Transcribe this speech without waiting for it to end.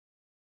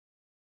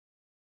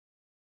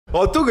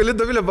O tu gali,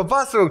 Dovilė,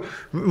 papasakok,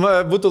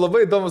 būtų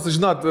labai įdomu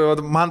sužinoti,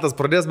 man tas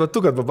pradės, bet tu,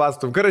 kad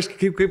papasakom,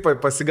 kaip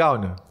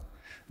pasigauni.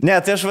 Ne,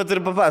 tai aš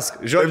ir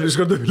papasakau.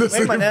 Žiūrėk,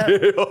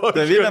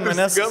 Dovilė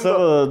mane su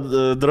savo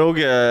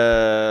draugė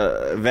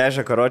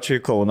vežė karočią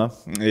į Kauną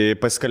į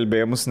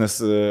pasikalbėjimus, nes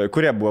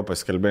kurie buvo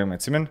pasikalbėjimai,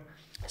 atsimin?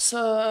 Su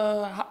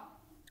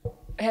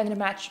Henry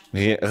Match.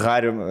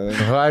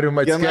 Hariu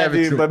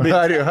Mackevičiu.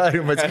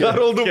 Hariu Mackevičiu.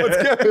 Haroldu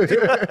Mackevičiu.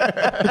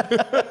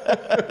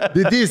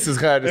 Didysis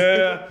Haris.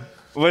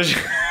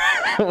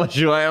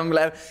 Važiuojam,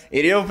 ble.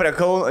 Ir jau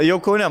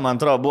Kaune, man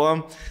atrodo,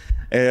 buvom.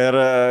 Ir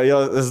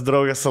jos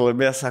draugės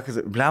Salomė sako,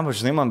 blemba,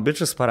 žinai, man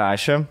bičias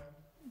parašė.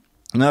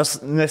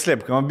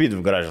 Neslėpkime,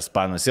 abidvi gražios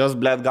panos. Jos,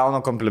 ble,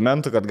 gauna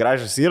komplimentų, kad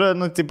gražios yra,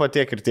 tipo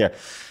tiek ir tiek.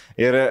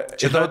 Ir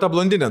čia tavo ta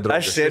blondinė,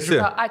 draugė. Aš sėdžiu.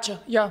 Ačiū,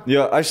 jo.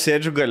 Jo, aš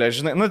sėdžiu gale,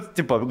 žinai,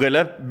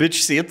 gale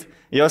bitch seat,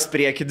 jos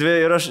prieki dvi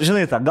ir aš,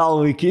 žinai, tą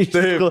galvą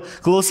įkeičiu.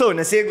 Klausau,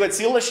 nes jeigu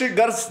atsilaši,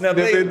 garsas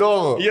nedai. Tai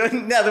įdomu. Jo,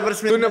 ne, dabar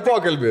smėti. Tu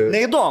nepokalbė.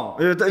 Neįdomu.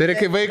 Tai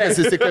reikia vaikas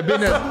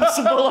įsikabinę.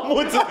 Su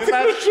balamutė.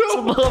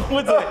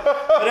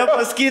 Reikia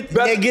pasakyti,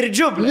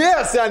 negirdžiu. Ne,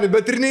 seni,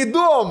 bet ir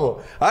neįdomu.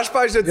 Aš,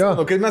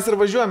 pažiūrėjau, kai mes ir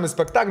važiuojame į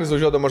spektaklius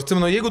važiuodam, aš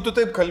atsimenu, jeigu tu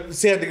taip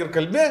sėdi ir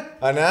kalbi,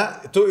 ane,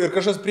 tu ir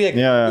kažkas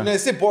prieki. Tu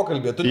nesi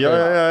pokalbė, tu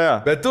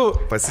bet tu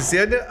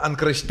pasisėdi ant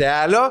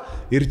kraštelio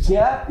ir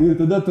čia, ir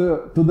tada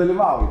tu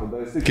dalyvauji.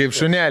 Kaip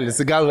šunelis,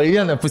 galva į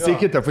vieną pusę, į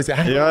kitą pusę.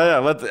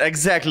 Jo, vat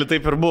exactly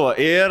taip ir buvo.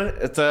 Ir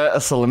ta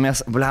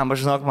Salomės, blemba,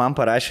 žinok, man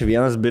parašė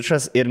vienas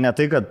bičas ir ne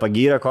tai, kad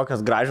pagyrė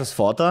kokias gražios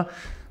foto,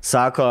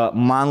 sako,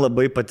 man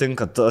labai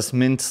patinka tos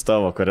mintis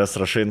tavo, kurias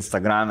rašai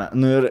Instagrame.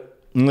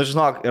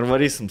 Žinok, ir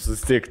varysim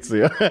susitikti su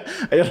juo.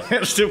 Ir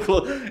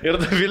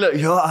Dovilė,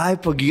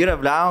 pagyrė,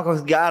 blemba,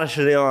 koks geras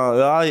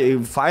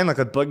šiandien, faina,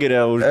 kad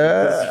pagyrė už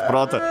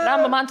protą.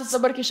 Blemba, man tas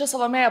dabar kišė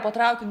Salomėją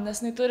patraukinį,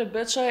 nes jinai turi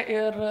bičą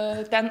ir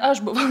ten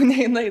aš buvau,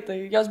 ne jinai,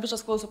 tai jos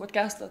bičas klauso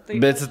podcast'ą. Tai...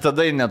 Bet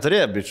tada ji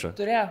neturėjo bičą.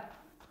 Turėjo.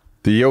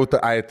 Tai jau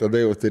tada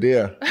jau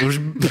turėjo.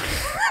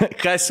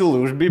 Ką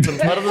siūlau,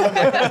 užbybint vardą?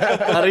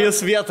 Ar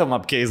jūs vietom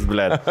apkeist,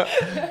 ble?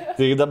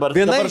 Tai dabar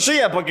tu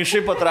ją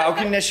pakišai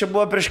patraukinį, nes čia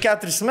buvo prieš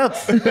 4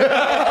 metus.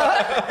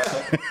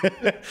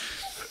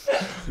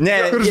 Ne,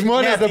 kur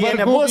žmonės dabar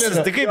nebūsis,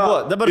 tai kaip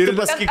buvo? Dabar tu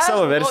pasakyk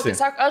savo versiją.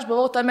 Tiesiog aš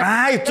buvau tame.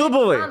 Ai, tu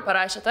buvai. Man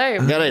parašė,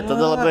 taip. Gerai,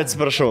 tada labai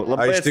atsiprašau.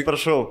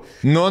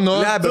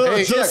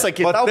 Tu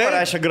sakai, tau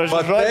parašė gražus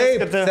žodis.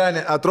 Taip,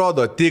 seniai,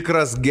 atrodo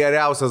tikras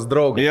geriausias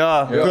draugas.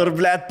 Jo, kur,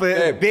 blėt,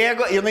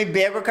 jinai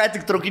bėgo, ką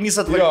tik traukinys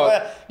atvažiuoja,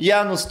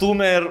 ją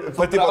nustūmė ir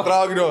pati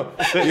patraukiniu.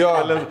 Jo,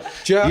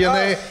 čia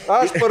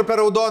aš per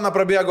raudoną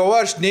prabėgau,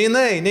 aš ne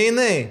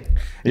jinai.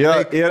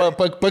 Jo, ir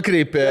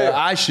pakreipė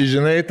ašį,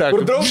 žinai, tą.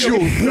 Kur draugių.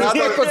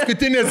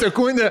 Paskutinė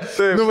sekundė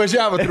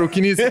nuvažiavo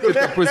traukinys.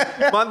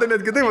 Man tai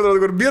net kitaip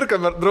atrodo, kur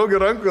Birka draugė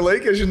rankų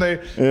laikė, žinai.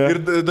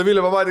 Ir Dovilė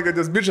pamatė, kad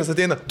jos bičas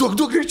ateina.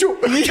 Duok greičiau.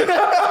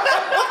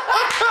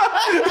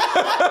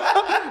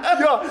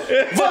 Jo,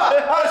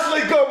 aš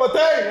laikau,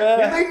 matai.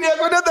 Jinai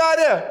nieko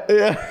nedarė.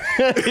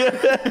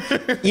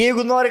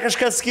 Jeigu nori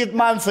kažką sakyti,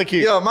 man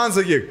sakyk. Jo, man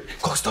sakyk.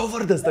 Koks tavo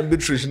vardas tam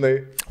bičui, žinai?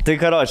 Tai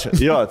karočią,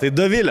 tai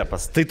Dovilė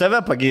tai tave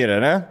pagyrė,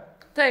 ne?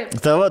 Taip.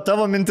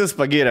 Tavo mintis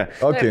pagyrė.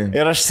 Okay.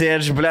 Ir aš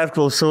sėdžiu, blėt,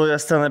 klausau,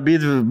 jas ten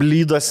abidvi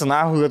blydosi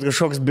nahu, kad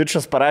kažkoks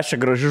bičas parašė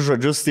gražius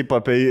žodžius, taip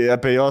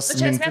apie jos mintis.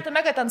 Čia esmė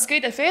tame, kad ten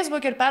skaitė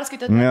Facebook ir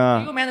perskaitė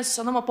 2 mėnesių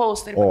senumo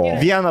postą.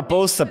 Vieną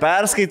postą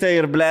perskaitė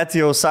ir, blėt,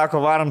 jau sako,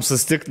 varam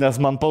sustikti, nes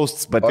man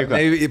postas patiko.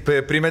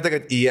 Primetė,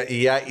 kad į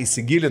ją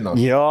įsigilino.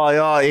 Jo,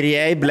 ir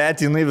jai,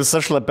 blėt, jinai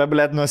visa šlapia,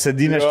 blėt, nuo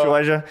sėdynės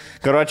čiuožė.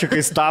 Karočią,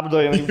 kai stabdo,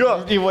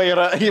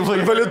 įvaira.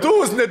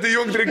 Valytuvus net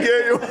įjungt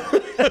reikėjo.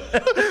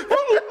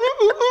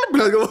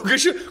 Blet,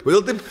 galvoju,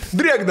 kodėl taip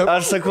drėgna?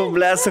 Aš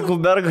sakau,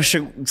 Bergas,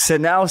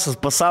 seniausias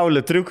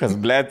pasaulio triukas,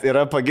 blet,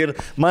 yra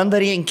pagirti. Man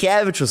dar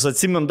Jankevičius,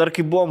 atsimenu, dar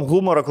kai buvom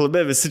humoro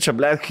klube, visi čia,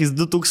 blet, kai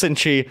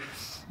 2000,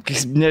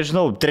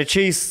 nežinau,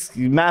 3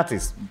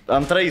 metais,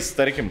 2,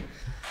 tarkim.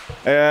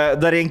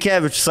 Dar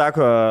Jankevičius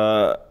sako,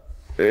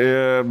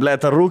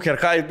 blet, ar rūkė, ar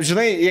ką.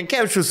 Žinai,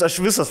 Jankevičius, aš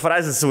visas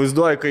frazės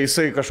įsivaizduoju, kai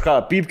jisai kažką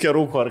pypkė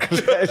rūko, ar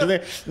kažką, žinai,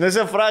 nes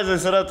jo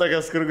frazės yra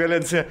tokias, kur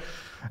galinsi.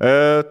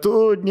 Tu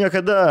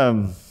niekada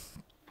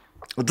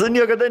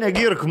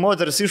negirk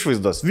moters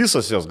išvaizdos,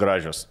 visos jos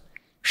gražios.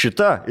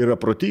 Šita yra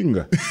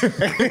protinga.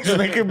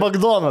 Žinai, kaip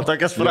Bagdono,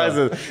 tokias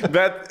frazės.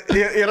 Bet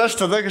ir aš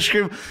tada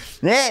kažkaip,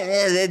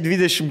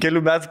 20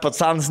 kelių metų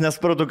patsanas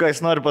nespratu, ką jis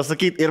nori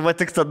pasakyti. Ir va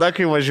tik tada,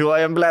 kai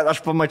važiuojam, blėt,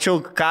 aš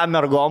pamačiau, ką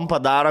mergom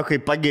padaro, kai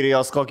pagiri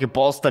jos kokį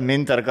postą,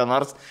 mintį ar ką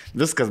nors.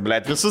 Viskas,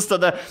 blėt. Visus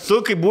tada, tu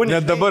kai būni...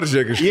 Net dabar,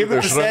 žiūrėk, jeigu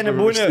tu seni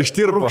būni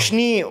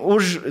brūkšnį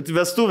už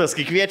vestuvės,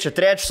 kai kviečia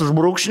 3 už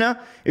brūkšnę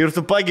ir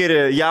tu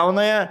pagiri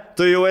jaunąją,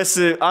 tu jau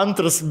esi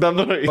 2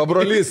 bendrai.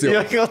 Pabrolys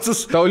jau.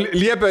 Tau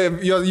liepia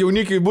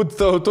jaunikiai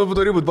tu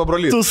turi būti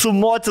pabrolys. Tu su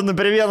motinu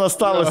prie vieno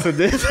stalo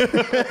sėdėti.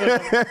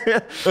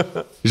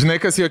 Žinai,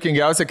 kas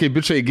juokingiausia, kai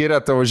bičiai giria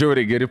tavo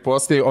žiauriai geri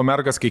postai, o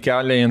mergas, kai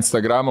kelia į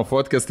Instagramo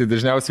fotkės, tai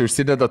dažniausiai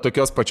užsideda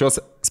tokios pačios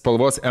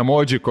spalvos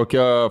emoji,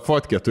 kokią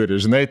fotkę turi.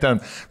 Žinai,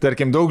 ten,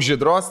 tarkim, daug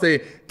žydros, tai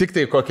tik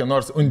tai kokią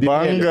nors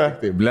undinėlę.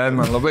 Tai, blėn,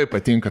 man labai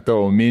patinka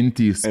tavo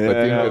mintys,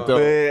 patinka tavo...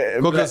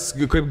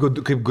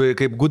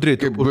 Kaip gudriai,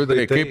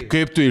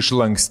 kaip tu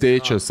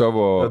išlankstėjai čia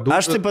savo...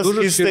 Aš taip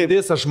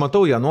pasakysiu, aš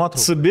matau ją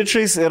nuotrauką. Su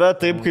bičiais yra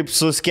taip kaip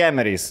su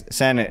skemeriais,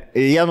 seniai.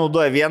 Jie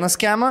naudoja vieną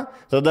skemą,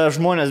 tada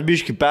žmonės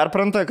biški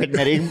perpranta, kad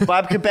nereikia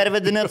papkį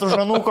pervedinėti už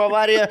Žanuko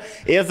avariją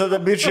ir tada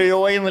bičiai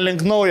jau eina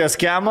link naują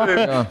skemą,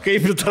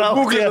 kaip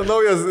įtraukti.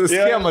 Naujas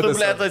schema. Tu,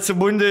 blėt,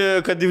 atsibundi,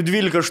 kad jau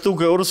 12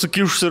 štukų eurų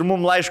sukišus ir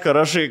mum laišką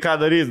rašai, ką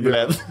daryti,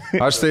 blėt.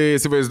 Aš tai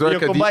įsivaizduoju,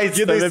 kad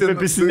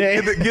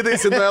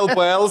gydaisi nuo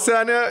LPL,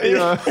 senė.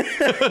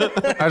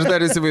 Aš dar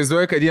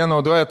įsivaizduoju, kad jie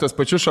naudoja tos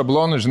pačius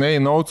šablonus, žinai,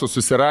 į naucų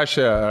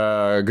susirašė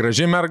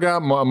graži merga,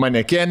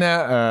 manekenė,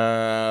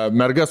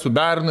 merga su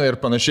bernu ir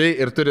panašiai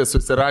ir turi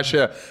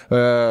susirašę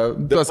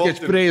tuos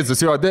catchphrases,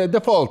 jo,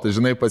 default,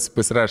 žinai,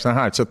 pasirašė,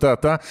 aha, čia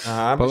ta,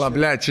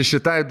 palablė, čia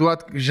šitai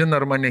duot, žinai,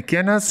 ar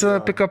manekenės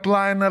pick-up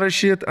line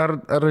rašyti, ar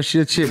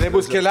rašyti šiaip. Tai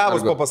bus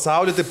keliavus po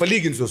pasaulį, tai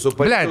palyginsiu su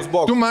Paryžiaus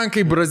boksu. Tu man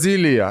kaip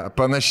Brazilija,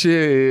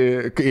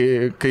 panašiai,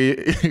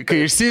 kai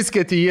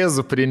išsiskėti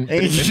Jėzų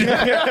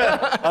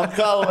ant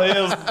kalno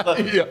Jėzų.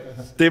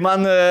 Tai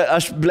man,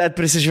 aš, blėt,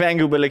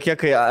 prisižvengiau belekiek,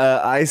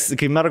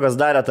 kai mergos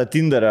darė tą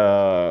Tinderio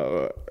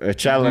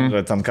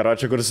challenge, ten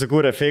karočią, kur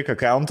sukūrė fake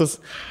accountus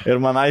ir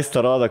man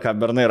Aistė rodo, ką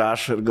bernai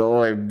rašo ir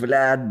galvoju,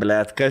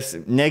 blėt, kas,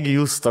 negi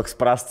jūs toks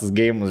prastas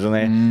geimus,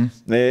 žinai.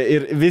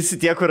 Ir visi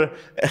tie, kur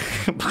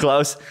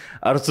paklaus,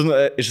 ar tu,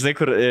 žinai,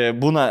 kur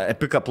būna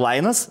pick-up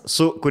line'as,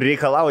 kur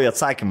reikalauja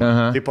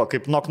atsakymą, tipo,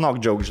 kaip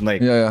knock-knock joke, žinai.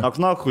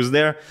 Knock-knock, who's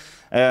there?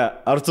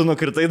 Ar tu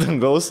nukritai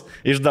dangaus,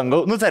 iš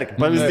dangaus, nu tarkim,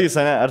 pavyzdys,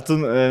 ne,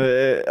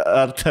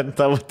 ar ten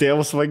tavo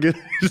tėvus vagi,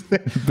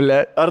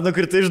 žinai, ar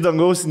nukritai iš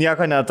dangaus,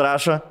 nieko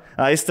neatrašo,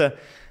 Aistė,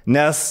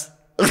 nes...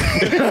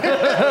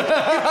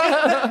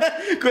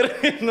 Kur,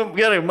 nu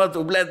gerai,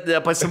 matau, blėt,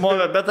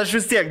 nepasimovė, bet aš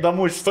vis tiek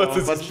damušęs. Pats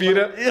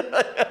atsispyrė.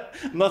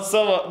 Nuo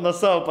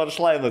savo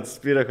paršlaino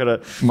atsispyrė, kur...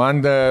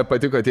 Man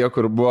patiko tie,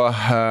 kur buvo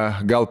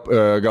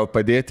gal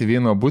padėti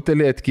vyno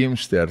butelį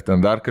atkimšti, ar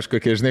ten dar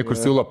kažkokie, žinai, kur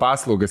siūlo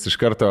paslaugas iš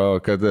karto,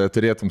 kad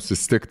turėtum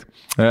susitikti.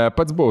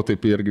 Pats buvau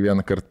taip irgi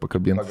vieną kartą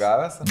pakabintas.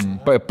 Pagavęs?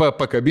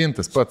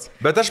 Pakabintas pats.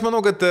 Bet aš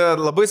manau, kad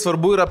labai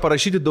svarbu yra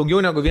parašyti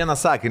daugiau negu vieną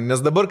sakinį,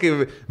 nes dabar, kai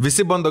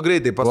visi bando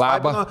greitai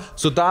pasakyti,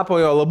 sutapo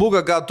jo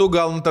labuką, ką tu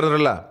gal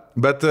nutarrale.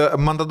 Bet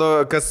man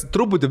tada, kas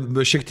truputį,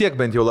 šiek tiek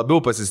bent jau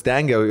labiau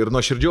pasistengia ir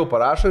nuoširdžiau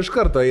parašo, iš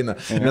karto eina.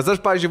 Nes aš,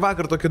 pavyzdžiui,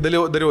 vakar tokį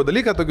dariau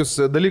dalyką, tokius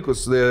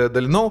dalykus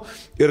dalinau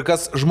ir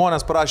kas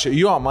žmonės parašė,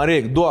 jo, man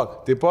reikia,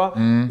 duok, tipo.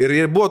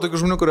 Ir buvo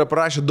tokių žmonių, kurie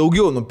parašė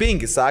daugiau,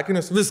 5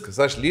 sakinius, viskas,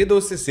 aš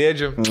lydausi,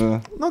 sėdžiu.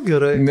 Nu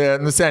gerai.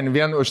 Nu sen,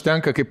 vien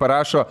užtenka, kai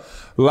parašo,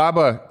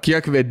 laba,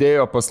 kiek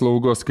vedėjo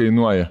paslaugos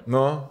kainuoja.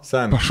 Nu,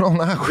 sen. Pašau,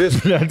 na,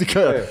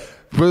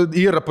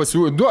 yra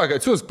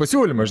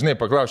pasiūlymas, žinai,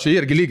 paklausia,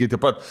 irgi lygiai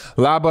taip pat,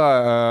 laba.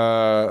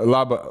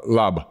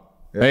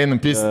 Einam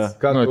pistis.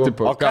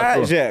 O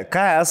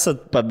ką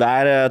esat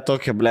padarę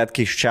tokio, blėt,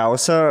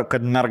 keiščiausio,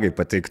 kad mergai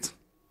patikt?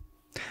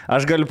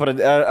 Aš galiu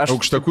pradėti, aš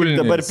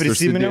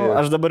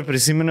dabar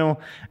prisiminiau,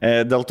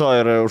 dėl to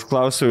ir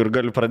užklausiu ir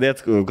galiu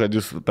pradėti, kad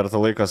jūs per tą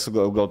laiką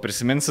gal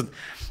prisiminsit.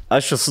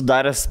 Aš esu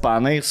daręs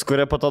spanai, su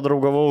kuria po to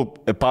draugavau,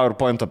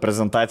 PowerPoint'o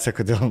prezentaciją,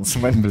 kodėl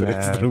su manim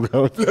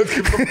draugavau.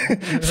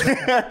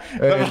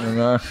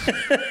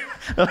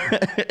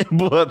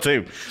 Buvo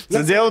taip.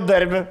 Sėdėjau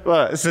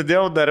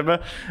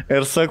darbę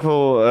ir sakau,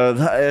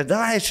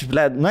 davai čia,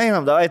 blėt,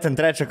 nueinam, davai ten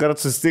 3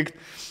 kartą susitikti.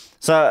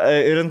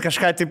 Ir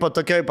kažką tipo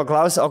tokioj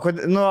paklausė, o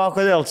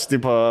kodėl,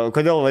 tipo,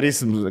 kodėl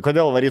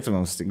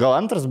varytumėm susitikti? Gal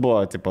antras buvo,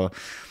 tipo,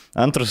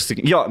 antras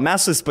susitikti. Jo, mes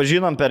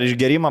susipažinom per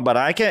išgerimą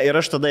barakę ir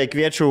aš tada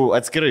įkviečiau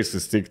atskirai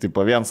susitikti, tipo,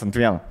 1 ant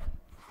 1.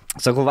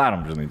 Sakau,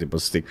 varom, žinai, taip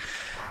susitikti.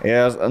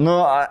 Ir,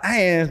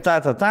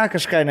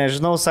 kažką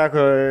nežinau,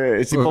 sako,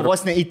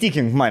 vos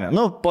neįtikink mane.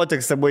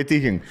 Potekste buvo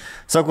įtikink.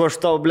 Sako, aš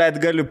tau, blėt,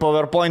 galiu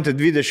PowerPoint'e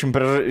 20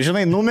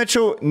 žinai,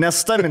 numečiau, nes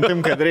ta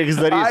mintim, kad reiks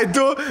daryti. Ai,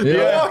 tu,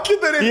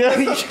 kitą reikia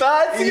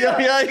prezentaciją.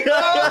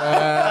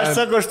 Aš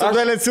sako, aš tau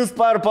galiu atsiųsti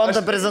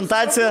PowerPoint'o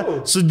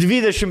prezentaciją su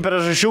 20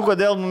 priežasčių,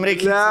 kodėl mums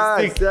reikia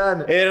susitikti.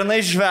 Ir jinai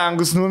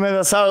žvengus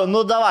numetė savo,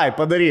 davai,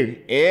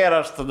 padaryk.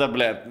 Ir aš tada,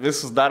 blėt,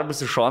 visus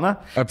darbus iš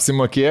šoną.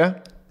 Apsimokė?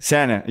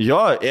 Senė, jo,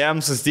 ėjom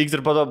susitikti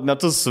ir po to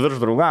metus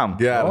virš draugam.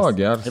 Geras. O,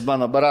 geras. Taip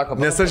mano barako.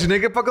 Nes aš žinai,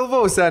 kaip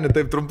pagalvojau, senė,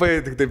 taip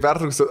trumpai, tik taip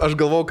pertrauksiu, aš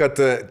galvojau, kad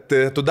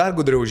tu dar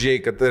gudriau žiai,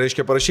 kad,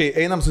 reiškia, parašiai,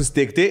 einam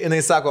susitikti, jinai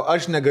sako,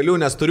 aš negaliu,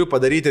 nes turiu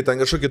padaryti ten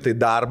kažkokį tai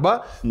darbą,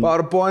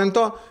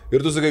 PowerPoint'o,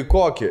 ir tu sakai,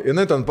 kokį.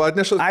 Jinai ten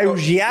patneša. Ai,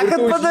 už ją,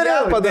 kad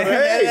padariau.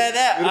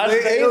 Ne.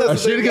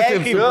 Aš irgi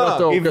taip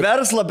supratau. Į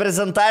verslo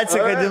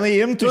prezentaciją, kad jinai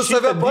imtų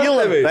šitą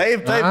bylą.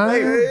 Taip.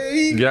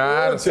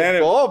 Geras.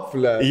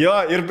 Jo,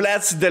 ir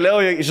blėt, sudėliau,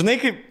 žinai,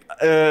 kaip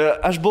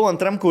aš buvau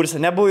antram kursė,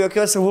 nebuvau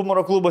jokiuose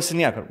humoro klubuose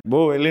niekur,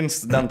 buvau eilinis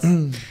studentas.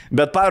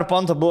 Bet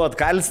PowerPoint'o buvo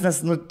atkalis, nes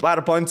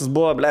PowerPoint'as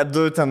buvo,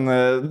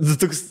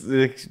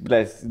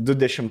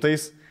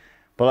 2010-ais.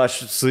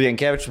 Aš su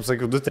Jankevičium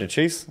sakiau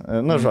 2003,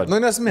 nu žodžiu.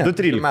 Nu nesmė.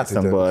 2013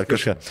 ten buvo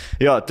kažką.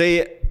 Jo,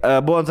 tai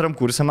buvo antram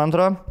kursė, man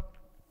atrodo.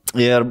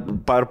 Ir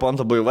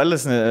PowerPoint'o buvo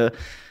įvaldęs.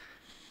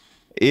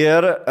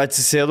 Ir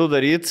atsisėdau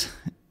daryti.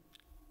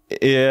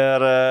 Ir,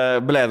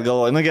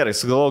 galvoju, nu gerai,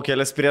 sugalvojau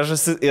kelias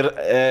priežastis ir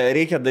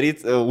reikia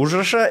daryti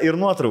užrašą ir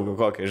nuotrauką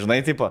kokią,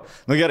 žinai, tipo,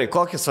 nu gerai,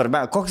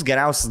 koks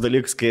geriausias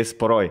dalykas, kai esi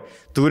poroj,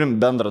 turim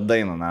bendrą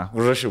dainą, na,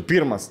 užrašiau,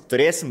 pirmas,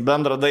 turėsim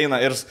bendrą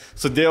dainą ir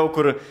sudėjau,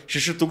 kur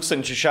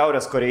 6000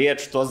 šiaurės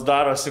korėjiečių tos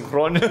daro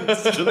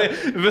sinchroninės, žinai,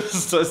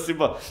 visus tos,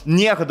 tipo,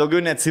 nieko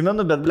daugiau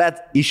neatsimenu, bet,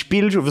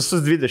 išpildžiau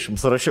visus 20,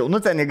 surašiau,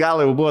 nu ten į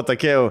galą jau buvo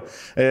tokie jau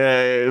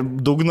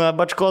dugną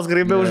bačkos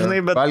graibiau,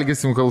 žinai, bet...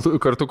 Valgysim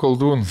kartu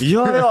koldūnų.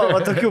 Jo, va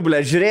tokių,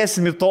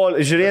 žiūrėsim į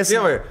tolį,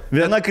 žiūrėsim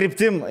viena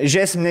kryptim,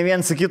 žiūrėsim ne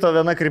vienas kito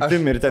viena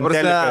kryptim ir ten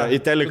į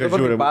teliką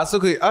žiūrim.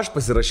 Pasakai, aš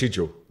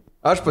pasirašyčiau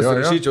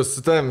su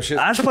tavim šitą.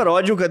 Aš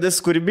parodžiau, kad esi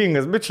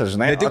kūrybingas bičias,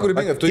 žinai. Ne tik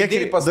kūrybingas, tu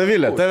įdėjai pas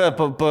Davilę. Tave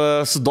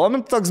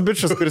sudomint toks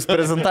bičias, kuris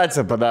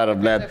prezentaciją padaro,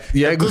 blėt.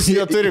 Jeigu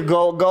jie turi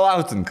go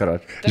outin,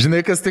 karoč.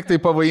 Žinai, kas tik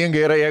tai pavojinga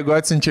yra, jeigu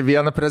atsiunčia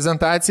vieną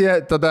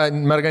prezentaciją, tada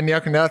merga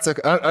nieko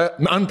neatsaka.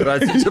 Antrą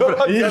atsiunčia.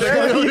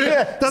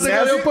 Tada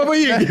gal jau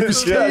pavojingi.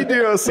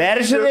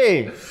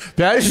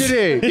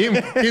 Peržiūrėjai.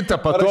 Imk kitą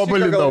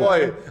patobulinau.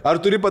 Ar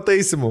turi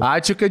pataisimų?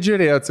 Ačiū, kad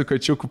žiūrėjai su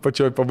kačiuku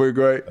pačioj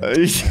pabaigoje.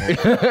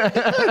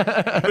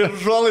 Ir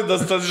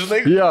žuolaidas tas,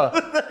 žinai. Jo.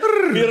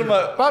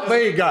 Pirma.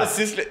 Pabaiga.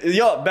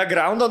 Jo,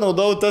 backgroundą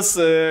naudau tas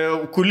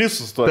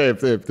kulisus tuo.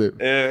 Taip.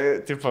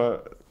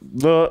 Tipo,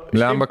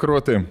 Lemba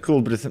kruotai. Cool,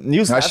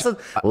 jūs esat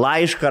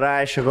laišką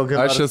rašę kokį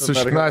nors. Aš esu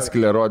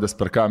šknaskilę rodęs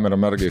per kamerą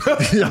mergai.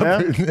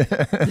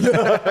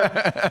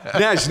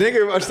 Ne, žinai,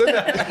 kaip aš ten...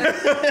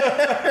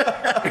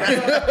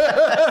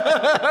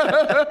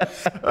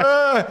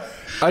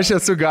 Aš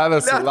esu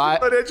gavęs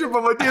Norėčiau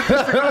pamatyti.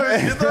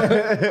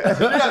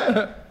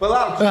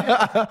 Palauk,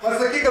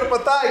 pasakyk, ar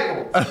pataikau.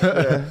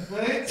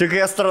 Čia kai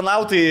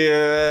astronautai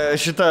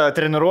šitą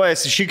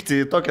treniruojasi šikti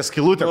į tokią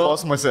skylutę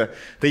kosmose,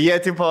 tai jie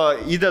tipo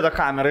įdeda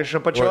kamerą iš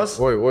apačios,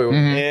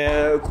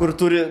 kur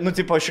turi, nu,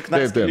 tipo,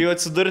 šiknaskilį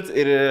atsidurti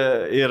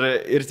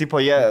ir tipo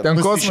jie ten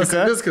kosmose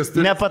viskas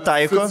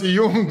nepataiko.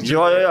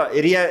 Jo,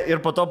 ir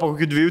po to po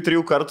kokių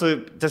 2-3 kartų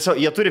tiesiog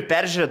jie turi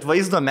peržiūrėti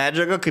vaizdo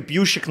medžiagą, kaip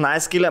jų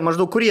šiknaskilė,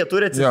 maždaug kur jie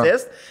turi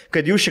atsisėsti,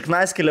 kad jų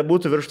šiknaskilė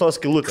būtų virš tos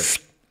skylutės.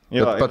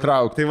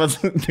 Patrauk. Tai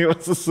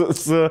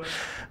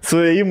su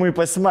ėjimu į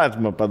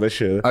pasimatymą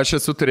panašiai. Aš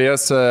esu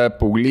turėjęs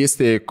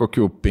paauglystėje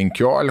kokių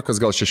 15,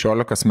 gal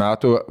 16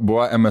 metų,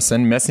 buvo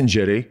MSN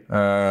Messengeriai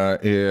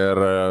ir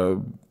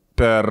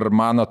per,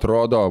 man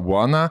atrodo,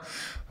 Voną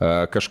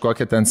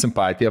kažkokią ten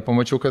simpatiją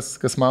pamačiau,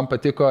 kas man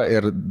patiko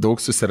ir daug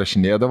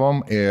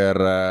susirašinėdavom ir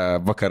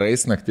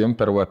vakarais naktim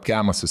per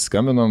webcamą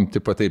susiskambinom,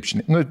 tipo taip,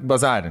 nu,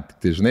 bazarint,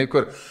 tai žinai,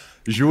 kur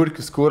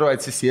žiūrkis, kur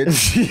atsisėdė.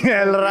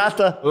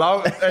 Elratą.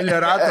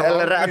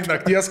 Elratą.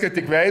 Nakties, kad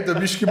tik veido,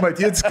 biški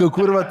matytis,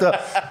 kur va ta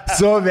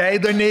savo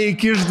veido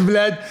neįkišt,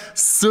 blėt,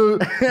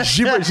 su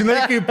žyba.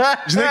 Žinai,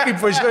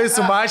 kaip važiuoji su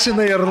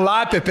mašina ir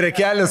lapė prie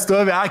kelio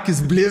stovi,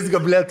 akis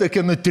blizga, blėt,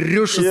 tokia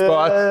nutriušus.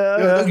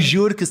 Ir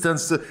žiūrkis ten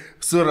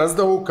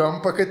surasdavau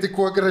kampą, kad tik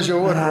kuo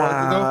gražiau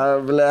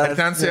atrodydavau. Ir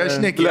ten su aš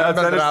nekėjau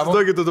bendravom.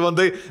 Stokit, tu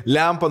bandai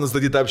lempą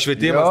nustatyti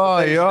apšvietimą.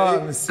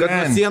 Kad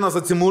nuo sienos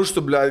atsimuštų,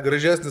 blėt,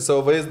 gražesnį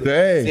savo vaizdą.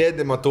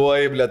 Sėdi,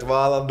 matuoji, blėt,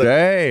 valandą.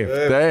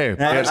 Taip.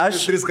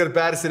 Aš 3 kart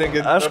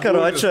persirengė. Aš,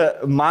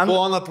 karočią, man...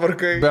 Poną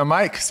tvarkai. Be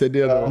Mike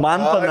sėdėdavo.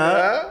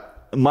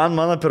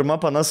 Mano pirma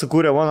pana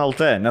sukūrė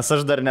OneLT, nes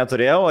aš dar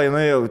neturėjau, o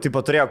jinai jau,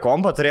 tipo, turėjo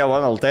kompą, turėjo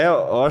OneLT,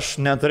 o aš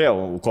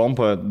neturėjau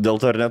kompą, dėl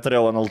to ir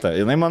neturėjau OneLT.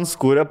 Jinai man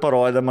sukūrė,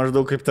 parodė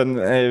maždaug, kaip ten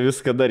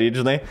viską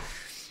daryti, žinai.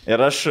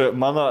 Ir aš,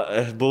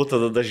 buvau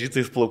tada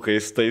dažytais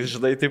plaukais, tai,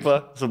 žinai, tipo,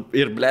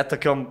 ir, blėt,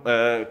 tokiom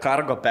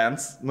cargo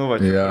pants, nu, va,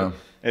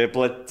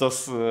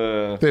 platos...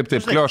 Taip,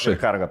 kliošai.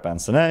 Cargo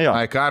pants, ne? Jo.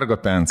 Ai, cargo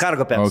pants.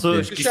 Cargo pants.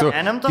 Okay. Su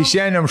kišenėm to?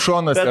 Kišenėm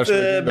šonas.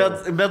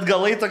 Bet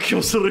galai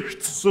tokių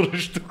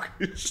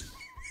suraštukais.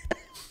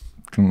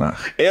 Na.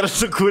 Ir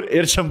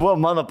čia buvo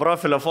mano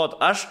profilio foto.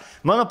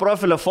 Mano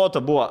profilio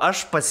foto buvo,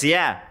 aš pas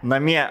ją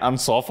namie ant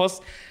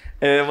sofos,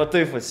 va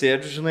taip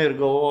sėdžiu, žinai, ir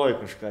galvoju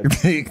kažką.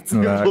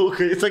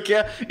 Plaukai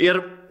tokie. Ir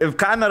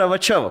kamera va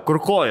čia,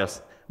 kur kojas.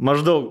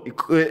 Maždaug.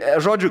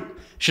 Žodžiu,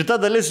 šita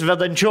dalis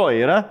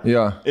vedančioji yra.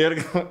 Jo.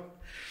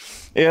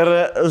 Ir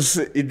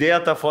įdėjo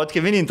tą fotkę,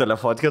 vienintelę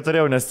fotkę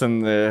turėjau, nes ten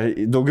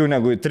daugiau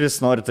negu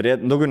 3 nori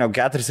turėti, daugiau negu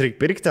 4 reikia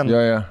pirkti ten.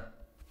 Jo.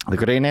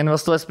 Tikrai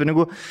neinvestuos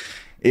pinigų.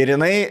 Ir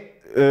jinai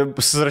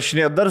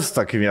susirašinėjo dar su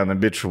tokį vieną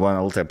bičių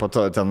OneLT, po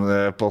to ten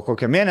po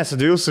kokią mėnesį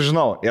 2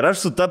 sužinau. Ir aš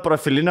su ta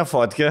profilinė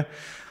fotkė,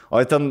 o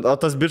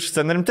tas bičius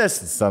ten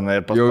rimtesnis. Ten,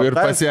 jau ir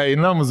pas ją į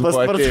namus buvo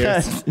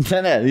atėjęs.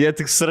 Ne, jie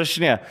tik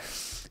susirašinėjo.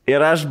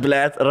 Ir aš,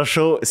 blėt,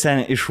 rašau,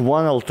 seniai, iš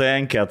OneLT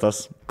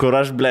anketas, kur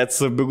aš, blėt,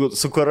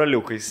 su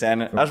karaliukais,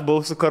 seniai. Aš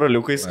buvau su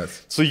karaliukais,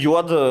 su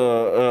juodu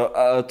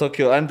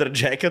tokiu under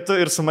jacketu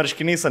ir su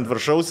marškiniais ant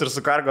viršaus ir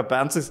su kargo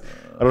pensais.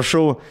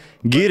 Rašau,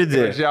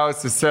 girdi.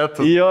 Gražiausi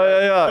setų. Jo.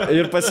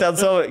 Ir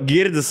pasėt savo,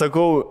 girdi,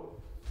 sakau,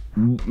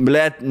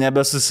 blėt,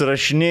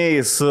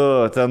 nebesusirašinėjai su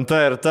ten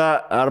ta ir ta,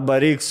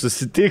 arba reiks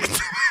susitikti.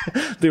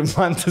 Tai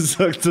man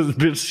tiesiog tas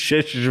birs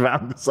 6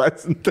 žvengus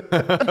atsiuntė.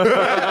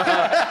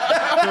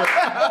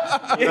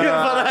 Ir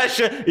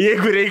parašė,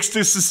 jeigu reiks,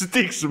 tai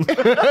susitiksim.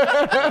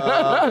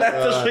 Blėt,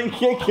 aš ant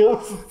kiek jau...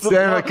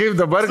 Sėme, kaip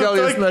dabar gal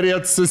jis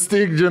norėtų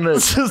susitikti, žinai.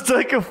 Su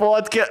tokiu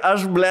fotke,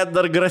 aš, blėt,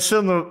 dar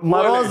grasinu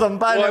Marozam,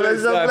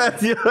 Panevėžio,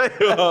 blėt,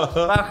 jo.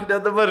 Ach, ne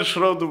dabar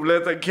išraudu,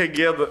 blėt, ant kiek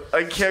gėdu,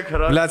 ant kiek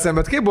rašau. Blėt,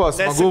 bet kaip buvo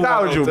smagu?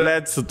 Nesikaudžiau,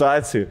 blėt,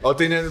 situacijų. O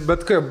tai,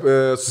 bet kaip,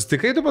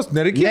 susitikai tu pas,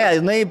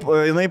 nereikėjo? Ne,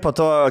 jinai po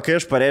to,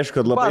 kai aš pareiškiu,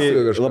 kad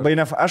labai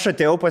aš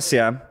atėjau pas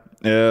ją,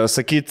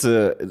 sakyt,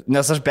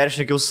 nes aš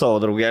peršnekiau savo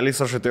draugeliais,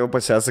 aš atėjau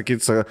pas ją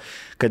sakyt,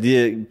 kad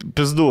jie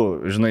pizdu,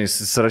 žinai,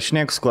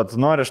 susirašinėk, kuo tu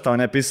nori, aš tau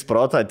nepys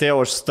protą, atėjau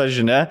aš su ta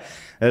žinia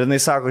ir jinai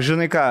sako,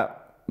 žinai ką,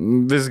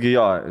 visgi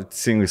jo,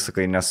 teisingai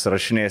sakai,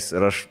 nesurašinės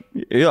ir aš,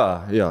 jo,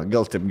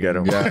 gal taip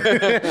geriau.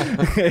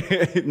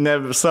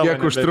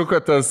 Kiek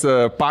užtruko tas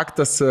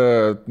paktas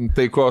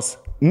taikos?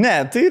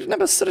 Ne, tai ir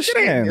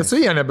nebesirašinėjau. Su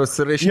jie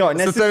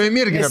nebesirašinėjau. Su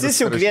tavimi irgi nebesirašinėjau. Nes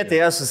jis jau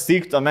kvietė ją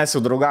susitikti, o mes jau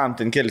draugavom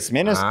ten kelis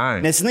mėnesius.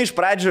 Nes jinai iš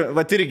pradžių,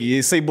 va irgi,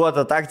 jisai buvo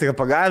tą taktiką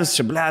pagavęs,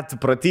 čia, blėt,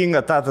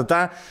 protinga,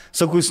 ta.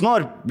 Sakau, jis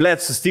nori,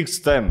 blėt, susitikti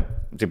su tavim.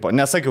 Tipo,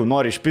 nesakiau,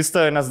 nori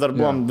išpistą, nes dar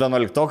buvom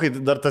 11-okai,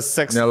 dar tas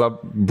seks.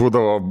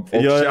 Būdavo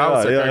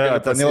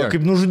aukščiausia.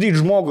 Kaip nužudyti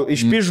žmogų,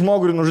 išpiš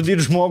žmogų ir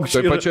nužudyti žmogų.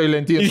 Tai pačioj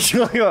lentynai.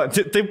 Jo,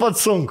 taip pat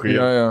sunku.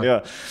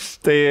 Jo.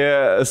 Tai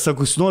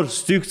sakau, jis nori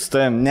susitikti su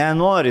tavim,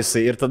 nenori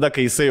jisai. Ir tada,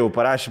 kai jisai jau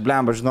parašė,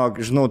 blemba,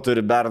 žinau,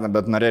 turi berną,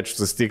 bet norėčiau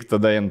susitikti,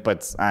 tada jin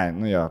pats,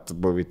 tu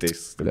buvai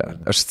teisas.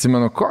 Aš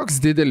atsimenu, koks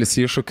didelis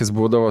iššūkis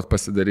būdavo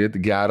pasidaryti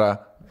gerą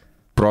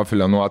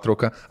profilio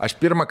nuotrauką. Aš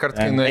pirmą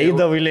kartą, kai nuėjau...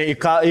 Eidavai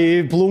į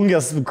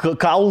plungės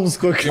kalnus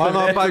kokį.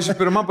 Mano, pavyzdžiui,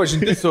 pirma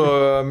pažintis su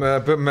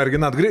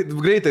mergina,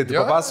 greitai tai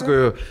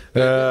papasakoju,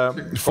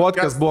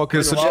 fotkas buvo,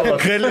 kai su čia...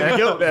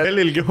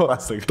 Gali ilgiau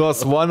pasakyti.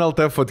 Tos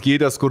OneLT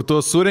fotkytės, kur tu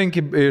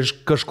surenki iš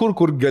kažkur,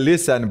 kur gali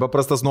seni,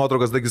 paprastas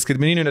nuotraukas, taigi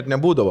skaitmeninių net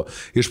nebūdavo.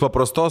 Iš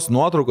paprastos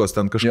nuotraukos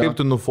ten kažkaip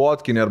tu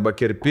nufotkini arba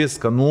kerpi,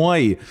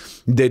 skanuoji,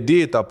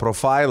 dedi tą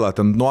profilą,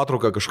 ten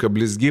nuotrauką kažkokia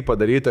blizgi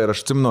padaryta ir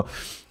aš atsimenu,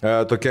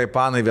 tokiai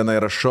panai vienai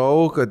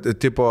rašau, kad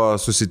tipo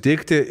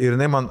susitikti ir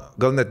jinai man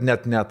gal net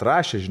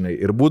neatrašė, žinai,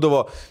 ir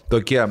būdavo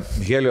tokie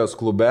Helios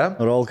klube.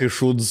 Rolkai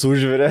šūdus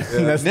užvirė.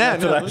 Ne,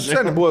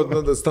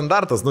 buvo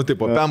standartas,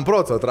 tipo,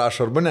 5%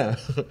 atrašo arba ne.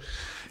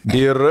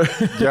 Ir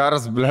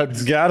geras, blėt.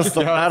 Geras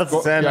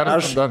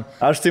standartas.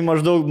 Aš tai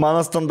maždaug,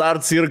 mano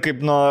standartas ir kaip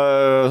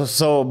nuo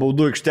savo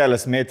baudų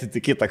aikštelės mėtyti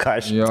kitą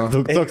kažį.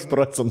 Toks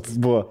procentas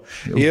buvo.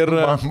 Ir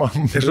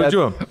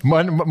žodžiu,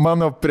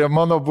 prie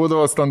mano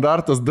būdavo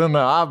standartas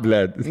DNA,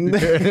 blėt.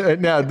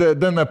 Ne,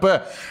 DNP.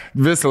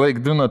 Visą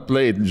laiką do not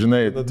play,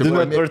 žinai. Do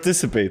not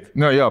participate.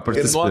 Ir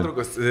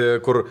nuotraukos,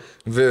 kur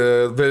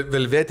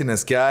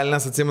velvetinės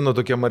kelnes, atsimenu,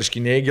 tokie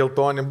marškiniai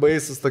geltoni,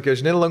 baisus, tokie,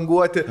 žinai,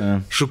 languoti,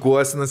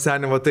 šukuosina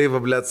seniai, tai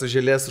va, blėt, su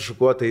žėlė, su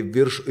šukuotai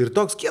viršų. Ir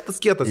toks kietas.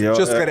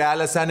 Čia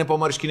skarelė seniai po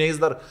marškiniais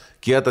dar,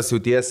 kietas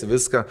jautiesi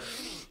viską.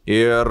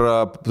 Ir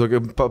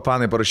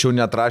panai parašiau,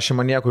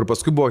 neatrašymą niekur.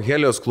 Paskui buvo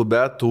Helios klube,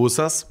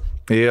 tūsas.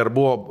 Ir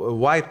buvo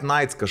White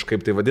Nights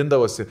kažkaip tai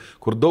vadindavosi,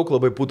 kur daug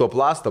labai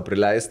putoplasto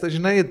prileista,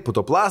 žinai,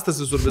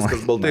 putoplastas visur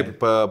viskas baltai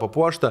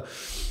papuošta.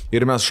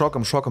 Ir mes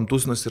šokam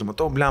tūsinos ir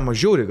matau, blema,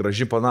 žiūri,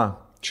 graži pana,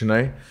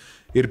 žinai.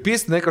 Ir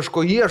pistinai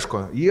kažko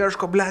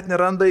ieško, blėt,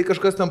 neranda, į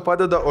kažkas ten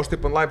padeda, o aš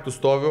taip ant laiptų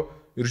stoviu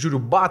ir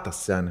žiūriu batas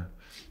senė.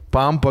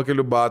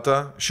 Pakeliu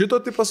batą, šito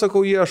tai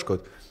pasakau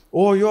ieškot.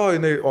 O jo,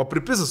 jinai, o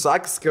pripisas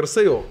akis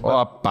skersai jau.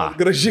 Opa.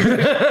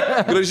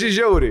 Graži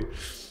žiauriai.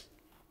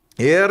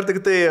 Ir tik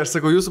tai, aš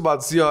sakau, jūsų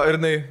batas, jo, ir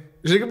jinai,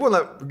 žiūrėk,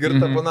 būna,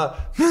 girta pana.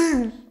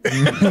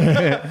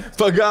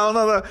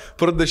 Pagauna,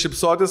 pradeda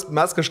šipsotis,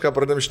 mes kažką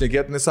pradedam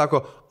šnekėti, jinai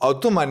sako, o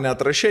tu man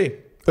neatrašei.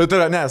 Tai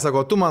yra, ne,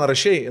 sako, tu man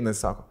rašei, jinai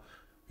sako.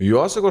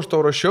 Jo, sako, aš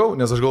tau rašiau,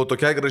 nes aš galvoju,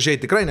 tokiai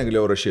gražiai tikrai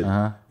negalėjau rašyti.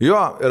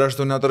 Jo, ir aš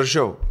tau net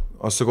rašiau.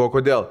 O sakau,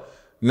 kodėl?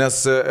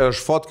 Nes aš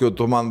fotkiau,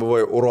 tu man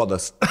buvai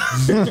urodas.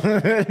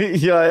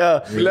 Jo,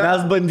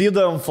 mes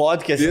bandydavom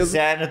fotkės,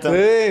 senį tam.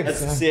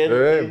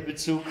 Atsisėdė,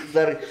 bičiuk,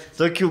 dar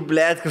tokių,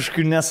 blėt,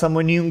 kažkokių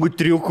nesąmoningų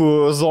triukų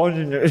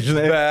zoninių,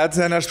 žinai. Bet,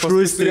 senį, aš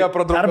paskui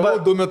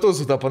pradraugavau 2 metus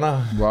su tą pana.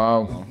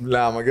 Wow.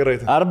 Lema, gerai.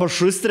 Arba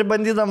šustri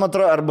bandydam,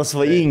 atrodo, arba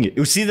svajingi.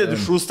 Užsidedi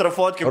šustrą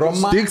fotkę.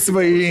 Tik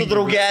svajingi. Su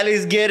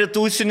draugeliais geri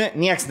tūsinį,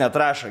 nieks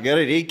netrašo.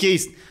 Gerai, reikia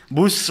keisti.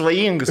 Bus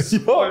svajingas.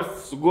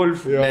 Su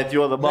golfu. Net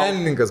juoda balta.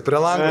 Menininkas, prie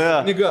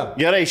langos knyga.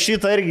 Gerai,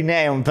 šitą irgi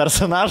neėjom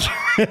personažą.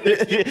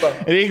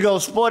 Reikia gal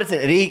sportį.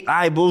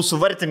 Buvau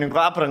su vartininko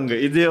apranga.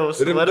 Įdėjau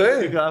su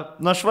vartininko.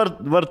 Na, aš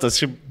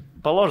vartas šiaip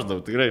paloždavau,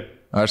 tikrai.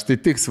 Aš tai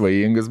tik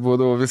svajingas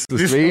būdavo,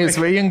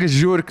 svajingas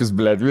žiūrkis,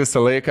 blėt,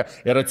 visą laiką.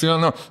 Ir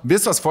atsimenu,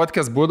 visos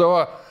fotkės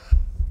būdavo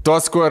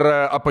tos, kur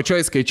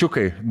apačioje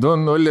skaičiukai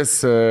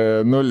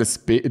 2003,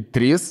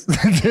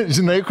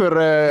 žinai, kur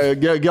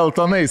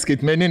geltonai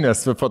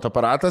skaitmeninės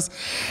fotoaparatas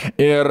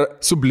ir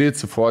su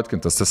blicu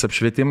fotkintas, tas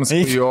apšvietimas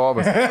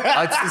kujovas.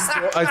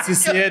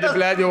 Atsisėdi,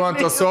 blėt, jau ant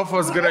tos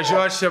sofos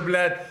gražios čia,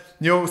 blėt,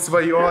 jau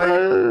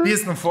svajoja,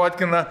 jis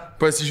nufotkina,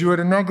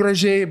 pasižiūri, nu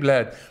gražiai,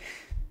 blėt.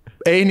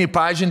 Eini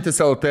pažintis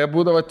LT,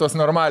 būdavo tos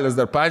normalios,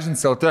 dar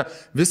pažintis LT,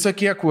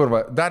 visokie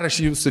kurva. Dar aš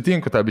jį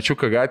sutinku, tą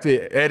bičiuką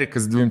gatvėje,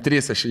 Erikas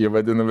 23, aš jį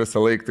vadinu visą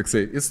laiką,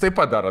 tiksai. Jis taip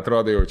pat dar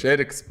atrodo jau, čia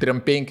Erikas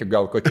 35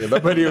 gal kokie,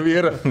 dabar jau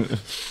yra.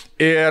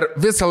 Ir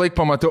visą laiką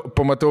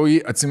pamatau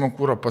jį, atsimenu,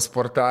 kūro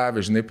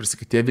pasportavę, žinai,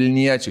 prisikatė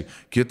Vilniečiai.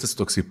 Kitas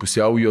toksai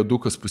pusiau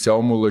juodukas, pusiau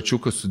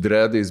mulačiukas su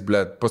dredais,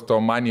 blėt,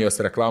 Postomanijos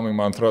reklamai,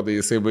 man atrodo,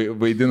 jisai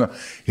vaidino.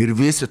 Ir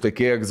visi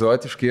tokie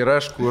egzotiški ir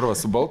aš, kurva,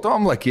 su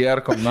baltom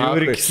lakierkom,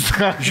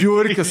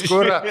 žiūrkis,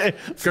 kurą,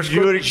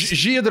 kažkur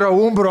žydro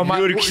umbro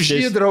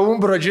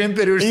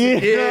džemperių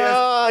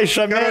užsidėjęs,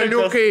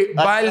 karaliukai,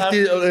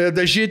 balti,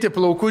 dažyti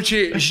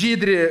plaukučiai,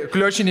 žydri,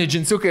 kliočiniai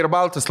džinsiukai ir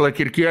baltas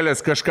lakirkėlės,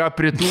 kažką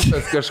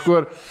pritūtas kažkur.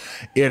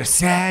 Ir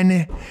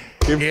seni.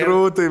 Kaip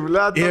krūtai,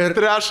 blėt, ir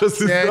trešas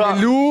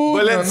įsilių.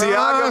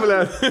 Balenciaga,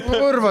 blėt.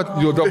 Kurva,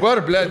 jau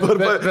dabar, blėt,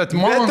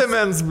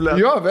 Vetmens,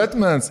 blėt. Jo,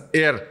 Vetmens.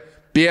 Ir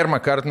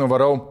pirmą kartą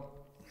gavau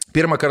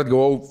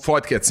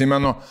fotkę,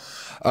 atsimenu.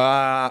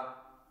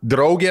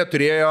 Draugė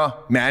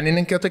turėjo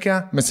menininkę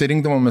tokią, mes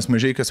rinkdavomės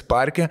Mažeikės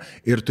parke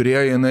ir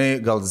turėjo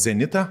jinai gal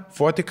Zenitą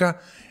fotiką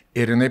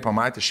ir jinai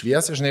pamatė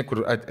šviesą, žinai,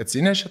 kur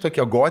atsinešė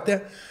tokią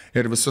gotę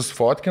ir visus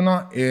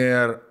fotkino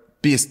ir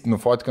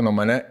nufotkino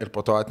mane ir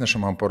po to atnešė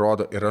man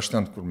parodo ir aš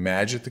ten, kur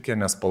medžiai tokie,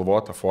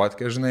 nespalvota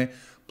fotkė, žinai,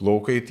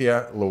 plaukai tie,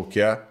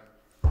 laukia.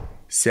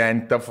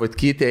 Sen, ta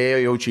fotkytė ėjo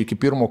jau čia iki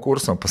pirmo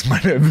kurso pas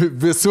mane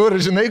visur,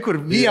 žinai, kur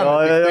vieną.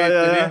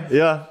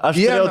 Jo, aš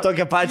turėjau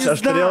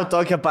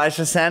tokią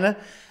pačią senę.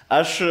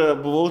 Aš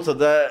buvau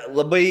tada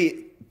labai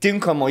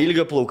tinkamo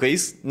ilgio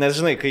plaukais, nes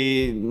žinai, kai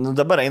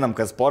dabar einam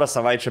kas porą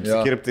savaičių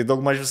apsikirpti, tai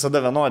daug maž visada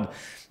vienodi,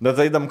 bet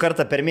eidam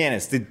kartą per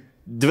mėnesį. Tai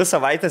 2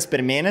 savaitės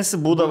per mėnesį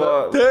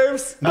būdavo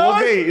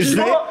blogai,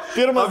 žinai,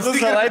 pirmas 2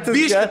 savaitės.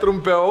 Biškai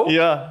trumpiau.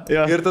 Jo.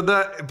 Ir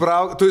tada,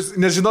 tu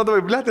nežinodavai,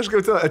 blėt, aš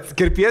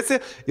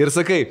kirpiesi ir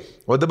sakai,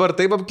 o dabar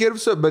taip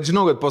apkirpsiu, bet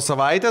žinau, kad po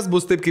savaitės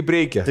bus taip, kaip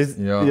reikia.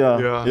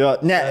 Jo.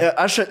 Ne,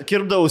 aš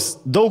kirpdavau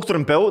daug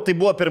trumpiau, tai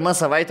buvo pirma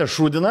savaitė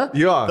šūdina,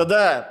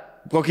 tada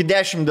kokį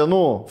 10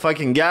 dienų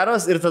fucking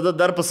geros ir tada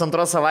dar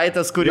 1,5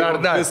 savaitės, kur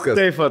jau viskas.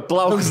 Taip,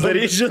 plaukus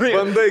daryti, žinai.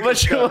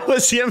 Važiuoju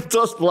pasiemti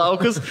tuos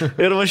plaukus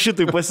ir va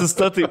šitai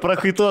pasistatai,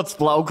 prakaituots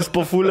plaukus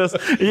po fulės.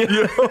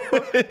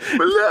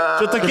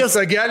 Čia tokie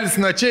sagelis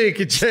nuo čia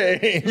iki čia.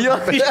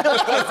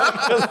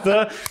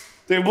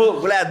 Tai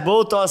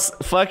buvau tos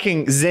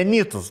fucking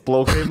zenitus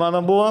plaukai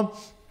mano buvo.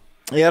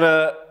 Ir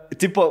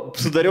tipo,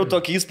 sudariau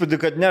tokį įspūdį,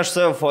 kad ne aš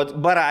savo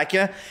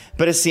barakė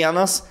prie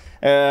sienos.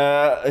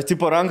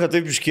 Tipo ranką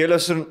taip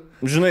iškėlęs ir,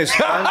 žinai,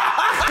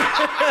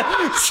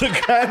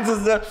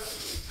 sukandus,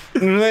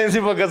 žinai,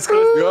 tipo, kad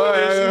skrūs.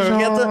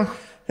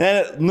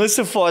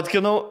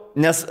 Nusifotkinau,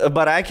 nes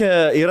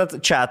barakė yra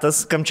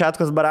čatas,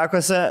 Kamčiatkos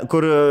barakose,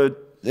 kur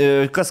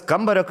kas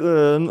kambario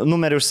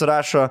numerį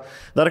užsirašo,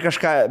 dar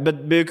kažką,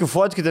 bet be jokių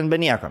fotkų ten be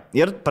nieko.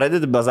 Ir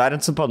pradedi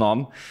bazarinti su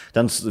panom,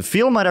 ten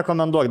filmą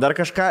rekomenduok, dar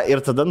kažką ir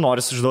tada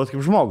noris išduoti,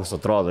 kaip žmogus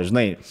atrodo,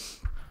 žinai.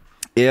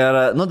 Ir,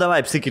 davai,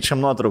 apsikeičiam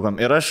nuotraukom.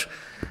 Ir aš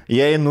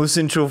jai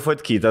nusinčiau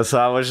fotkytę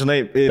savo,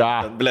 žinai,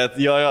 blėt,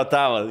 jo,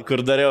 tavo, kur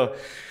dariau.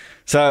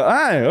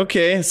 Sako,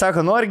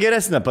 sako, nori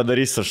geresnę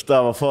padarysiu aš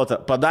tavo fotą.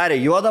 Padarė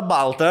juodą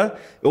baltą,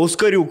 jau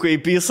skariukai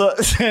įpisa.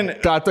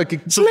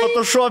 Su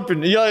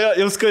photoshopiniu,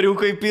 jau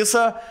skariukai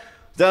įpisa.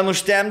 Ten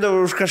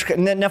užtemdavau už kažką,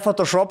 ne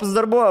photoshopas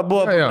dar buvo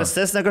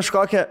paprastesnė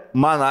kažkokia,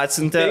 man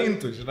atsintė.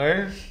 Peintų, žinai.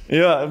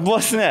 Jo,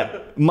 vos ne.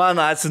 Man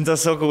atsintė,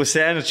 sakau,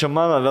 seniai, čia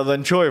mano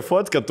vedančioji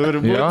fotka turi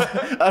būti.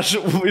 Aš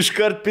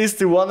iškart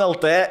pisti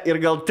 1LT ir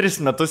gal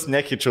 3 metus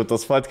nekeičiau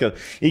tos fotkas.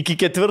 Iki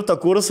 4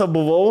 kurso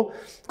buvau,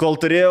 kol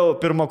turėjau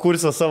 1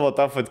 kursą savo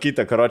tą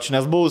fotkytę,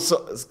 nes buvau,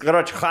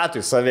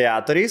 hatui su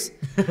aviatoriais.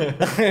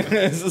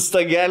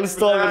 Stagelis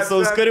stovi ir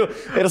savo skariu.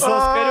 Ir savo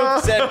skariu,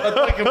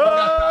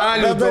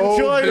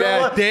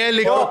 vedančioji.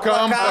 Teliko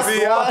kampas,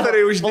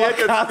 aviatoriai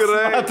uždėkit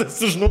tikrai. Matas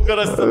už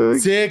nugaras.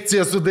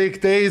 Sekcija su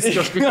daiktais,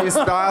 kažkokiais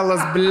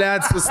stalas,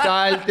 blėt, su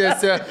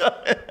staltėse.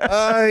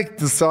 Aik,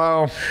 tu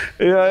savo.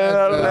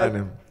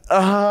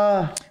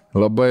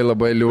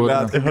 Labai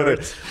liūdna.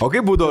 O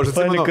kaip būdavo, aš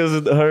atsimenu,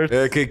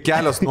 kai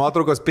kelios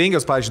nuotraukos,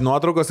 5, pavyzdžiui,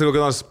 nuotraukos ir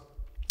kokia nors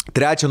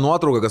 3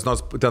 nuotrauka, kas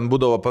nors ten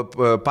būdavo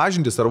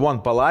pažintis ar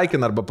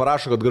palaikina, arba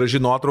parašo, kad graži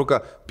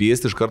nuotrauka,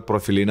 piesti iškart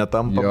profilinę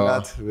tampa,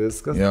 bet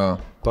viskas.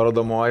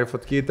 Parodomoji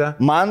fotkytė.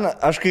 Man,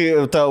 aš kai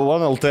tą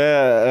 1LT,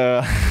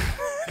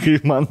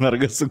 kai man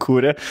merga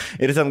sukūrė,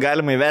 ir ten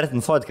galima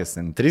įvertinti fotkės,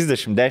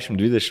 30, 10,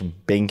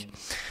 25.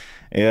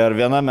 Ir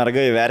viena merga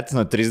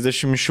įvertino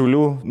 30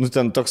 Šiaulių,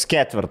 ten toks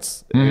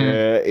ketvirts.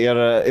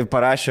 Ir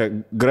parašė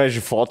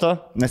gražį foto,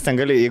 nes ten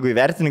gali, jeigu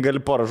įvertini,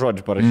 gali porą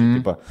žodžių parašyti.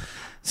 Tipo.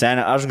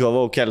 Seniai, aš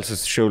galvau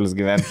kelsius Šiaulius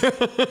gyventi.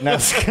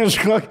 Nes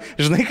kažkok,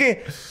 žinai, kai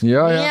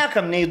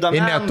niekam neįdomu.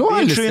 Ir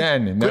netoli,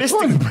 seniai,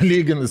 netoli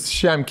palyginus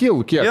šiam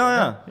kilų kiek.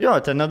 Jo,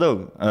 ten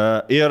nedaug.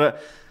 Ir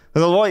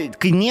galvoju,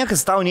 kai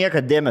niekas tau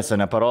niekad dėmesio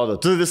neparodo,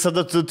 tu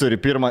visada tu turi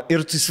pirmą.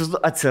 Ir tu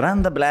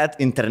atsiranda, blėt,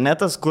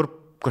 internetas, kur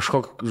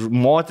kažkokia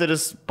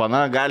moteris,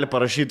 pana, gali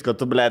parašyti, kad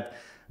tu, blėt,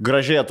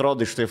 gražiai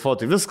atrodo iš tai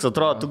fotai. Viskas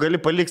atrodo, tu gali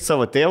palikti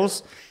savo tėvus,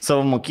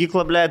 savo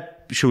mokyklą, blėt,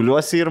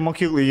 Šiauliuosi ir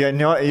mokyklų,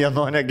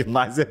 Janonė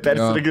gimnaziją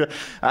persirgė.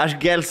 Aš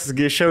gelsis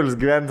Šiaulius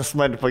gyventas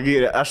man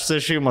pagyrė, aš su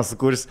šeima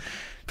sukurs.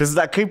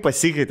 Pizda, kaip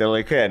pasikeitė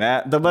laikai,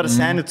 ne? Dabar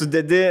seniai tu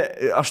dedi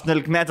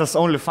 18-metės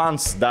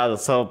OnlyFans dada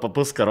savo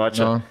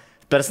papuskaročią.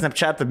 Per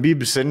Snapchatą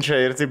Bibi siunčia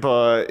ir tipo,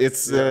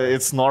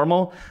 it's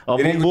normal.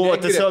 O mums buvo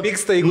tiesiog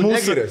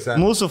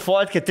mūsų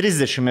fotkę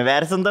 30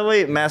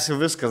 įvertindavai, mes jau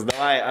viskas,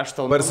 davai, aš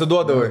tau...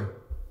 Parsiduodavai.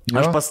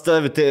 Aš pas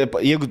tavį,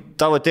 jeigu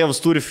tavo tėvas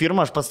turi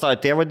firmą, aš pas tavo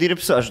tėvą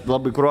dirbsiu, aš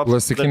labai kruopsiu.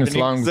 Klasikinis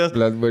langas,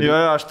 blėt, vadžiu. Jo,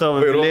 aš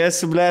tavo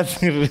lėsiu, blėt.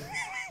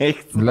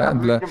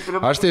 Blėt.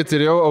 Aš tai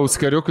turėjau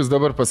auskariukus,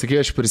 dabar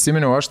pasakėjau, aš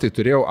prisiminiau, aš tai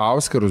turėjau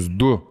auskarus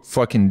 2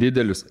 fucking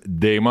didelius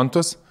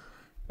deimantus,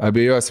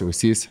 abiejose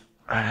ausys.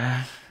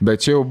 Bet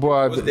čia jau buvo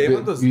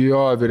jo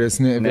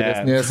vyresnės.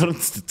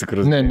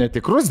 Ne,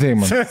 netikrus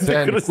deimantas.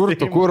 Kur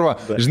tu kurva.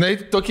 Žinai,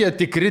 tokie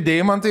tikri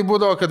deimantai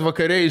būdavo, kad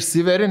vakare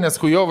išsiveri,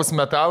 nes kujovus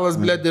metalas,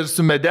 blėt, ir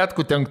su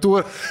medetku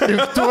tinktūra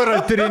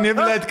trini,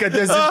 blėt, kad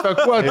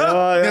dezinfekuot.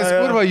 Nes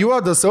kurva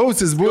juodas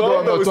ausis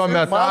būdavo nuo to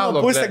metalo.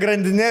 Mano pusė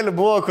grandinėlį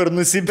buvo, kur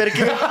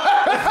nusiperki,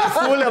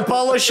 fulę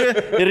palošė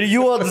ir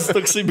juodas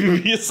toksai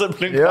bivys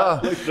aplink.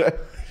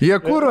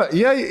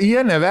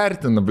 Jie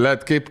nevertina,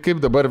 blėt,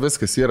 kaip dabar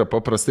viskas yra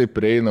paprastai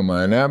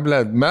prieinama, ne,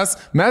 blėt.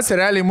 Mes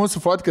realiai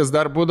mūsų fotkės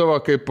dar būdavo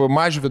kaip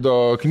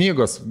Mažvydo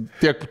knygos,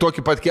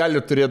 tokį pat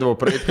kelią turėdavo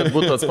praeiti, kad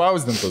būtų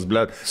atspausdintos,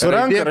 blėt. Su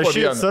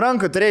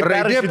ranka turėjai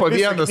raidė po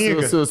vieną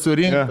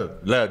surinkti,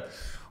 blėt.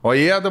 O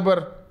jie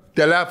dabar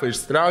telefą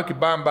išstraukia,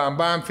 bam,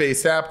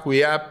 FaceApp,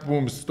 HuiApp,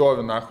 mums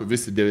stovi, nahu,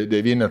 visi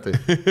devynetai.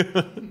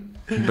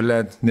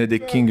 Blet,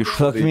 nedėkingi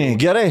šūdai.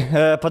 Gerai,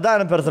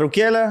 padarėm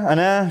pertraukėlę,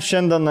 ne?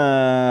 Šiandien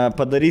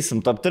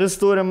padarysim top 3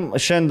 turim,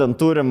 šiandien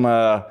turim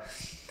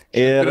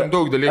ir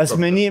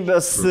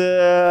asmenybės,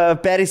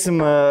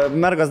 pereisim,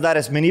 mergas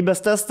darė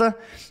asmenybės testą.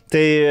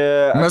 Tai,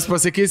 mes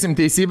pasakysim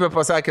teisybę,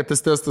 pasakė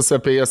tas testas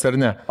apie jas ar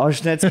ne? Aš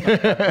neatsimenu,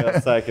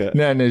 sakė.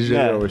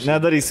 Nežiūrėjau.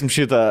 Nedarysim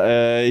šitą,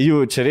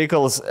 jų čia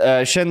reikalas.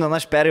 Šiandien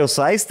aš perėjau su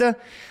Aiste.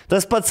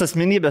 Tas pats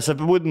asmenybės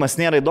apibūdimas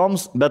nėra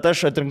įdomus, bet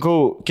aš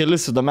atrinkau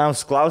kelis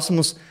įdomiausius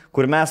klausimus,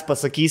 kur mes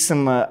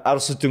pasakysim,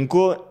 ar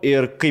sutinku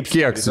ir kaip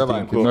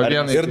sutinku.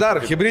 Ir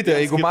dar, hibridė,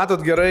 jeigu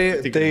matot gerai,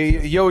 tai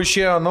jau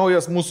išėjo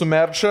naujas mūsų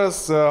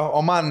merčas,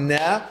 o man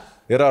ne.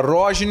 Yra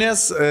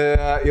rožinės,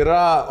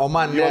 o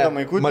man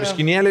ne,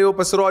 marškinėliai jau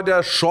pasirodė,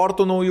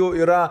 šortų naujų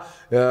yra,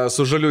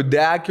 su žaliu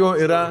dekiu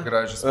yra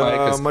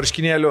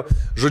marškinėlių.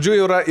 Žodžiu,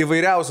 yra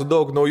įvairiausių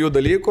daug naujų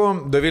dalykų.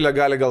 Dovilė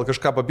gali gal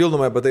kažką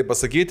papildomai apie tai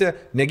pasakyti.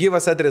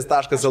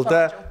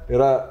 Negyvaseteris.lt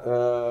yra,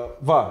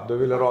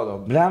 Dovilė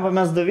rodo. Blemba,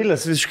 mes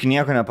Dovilės visiškai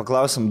nieko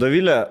nepaklausim.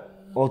 Dovilė,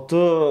 o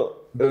tu...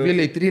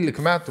 Doviliai 13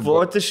 metų.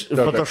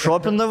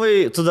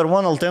 Photoshopindavai, tu dar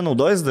OneLT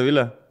naudojas,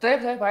 Dovilė?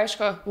 Taip,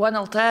 aišku,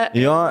 OneLT.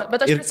 Jo.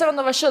 Bet aš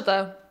prisimenu va šitą.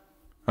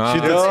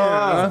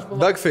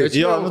 Dugface.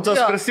 Jo, tas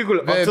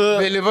prasigulė.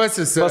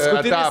 Vėlyvasis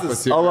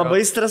etapas. O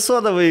labai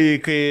stresuodavai,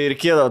 kai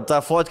reikėjo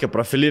tą fotkę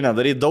profilinę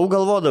daryti, daug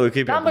galvodavai,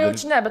 kaip... Tam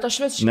jaučiu ne, bet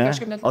aš visiškai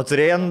kažkaip net... O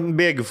turėjai ant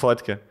bėgių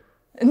fotkę?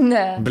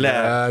 Ne. Ble.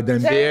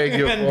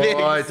 Bėgių.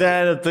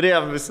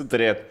 Turėjom visi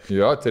turėti.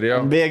 Jo,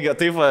 turėjom. Bėgių,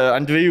 taip,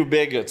 ant 2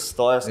 bėgių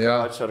atsistojęs,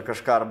 ar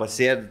kažką, arba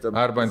sėdit.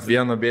 Arba ant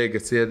 1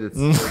 bėgio sėdit.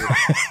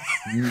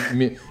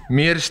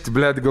 Miršti,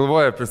 blėt,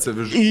 galvoja apie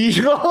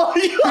savižudybę.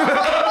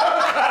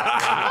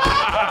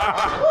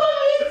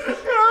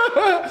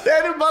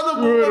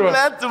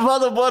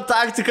 Mano buvo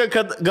taktika,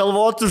 kad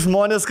galvotų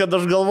žmonės, kad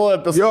aš galvoju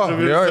apie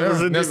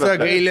savižudybę. Nes ta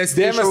gailės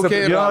dėmesį.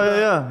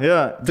 Jo.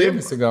 Taip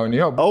įsigauni,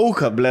 jo.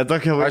 Auka, blė,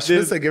 tokia va. Aš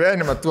visą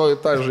gyvenimą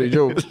tą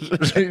žaidžiau.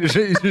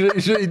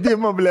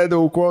 Žaidimą, blė,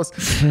 aukos.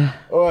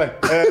 Oi,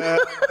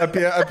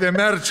 apie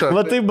merčą.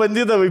 Va taip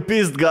bandydavai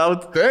pist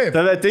gaut. Taip.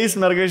 Tave ateis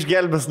merga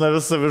išgelbės nuo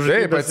visą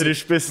savižudybės ir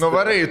išpist.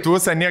 Nuvarai,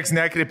 tūsą nieks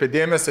nekreipė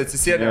dėmesio,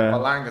 atsisėdė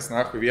palangas,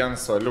 nahu,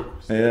 vienas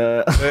soliukus.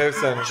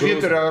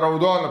 Švyturio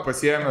raudoną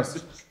pasiėmęs.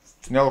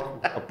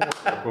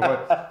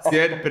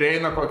 Sėdi,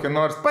 prieina kokį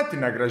nors pati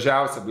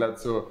negražiausią, blėt,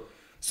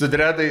 su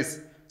dredais.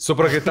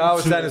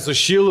 Suprakaitavus ten, su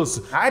šilus.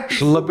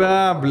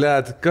 Šlapia,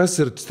 blėt, kas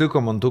ir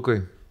stiko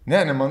mantukai?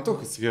 Ne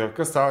mantukas,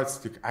 kas tau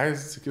atsitiko? Ai,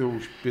 sakiau,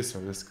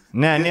 užpiso viską.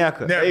 Ne,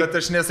 nieko. Ne, bet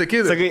aš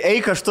nesakydavau. Sakai,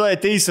 eik, aš to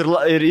ateis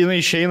ir jinai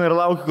išeina ir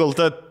laukia, kol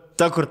ta,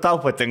 kur tau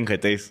patinka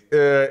ateis.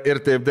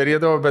 Ir taip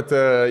darydavau, bet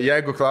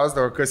jeigu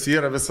klausdavo, kas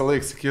yra, visą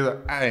laiką sakydavo,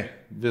 ai,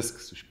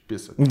 viskas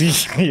užpiso.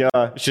 Jo,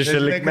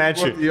 16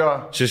 mečių.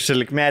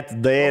 16 metų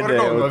daėdė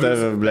jau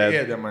tave, blėt.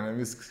 Daėdė mane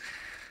viskas.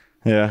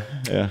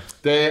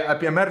 Tai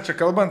apie merčą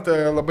kalbant,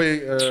 labai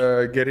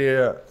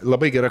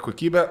gera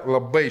kokybė,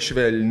 labai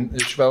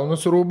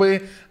švelnus rūbai.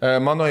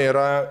 Mano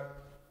yra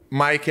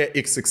Maikė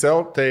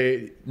XXL, tai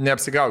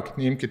neapsigaukit,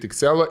 neimkit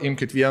XL,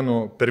 imkit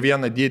per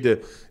vieną dydį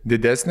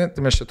didesnį,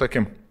 tai mes čia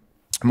tokį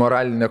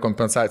moralinę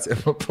kompensaciją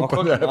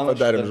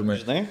padarėm,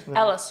 žinai.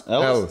 Elas.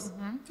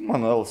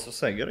 Mano Elas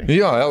visai gerai.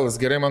 Jo, Elas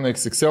gerai, mano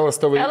XXL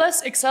tavo.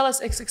 Elas, XL.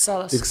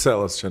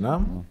 XL čia, ne?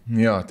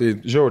 Jo, tai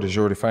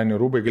žiauri, faini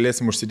rūbai,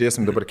 galėsim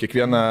užsidėsim dabar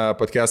kiekvieną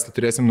podcastą,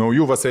 turėsim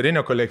naujų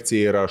vasarinio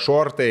kolekcijų, yra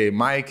šortai,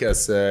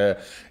 maikės,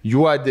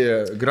 juodi,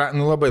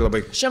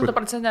 labai.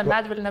 100%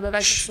 medvilnė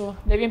beveik su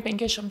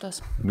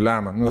 9500.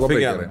 Blema, labai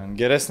gerai.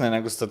 Geresnė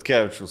negu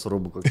Statkevičius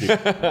rūbų kokybė.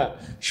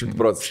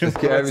 100%.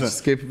 Statkevičius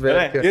kaip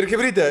veikia. Ir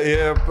kaip ryte,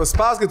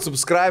 spauskit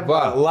subscribe,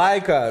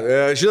 laiką.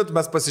 Žinot,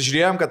 mes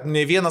pasižiūrėjom, kad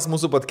ne vienas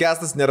mūsų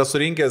podcastas nėra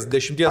surinkęs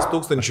 10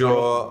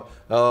 000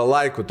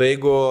 laikų. Tai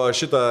jeigu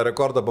šitą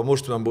rekordą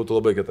pamuštumėm, būtų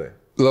labai kitai.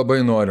 Labai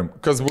norim.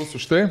 Kas bus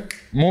už tai?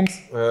 Mums?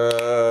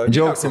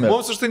 Džiaugsime.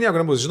 Mums už tai nieko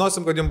nebus.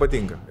 Žinosim, kad jums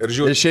patinka.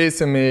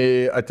 Išeisim į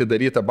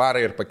atidarytą barą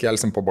ir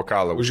pakelsim po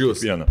bokalą. Už jūs.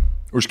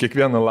 Už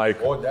kiekvieną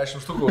laiką. O,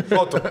 10 štukų.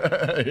 Fotų.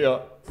 Jo.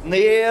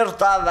 Ir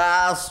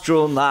tavęs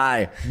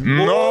čiunai.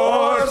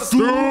 Nors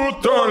tu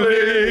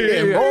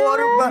toli.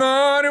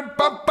 Noriu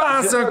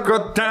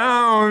papasakot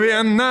tau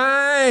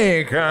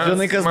vienai.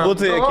 Žinai, kas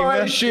būtų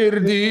juokinga?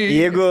 Širdį.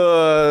 Jeigu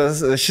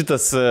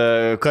šitas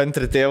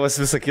country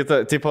tėvas visą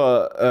kitą, tipo,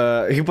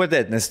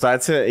 hipotetinė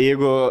situacija,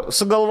 jeigu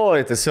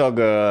sugalvoji tiesiog,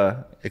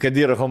 kad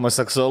yra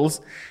homoseksualus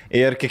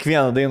ir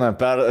kiekvieną dainą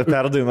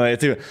perdainuoja,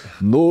 tai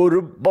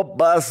noriu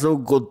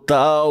papasakot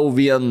tau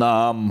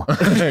vienam.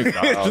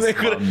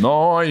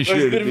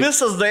 Ir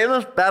visas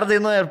dainas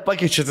perdainuoja ir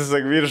pakeičia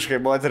tiesiog vyriškai,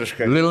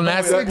 moteriškai. Lil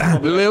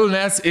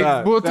Nas X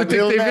būtų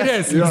tik tai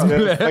vyresnis.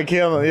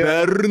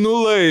 Bernų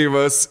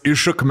laivas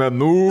iš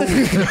akmenų.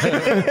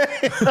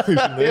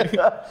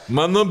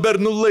 Mano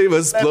bernų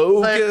laivas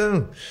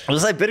plaukia.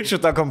 Visai pirkčiau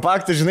tą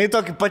kompaktą, žinai,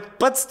 tokį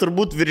pats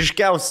turbūt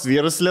vyriškiausias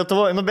vyras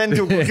Lietuvoje, nu bent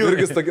jau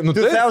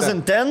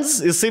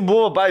 2010s, jisai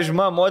buvo, pavyzdžiui,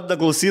 motina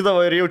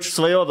klausydavo ir jaučiu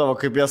svajodavo,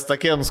 kaip jas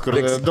takėnus, kur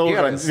daug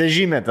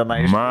vežimė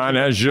tenai.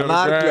 Mane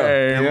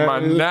žirgai,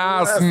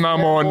 manęs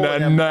namo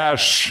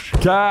neneš.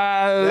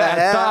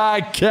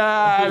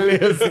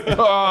 Kelis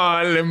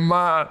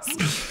tolimas.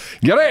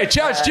 Gerai,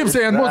 čia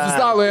čipsai ant mūsų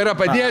stalo yra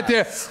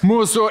padėti.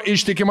 Mūsų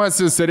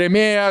ištikimasis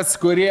rėmėjas,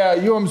 kurie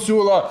jums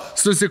siūlo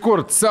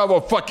susikurti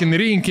savo fucking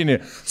rinkinį.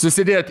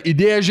 Susidėti į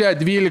dėžę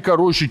 12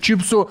 rūšių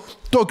čipsų.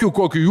 Tokių,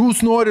 kokių jūs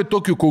norit,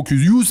 tokių, kokių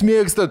jūs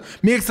mėgstat.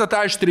 Mėgstat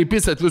aštriai,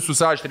 pisat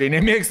visus aštriai.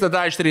 Nemėgstat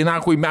aštriai,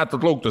 nahui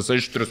metat lauktus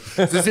aštrius.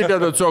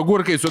 Susidedat su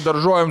agurkai, su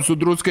daržovėm, su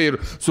druskai ir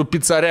su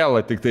pizzarela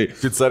tik tai.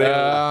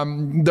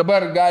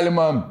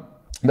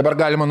 Dabar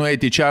galima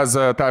nueiti į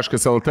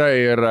čiaz.lt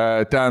ir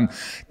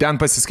ten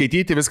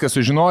pasiskaityti, viską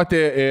sužinoti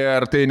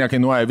ir tai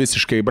nekainuoja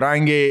visiškai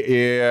brangiai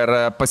ir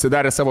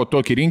pasidarę savo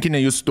tokį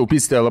rinkinį, jūs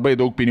taupysite labai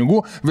daug pinigų,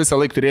 visą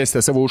laiką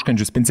turėsite savo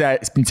užkandžių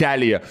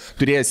spincelyje,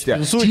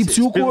 turėsite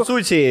čipsiukų,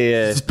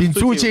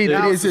 spincučiai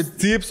turėsite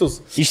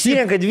čipsus.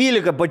 Išsirenka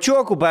 12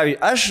 pačiokų,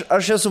 pavyzdžiui,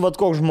 aš esu vat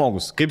koks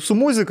žmogus, kaip su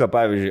muzika,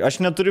 pavyzdžiui, aš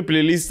neturiu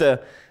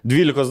playlistę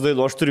 12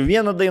 dainų, aš turiu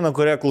vieną dainą,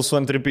 kurią klausau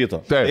ant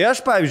repeato. Tai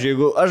aš, pavyzdžiui,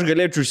 jeigu aš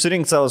galėčiau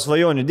išsirinkti savo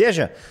svajonių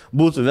dėžę,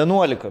 būtų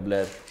 11,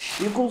 blėt.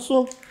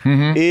 Įkulsų.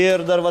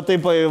 Ir dar va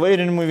taip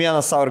įvairinimui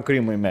vieną sour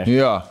creamą įmešti.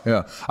 Jo.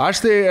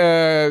 Aš tai,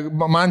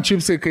 man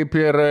čipsai kaip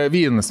ir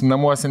vynas,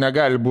 namuose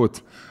negali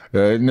būti.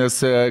 Nes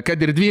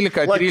kad ir 12,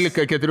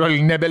 13,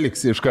 14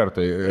 nebeliks iš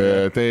karto.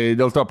 Tai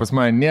dėl to pas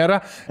mane nėra,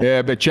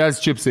 bet čia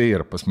čipsai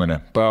yra pas mane.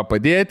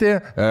 Padėti,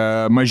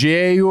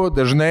 mažėjų,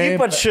 dažnai.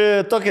 Ypač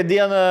tokią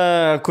dieną,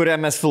 kurią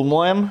mes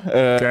filmuojam.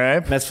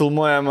 Kaip? Mes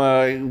filmuojam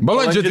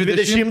balandžio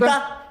 20.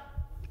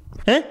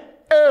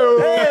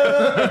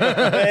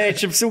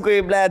 Čipsiukai,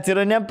 blėt,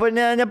 yra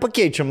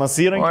nepakeičiamas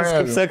įrankis,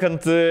 kaip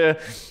sakant,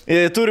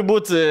 turi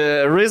būti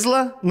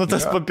rizla, nu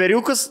tas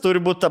papiriukas, turi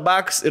būti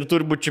tabaks ir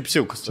turi būti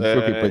čipsiukas.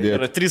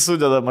 Yra 3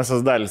 sudedamasios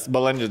dalis,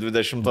 balandžio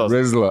 20.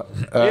 Rizla.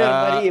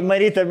 Ir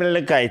Marytė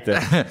Milnikaitė.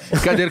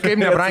 Kad ir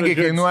kaip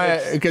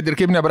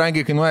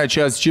nebrangiai kainuoja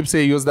čia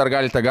čipsai, jūs dar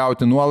galite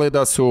gauti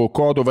nuolaidą su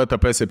kodu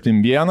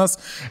VTP71,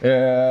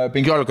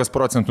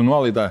 15%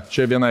 nuolaida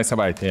čia vienai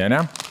savaitėje,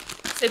 ne?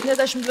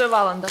 72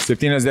 valandas.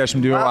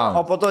 72 valandas.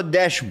 O po to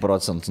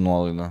 10%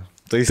 nuolaida.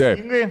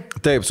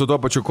 Taip, su tuo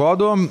pačiu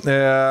kodu.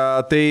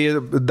 Tai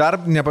dar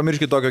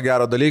nepamirškite tokio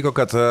gero dalyko,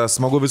 kad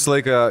smagu visą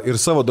laiką ir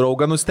savo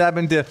draugą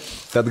nustebinti,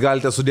 kad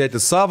galite sudėti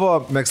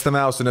savo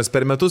mėgstamiausių, nes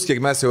per metus, kiek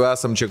mes jau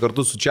esam čia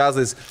kartu su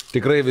čiazais,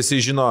 tikrai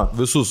visi žino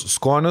visus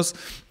skonius,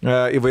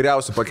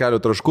 įvairiausių pakelių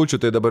traškučių,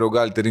 tai dabar jau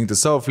galite rinkti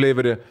savo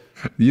flavorį.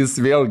 Jis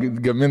vėl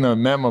gamino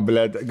memą,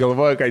 blėt,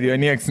 galvoja, kad jo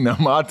nieks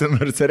nemato,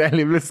 nors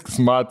realiai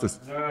viskas matos.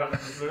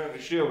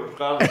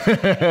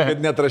 Kad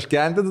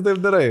netraškenti, tu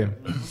taip darai.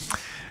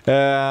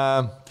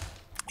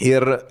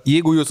 Ir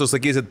jeigu jūs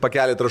užsakysit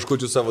pakelį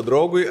traškučių savo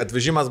draugui,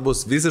 atvežimas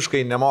bus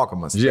visiškai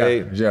nemokamas.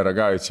 Žiūrėk,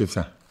 ragauju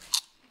čipsą.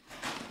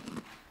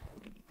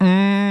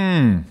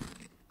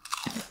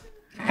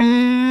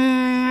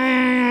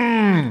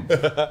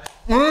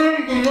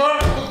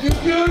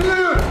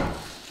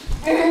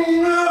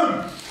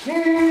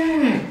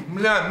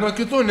 Nuo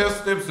kitų nesu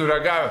taip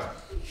sureagavęs.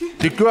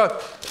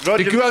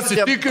 Tikiuosi,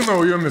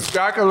 tikinau jumis,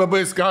 kaka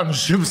labai skanų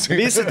šipsai.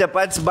 Visi tie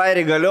patys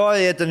bairiai galioja,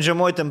 jie ten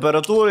žemoj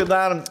temperatūrai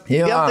dar.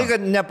 Vien tai,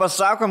 kad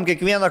nepasakom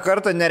kiekvieną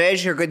kartą,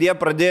 nereiškia, kad jie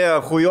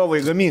pradėjo hujovai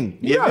gaminti.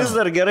 Jie vis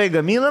dar gerai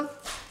gamina,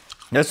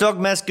 tiesiog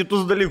mes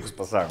kitus dalykus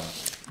pasakom.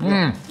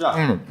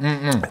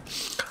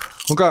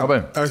 Nu ką,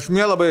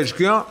 esmė labai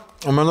aiškėjo,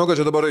 o manau, kad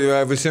čia dabar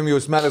visiems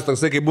jausmelis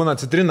toksai, kai būna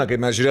citrina, kai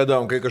mes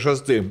žiūrėdavom, kai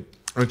kažkas tai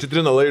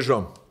citrina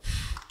laižo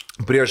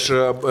prieš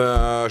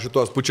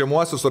šitos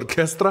pučiamuosius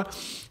orkestrą,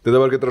 tai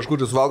dabar, kai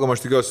traškučius valgom, aš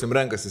tikiuosi, jums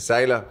renkasi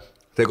seilę,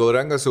 tai kol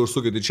renkasi,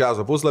 užsukit į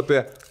čiazo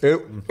puslapį ir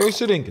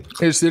išsirinkit.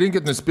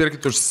 Išsirinkit, nusipirkit,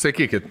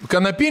 užsisakykit.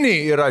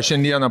 Kanapiniai yra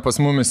šiandieną pas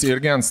mumis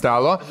irgi ant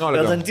stalo.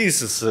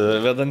 Vedantysis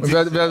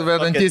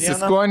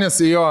skonis,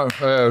 jo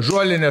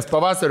žolinės,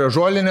 pavasario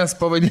žolinės,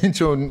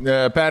 pavadinčiau,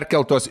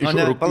 perkeltos iš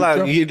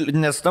rūpiučio.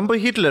 Nes tampa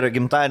Hitlerio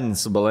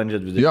gimtadienis balandžio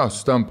 20. Jo,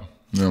 sutampa.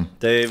 Jo.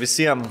 Tai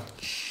visiems,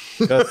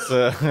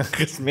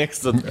 kas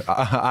mėgstat.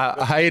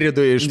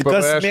 Airidui iš PVŠ.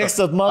 Kas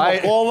mėgstat mano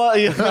kovą.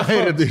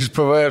 Airidui iš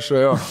PVŠ,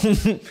 jo.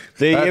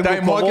 Tai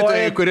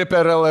mokytojai, kurie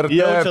per LRT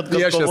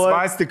piešė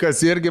svastikas,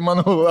 irgi,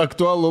 manau,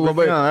 aktualu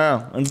labai.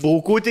 Ant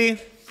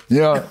baukutį.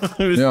 Jo.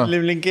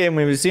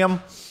 Linkėjimai visiems.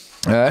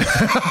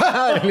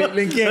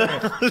 Linkėjimai.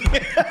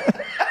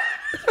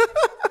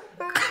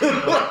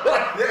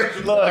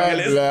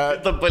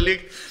 Galėsim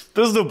palikti.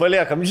 Pizdu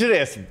paliekam,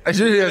 žiūrėsim.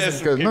 Žiūrėsim,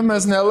 kad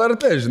mes ne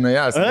LRT, žinai,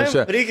 esame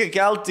čia. Reikia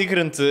kelt,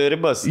 tikrinti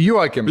ribas.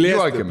 Juokiamas.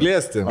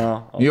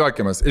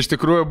 Iš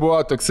tikrųjų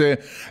buvo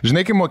toksai,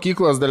 žinai, kai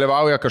mokyklos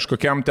dalyvauja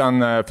kažkokiam ten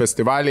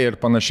festivaliai ir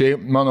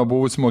panašiai, mano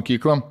buvusi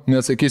mokykla,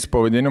 nesakysiu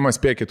pavadinimą,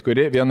 spėkit,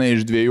 kuri, viena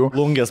iš dviejų.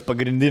 Plungės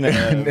pagrindinė.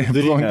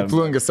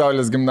 Plungės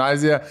Saulės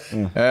gimnazija.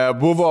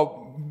 Buvo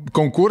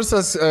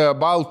konkursas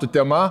baltų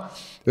tema.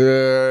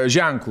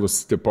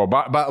 Ženklus, tipo,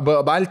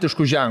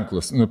 baltiškų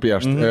ženklus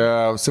nupiešti.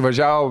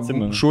 Suvažiavo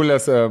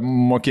šulės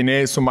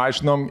mokiniai su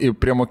mašinom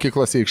prie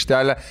mokyklos į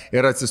aikštelę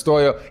ir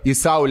atsistojo į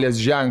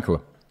saulės ženklą.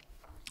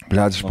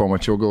 Blet, aš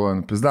pamačiau,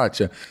 galvoju, pizda,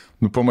 čia,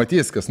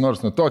 pamatys kas nors,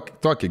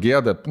 tokį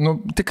gėdą,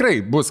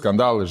 tikrai bus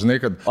skandalas, žinai,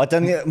 kad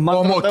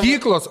o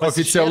mokyklos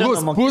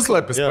oficialus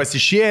puslapis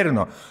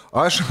pasišėrino.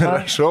 Aš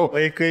rašau.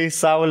 Vaikai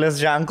saulės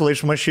ženklą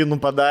iš mašinų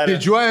padarė.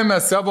 Didžiuojame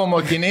savo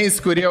mokiniais,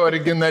 kurie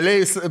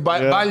originaliais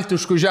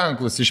baltiškų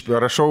ženklus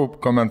rašau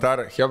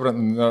komentarą. Hebra,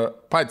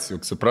 patys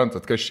juk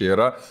suprantat, kas čia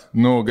yra.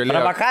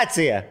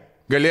 Provokacija.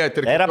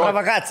 Galėjot ir... Tai yra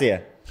provokacija.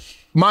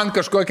 Man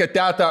kažkokia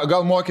teta,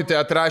 gal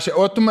mokytoja atrašė,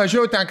 o tu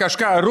mažiau ten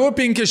kažką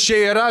rūpinkis,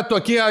 čia yra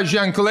tokie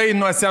ženklai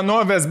nuo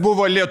senovės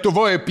buvo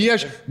Lietuvoje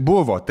pieš.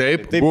 Buvo,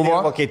 taip buvo.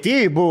 Ir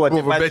Vokietijai buvo.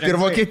 Bet ir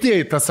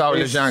Vokietijai tas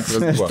saulės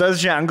ženklas buvo. Tas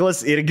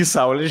ženklas irgi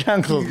saulės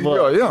ženklas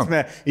buvo. Jo.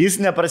 Jis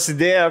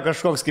neprasidėjo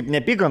kažkoks kaip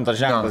nepykantos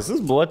ženklas,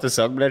 jis buvo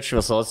tiesiog, blėt,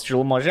 šviesos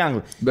šilumos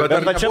ženklas.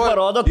 Bet čia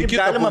parodo, kaip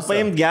galima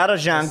paimti gerą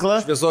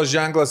ženklą. Šviesos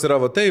ženklas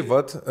yra va taip,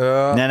 va.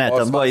 Ne,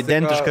 ten buvo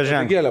identiškas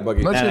ženklas.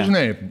 Na čia,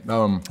 žinai.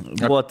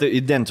 Buvo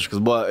identiškas.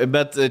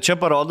 Bet čia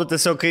parodo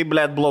tiesiog, kaip,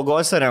 blėt,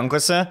 blogose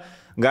rankose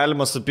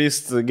galima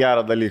supysti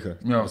gerą dalyką.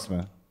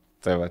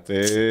 Tai va,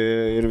 tai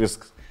ir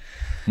viskas.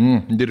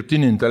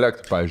 Dirbtinį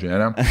intelektą, pavyzdžiui,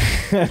 ne?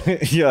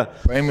 Jo.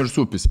 Paim ir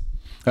supys.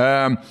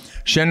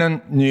 Šiandien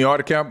New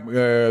York'e,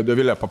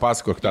 Dovilė,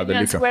 papasakok tą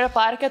dalyką. Square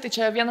Park'e, tai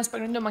čia vienas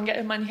pagrindinių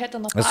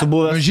Manhattano parkų. Esu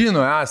buvęs.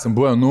 Žinau, esam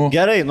buvę,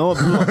 Gerai,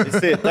 buvom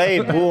visi,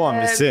 taip, buvom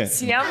visi.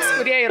 Visiems,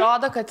 kurie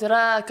įrodo, kad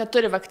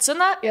turi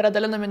vakciną, yra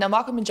dalinami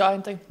nemokami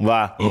jointai.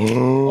 Va.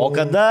 O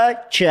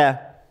kada čia?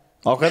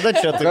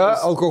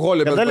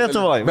 Alkoholį. Kada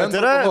Lietuvoje? Bet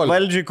yra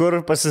valdžiai, kur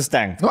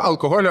pasistengti.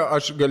 Alkoholio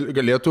aš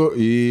galėtų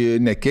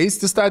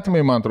nekeisti statymai,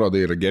 man atrodo,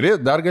 yra geri.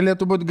 Dar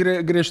galėtų būti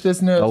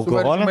griežtesni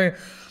suvaržymai.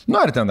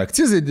 Ar ten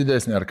akcizai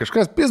didesnė, ar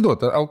kažkas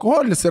pizduota.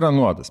 Alkoholis yra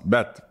nuodas.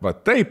 Bet va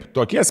taip,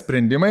 tokie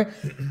sprendimai,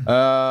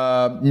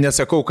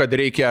 nesakau, kad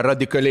reikia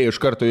radikaliai iš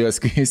karto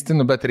juos keisti,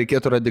 bet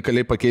reikėtų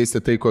radikaliai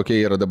pakeisti tai, kokie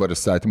yra dabar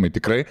įstatymai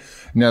tikrai.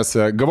 Nes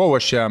gavau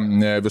aš čia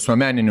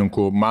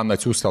visuomenininkų man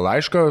atsiųstą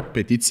laišką,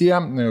 peticiją,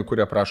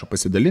 kurią prašo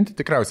pasidalinti.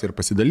 Tikriausiai ir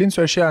pasidalinsiu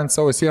aš ją ant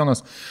savo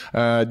sienos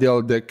dėl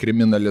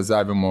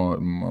dekriminalizavimo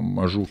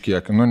mažų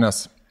kiekių. Nes...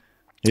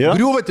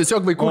 Griuva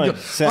tiesiog vaikų.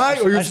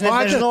 Aš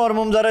nežinau, ar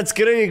mums dar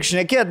atskirai reikia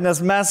šnekėti,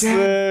 nes mes,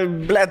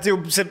 blėt, jau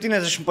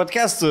 70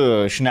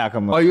 podcastų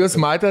šnekam. O jūs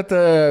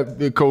matėte,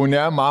 Kaune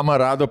mama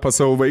rado pas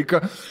savo vaiką,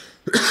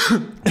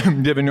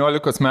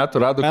 19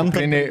 metų rado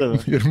kuprinį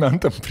ir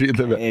mentam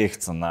pridavė.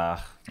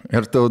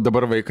 Ir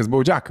dabar vaikas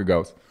baudžiaką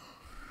gaus.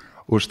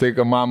 Už tai,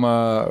 kad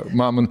mama...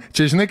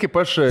 Čia žinai, kaip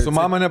aš... Su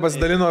mama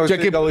nepasidalino,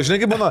 gal žinai,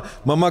 kaip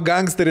mama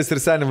gangsteris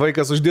ir seniai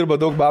vaikas uždirba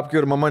daug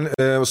babkių ir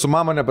su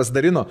mama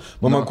nepasidalino.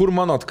 Mama, kur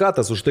mano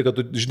atkatas už tai, kad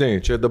tu, žinai,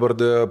 čia dabar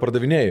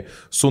pardavinėjai.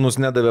 Sūnus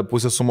nedavė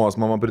pusę sumos,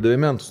 mama pridavė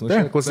mentus.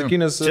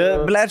 Klasikinis... Čia,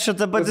 blėt, čia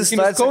ta pati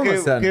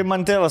situacija, kai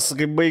man tėvas,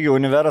 kai baigė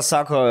univerą,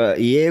 sako,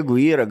 jeigu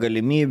yra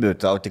galimybių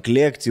tau tik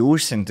lėkti į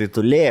užsienį, tai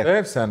tu lėk.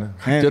 Taip,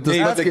 seniai. Čia tas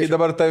pats, kai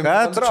dabar tai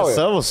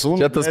bendrauja.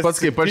 Čia tas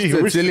pats, kaip aš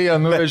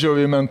Siciliją nuvežiau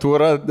į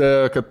mentūrą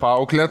kad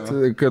paauklėt,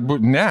 kad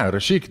ne,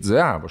 rašykit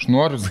Zajav, aš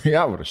noriu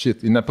Zajav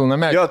rašyti, į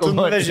nepilnametį. Jo, tu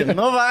nuveži,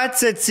 va,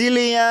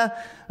 Cecilija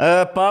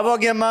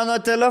pavogė mano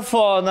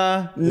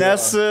telefoną,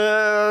 nes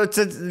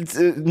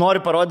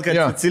nori parodyti,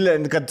 kad Cecilija,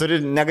 kad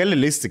negali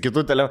listi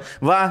kitų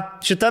telefonų. Va,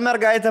 šita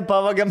mergaitė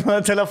pavogė mano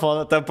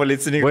telefoną, ta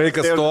policininkas.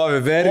 Vaikas stovi,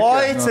 verkia.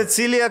 Oi,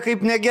 Cecilija,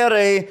 kaip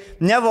negerai,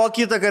 nevok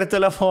kitą kartą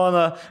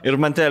telefoną. Ir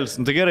mantelis,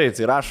 tai gerai,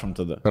 tai rašom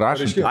tada.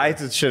 Rašom. Ai,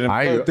 tai čia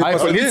rimtai. Ai,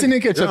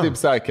 policininkė čia taip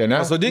sakė,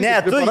 ne? Ne,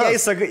 tu jai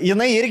sakai,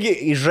 jinai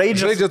irgi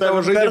žaidžia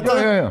tavo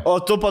žaidimą, o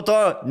tu po to,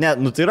 ne,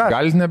 nu tai rašai.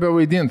 Galit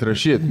nebevaidinti,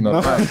 rašyti.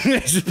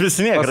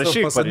 Prisimėk,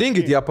 rašyk.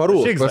 Pasodinkit ją parų.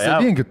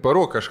 Pasodinkit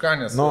parų kažką,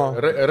 nes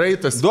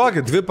raitas.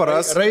 Duokit 2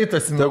 paras.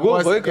 Raitas, tegul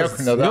vaikas.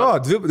 Jo,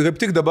 kaip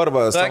tik dabar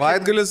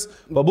savaitgalis,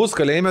 pabus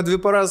kalėjime 2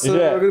 paras.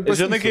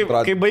 Žinai,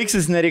 kai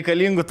baigsis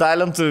nereikalingų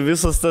talentų,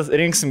 visas tas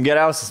rinksim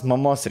geriausias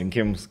mamos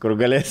rinkimus, kur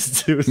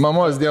galėsit.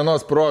 Mamos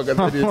dienos proga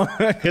daryti.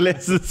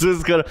 Galėsit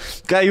viską.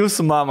 Ką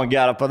jūsų mama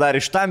gerą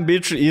padarė? Šitam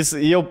bičiu jis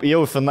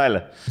jau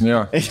finale.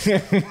 Jo.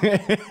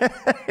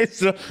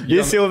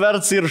 Jis jau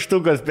verts ir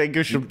štukas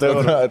 500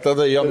 eurų.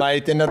 Tada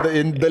Jonaitė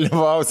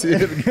nedalyvausi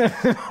irgi.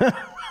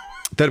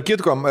 Tarp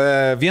kitko,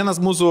 vienas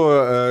mūsų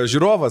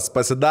žiūrovas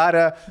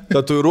pasidarė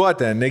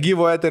tatuiruotę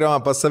negyvo eterio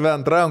pas save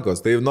ant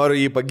rankos, tai noriu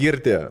jį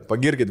pagirti.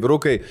 Pagirkit,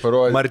 vyrukai.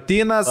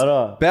 Martynas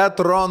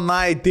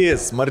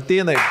Petronaitis.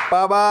 Martynai,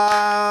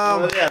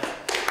 pabam!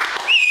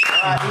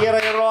 Yra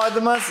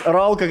įrodymas,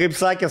 Rolka, kaip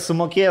sakė,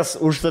 sumokės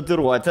už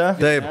tatuiruotę.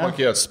 Taip,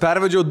 mokės.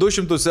 Pervedžiau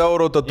 200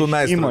 eurų tatu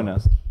meistrą.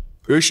 Įmonės.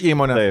 Iš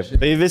įmonės. Taip,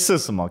 tai visi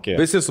sumokėjo.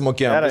 Visi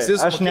sumokėjom.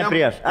 Aš ne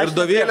prieš. Ir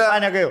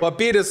Dovilė,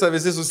 papyrysą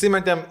visi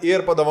susimetėm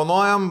ir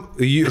padovanojom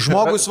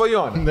žmogui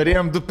svajonę.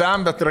 Norėjom 2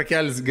 pem, bet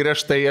rakelis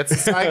griežtai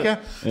atsisakė,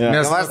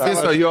 nes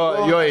viso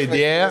jo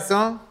idėja.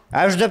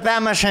 Aš 2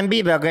 pem aš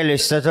ambybę galiu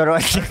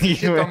statuiruoti.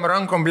 Šitom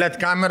rankom, blėt,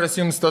 kameras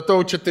jums statau,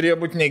 čia turėjo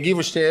būti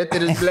negyvus, čia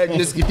eteris, blėt,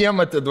 vis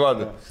kitiem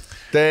atiduoda.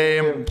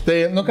 Tai,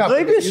 nu ką.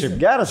 Taip, šiaip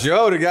geras.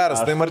 Žiauri geras.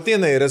 Tai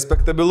Martynai,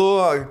 respektabilu,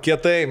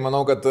 kietai,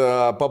 manau, kad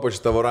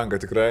papuoši tavo ranką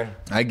tikrai.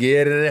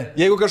 Ageri.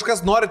 Jeigu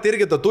kažkas norit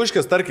irgi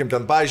tatuškės, tarkim,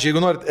 ten, pavyzdžiui,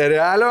 jeigu norit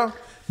realio,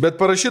 bet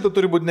parašyta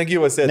turi būti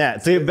negyvas eteris. Ne,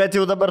 tai bet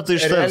jau dabar tu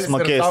iš tavęs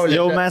mokės.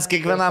 Jau mes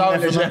kiekvienam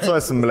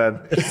nefinansuosim, blėt.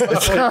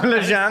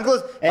 Saulės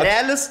ženklus,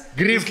 erelis,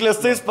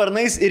 grįžklėstais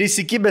sparnais ir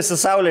įsikibęs į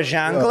saulės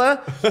ženklą,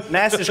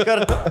 mes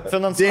iškart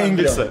finansuojam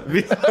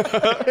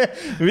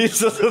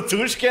visą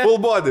tatuškę. Full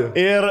body.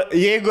 Ir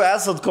jeigu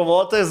esat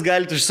kovotojas,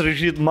 galite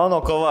išrašyti mano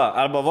kova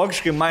arba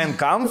vokiškai Mein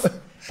Kampf.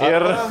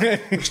 Ir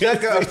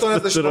užtenka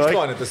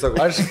 88 tiesiog.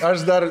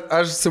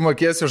 Aš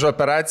sumokėsiu už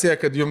operaciją,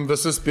 kad jums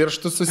visus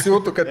pirštus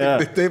susiūtų, kad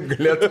taip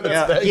galėtumėte.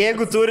 Ja,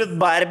 jeigu turit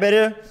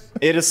barberį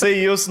ir jisai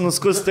jūs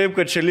nuskus taip,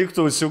 kad čia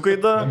liktų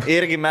usiukaida,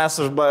 irgi mes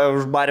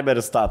už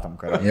barberį statom.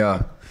 Ja.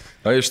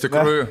 O iš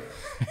tikrųjų,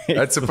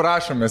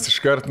 atsiprašom, mes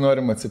iškart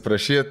norim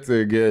atsiprašyti,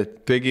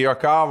 taigi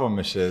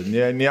juokavome čia,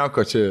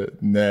 nieko čia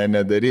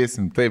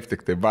nedarysim, taip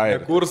tik tai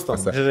bairį. Nekurstam.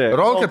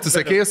 Rolka, tu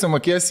sakėjai,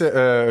 sumokėsi,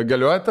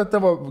 galiuoja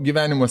juo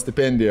gyvenimo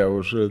stipendiją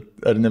už,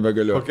 ar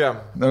nebegaliuoja? Kokia?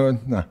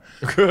 Na.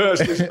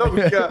 Aš nežinau,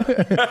 kokia.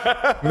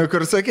 Nu,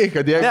 kur sakėjai,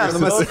 kad jeigu...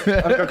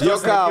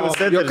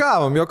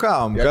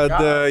 Juokavom, kad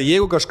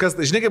jeigu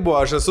kažkas, žinai kaip buvo,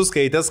 aš esu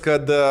skaitęs,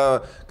 kad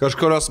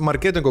kažkurios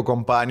marketingo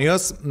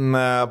kompanijos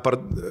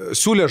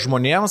siūlė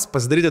žmonėms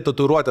pasidaryti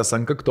tatuiruotės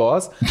ant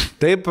kaktos,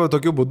 taip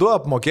tokiu būdu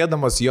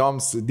apmokėdamos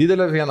joms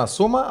didelę vieną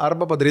sumą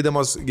arba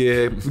padarydamos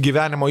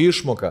gyvenimo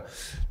išmoką.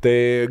 Tai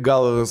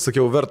gal,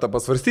 sakiau, verta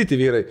pasvarstyti,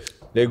 vyrai.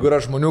 Jeigu yra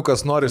žmonių,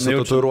 kas nori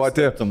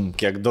sutatuiruoti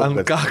ant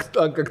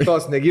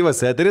kaktos negyvas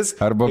eteris,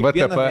 arba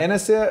kiekvieną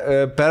mėnesį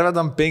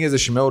pervedam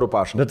 50 eurų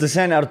pašalpą. Bet tu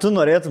seniai, ar tu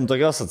norėtum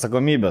tokios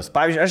atsakomybės?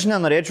 Pavyzdžiui, aš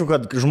nenorėčiau,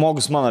 kad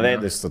žmogus mano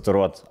veidą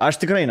įstatuiruotų. Aš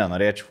tikrai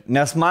nenorėčiau.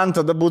 Nes man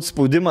tada būtų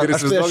spaudimas.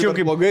 Aš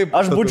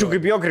būčiau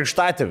kaip jo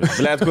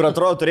krikštatėvis. Blet, kur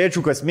atrodo,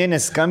 turėčiau kas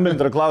mėnesį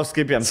skambinti ir klausti,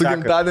 kaip jiems. Su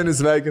gimtadienį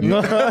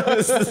sveikinu.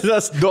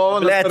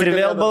 Blet, ir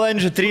vėl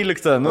balandžio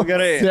 13. Nu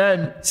gerai.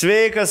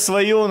 Sveikas,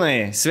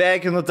 svajūnai.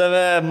 Sveikinu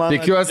tave, man.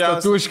 Tikiuosi, kad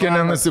tuškė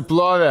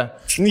nenusiplovė.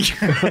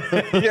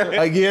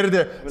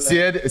 Agirdi,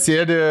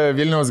 sėdi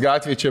Vilniaus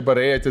gatvėje, čia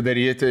barai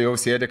atidaryti, jau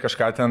sėdi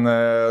kažką ten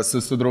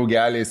su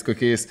draugeliais,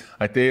 kokiais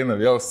ateina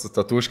vėl su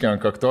tatuškė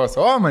ant kaktos.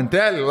 O,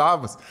 mantelį,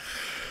 labas.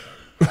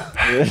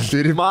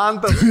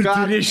 Man tas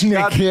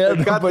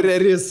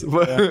kabareris.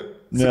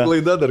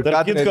 Klaida dar.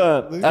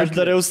 Aš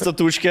dariau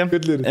statuškę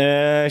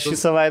šį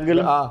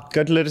savaitgalį.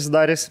 Katleris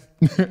darys.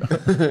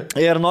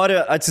 Ir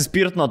noriu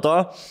atsispirti nuo to,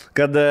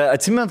 kad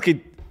atsimint, kai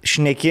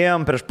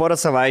šnekėjom prieš porą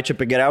savaičių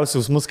apie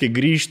geriausius mus, kai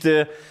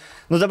grįžti,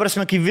 nu dabar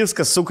žinoma, kai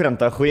viskas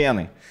sukrenta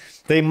huienai.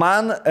 Tai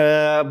man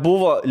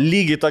buvo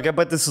lygiai tokia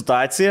pati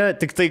situacija,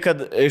 tik tai,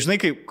 kad, žinai,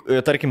 kai,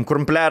 tarkim,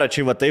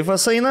 krumpliaračiai va taip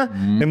vas eina,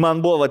 tai man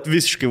buvo va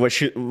visiškai va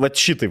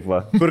šitaip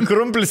va, kur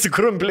krumplis į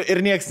krumplį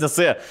ir nieks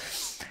nesuėjo.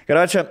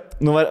 Karočią,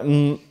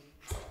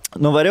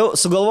 nuvariau,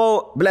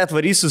 sugalvojau, blėt,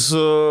 varysiu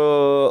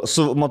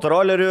su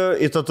motoroleriu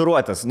į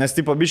tatuiruotės, nes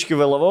tipo biškį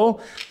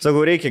vėlavau,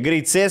 sakau, reikia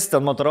greit sėsti,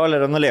 ant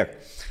motoroleriu nuliek.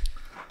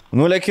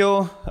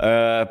 Nulėkiau,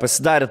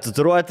 pasidarė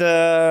tatuiruotę,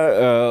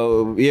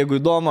 jeigu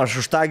įdomu, aš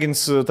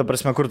užtaginsiu, ta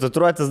prasme, kur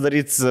tatuiruotės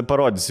daryti,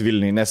 parodysiu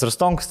Vilniui, nes ir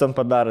Stonkus ten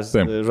padaręs,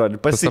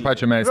 žodžiu,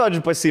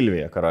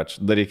 Pasilvija,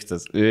 karoči,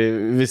 darykitės,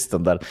 visi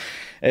ten dar.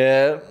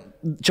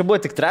 Čia buvo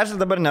tik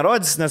trečdalį, dabar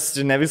nerodys, nes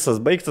ne visas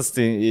baigtas,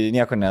 tai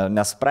nieko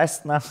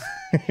nesuprast, na.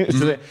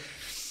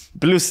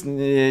 Plius,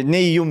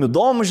 nei jum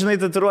įdomu, žinai,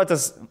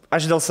 tatuiruotės,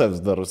 aš dėl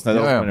savęs darus, ne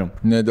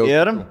dėl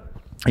žmonių.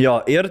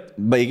 Ir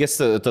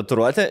baigėsi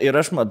tatuiruotė ir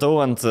aš matau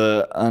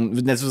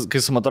nes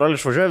kai su Motorola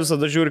išvažiuoju,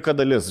 visada žiūri, ką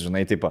dalis,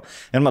 žinai, tipo.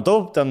 Ir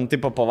matau, ten,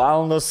 tipo, po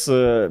valandos,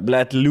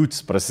 blėt,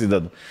 liūtis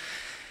prasideda.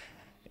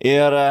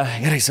 Ir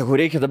gerai, sakau,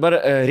 reikia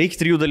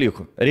 3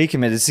 dalykų.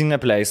 Reikia medicininę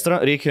pleistro,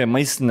 reikia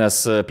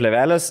maistinės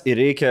plevelės ir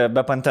reikia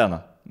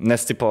bepanteno.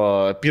 Nes, tipo,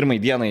 pirmai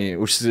dienai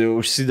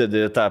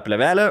užsidedi tą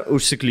plevelę,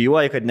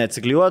 užsiklijuoji, kad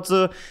neatsiklijuotų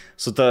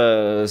su ta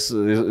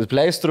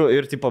pleistru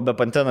ir, tipo,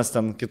 bepantenas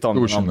ten kitom.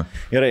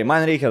 Gerai,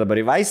 man reikia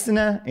dabar į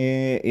vaistinę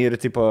ir,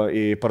 tipo,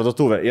 į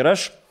parduotuvę. Ir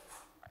aš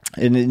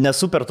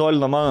nesu per toli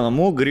nuo mano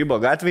namų,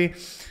 Grybo gatvėj,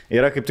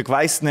 yra kaip tik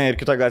vaistinė ir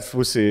kito gatvė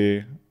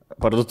pusėje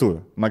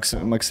parduotuvė,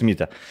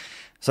 Maksimytė.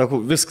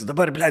 Sakau, viskas,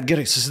 dabar, blėt,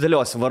 gerai,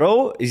 susidėliosiu,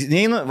 varau,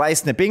 neinu,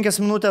 vaistinė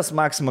 5 minutės,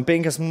 Maksima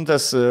 5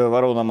 minutės,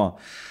 varau namo.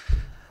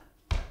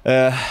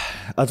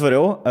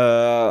 Atvariau,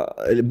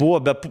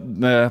 buvo be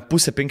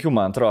 4:30,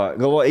 man atrodo,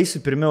 galvoju,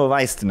 eisiu pirmiau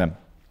vaistinę,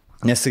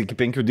 nes iki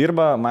 5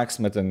 dirba,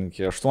 Maksima ten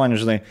iki 8,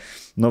 žinai,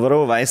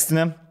 nuvarau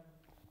vaistinę.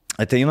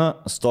 Ateina,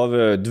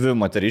 stovi 2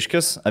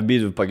 moteriškės,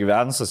 abidvi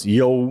pagyvenusios,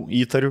 jau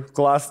įtariu,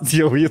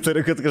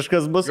 kad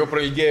kažkas bus. Jau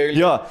praeidėjo.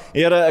 Jo,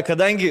 ir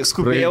kadangi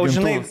skubėjau,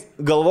 žinai,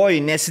 galvoju,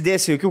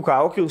 nesidėsiu jokių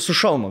kaukių, su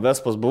šalmu,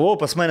 Vespas buvau,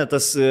 pas mane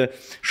tas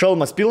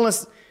šalmas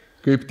pilnas.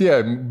 Kaip tie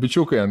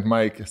bičiukai ant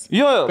maikės.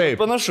 Jo,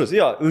 panašus,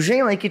 jo,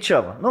 užeina iki čia,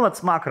 nu, vat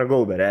smakra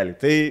gaubė, realiai.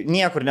 Tai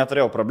niekur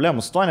neturėjau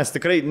problemų su to, nes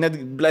tikrai,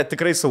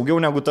 tikrai saugiau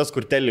negu tas,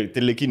 kur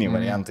telikiniai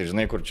variantai,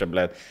 žinai, kur čia,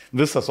 blėt,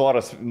 visas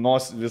oras,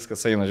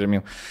 viskas eina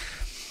žemyn.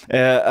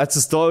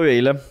 Atsistoju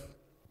eilę,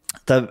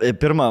 ta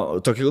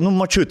pirma, tokia,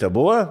 močiutė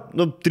buvo,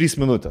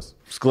 3 minutės,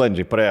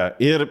 sklandžiai praėjo,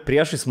 ir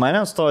priešais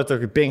mane stovi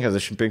tokia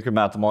 55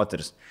 metų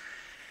moteris.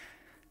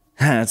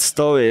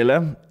 Atsistoju eilę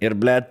ir,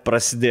 blėt,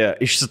 prasidėjo,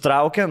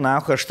 išsitraukė,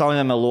 aš tau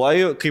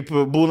nemeluoju, kaip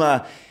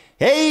būna,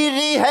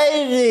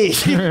 Heiri,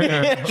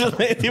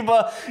 žinai, tipo,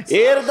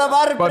 ir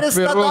dabar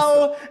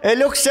pristatau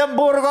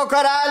Liuksemburgo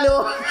karalių.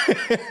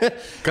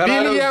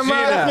 Karalių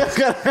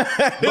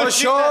nuo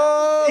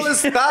šiol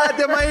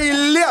įstatymai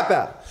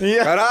liepia.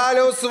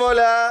 Karaliaus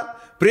valia,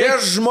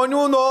 prieš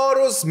žmonių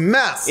norus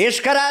mes.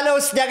 Iš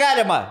karaliaus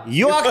negalima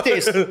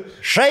juoktis,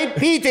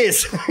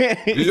 šaipytis,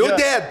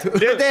 liūdėt.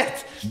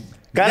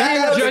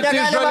 Karaliaus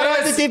negalima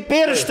rodyti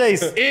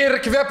pirštais. Ir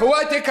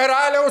kvepuoti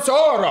karaliaus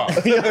oro.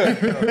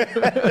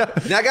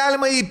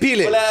 Negalima į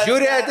pilį.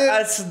 Žiūrėti.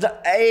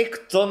 Eik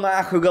tu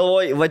nahui,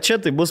 galvoji, va čia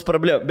tai bus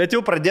problema. Bet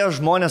jau pradėjo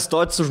žmonės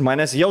stotis už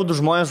manęs, jau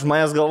 2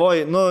 žmonės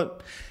galvoji,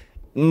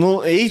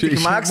 eiti į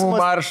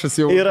Maksimos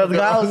ir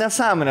atgal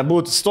nesąmonė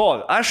būtų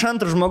stovi. Aš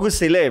antras žmogus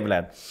eilėj,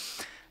 blėt.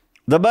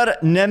 Dabar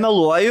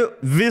nemeluoju,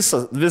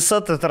 visa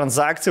ta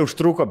transakcija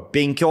užtruko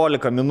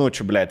 15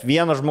 minučių, blėt.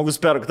 Vienas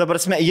žmogus perka. Ta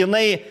prasme,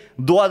 jinai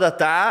duoda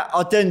tą,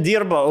 o ten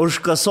dirba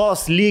už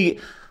kasos lygiai.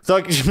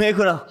 Tokį, žinai,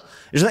 kur...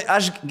 Žinai,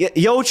 aš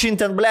jaučiu,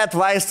 ten, blėt,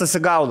 vaistas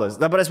įgaudas.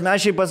 Dabar aš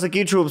jai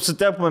pasakyčiau,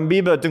 sutepam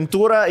bibio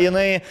tinktūrą,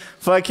 jinai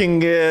fucking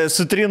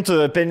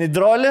sutrintų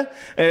penidrolį,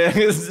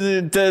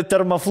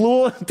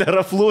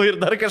 teraflų ir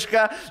dar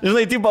kažką.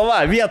 Žinai, tipo,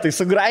 vietai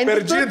sugrainti.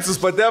 Per džinsus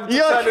pateptų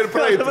ten ir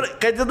praeitų.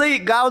 Kad jinai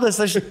gaudas,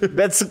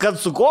 bet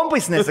kad su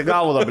kompais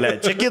nesigaudo,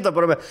 blėt, čia kita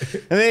problema.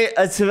 Jinai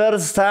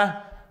atsivers tą...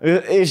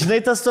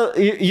 Žinai, tas tu,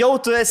 jau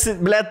tu esi,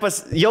 blėt,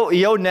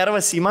 jau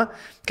nervas ima,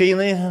 kai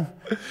jinai...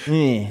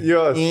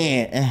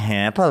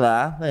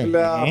 Pala.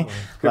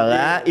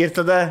 Ir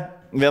tada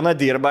viena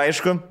dirba,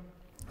 aišku,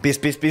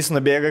 pys,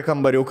 nubėga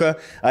kambariuką,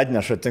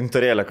 atneša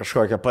tinktūrėlę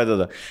kažkokią,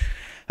 padeda.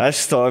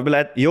 Aš stoviu,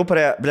 blėt, jau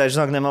prie, blėt,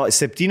 žinok, nemelo,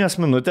 7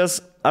 minutės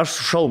aš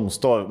su šalmu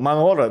stoviu.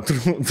 Man oro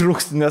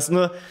trūksta, nes,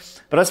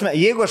 prasme,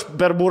 jeigu aš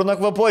per burną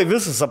kvapuoju,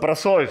 visas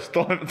aprašoju,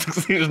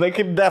 žinai,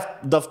 kaip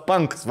Daft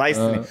Punk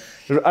vaistinį.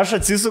 Aš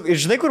atsisuku,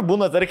 žinai, kur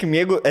būna, tarkim,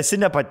 jeigu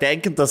esi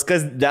nepatenkintas,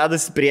 kas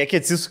dedasi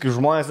priekį, atsisuku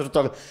žmonės ir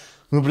to,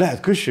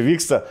 blėt, kas čia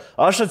vyksta?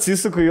 Aš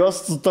atsisuku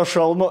jos su to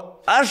šalmu,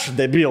 aš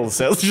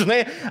debilas,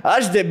 žinai,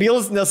 aš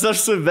debilas, nes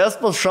aš su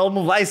Vespas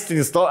šalmu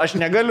vaistinis, to aš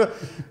negaliu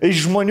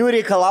iš žmonių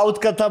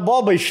reikalauti, kad tą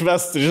bobą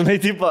išvestų, žinai,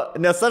 tipo,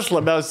 nes aš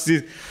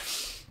labiausiai...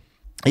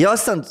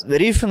 Jos ten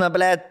rifina,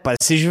 blėt,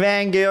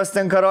 pasižvengė, jos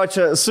ten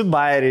karočią su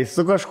bairiais,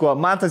 su kažkuo.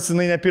 Matas,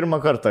 jinai ne pirmą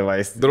kartą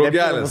vaistinį.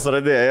 Draugelis.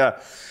 Radėjo.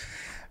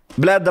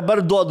 Blėt, dabar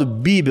duodu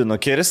bybino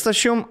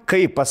kiristašium,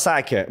 kai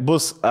pasakė,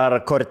 bus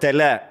ar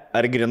kortelė,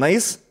 ar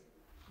grinais,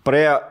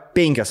 praėjo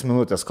 5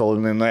 minutės, kol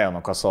jinai nuėjo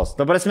nuo kasos.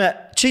 Ta prasme,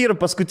 čia yra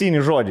paskutiniai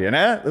žodžiai,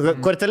 ne?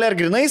 Kortelė ar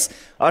grinais,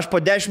 aš po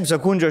 10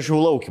 sekundžių aš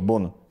jau laukį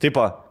būnu.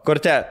 Tipo,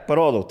 kortelė,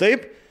 parodau,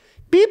 taip,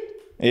 pip.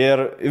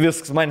 Ir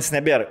viskas manis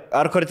nebėra.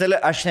 Ar kortelė,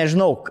 aš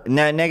nežinau,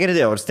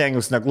 negirdėjau, ar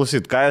stengiausi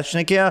neklausyti, ką aš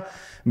šnekėjau,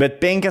 bet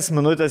 5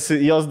 minutės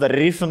jos dar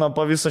rifino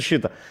po viso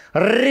šitą.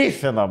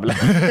 Rifino, ble.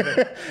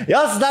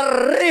 Jos dar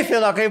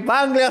rifino, kaip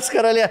Anglijos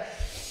karalė.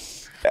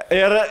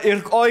 Ir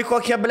oi,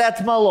 kokie, ble,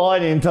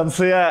 maloniai, ten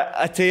su ją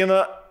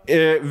ateina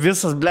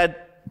visas, ble,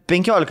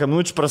 15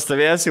 minučių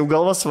prastovėjęs, jau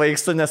galvas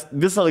svaigsta, nes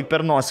visą laik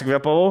per nosį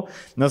kvėpavau,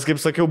 nes, kaip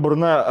sakiau,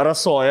 burna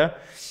rasoja.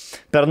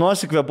 Per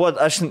nosį kvėpuot,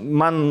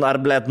 man ar,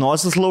 blėt,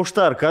 nosis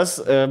laužta ar kas,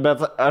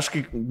 bet aš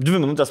 2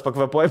 minutės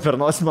pakvėpuoju per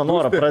nosį, man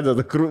orą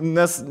pradeda,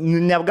 nes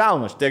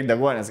neapgaunu aš tiek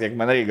degonės, kiek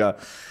man reikia.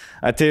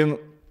 Atein,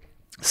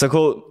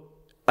 sakau,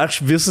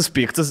 aš visas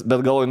piktas,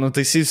 bet galvoju,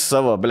 nutaisysiu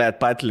savo, blėt,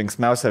 patį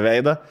linksmiausią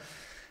veidą,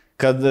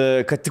 kad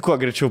tik kuo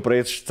greičiau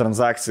praeit šį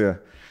transakciją.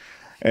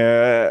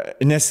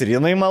 Nes ir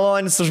jinai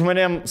maloni su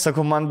žmonėm,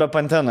 sakau, man be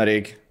panteno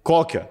reikia.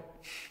 Kokio?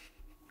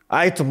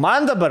 Ai, tu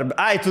man dabar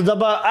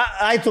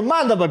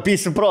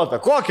pysi protą.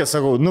 Kokio,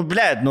 sakau, nu,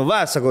 blėd, nu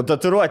va, sakau,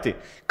 tatuiruoti.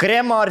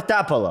 Kremo ar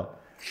tepalo?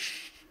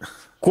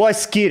 Kuo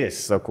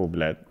skiriasi, sakau,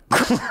 blėd?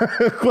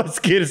 Kuo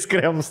skiriasi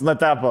kremus nuo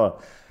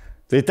tepalo?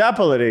 Tai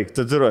tepalo reikia,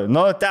 tatuiruoti.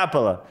 Nu,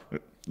 tepalo.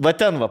 Va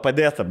ten, va,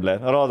 padėta,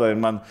 blėd. Rodo ir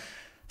man.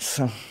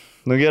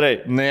 Nu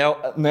gerai,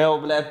 nuėjau,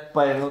 blėt,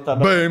 paėmiau tą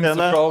baimę.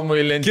 Šalmų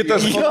į lentyną.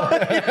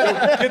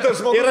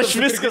 Kitas žmogus. Ir aš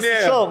viskas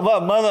šal, va,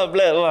 mano,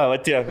 blėt,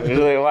 va, tiek,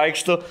 žinai,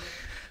 vaikštų,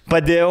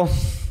 padėjau.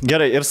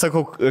 Gerai, ir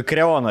sakau,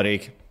 kreono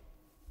reikia.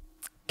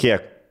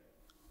 Kiek?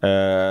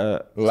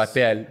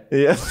 Lapelį.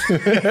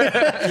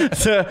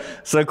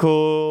 Sakau,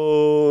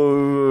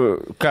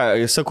 ką,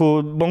 sakau,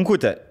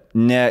 bankutė,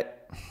 ne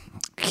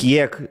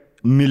kiek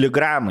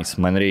miligramais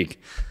man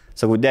reikia.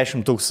 Sakau,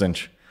 10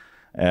 000.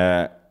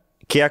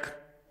 Kiek?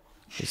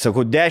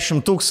 Sakau,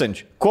 10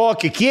 000.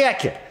 Kokį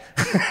kiekį?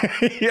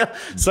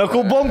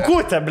 Sakau,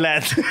 bankutę,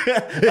 blėt.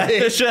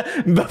 Aš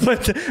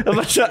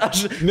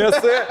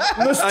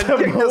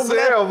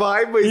Nesuėjo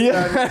vaibai.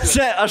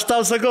 Aš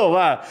tau sakau,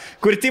 va,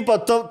 kur tipo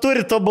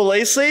turi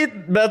tobulai sait,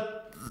 bet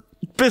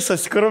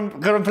pisas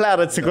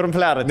krumpliarą.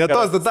 Ne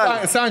tos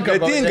detalės.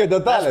 Netinka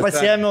detalės. Aš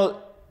pasiėmiau,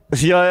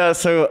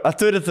 sakau,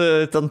 turit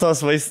ten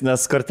tos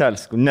vaistinės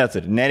kortelės?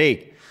 Neturi,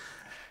 nereikia.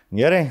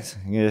 Gerai,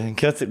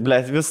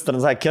 blėt, vis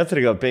transakė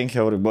 4 gal 5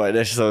 eurų buvo,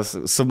 aš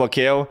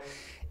subokėjau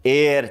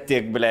ir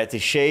tik, blėt,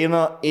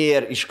 išeinu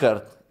ir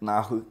iškart,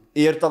 nahui.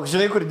 Ir toks,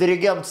 žinai, kur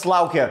dirigentas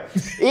laukia.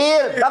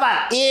 Ir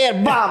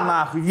bam,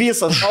 nahui,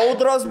 visos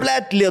audros,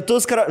 blėt,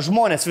 lietus,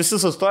 žmonės visi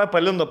sustoja,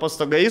 palindo po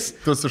stogais.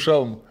 Tu su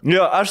šalmu.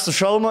 Jo, aš su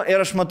šalmu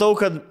ir aš matau,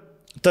 kad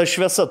ta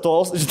šviesa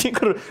tols, žinai,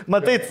 kur,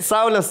 matai,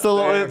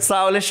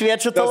 saulė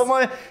šviečia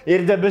tolumoje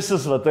ir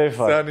debesis, va taip.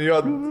 Ten jo,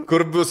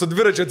 kur su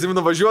dviračiu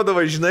atsiminu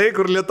važiuodavai, žinai,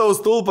 kur lietaus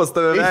tulpas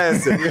tave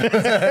vejasi.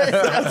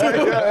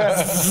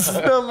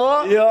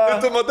 Ir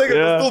tu matai, kad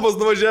tas tulpas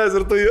nuvažiavęs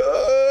ir tu...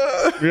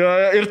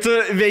 Ir tu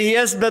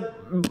vėjies, bet...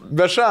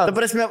 Be šansų. Ta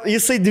prasme,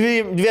 jisai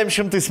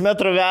 200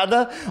 metrų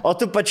veda, o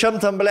tu pačiam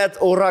tam, blėt,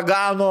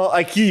 uragano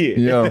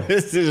aky.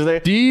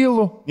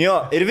 Tylų. Jo,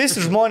 ir visi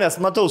žmonės,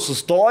 matau,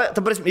 sustoja.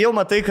 Ta prasme, jau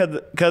matai,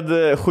 kad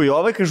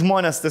hujovai, kai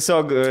žmonės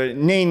tiesiog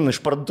neina iš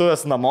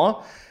parduotuvės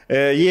namo,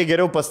 jie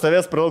geriau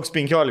pastovės, pralauks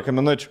 15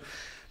 minučių.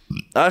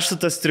 Aš su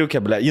tas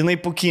triukė, blė, jinai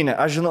pukinė,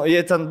 aš žinau,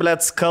 jie ten,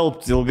 blėt,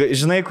 skalbt ilgai,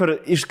 žinai, kur,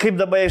 kaip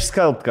dabar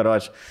išskalbt,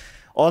 karoči.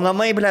 O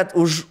namai, blėt,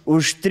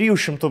 už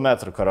 300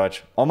 metrų,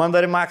 karoči. O man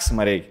dar į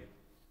maksimą reikia.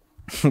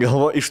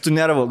 Iš tų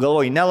nervų,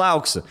 galvoju,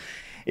 nelauksiu.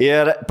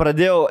 Ir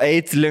pradėjau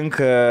eiti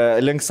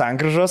link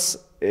sankryžos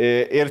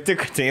ir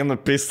tik ateinu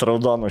pist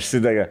raudoną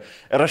užsidega.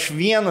 Ir aš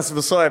vienas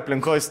visoje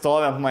aplinkoje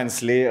stoviant man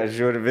slyja, aš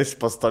žiūriu visi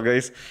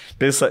pastogais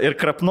pisa ir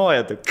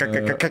krapnuoja,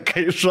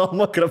 kai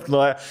šalmo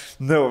krapnuoja.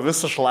 Nu,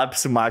 visą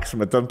šlapsi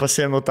maksimą, ten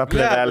pasiėmiau tą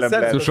plėvelę.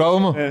 Su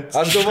šalmu?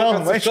 Aš galvoju,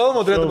 kad su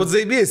šalmu turėtų būti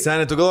zaibys,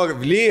 seniai, tu galvoji,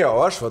 lyja,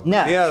 o aš vat.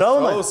 Ne,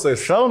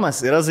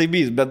 šalmas yra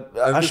zaibys, bet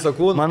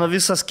mano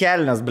visas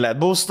kelnes,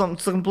 blėt, buvau su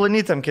tom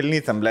planytam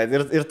kelnytam, blėt,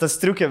 ir tas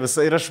triukė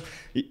visą, ir aš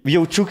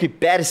jaučiu, kaip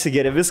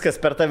persigeria viskas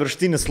per tą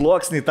virštinį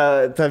sluoksnį,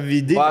 tą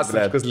vidinį.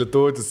 Pasraškas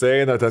lietutis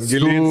eina, ten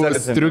gilins.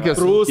 Striukės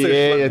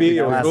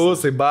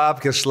Rusai,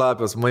 babkės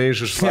šlapios,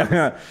 maišas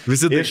šlapios.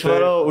 Visi tai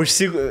išvarau,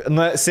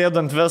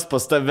 sėdant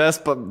Vespos, ta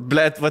Vespa,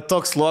 blėt, va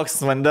toks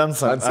sluoksnis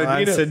vandens ant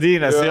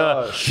sėdynės.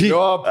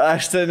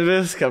 Aš ten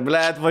viską,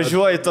 blėt,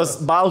 važiuoju tos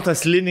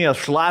baltas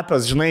linijos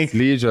šlapios, žinai,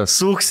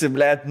 suksi,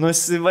 blėt,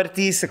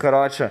 nusivartysi,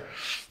 karočią.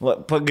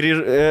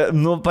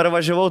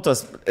 Parvažiavau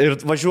tos ir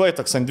važiuoju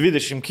toks ant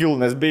 20 kg,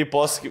 nes bei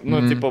posūkį,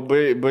 tipo,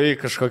 bei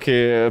kažkokį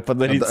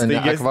padaryti.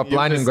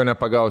 Akvaplaningo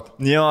nepagauti.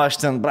 Jo, aš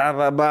ten,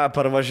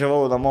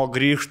 parvažiavau namo,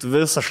 grįžtų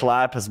visą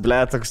šlapės,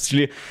 blė, toks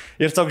šly.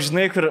 Ir toks,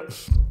 žinai, kur...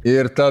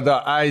 Ir tada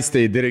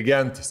aistai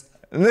dirigentus.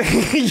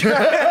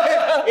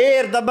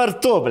 Ir dabar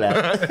tu, blė.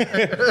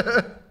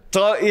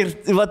 To ir,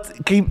 vat,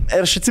 kai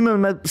aš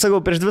atsimenu, sakau,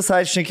 prieš 2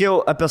 savaitės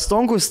šnekėjau apie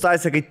Stonkų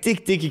situaciją, kai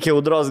tik iki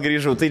audros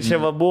grįžau, tai čia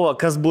va buvo,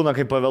 kas būna,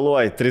 kai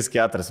pavėluoji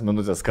 3-4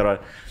 minutės,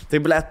 karoči. Tai,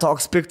 blė,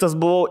 toks piktas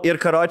buvau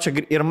ir karoči,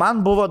 ir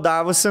man buvo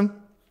davusi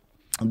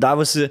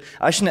davusi,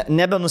 aš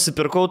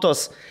nebenusipirkau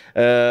tos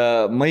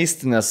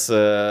maistinės...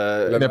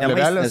 Ne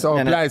plevelės, o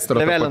pleistro.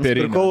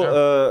 Nusipirkau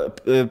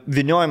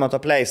viniojimą to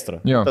pleistro.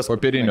 Jo,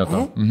 papirinio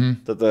to.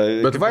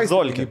 Bet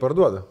vaistai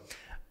parduoda.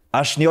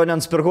 Aš jo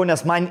nenusipirkau,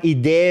 nes man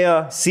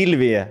įdėjo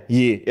Silvija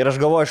jį. Ir aš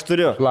galvoju, aš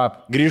turiu.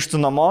 Grįžtu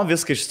namo,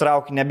 viską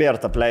ištraukti, nebėra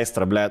tą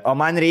pleistrą, blėt. O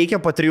man reikia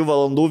po 3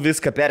 valandų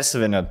viską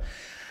persivinėt.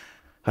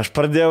 Aš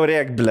pradėjau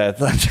rėkti, blėt.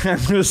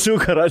 Visų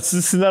karą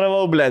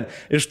susineravau, blėt.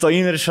 Iš to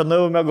įniršio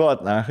nuėjau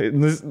miegot, na.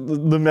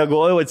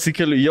 Numegojau,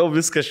 atsikeliu, jau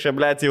viskas čia,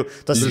 blėt, jau.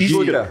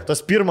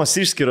 Tos pirmos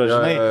išskiros,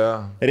 žinai.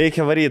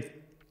 Reikia varyti.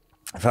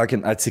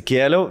 Fakin,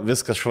 atsikėliau,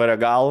 viskas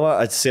švaria galva,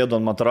 atsisėdu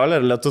ant Motorola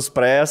ir lietus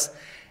praėjęs.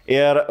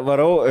 Ir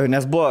varau,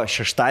 nes buvo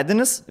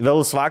šeštadienis,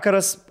 vėlus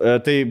vakaras,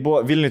 tai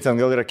buvo Vilniuje ten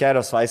gal yra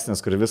kelios vaistinės,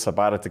 kuri visą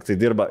parą tik tai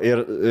dirba.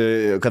 Ir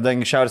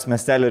kadangi Šiaurės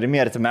miestelio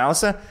Rimi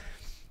artimiausia,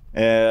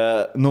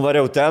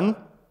 nuvariau ten.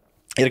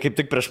 Ir kaip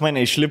tik prieš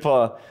mane išlipo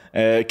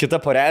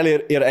kita porelė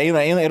ir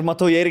eina ir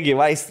matau, jie irgi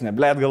vaistinė.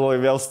 Blet,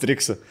 galvoju, vėl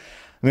striksiu.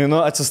 Nu,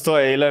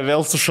 atsistoja eilė,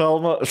 vėl su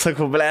šalmu.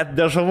 Sakau, blet,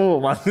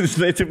 dežavu, man,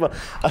 žinai, tipo.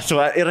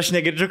 Ir aš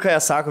negirdžiu, ką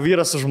jie sako,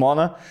 vyras su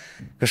žmona.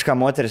 Kažką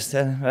moteris,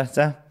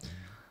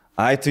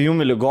 ai, tai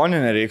jums į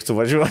ligoninę reiktų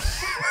važiuoti.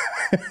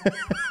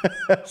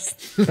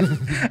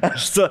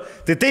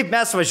 Tai taip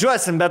mes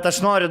važiuosim, bet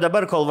aš noriu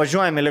dabar, kol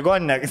važiuojam į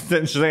ligoninę,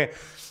 žinai,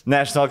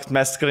 aš žinau, kad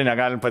mes tikrai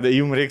negalim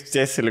padėti, jums reiktų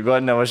tiesiai į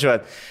ligoninę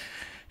važiuoti.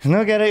 Nu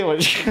gerai,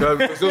 važiuoju.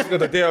 Pas jūs,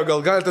 kad atėjo,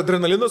 gal galite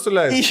adrenalino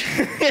suleisti?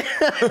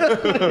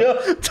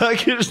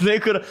 Tokį, žinai,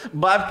 kur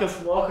babkės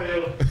moka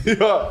jau.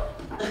 Jo.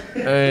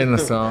 Eina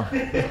savo.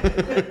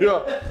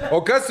 Jo.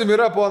 O kas jums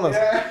yra, ponas?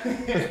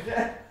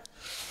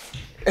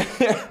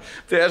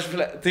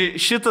 Tai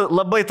šitą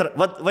labai...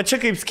 Va čia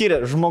kaip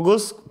skiria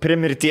žmogus prie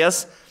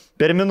mirties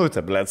per minutę,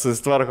 blėt,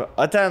 susitvarko.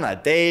 O ten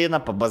ateina,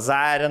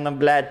 pabazarina,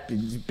 blėt,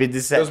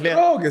 50.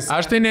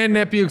 Aš tai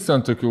nepykstu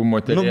ant tokių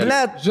moterėlių. Nu,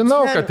 blėt, žinau,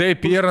 kad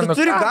taip yra. Tu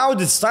turi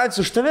gaudyti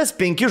situaciją, už tavęs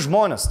 5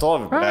 žmonės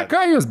stovi, blėt.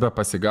 Ką jūs be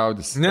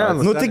pasigaudys?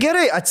 Nu tai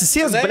gerai,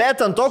 atsisės,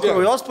 blėt, ant to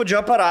kraujospūdžio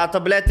aparato,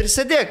 blėt, ir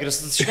sėdėk, ir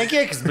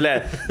šnekėkis,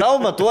 blėt. Tau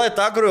matuoja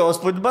tą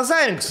kraujospūdį,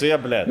 bazarink su jie,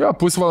 blėt. Jo,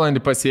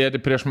 pusvalandį pasėdi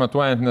prieš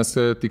matuojant, nes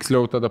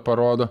tiksliau tada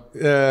parodo.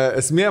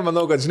 Esmė,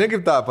 manau, kad žinai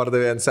kaip tą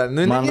pardavėjant sen.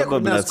 Man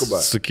dabar, blėt,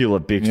 sukilo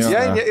pyktis.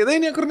 Jinai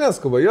niekur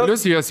neskuba.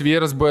 Plius jos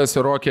vyras buvęs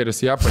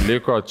rokeris, ją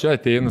paliko, čia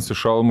ateina su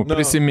šalmu,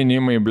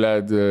 prisiminimai,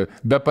 blėt,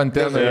 be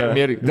panteno.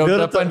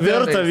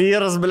 Virta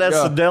vyras, blėt,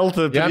 su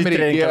delta, jam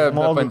reikėjo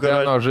be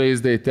panteno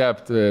žaizdai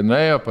tepti.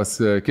 Nuėjo pas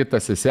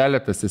kitą seselę,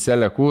 tą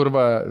seselę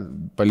kurvą,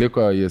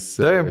 paliko jis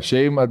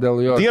šeimą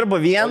dėl jo. Dirbo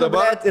vieną,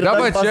 blėt, ir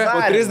dabar čia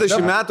po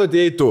 30 metų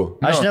atėjai tu.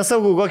 Aš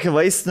nesaugu kokį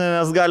vaistinę,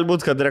 nes gali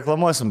būti, kad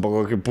reklamuosim po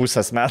kokį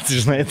pusės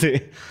metų, žinai, tai.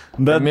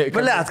 Bet,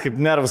 blėt, kaip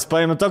nervus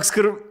paėmė toks,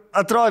 kur...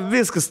 Atrodo,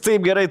 viskas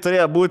taip gerai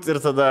turėjo būti ir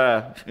tada...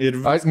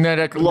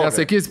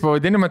 Nesakys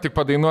pavadinimą, tik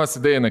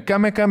padainuosi dainą.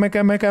 Kame.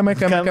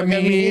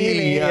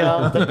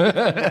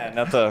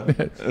 Ne to.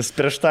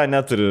 Prieš tą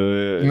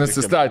neturiu.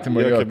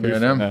 Nusistatymą jokio,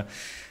 ne?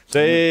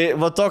 Tai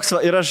va toks,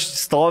 ir aš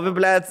stovi,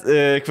 blėt,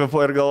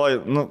 kvepuoju ir galvoju,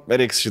 nu,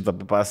 reiks šitą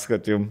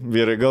papasakoti jums,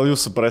 vyrai, gal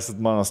jūs suprasit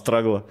mano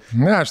straglą.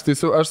 Ne, aš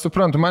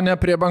suprantu, mane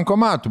prie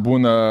bankomatų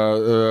būna,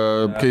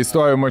 kai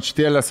stoju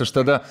močiutėlės, aš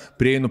tada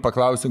prieinu,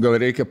 paklausiu, gal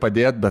reikia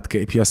padėti, bet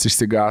kaip jas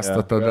išsigąsta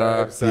tada,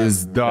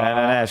 jis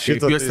Ne,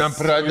 kaip jūs ten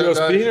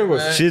pradėjo.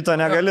 Šito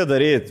negali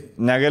daryti,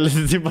 negali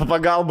tipo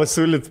pagalbą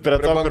siūlyti prie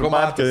to, kur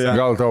matė.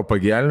 Gal tau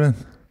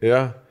pagelbėt?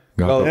 Ja.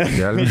 Gal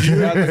pagelbėt?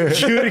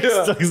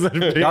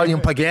 Gal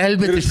jums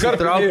pagelbėt,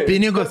 išsitrauk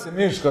pinigus?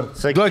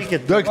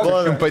 Duokit, aš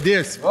jums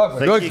padėsiu.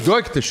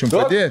 Duokit, aš jums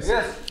padėsiu.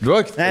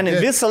 Ne,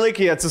 visą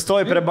laiką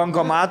atsistoju prie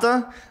bankomato,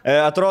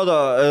 atrodo,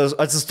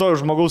 atsistoju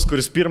žmogaus,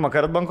 kuris pirmą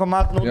kartą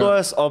bankomatą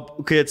naudojas, o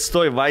kai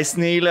atsistoju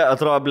vaistinė eilė,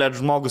 atrodo, blėt,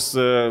 žmogus...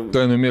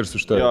 Tai numirs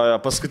už tai. Jo,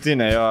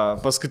 paskutinė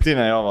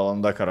jo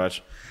valanda,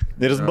 karoči.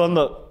 Ir jis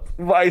bando...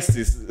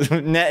 Vaistais,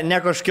 ne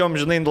kažkiom,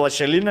 žinai,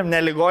 lašeliniam, ne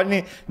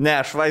ligoniniai, ne,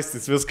 aš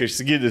vaistais viską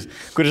išsigydys.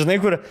 Kur, žinai,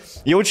 kur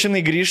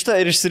jaučianai grįžta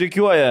ir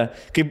išsirikiuoja.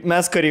 Kaip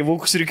mes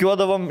kareivukus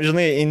rikiuodavom,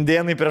 žinai,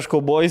 indėnai prieš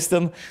kaubojus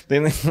ten, tai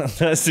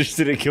tas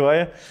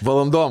išsirikiuoja.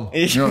 Valandom.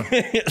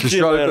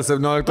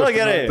 16-17. Nu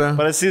gerai,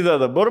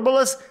 prasideda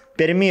burbulas.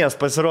 Per Mijas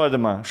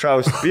pasirodymą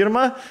šausiu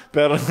pirmą,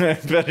 per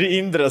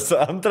Indrės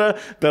antrą,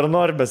 per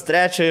Norbės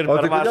trečią ir per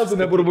Vašką. O tai kodėl tu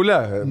ne burbulė?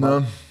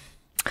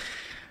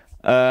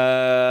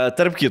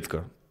 Tarp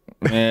kitko.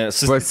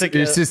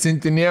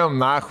 Išsisintinėjom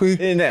nahui.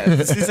 Ne,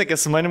 susisiekė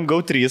su manim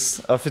GO3,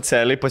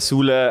 oficialiai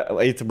pasiūlė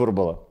eiti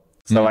burbulą.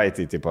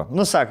 Savaitį, tipo.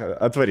 Nu, sako,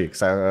 atvaryk.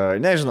 Sako,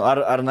 nežinau,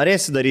 ar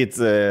norėsi daryti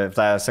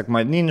tą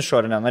sekmadieninį šou,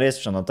 ar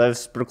nenorėsi, čia nuo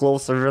tavęs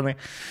priklauso, žinai.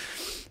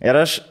 Ir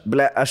aš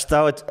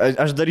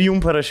dar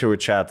jums parašiau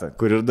čatą,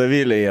 kur ir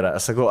Davilė yra.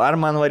 Sakau,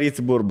 ar man varyti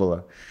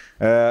burbulą?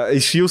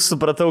 Iš jūsų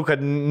supratau,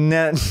 kad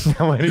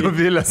nevarysiu.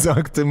 Dovilė,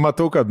 tai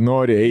matau, kad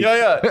nori eiti.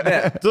 Jo, ne,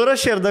 tu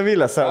rašai ir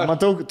Dovilė,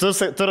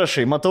 tu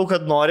rašai, matau,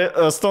 kad nori,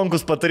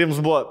 Stonkus patarims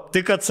buvo,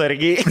 tik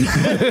atsargiai.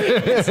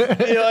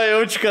 Jo,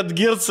 jaučiu, kad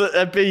Girts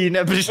apie jį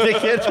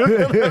neprišnekėčiau.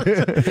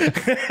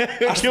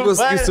 Aš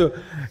pasakysiu,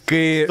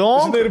 kai...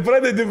 Žinai, ir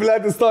pradedi,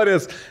 blėt,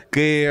 istorijas,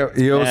 kai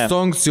jau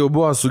Stonks jau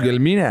buvo su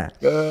gelminė.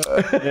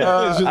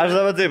 Aš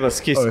dabar taip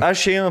pasakysiu,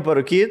 aš einu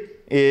parūkyti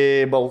į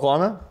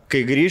balkoną,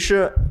 kai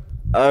grįšiu,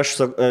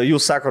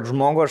 jūs sakot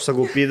žmogų, aš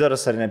sakau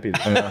pydaras ar ne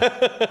pydaras.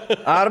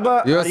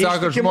 Arba... Jūs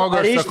sakot žmogų,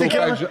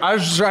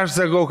 aš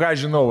sakau, ką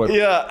žinau.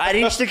 Ar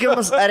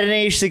ištikimas, ar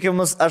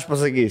neištikimas, aš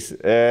pasakysiu.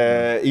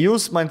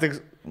 Jūs man tik...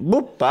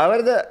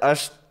 pavardę,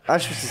 aš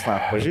visus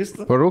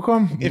pažįstu.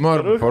 Parūkom?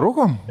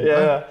 Parūkom?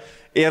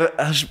 Ir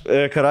aš,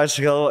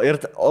 karočiui, galvoju,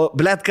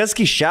 blėt, kas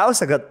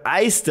kiščiausia, kad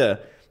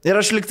Aistė, ir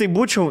aš liktai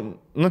būčiau,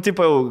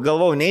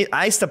 galvojau,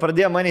 Aistė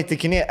pradėjo mane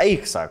įtikinėti,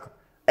 eik, sako.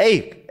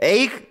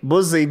 Eik,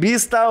 bus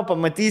zaibys tau,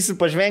 pamatysi,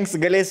 pažvengsi,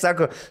 galėsi,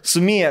 sako,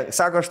 sumie,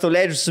 sako, aš tau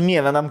leidžiu sumie,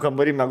 vienam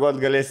kambarį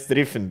mėgot, galėsi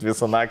trifinti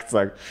visą naktį,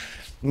 sako.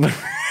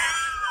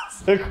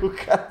 Sakau,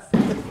 kas,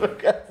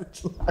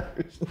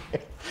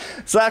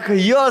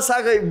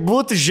 sako,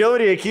 būtų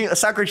žiauriai,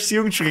 sako, aš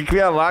įjungčiau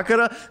kiekvieną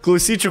vakarą,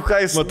 klausyčiau,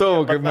 ką jis...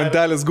 Matau, kaip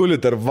mentelis guli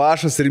tarp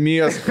Vašas ir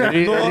Mijos.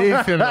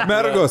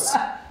 Mergos.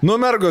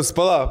 Mergos,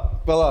 pala.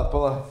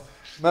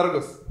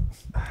 Mergos.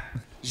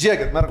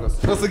 Žiūrėkit, mergos,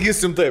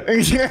 pasakysiu jums taip.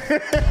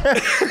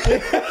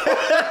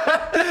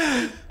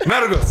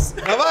 Mergos,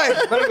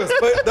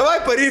 davai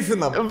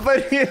paryfinam.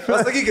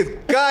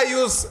 Pasakykit,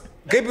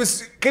 kaip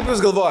jūs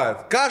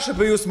galvojat, ką aš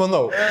apie jūs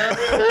manau?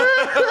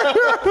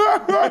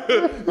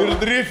 Ir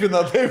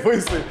drifina, taip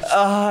vaisai.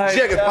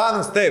 Žiūrėkit,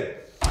 panas, taip.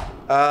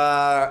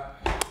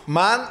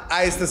 Man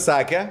Aistė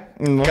sakė,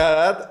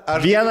 kad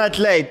aš... Vieną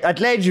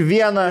atleidžiu,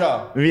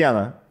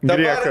 vieną.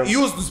 Dabar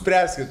jūs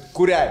nuspręskit,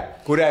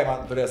 kuriai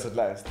man turės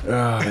atleisti.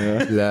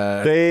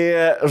 Tai,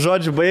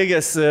 žodžiu,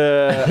 baigėsi,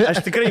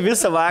 aš tikrai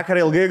visą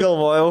vakarą ilgai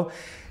galvojau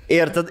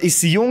ir tad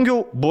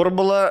įsijungiau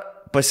burbulą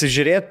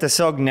pasižiūrėti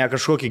tiesiog ne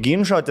kažkokį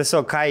ginčą, o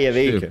tiesiog ką jie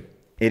veikia.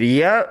 Ir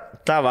jie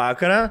tą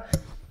vakarą,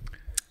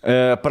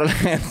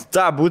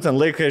 tą būtent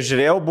laiką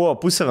žiūrėjau, buvo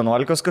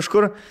 10:30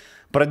 kažkur,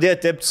 pradėjo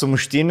tepti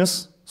sumuštinius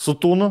su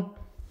tūnu,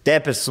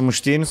 tepėsi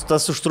sumuštinius,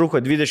 tas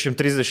užtruko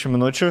 20-30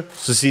 minučių,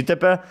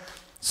 susitepė,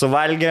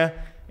 suvalgė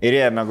ir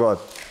ėjo mėgot.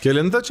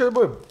 Kelinta čia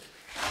buvo?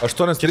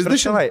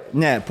 8:30?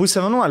 Ne,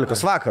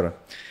 10:30 vakarą.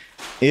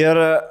 Ir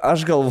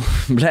aš galvoju,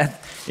 blėt,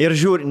 ir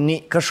žiūriu,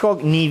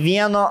 nei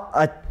vieno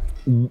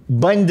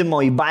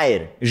bandymo į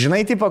bairį.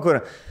 Žinai, tipo, kur,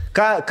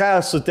 ką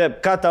tau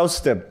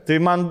sutep? Tai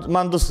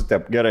man du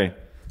sutep, gerai.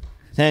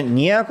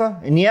 Nieko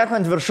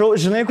ant viršau,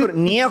 žinai, kur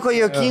nieko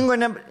jokingo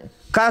ne...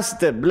 Kas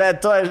tai, blėt,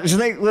 to,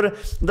 žinai, kur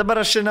dabar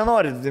aš čia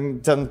nenoriu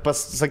ten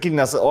pasakyti,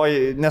 nes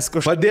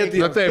kažkaip...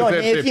 Padėti,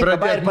 taip,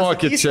 pradėti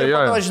mokyti čia,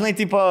 jo. Žinai,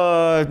 tipo...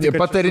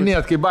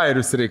 Patarinėt, kai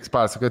bairius reiks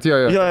pasakoti,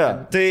 jo.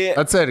 Tai...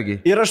 Atsargiai.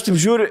 Ir aš taip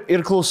žiūriu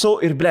ir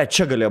klausau, ir blėt,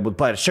 čia galėjo būti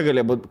bairis, čia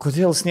galėjo būti,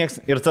 kodėl sniegs.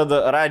 Ir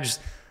tada Radžis,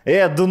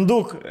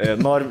 dunduk,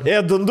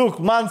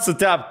 man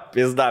sutep,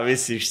 pizda,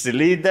 visi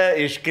išsilydė,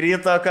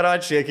 iškrito,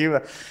 karočiai,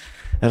 akime.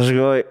 Ir aš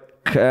galvoju,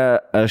 ką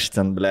aš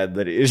ten, blėt,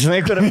 daryti. Žinai,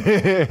 kur...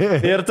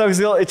 Ir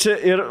toks gal, čia,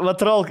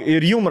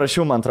 ir jum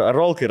rašiau, man atrodo,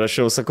 rolkai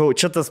rašiau, sakau,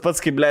 čia tas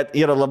pats, kaip, blėt,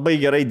 yra labai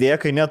gerai idėja,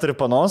 kai neturi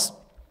panos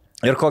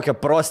ir kokią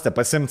prostę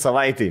pasimti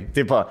savaitį.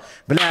 Tipo,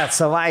 blėt,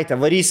 savaitę,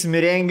 varysim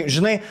į renginį,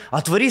 žinai,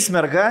 atvarys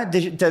merga,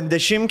 ten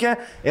 10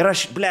 ir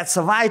aš, blėt,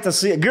 savaitę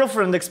su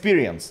girlfriend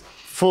experience,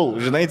 full,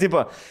 žinai,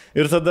 tipo.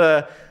 Ir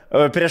tada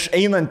prieš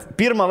einant,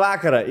 pirmą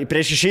vakarą,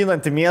 prieš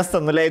išeinant į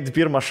miestą, nuleidai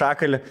pirmą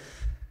šakalį.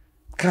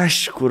 Ką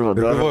aš kurva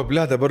darau? Galvoju,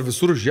 ble, dabar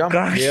visur žemė.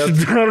 Ką aš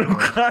darau?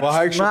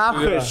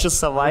 Aš čia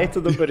savaitę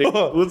dabar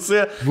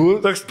įkūsė.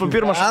 Toks po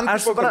pirmą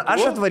aš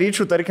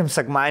atvaryčiau, tarkim,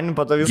 sekmanį,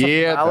 po to visą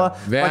finalą.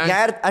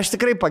 Aš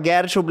tikrai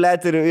pagerčiau, ble,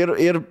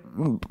 ir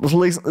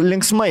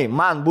linksmai.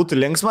 Man būtų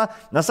linksma,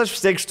 nes aš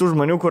vis tiek iš tų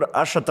žmonių, kur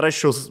aš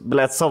atraščiau,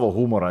 ble, savo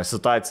humorą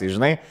situacijai,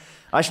 žinai.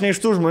 Aš ne iš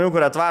tų žmonių,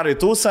 kur atvaro į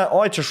tūsą,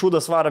 o čia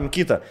šūdas varom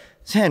kitą.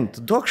 Sen,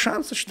 duok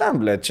šansą šitam,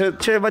 blė.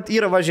 Čia vat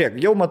yra važiek.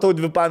 Jau matau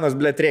 2 panos,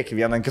 blė, trėki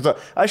vieną kito.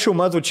 Aš jau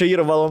matau, čia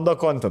yra valanda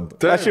content.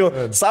 Aš jau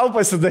savo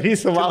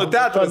pasidarysiu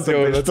valandą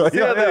content.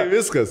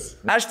 Viskas.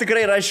 Aš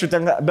tikrai rašiu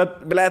ten,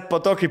 bet, blė,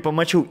 po to, kai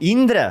pamačiau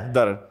Indrę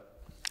dar,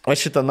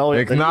 aš šitą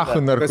naują. Eiknachu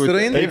narkutį.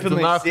 Taip,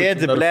 jinai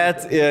sėdi,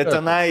 blėt,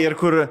 tenai ir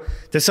kur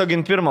tiesiog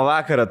in pirmą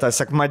vakarą, tą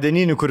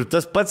sekmadieninį, kur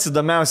tas pats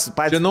įdomiausias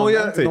patys. Čia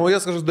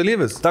naujas kažkoks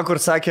dalyvis. Ta, kur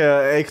sakė,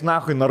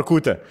 eiknachu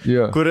narkutė.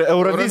 Kur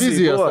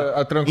Eurovizija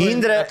buvo.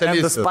 Indrė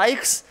and the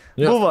Spikes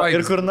buvo.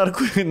 Ir kur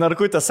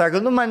narkutė sako,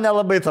 man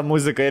nelabai ta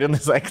muzika ir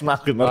jinai sakė,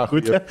 eiknachu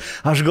narkutė.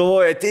 Aš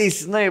galvoju,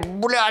 ateis, jinai,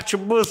 buliačių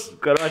bus,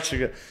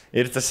 karočiai.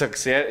 Ir tiesiog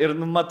ir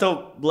matau,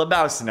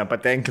 labiausiai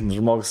nepatenkinti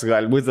žmogus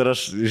gali būti ir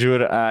aš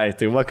žiūriu,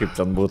 tai va kaip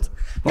ten būtų.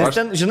 Nes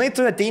ten, žinai,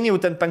 tu ateini jau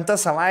ten 5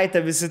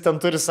 savaitę, visi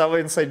ten turi savo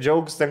inside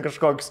jokes, ten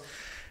kažkoks.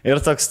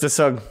 Ir toks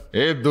tiesiog...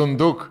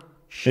 Dunduk.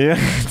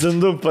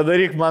 Dunduk,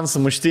 padaryk man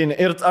sumuštinį.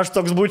 Ir aš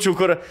toks būčiau,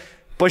 kur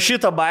Po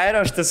šito bairio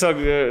aš tiesiog,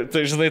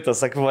 tai žinai,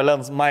 tas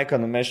ekvivalents Maiką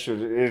numešiu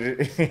ir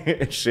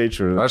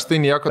išeičiau. Aš tai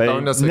nieko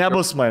tau nesakiau.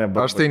 Nebus mane.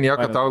 Aš tai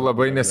nieko tau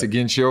labai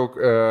nesiginčiau,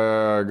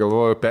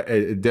 galvoju,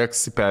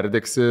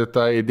 perdegsi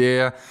tą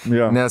idėją,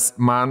 nes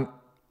man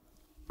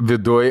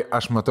viduj,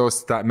 aš matau,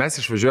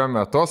 mes išvažiuojame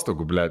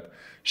atostogų, blėt,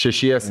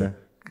 šešiesi,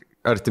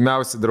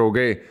 artimiausi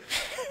draugai.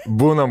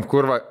 Būnam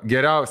kurva,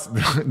 geriausi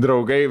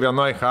draugai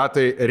vienoj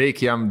chatai,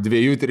 reikia jam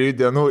 2-3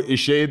 dienų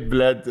išeit,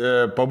 blėt,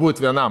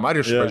 pabūt vienam,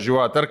 ar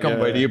išvažiuot, ar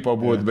kambarį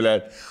pabūt,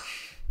 blėt.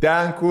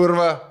 Ten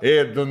kurva,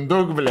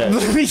 dunduk, blėt.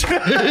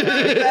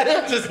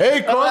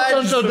 Ei,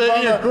 kontentą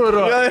daryk,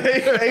 kurva.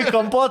 Ei,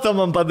 kompotą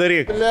man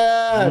padaryk.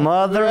 Blėt.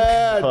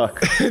 Motherfuck.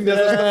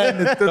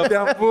 Tu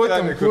ten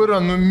būtum, kurva,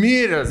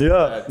 numyręs.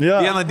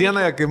 Vieną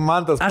dieną, kai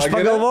man tas aš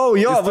pagalvojau,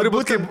 jis turi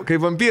būti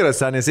kaip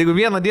vampyras, nes jeigu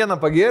vieną dieną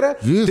pagėrė,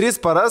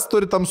 3 paras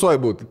turi tamsoj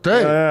būti.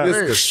 Taip,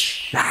 viskas.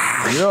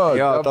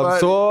 Jo,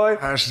 tamsoj.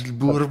 Aš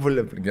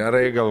burbulė,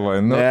 gerai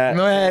galvoju. Nu,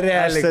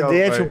 realiai. Aš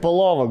sėdėčiau po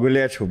lovą,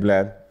 gulėčiau,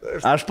 blėt.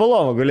 Aš po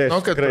lovą gulėčiau.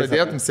 Nu, kad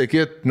pradėtum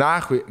sakyti,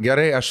 nahui,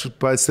 gerai, aš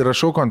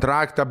pasirašau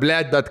kontraktą,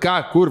 blėt, bet ką,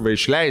 kurva,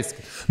 išleisk.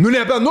 Nu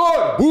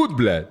nebenoriu būt,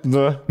 blėt.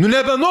 Nu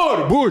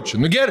nebenoriu būt.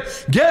 Nu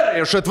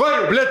gerai, aš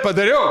atvariu, blėt,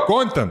 padariau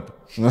content.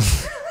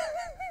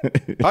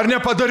 Ar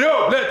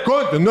nepadariau, blėt,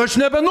 content? Nu aš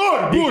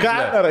nebenoriu būt. Į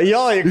kamerą,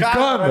 jo, į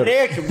kamerą.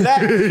 Reikiu, blėt.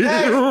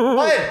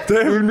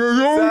 Taip,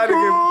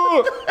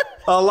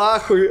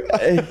 Alachui.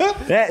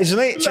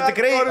 Žinai, čia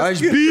tikrai...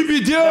 Aš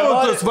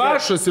bibidėjau tos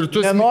vašas ir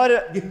tu...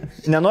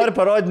 Nenori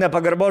parodyti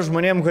nepagarbos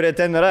žmonėm, kurie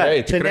ten yra.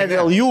 Čia ne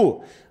dėl jų.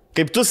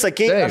 Kaip tu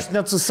sakei, aš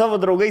net su savo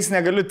draugais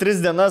negaliu 3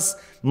 dienas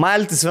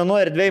maltis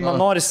vienoje erdvėje, man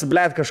norisi,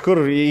 blėt,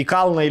 kažkur į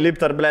kalną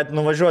įlipti ar, blėt,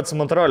 nuvažiuoti su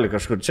Motorolį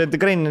kažkur. Čia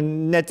tikrai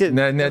ne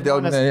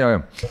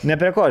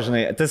prie ko,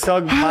 žinai.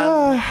 Tiesiog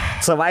man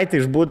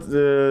savaitę išbūt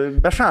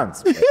be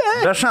šansų.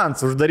 Be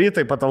šansų,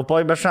 uždarytai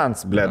patalpoj be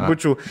šansų, blėt.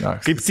 Būčiau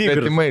kaip tigras.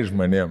 Svetimai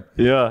žmonėm.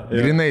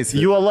 Grinais.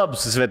 Juo lab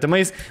su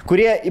svetimais,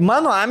 kurie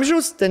mano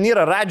amžiaus ten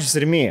yra Radžis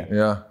ir Mija.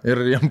 Ja,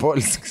 ir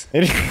Jampolskis.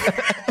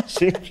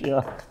 Šiaip,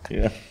 jo.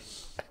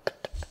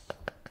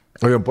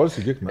 O jam polsiu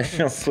kiek mes?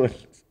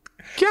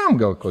 Kiam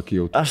gal kokį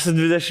jau? Aš su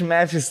 20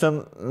 metais ten,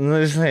 nu,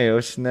 žinai,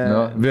 aš ne...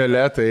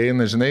 Violeta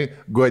eina, žinai,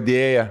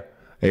 godėja.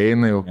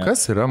 Eina jau.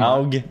 Kas yra man?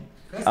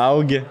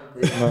 Augi.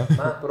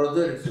 Man pro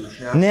duris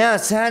užšneka. Ne,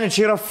 seniai,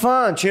 čia yra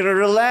fun, čia yra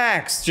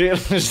relax, čia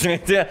yra, žinai,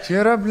 tie... Čia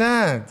yra,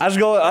 blėt.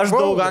 Aš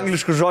daug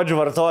angliškų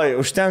žodžių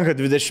vartoju, užtenka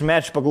 20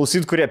 mečių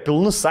paklausyti, kurie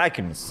pilnus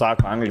sakinius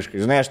sako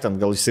angliškai. Žinai, aš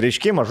ten gal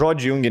išsireiškimą,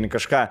 žodžių junginį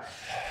kažką.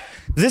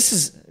 This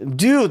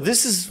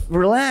is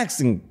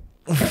relaxing.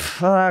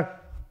 Fuck.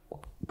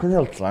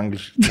 Kodėl tu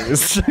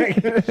angliškai?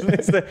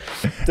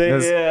 Tai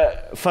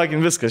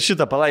fucking viskas.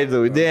 Šitą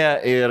palaidau idėją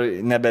ir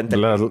nebent...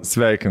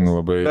 Sveikinu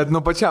labai. Bet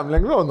nu pačiam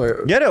lengviau.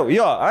 Geriau,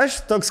 jo,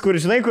 aš toks, kur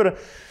žinai, kur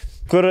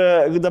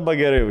dabar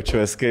gerai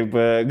jaučiuosi, kaip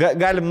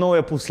galim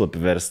naują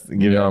puslapį versti.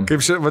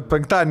 Kaip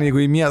penktadienį,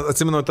 jeigu į miestą,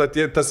 atsimenu,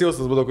 tas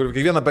jausmas būdavo, kur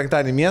kiekvieną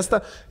penktadienį į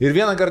miestą ir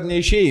vieną kartą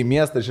neišėjai į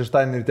miestą,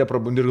 šeštadienį ir te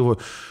prabundi ir galvoju,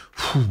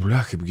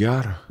 kaip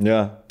gera. Ja.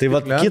 Tai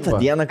kitą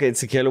dieną, kai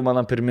atsikėliau,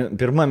 mano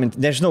pirma mintį,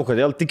 nežinau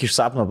kodėl, tik iš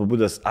sapno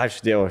pabudęs,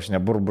 ačiū Dievo, aš ne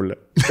burbulė.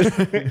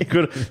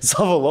 Kur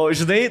savo lovai,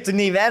 žinai, tu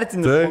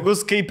neįvertini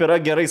žmogus, kaip yra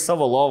gerai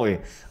savo lovai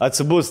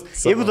atsibūst.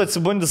 Jeigu tu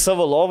atsibundi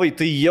savo lovai,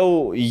 tai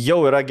jau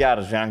yra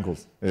geras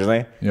ženklas.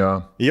 Žinai?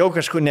 Jau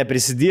kažkur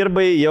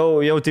neprisidirbai,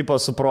 jau tipo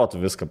su protu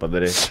viską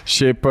padarai.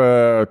 Šiaip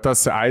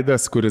tas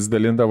Aidas, kuris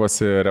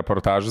dalindavosi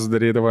reportažus,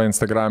 darydavo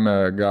Instagram'e,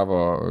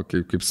 gavo,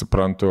 kaip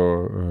suprantu,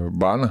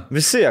 baną.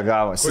 Visi jie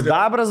gavo.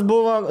 Sidabras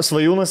buvo,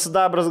 Svajūnas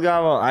Sidabras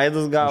gavo,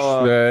 Aidas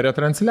gavo.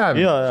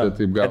 Retransliavimą. Jo.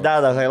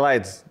 Deda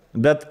highlights.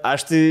 Bet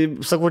aš tai,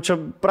 sakau, čia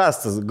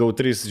prastas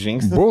GO3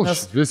 žingsnis.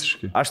 Bullshit,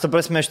 visiškai. Aš, ta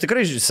prasme, aš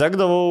tikrai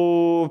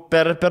sekdavau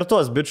per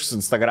tuos bičius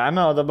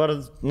Instagram'e, o dabar,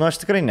 nu,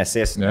 aš tikrai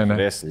nesėsiu,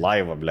 turėsiu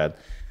laivą, blėd.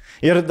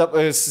 Ir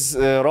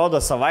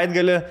rodo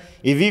savaitgalį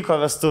įvyko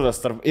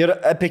vestuvės ir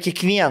apie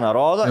kiekvieną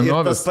rodo ir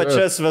tas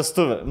pačias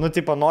vestuvės. Nu,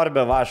 tipo,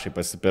 Norbė Vašai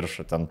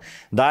pasipiršo ten.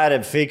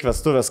 Darė fake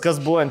vestuvės. Kas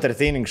buvo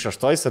entertaining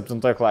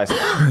 6-7 klasėje?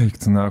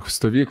 Eiktina,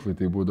 stovyklai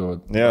tai būdavo.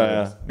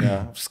 Ja,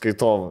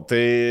 skaitovų. Tai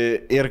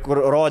ir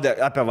kur rodė,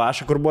 apie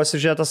Vašą, kur buvo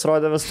siužetas,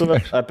 rodė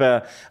vestuvės.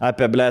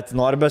 Apie blėt,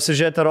 Norbė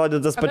siužetą rodė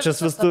tas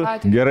pačias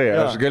vestuvės. Gerai,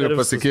 aš galiu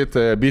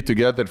pasakyti, Be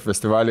Together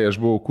festivalyje aš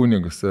buvau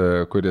kunigas,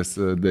 kuris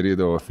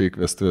darydavo fake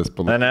vestuvės.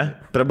 Ne?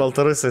 Prie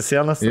Baltarusijos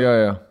sienos?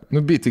 Jo. Nu,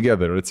 Be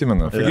Together,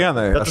 atsimenu.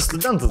 Bet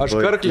studentas. Aš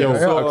karklėjau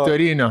su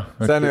aktorinio.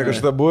 Seniai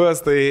kažkada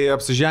buvęs, tai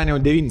apsiženiau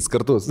 9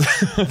 kartus.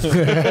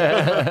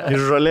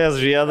 Iš žolės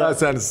žiedą.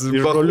 Senis,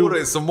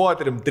 bakūrai su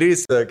moterim,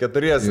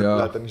 3-4,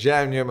 ten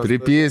žemėjimas.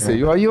 Pripysė,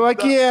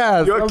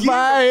 juokės,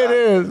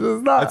 bairis.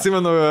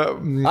 Atsimenu.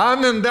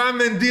 Amen,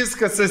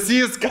 diskas,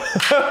 sasiska.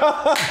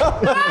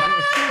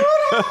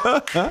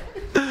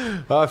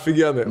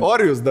 Afigenai.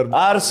 Orijus dar.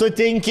 Ar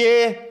sutinki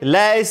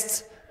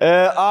leist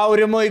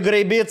Aurimui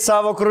graibyti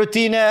savo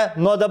krūtinę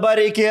nuo dabar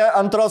iki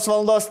 2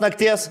 valandos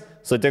nakties?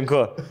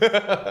 Sutinku.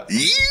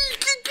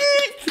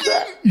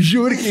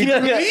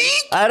 Žiūrkiai.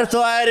 Ar tu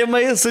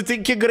Arimai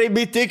sutinki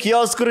graibyti tik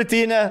jos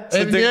krūtinę?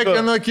 Ir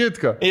niekieno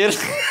kitko. Ir...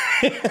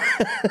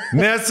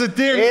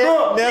 Nesutinku.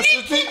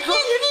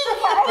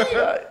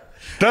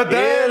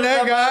 Tada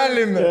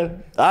negalime.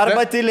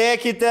 Arba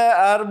tylėkite,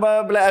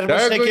 arba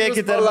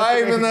šnekėkite.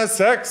 Laimina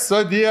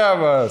sekso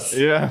dievas.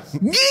 Yeah.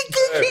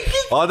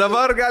 O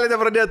dabar galite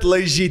pradėti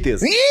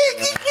laižytis.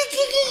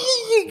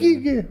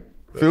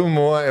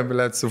 Filmuoja,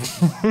 blėt, su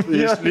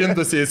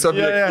išlindusiais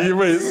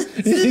objektyvais.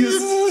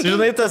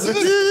 Žinai, tas...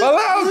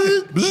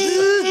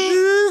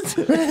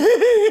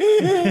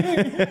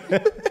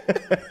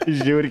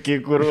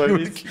 Žiūrkiai, kurva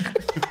visi.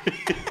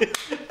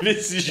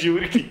 Visi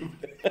žiūrkiai.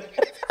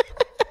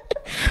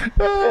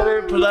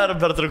 Padarom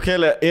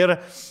pertraukėlę ir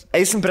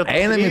eisim prie top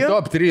 3. Einam į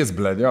top 3,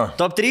 blėt, jo.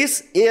 Top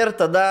 3 ir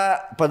tada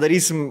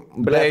padarysim,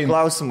 blėt,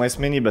 klausimą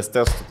esmenybės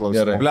testų klausimą.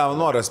 Gerai. Blėt,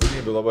 noriu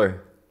asmenybę labai.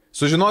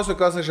 Sužinosiu,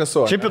 kas aš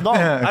esu. Šiaip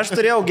įdomu, aš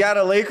turėjau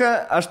gerą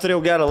laiką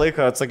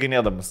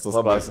atsakinėdamas tas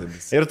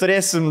klausimus. Ir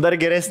turėsim dar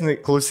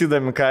geresnį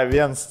klausydami, ką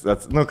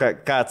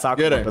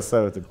atsakom apie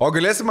save. Taip. O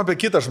galėsim apie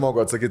kitą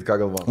žmogų atsakyti, ką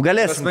galvom.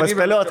 Galėsim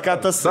paspėliot,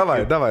 ką tas...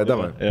 Davai.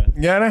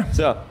 Gerai.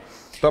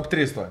 Top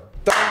 3 to.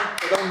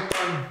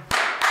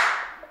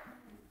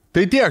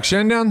 Tai tiek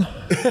šiandien.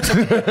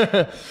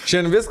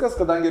 Šiandien viskas,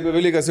 kadangi apie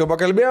Velykas jau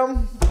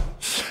pakalbėjom.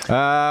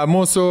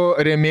 Mūsų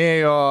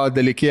rėmėjo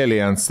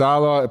dalykėliai ant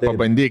stalo,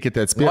 pabandykite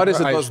atspėti.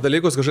 Norisi tos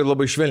dalykus kažkaip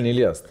labai švelniai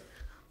liest.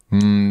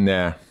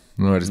 Ne,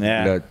 norisi.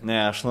 Ne,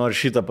 aš noriu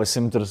šitą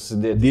pasimti ir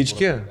susidėti.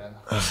 Dyčki?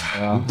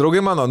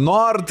 Draugai mano,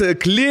 Nord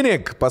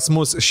Clinic pas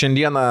mus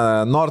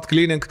šiandieną. Nord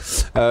Clinic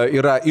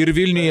yra ir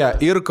Vilniuje,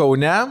 ir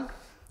Kaune.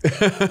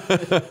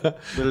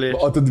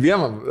 O tu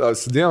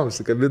dviem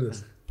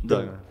sikabinęs.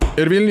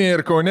 Ir Vilniuje,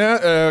 ir Kaune.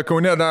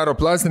 Kaune daro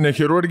plastinę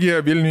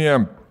chirurgiją,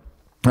 Vilniuje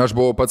aš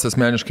buvau pats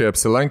asmeniškai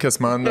apsilankęs,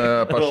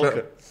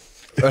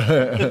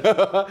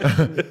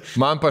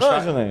 man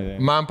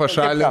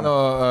pašalino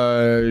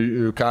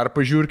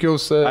karpą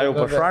žiūrkiaus. Jau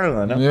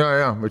pašalino, ne?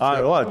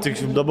 Jo.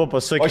 Tik dabar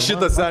pasakysiu. O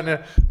šitas, senė,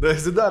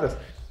 daisidaręs.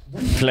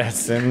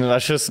 Plėts,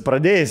 aš esu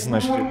pradėjęs,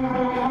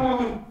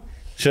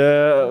 Čia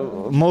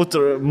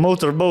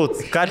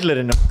motorboat,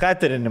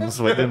 katerinimus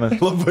vadina.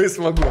 Labai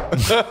smagu.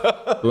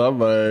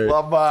 Labai. O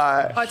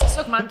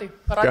tiesiog man tai.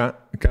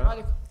 Ką?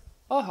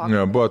 Oho.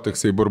 Ja, buvo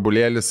toksai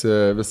burbulėlis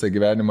visą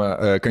gyvenimą,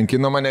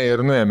 kankino mane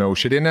ir nuėmė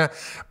aušrinę,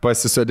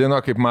 pasisodino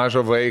kaip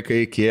mažą vaiką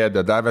į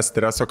kėdę, davė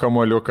streso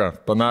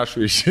kamuoliuką,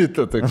 panašų į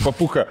šitą, tai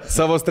papuką.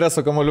 Savo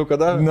streso kamuoliuką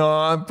davė?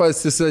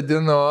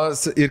 Pasisodino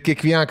ir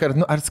kiekvieną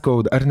kartą, ar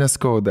skauda, ar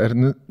neskauda, ar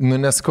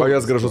neskauda. O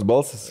jas gražus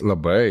balsas?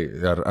 Labai,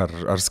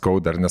 ar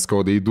skauda, ar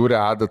neskauda, įdūrė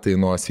adatą į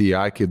nosį, į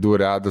akį,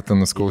 įdūrė adatą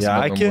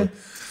nuskausmą.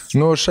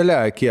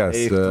 Šalia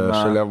akies,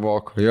 šalia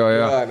voko. Jo.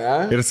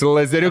 Ir su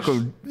lazeriuku.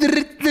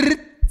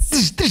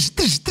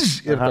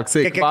 Ir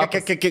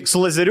toksai su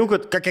lazeriuku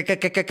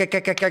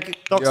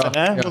toks,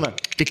 ne?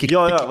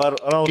 Jo,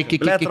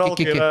 Letrolk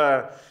yra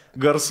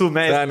garsų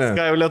meistras,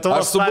 ką jau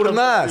Lietuvos. Aš su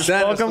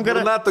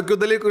burna tokių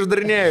dalykų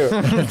uždarinėjau.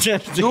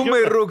 Dūmai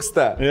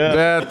rūksta.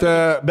 Bet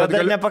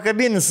dar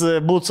nepakabinis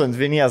būtų ant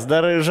vinies,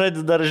 dar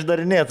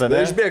išdarinėta,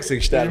 ne? Išbėgs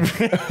aikštelį.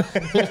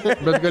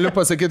 Bet galiu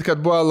pasakyti, kad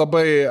buvo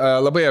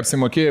labai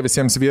apsimokėję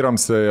visiems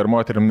vyrams ir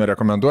moterim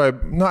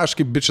nerekomenduoju. Aš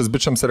kaip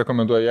bičiams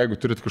rekomenduoju, jeigu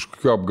turit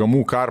kažkokių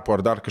apgamų, karpų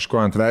ar dar kažko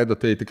ant veido,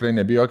 tai tikrai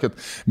nebijokit.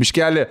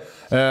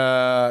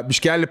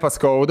 Biškelį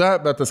paskauda,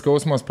 bet tas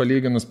skausmas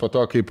palyginus po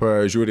to, kaip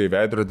žiūri į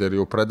veidrodį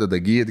ir jau pradeda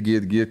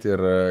gyt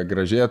ir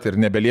gražėti ir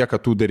nebelieka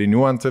tų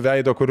darinių ant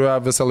veido, kuriuo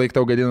visą laiką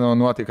tau gadino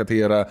nuotaiką, tai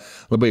yra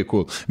labai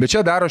cool. Bet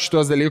čia daro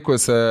šitos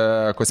dalykus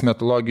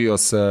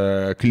kosmetologijos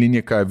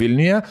klinika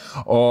Vilniuje,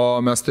 o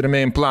mes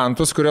turime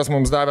implantus, kuriuos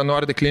mums davė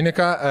Nordic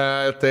klinika,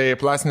 tai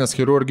plastinės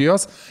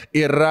chirurgijos,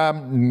 yra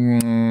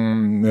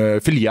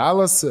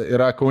filialas,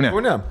 yra Kaune.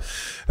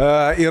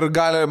 Ir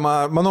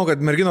galima, manau,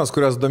 kad merginos,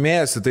 kurios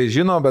domėjasi, tai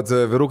žino, bet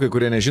vyrukai,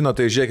 kurie nežino,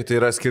 tai žiūrėkit, tai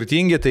yra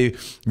skirtingi, tai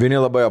vieni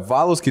labai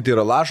apvalūs, kiti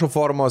yra lašo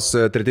formos,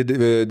 treti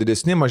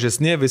didesni,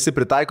 mažesni, visi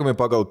pritaikomi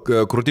pagal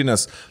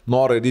krūtinės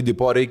norą ir dydį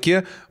poreikį,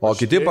 o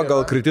kiti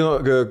pagal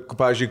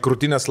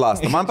krūtinės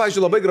lastą. Man,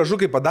 pavyzdžiui, labai gražu,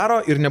 kai padaro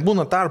ir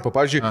nebūna tarpo.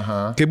 Pavyzdžiui,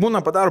 kai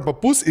būna padaro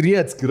papus ir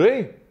jie atskirai,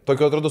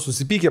 tokio atrodo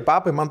susipykė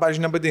papai, man,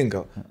 pavyzdžiui,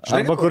 nepatinka.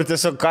 Arba kur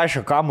tiesiog kašio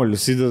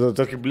kamuolius įdeda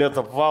tokį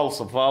blėtą apvalus,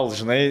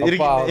 žinai,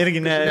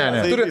 irgi ne.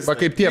 Va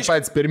kaip tie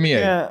patys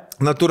pirmieji.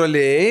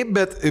 Natūraliai,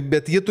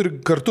 bet jie turi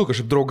kartu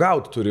kažkaip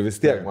draugauti turi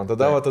vis tiek. Man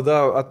tada va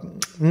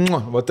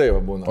tai va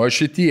būna. O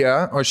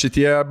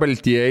šitie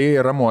baltieji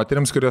yra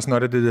moteriams, kurios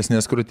nori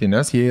didesnės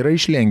krūtinės, jie yra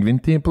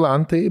išlengvinti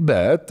implantai,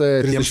 bet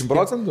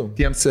 30%?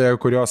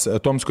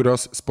 Toms,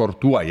 kurios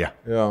sportuoja.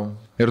 Jo.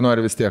 Ir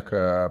nori vis tiek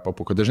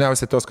papuko.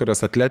 Dažniausiai tos,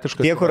 kurios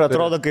atletiškas. Tie, kur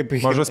atrodo kaip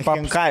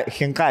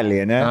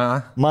hinkalėje, ne?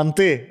 Man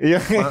tai.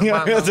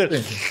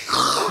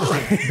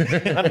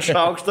 Ant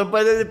šaukšto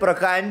padedi,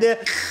 prakandė.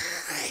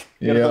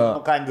 Ir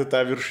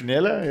nukandita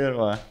viršūnėlė ir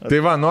va. Tai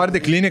va,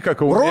 Nordic klinika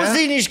Kaune.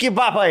 Ruziniški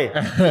papai.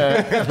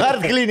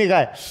 Nordic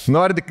klinika.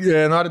 Nordic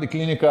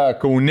klinika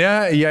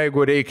Kaune,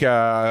 jeigu reikia,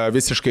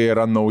 visiškai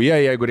yra nauja,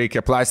 jeigu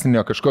reikia plastinio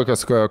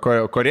kažkokios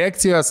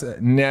korekcijos,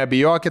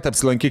 neabijokit,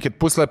 apsilankykit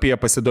puslapyje,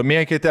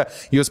 pasidomėkite,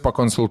 jūs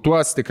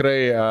pakonsultuos,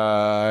 tikrai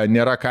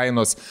nėra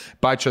kainos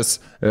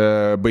pačios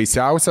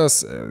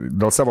baisiausias,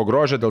 dėl savo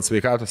grožio, dėl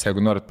sveikatos, jeigu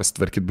norit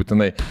pasitvarkyti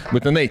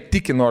būtinai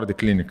tik į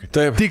Nordic klinikai.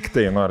 Taip. Tik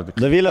tai Nordic.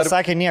 Davilė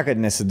sakė, niekad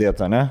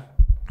nesidėtų, ne?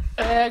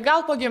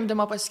 Gal po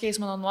gimdymo pasikeis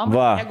mano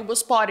nuomonė, jeigu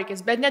bus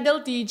poreikis, bet ne dėl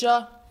dydžio.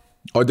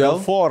 O dėl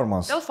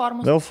formos. Dėl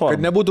formos.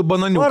 Kad nebūtų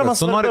bananiukas.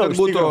 Forma, kad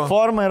būtų...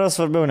 Forma yra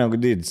svarbiau negu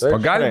dydis.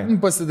 Galim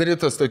pasidaryti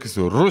tos tokius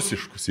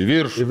rusiškus į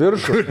viršų. Į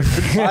viršų.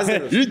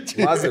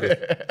 Lazerį.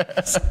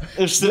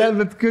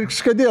 Bet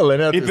kažkodėl,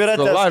 ne? Kaip yra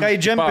tas sky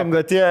jumpingo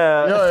tie...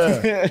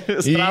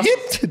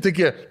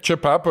 Tokie, čia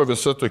papa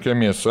visa tokia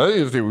mėsa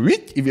ir tai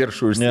į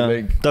viršų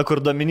užsilenkia. Ta, kur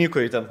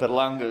Dominikoje ten per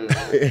langą.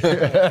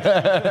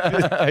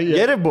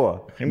 Geri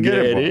buvo.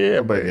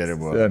 Geri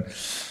buvo.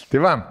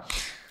 Tai va.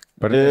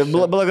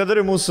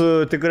 Blagadariu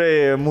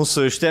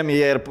mūsų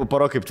ištemėje ir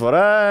Paro kaip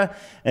tvara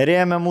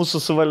rėmė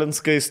mūsų su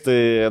Valinskais,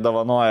 tai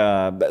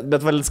dovanoja,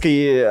 bet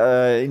Valinskai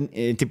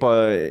tipo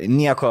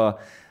nieko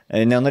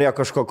nenorėjo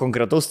kažko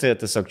konkretaus, tai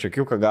tiesiog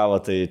čekiuką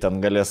gavo, tai ten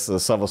galės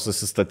savo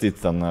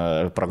susistatyti ten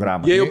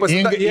programą.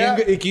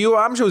 Iki jų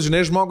amžiaus,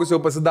 žinai, žmogus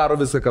jau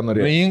pasidaro visą, ką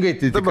norėjo. Ingai,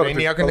 tai tikrai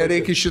nieko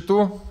nereikia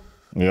šitų.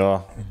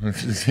 Jo.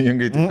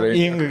 Ingai tikrai.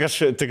 Ingai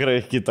tikrai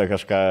kitą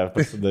kažką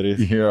pasidarys.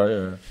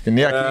 Jo.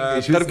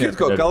 Tarp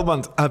kitko,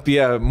 kalbant apie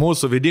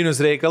mūsų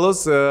vidinius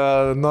reikalus,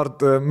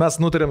 mes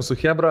nutarėm su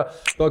Hebra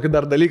tokį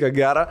dar dalyką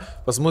gerą.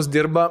 Pas mus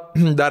dirba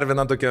dar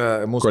viena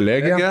tokia mūsų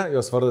kolegė,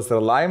 jos vardas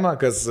yra Laima,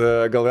 kas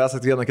gal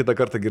esat vieną kitą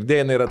kartą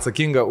girdėję, jinai yra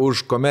atsakinga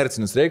už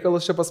komercinius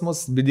reikalus čia pas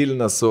mus,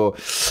 bidilina su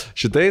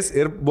šitais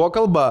ir buvo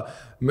kalba.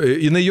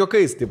 Jinai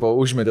juokais, tipo,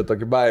 užmetė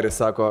tokį bairį,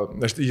 sako,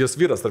 jos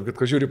vyras, tarp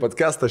kitko žiūri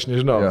podcastą, aš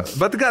nežinau,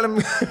 bet galim...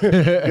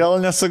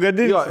 Gal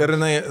nesugadinti. Jo, ir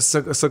jinai,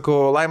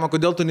 sako, Laima,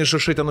 kodėl tu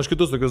neišrašai ten už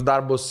kitus tokius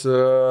darbus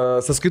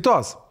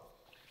sąskaitos?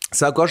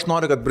 Sako, aš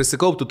noriu, kad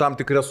prisikauptų tam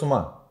tikrą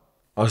sumą.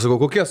 Aš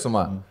sakau, kokia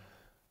suma?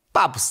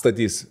 Papas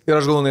statys. Ir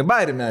aš galvoju,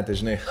 bairį metė,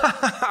 žinai.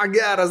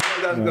 Geras,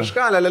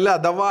 kažką, lelele,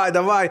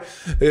 davai.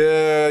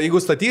 Jeigu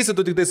statysi,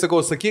 tu tik tai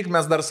sakau, sakyk,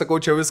 mes dar sakau,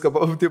 čia viską,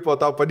 tipo,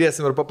 tau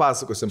padėsim ir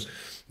papasakosim.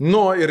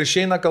 Nu, ir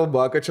išeina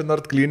kalba, kad čia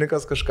Nord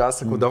klinikas kažką,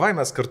 sakau, davai,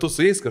 mes kartu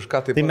su jais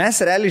kažką taip. Tai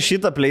mes realiai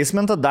šitą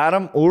placementą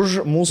darom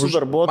už mūsų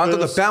darbuotojus. Man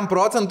tada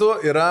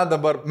 5% yra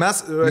dabar,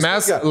 mes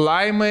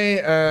Laimai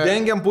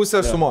dengiam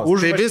pusę sumos.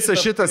 Tai visas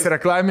šitas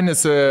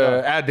reklaminis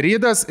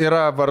ad-readas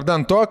yra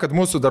vardan to, kad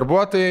mūsų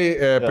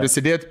darbuotojai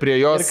prisidėtų prie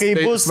jos. Ir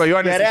kai bus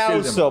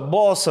geriausio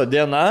boso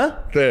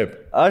diena, taip.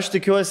 Aš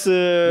tikiuosi...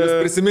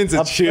 Jūs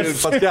prisiminsit šį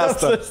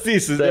podcastą.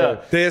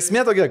 Tai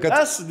esmė tokia, kad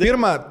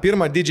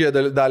pirmą didžiąją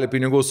dalį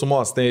pinigų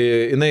sumos, tai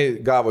jinai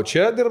gavo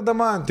čia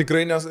dirbdama,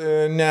 tikrai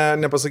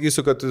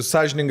nepasakysiu, kad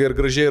sąžiningai ir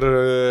gražiai ir,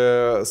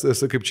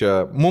 kaip čia,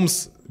 mums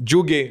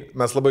džiugiai,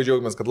 mes labai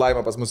džiaugiamės, kad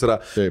Laima pas mus yra.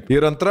 Taip.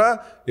 Ir antra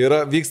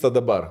vyksta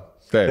dabar.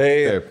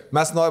 Taip.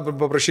 Mes norime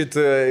paprašyti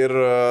ir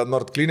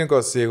Nord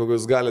klinikos, jeigu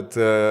jūs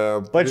galite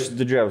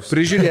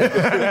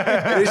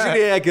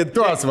prižiūrėkit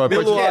tuos.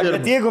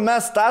 Bet jeigu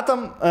mes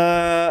statom,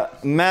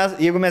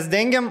 jeigu mes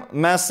dengiam,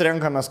 mes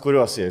renkamės,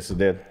 kuriuos jie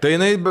sudėti. Tai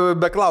jinai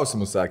be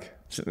klausimų sakė.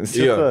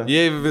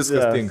 Jei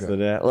viskas tinka.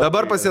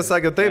 Dabar pas jie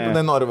sakė taip,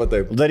 jinai nori va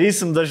taip.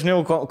 Darysim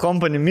dažniau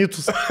company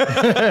mitus.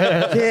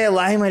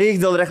 Laima reikia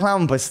dėl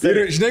reklamų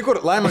pasidaryti. Ir žinai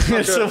kur, Laima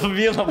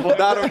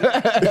daro.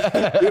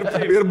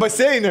 Ir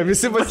baseinė,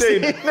 visi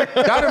baseinė.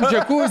 Darom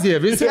džakuziją,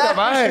 visi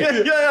davai.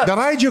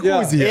 Davai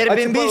džakuziją. Ir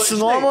bimbiai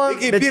nuomo,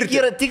 bet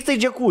yra tik tai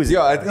džakuziją.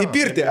 Jo,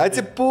 įpirti,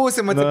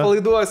 atsipūsim,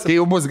 atsipalaiduosim. Tai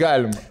jau bus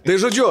galima. Tai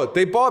žodžiu,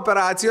 tai po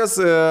operacijos,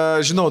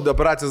 žinau,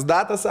 operacijos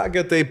datą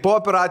sakė, tai po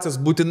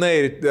operacijos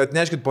būtinai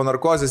atneškit po narkozės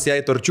jai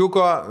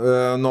torčiuko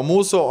nuo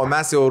mūsų, o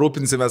mes jau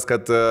rūpinsimės,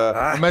 kad...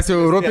 Mes jau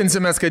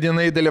rūpinsimės, kad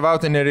jinai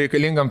dalyvautų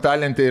nereikalingam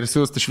talentui ir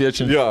siūstų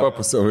šviečiantį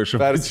papus savo iš.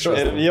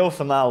 Ir jau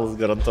finalas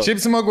garantuoju. Šiaip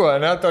smagu,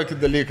 ne, tokį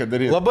dalyką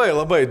daryti.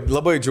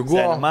 Labai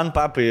džiugu. Man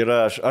papai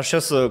yra, aš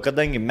esu,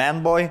 kadangi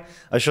manboy,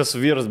 aš esu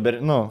vyras,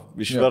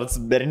 išverts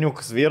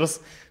berniukas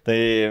vyras, tai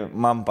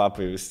man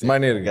papai vis tiek. Man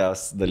irgi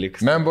gas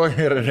dalykas. Manboy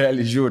yra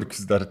realiai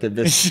žiūrkis dar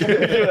tebės.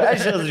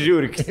 Aš esu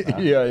žiūrkis.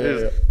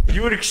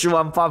 Žiūrkis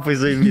man papai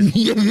zaimys.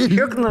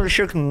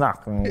 Šiek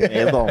nakum.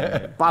 Įdomu.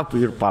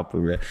 Papai ir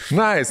papai.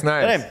 Nice.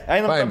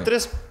 Einam tam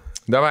 3.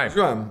 Davai.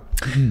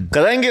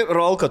 Kadangi,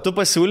 Rolka, tu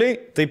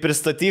pasiūlei, tai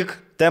pristatyk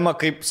temą,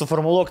 kaip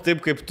suformuluok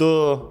taip, kaip tu...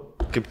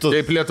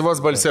 Kaip Lietuvos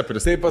balse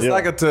pristatė. Tai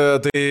pasakėt,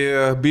 tai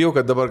bijau,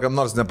 kad dabar kam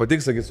nors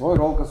nepatiks, sakys, oi,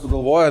 Rolkas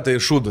sugalvoja, tai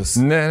šūdas.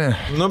 Ne.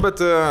 Nu, bet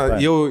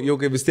jau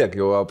kaip vis tiek,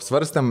 jau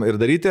apsvarstėm ir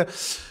daryti.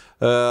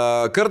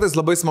 Kartais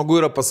labai smagu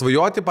yra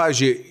pasvajoti,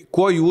 pavyzdžiui,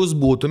 kuo jūs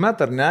būtumėt,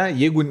 ar ne,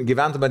 jeigu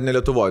gyventumėt ne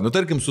Lietuvoje. Nu,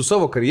 tarkim, su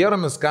savo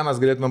karjeromis, ką mes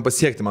galėtumėm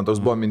pasiekti, man toks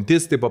buvo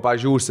mintis, tai,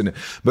 pavyzdžiui, užsienį.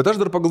 Bet aš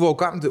dar pagalvojau,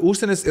 kam tai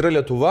užsienis yra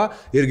Lietuva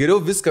ir geriau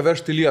viską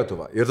vežti į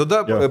Lietuvą. Ir tada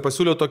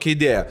pasiūliau tokią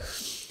idėją.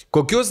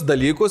 Kokius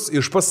dalykus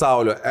iš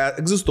pasaulio,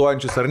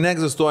 egzistuojančius ar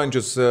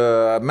neegzistuojančius,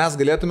 mes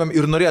galėtumėm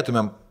ir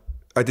norėtumėm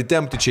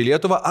atitempti čia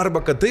Lietuvą,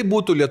 arba kad tai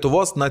būtų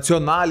Lietuvos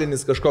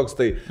nacionalinis kažkoks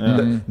tai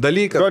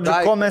dalykas. Žodžiu,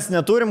 ko mes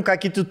neturim, ką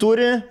kiti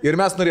turi. Ir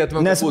mes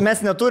norėtumėm. Nes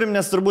mes neturim,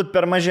 nes turbūt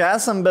per maži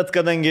esam, bet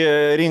kadangi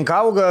rinka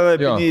auga,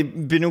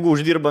 pinigų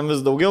uždirbam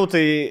vis daugiau,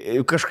 tai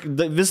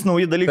vis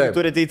nauji dalykai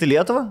turi ateiti į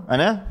Lietuvą,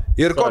 ne?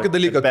 Ir kokį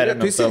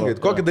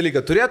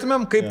dalyką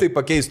turėtumėm, kaip tai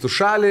pakeistų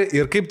šalį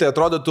ir kaip tai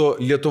atrodytų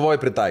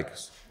Lietuvoje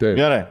pritaikius.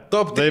 Gerai.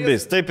 Top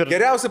 3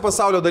 geriausi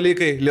pasaulio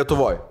dalykai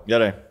Lietuvoje.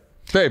 Gerai.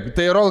 Taip,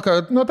 tai Rolka,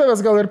 nuo tavęs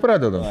gal ir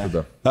pradedam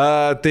tada.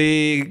 Tai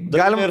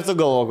galim ir tu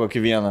galvo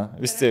kokį vieną,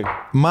 vis tiek.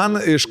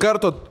 Man iš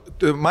karto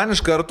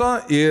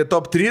į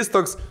top 3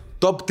 toks,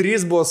 top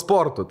 3 buvo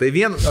sportų. Tai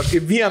aš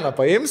kaip vieną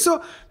paimsiu,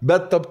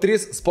 bet top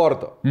 3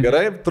 sporto.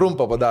 Gerai,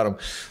 trumpą padarom.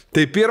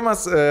 Tai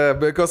pirmas,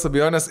 be jokios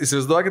abejonės,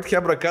 įsivaizduokit,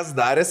 Hebra, kas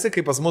darėsi,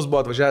 kai pas mus buvo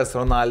atvažiavęs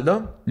Ronaldo,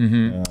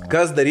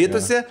 kas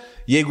darytųsi,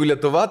 jeigu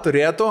Lietuva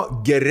turėtų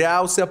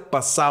geriausią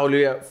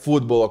pasaulyje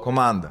futbolo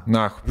komandą.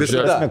 Na,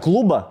 visada.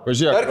 Klubą.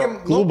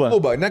 Tarkim,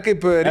 klubą, ne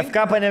kaip...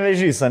 FK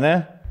Panevėžys, ne?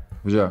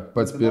 Žiūrėk,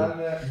 pats pirmas.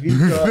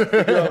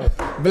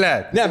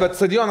 Blet. Ne, bet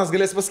stadionas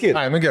galės pasakyti.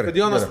 Ai, nu gerai.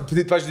 Stadionas,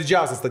 tai pač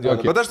didžiausias stadionas.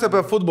 Okay. Bet aš tai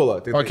apie futbolą.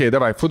 Ok,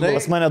 davai,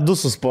 futbolas. Mane du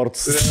su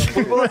sportus.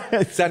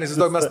 Seniai,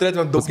 mes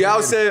turėtume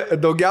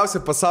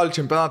daugiausia pasaulio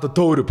čempionato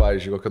taurių,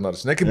 pavyzdžiui, kokią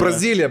nors. Ne kaip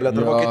Brazilija, blet,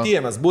 ar Vokietija.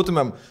 Mes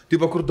būtumėm,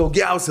 tipo, kur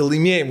daugiausia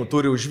laimėjimų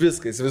turi už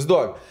viską,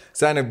 įsivaizduok.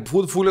 Seniai,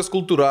 fulios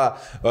kultūra,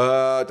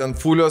 ten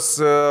fulios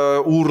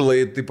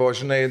urlai, tipo,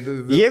 žinai.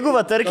 Jeigu,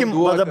 va, tarkim,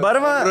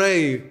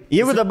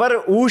 jeigu dabar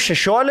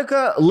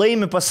U16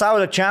 laimi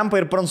pasaulio čempą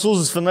ir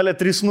prancūzus finale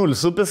 3-0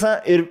 supisa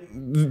ir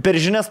per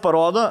žinias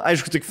parodo,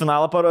 aišku, tik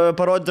finalą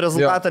parodyti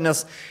rezultatą,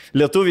 nes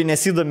lietuviai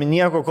nesidomi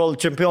nieko, kol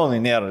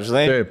čempionai nėra,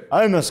 žinai. Taip.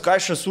 Ai, mes ką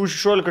šia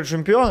U16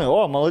 čempionai, o,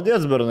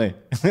 maladės, bernai.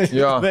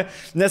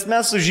 Nes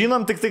mes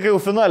sužinom tik tai, kai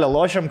jau finalę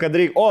lošiam, kad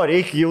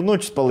reikia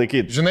jaunučius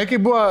palaikyti. Žinai, kai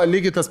buvo,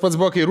 lygiai tas pats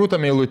buvo, kai Rūta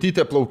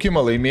Meilutytė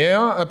plaukimą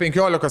laimėjo,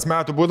 15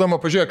 metų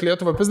būdama, pažiūrėk,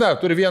 Lietuva pizda,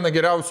 turi vieną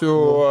geriausių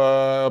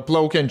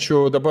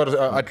plaukiančių dabar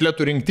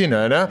atletų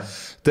rinktinę, ne?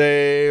 Tai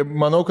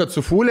manau, kad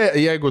su Fulė,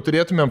 jeigu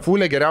turėtumėm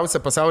Fulė, geriausią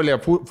pasaulyje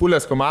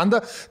Fulės komandą,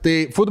 tai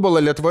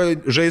futbolą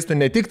Lietuvoje žaistų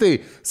ne tik tai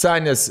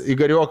Sanės,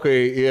 Igariokai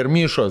ir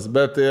Myšos,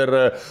 bet ir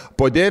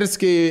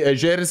Poderskiai,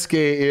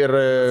 Ežerskiai ir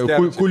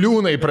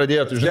Kuliūnai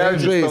pradėtų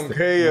žaisti.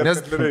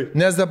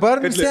 Nes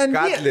dabar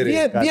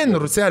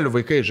vien ruselių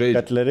vaikai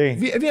žaidžia.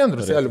 Vien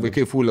ruselių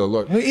vaikai Fulė.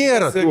 Nu,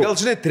 gal,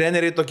 žinai,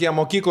 treneriai tokie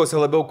mokyklose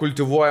labiau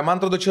kultivuoja. Man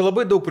atrodo, čia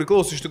labai daug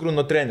priklauso iš tikrųjų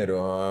nuo trenerių.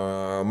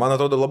 Man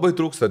atrodo, labai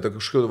trūksta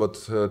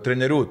kažkokių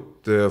trenerių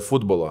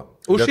futbolo.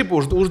 Šiaip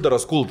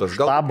uždaras kultas.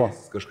 Gal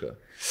kažką.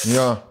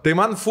 Jo. Tai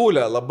man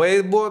Fulė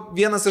labai buvo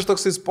vienas iš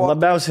toksai sportas.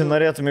 Labiausiai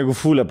norėtum, jeigu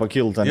Fulė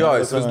pakiltų. Jo,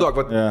 įsivaizduok,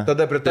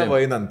 tada prie tavo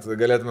einant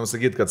galėtumėm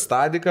sakyti, kad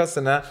Stadikas,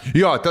 ne?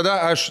 Jo, tada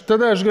aš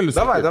galiu sakyti,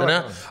 davai. Ne?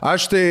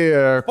 Aš tai...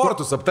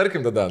 Sportus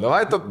aptarkim tada,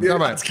 davai.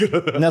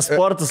 Nes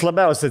sportas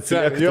labiausiai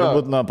atsilieka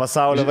turbūt nuo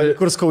pasaulio,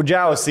 kur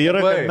skaudžiausiai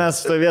yra, kad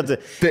mes to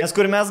vietoj. Nes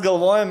kur mes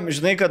galvojam,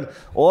 žinai, kad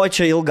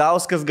čia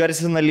Ilgauskas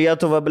garsina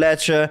Lietuvą, ble,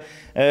 čia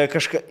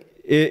kažką...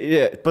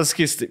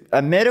 Pasakysi,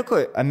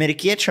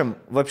 amerikiečiam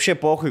vapšė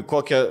pohui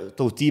kokią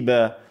tautybę,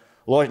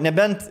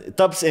 nebent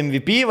taps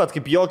MVP, vat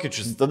kaip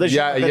Jokičius, tada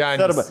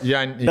Janis.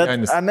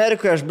 Bet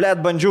Amerikoje aš, blėt,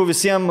 bandžiau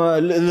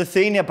visiems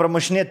Lithuaniją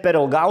pramušinėti per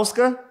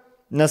Ilgauską,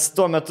 nes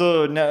tuo metu,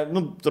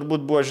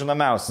 turbūt buvo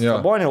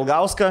žinomiausias. Bonė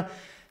Ilgauską,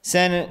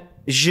 seniai,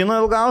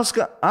 žino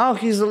Ilgauską,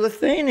 he's a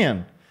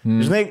Lithuanian.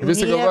 Žinai,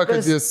 visi galvoja,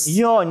 kad jis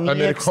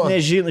niekas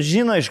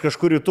nežino iš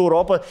kažkur rytų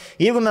Europą.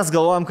 Jeigu mes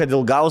galvojam, kad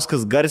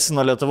Ilgauskas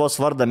garsino Lietuvos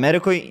vardą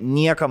Amerikoje,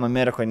 niekam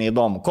Amerikoje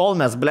neįdomu. Kol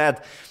mes,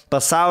 blėt,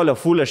 pasaulio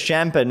Fulės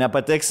čempionė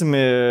nepateksim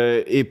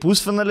į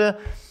pusfinalį,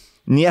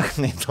 niek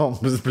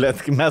neįdomus,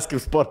 blėt, mes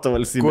kaip sporto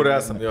valstybė. Kur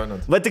esam,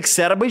 Jonat? Va tik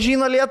serbai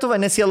žino Lietuvą,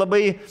 nes jie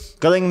labai,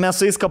 kadangi mes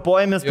su jais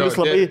kapojamės, plus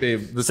labai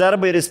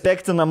serbai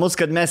respektina mus,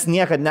 kad mes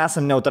niekad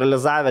nesam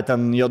neutralizavę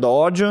ten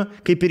juodaodžių,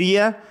 kaip ir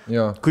jie.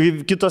 Kai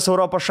kitos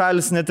Europos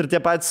šalis, net ir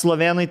tie patys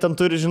slovenai ten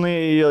turi, žinai,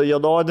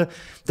 juodaodį,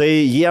 tai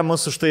jie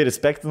mus už tai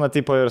respektina,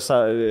 tipo, ir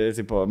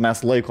tipo,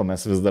 mes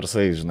laikomės vis dar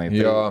sai, žinai.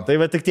 Tai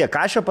va tik tie,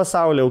 ką šio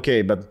pasaulio,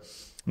 bet...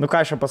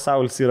 ką šio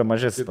pasaulis yra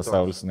mažesnis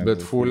pasaulis.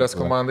 Bet Fulės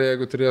komanda,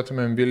 jeigu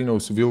turėtumėm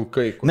Vilniaus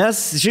Vilkai. Mes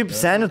šiaip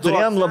seniai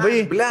turėjom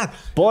labai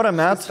porą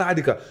metų.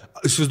 Stadika.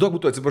 Įsivaizduok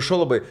būtų, atsiprašau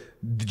labai,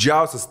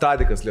 didžiausias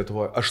stadikas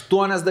Lietuvoje.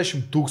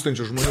 80 000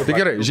 žmonių. Tai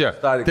gerai,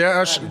 žiūrėk. Tai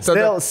aš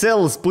tada...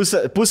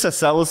 Pusę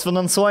Selas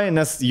finansuoja,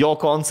 nes jo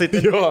koncai,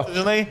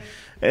 žinai.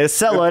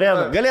 Selo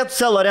Arena. Galėtų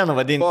Selo Arena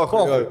vadinti.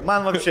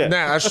 Man vapšė. Ne,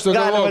 aš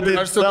sugalvojau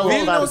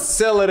Vilniaus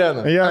Selo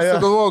Arena. Aš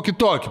sugalvojau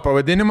kitokį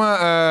pavadinimą,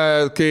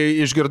 kai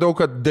išgirdau,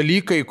 kad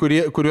dalykai,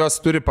 kuriuos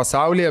turi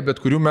pasaulyje,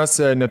 bet kurių mes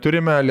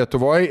neturime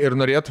Lietuvoje ir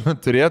norėtume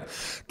turėti,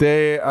 tai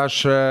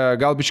aš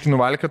gal biškį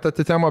nuvalkėt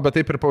tą temą, bet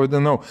taip ir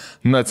pavadinau.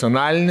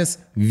 Nacionalinis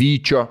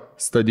Vyčio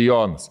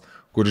stadionas,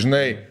 kur,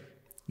 žinai,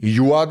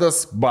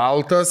 juodas,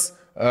 baltas,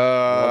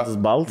 Juodas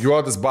baltas.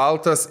 Juodas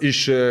baltas,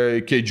 iš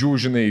kėdžių,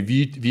 žinai,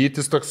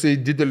 vytis toksai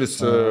didelis,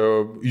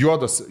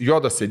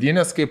 juodos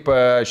sėdynės, kaip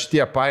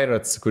šitie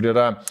Pirates, kur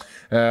yra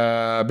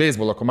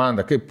beisbolo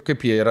komanda,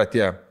 kaip jie yra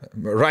tie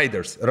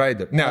Raiders.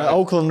 Ne.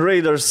 Oakland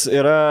Raiders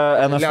yra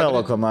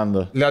NFL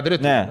komanda. Ledrit?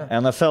 Ne,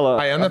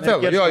 NFL. NFL,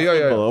 jo.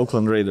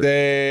 Oakland Raiders.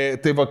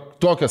 Tai va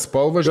tokia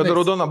spalva, žinai. Juoda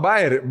raudona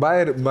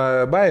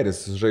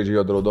Bayeris žaidžia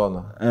juoda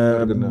raudona.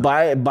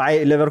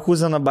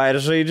 Leverkuseną Bayer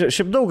žaidžia,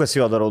 šiaip daug kas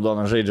juoda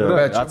raudona žaidžia.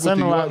 Bet čia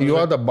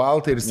juoda,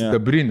 balta ir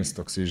sidabrinis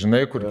toksai,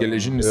 žinai, kur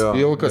geležinis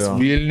vilkas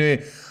Vilniui,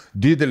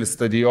 didelis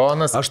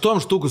stadionas. 8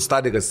 štukų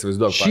stadikas,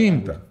 įsivaizduoju.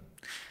 100.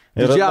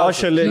 Ir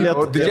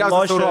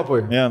Didžiausias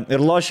Europoje. Ir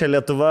lošia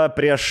Lietuva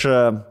prieš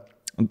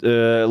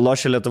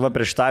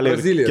Italiją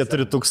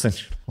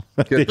 4000.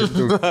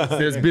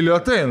 4000.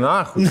 Bilietai,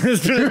 na.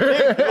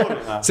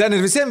 Sen ir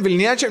visiems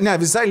Vilniečiam, ne,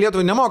 visai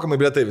Lietuvai nemokamai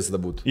bilietai visada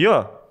būtų.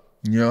 Jo.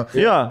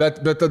 Bet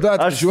tada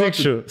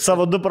atvažiuotų.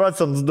 Savo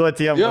 2%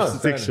 duoti jiem, aš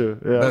sutikšiu.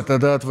 Bet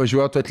tada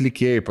atvažiuotų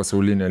atlikėjai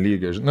pasaulinio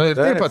lygio. Nu ir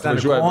taip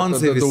atvažiuotų.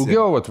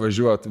 Daugiau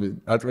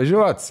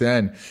atvažiuotų,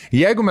 sen.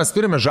 Jeigu mes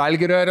turime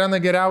Žalgirio areną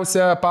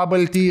geriausią,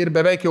 Pabaltį ir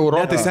beveik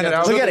Europą.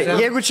 Gerai,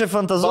 jeigu čia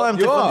fantazuojam,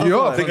 tai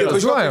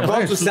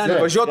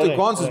važiuotų į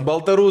Konsus,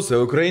 Baltarusai,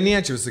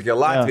 Ukrainiečiai visokie,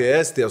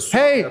 Latvija, Estija,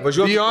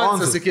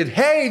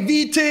 Hei,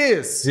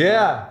 Vytis!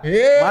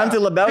 Man tai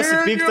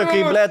labiausiai pikta,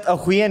 kai, blėt,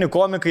 ahujieni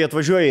komikai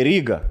atvažiuoja į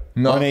Rygą.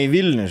 O ne į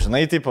Vilnių,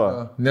 žinai, tipo.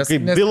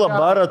 Kaip Bilą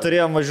Barą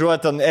turėjom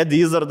važiuoti, Eddie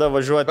Izzardą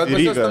važiuoti į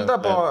Rygą. Bet pas jūs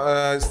tapo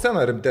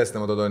sceną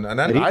rimtesnė, matau, ne?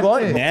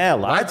 Rygoje? Ne,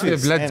 Latvija.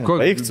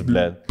 Baigtų,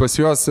 blėt. Pas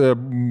juos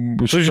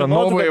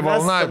Žinau,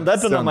 kad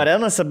stand-upinam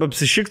arenose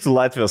apsišiktų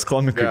Latvijos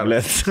komikai,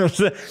 blėt.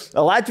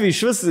 Latvija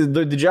iš vis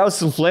didžiausias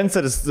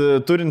influenceris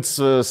turintis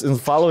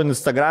follow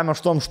Instagram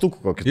 8 štukų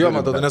kokį. Jo,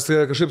 matau, nes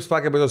kažkaip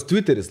spakė, bet jos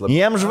Twitteris labai.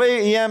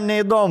 Jiem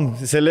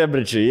neįdomu,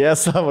 celebričiai, jie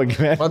savo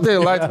gyvenimą.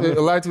 Matai,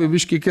 Latvija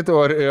biški kitą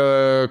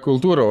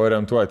kultūrą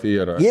orientuoti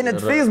yra. Jie net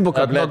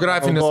Facebooką, blėt.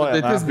 Etnografinis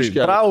sudėtis biški.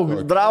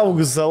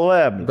 Draugus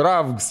LM.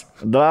 Draugs.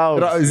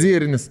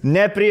 Zyrinis.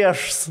 Ne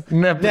prieš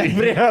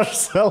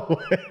savo.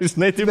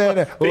 Žinai, taip,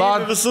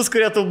 visus,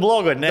 kurie tu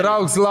blogo.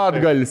 Draugs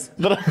Latgalis.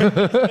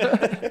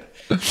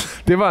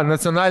 Tai va,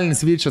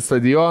 nacionalinis Vyčio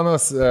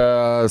stadionas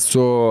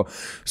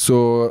su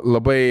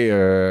labai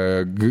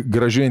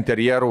gražiu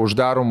interjeru,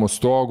 uždaromu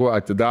stogu,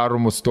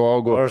 atidaromu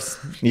stogu.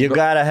 You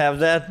gotta have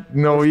that.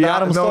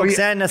 Uždarom stogų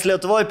senės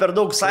Lietuvoje per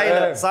daug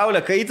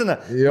saulę kaitina.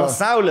 Nuo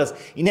saulės.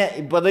 Ne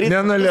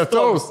nuo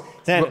lietaus.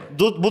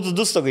 Būtų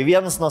 2 stogai.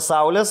 Vienas nuo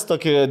saulės,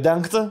 tokį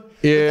dengtą.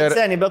 Ir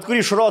seniai, bet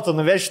kurį šrotą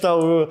nuvežti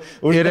tau.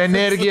 Ir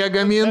energiją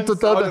gamintų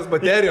tada. Saulės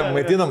baterijom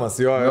maitinamas,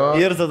 jo.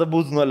 Ir tada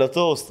būtų nuo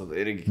lietaus.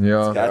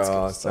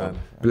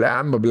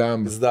 Blemba.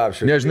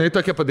 Nežinai,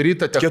 tokia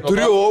padaryta. 4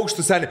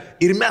 aukštų seniai.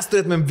 Ir mes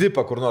turėtumėm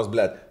vipą kur nors,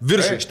 blėt.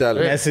 Virš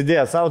aikštelė. Mes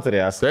idėjas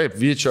autorės. Taip,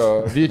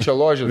 Vyčio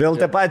ložė. Vėl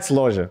te patys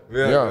ložė.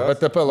 Jo,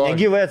 VTP ložė.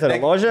 Negyva eterė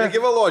ložė.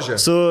 Negyva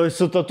ložė.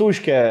 Su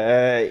tatuškė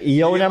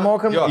jau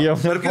nemokam.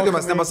 Ir kai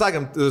mes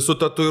nepasakėm, su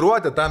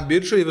tatuiruotė tam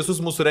bičiui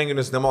visus mūsų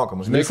renginius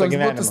nemokamus.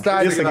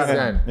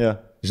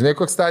 Žinai,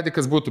 koks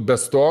stadikas būtų be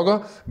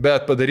stogo,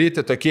 bet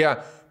padaryti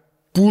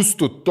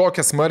pūstų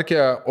tokią smarkę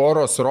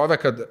oro srovę,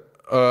 kad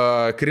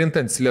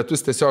krintantis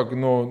lietus tiesiog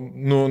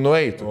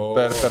nueitų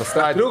per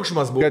stadiją.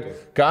 Triukšmas būtų.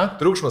 Ką?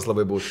 Triukšmas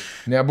labai būtų.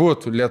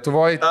 Nebūtų.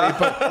 Lietuvoje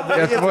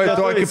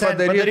tokį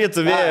padarytų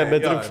vėją, bet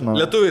triukšmas.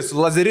 Lietuviai su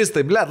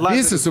lazeristai, blėt.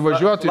 Visi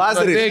suvažiuotų.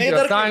 Lazeriai,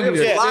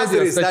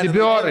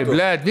 statybiorai,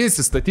 blėt,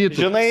 visi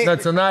statytų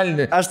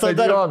nacionalinį. Aš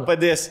tada dar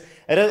padėsiu.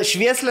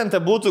 Švieslentė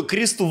būtų,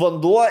 kristų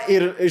vanduo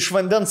ir iš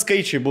vandens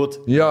skaičiai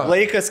būtų.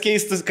 Laikas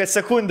keistų, kas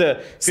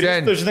sekundę.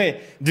 Kristų, žinai,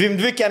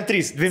 22 kem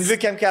 3,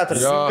 22 kem 4,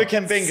 22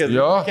 kem 5,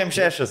 22 kem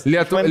 6.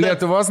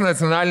 Lietuvos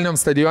nacionaliniam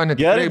stadione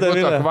tikrai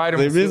būtų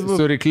akvariumas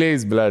su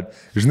rykliais, blėt.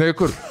 Žinai,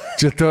 kur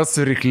čia tas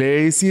su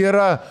rykliais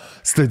yra?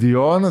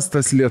 Stadionas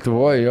tas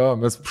Lietuvoje, jo,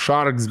 mes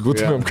Sharks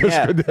būtumėm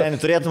kažkodėl.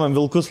 Ne, turėtumėm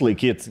vilkus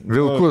laikyti.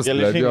 Vilkus,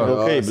 blėt.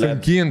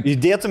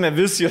 Įdėtume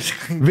visus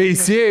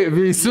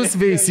visus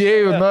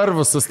veisėjų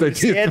narvus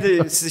sustatyti.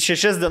 Sėdi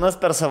 6 dienas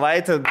per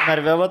savaitę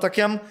narveva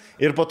tokiam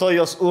ir po to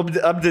jos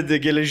apdedi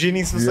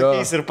geležiniais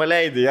visokiais ir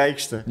paleidi į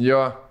aikštę.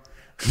 Jo.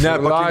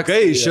 Ne,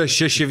 pakinkai,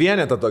 6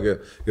 vienetą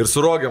tokį ir su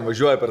rogiam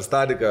važiuoja per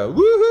stadiką.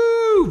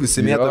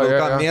 Visi mėta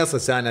vilkam mėsą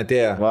senę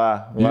atėjo.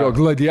 Jo,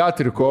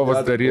 gladiatorių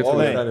kovas daryti.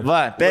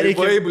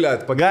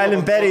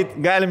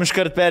 Galim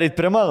iškart perėti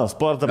prie mano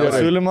sporto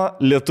pasiūlymo.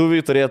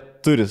 Lietuviai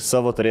turi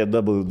savo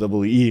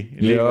WWE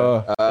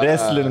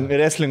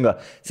wrestlingo.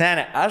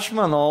 Senė, aš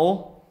manau,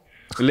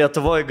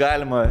 Lietuvoje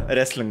galima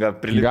wrestlingą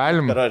prilygti.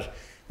 Galima.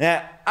 Ne,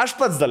 aš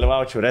pats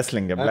dalyvaučiau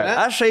wrestlingą.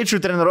 Aš eičiau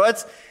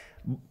treniruotis.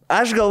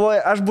 Aš galvoju,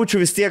 aš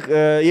būčiau vis tiek,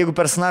 jeigu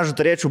personažą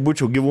turėčiau,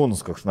 būčiau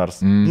gyvūnus koks nors.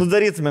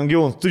 Darytumėm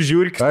gyvūnus, tu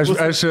žiūrkis.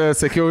 Aš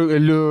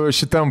sakiau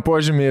šitam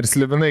požymį ir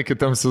slibinai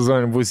kitam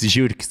sezonui bus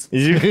žiūrkis.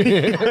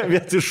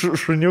 Vietoj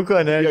šuniuko,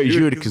 ne?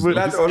 Žiūrkis.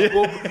 Aš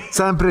buvau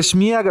sen prieš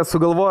miegą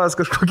sugalvojęs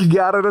kažkokį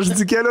gerą ir aš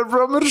atsikėliau ir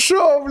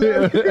pramiršau,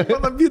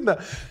 mano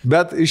bidna.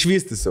 Bet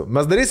išvystysiu.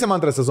 Mes darysim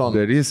antrą sezoną.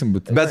 Darysim,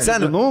 būtent. Bet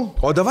sen,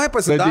 o davai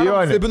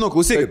pasidarom, slibinu,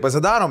 klausykit,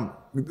 pasidarom.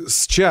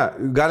 Čia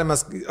galime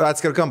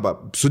atskir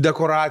kampą. Su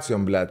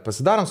dekoracijom, blėt.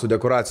 Pasidarom su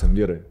dekoracijom,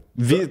 vyrai.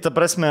 Ta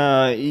prasme,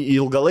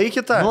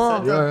 ilgalaikį tą?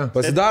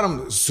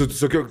 Pasidarom su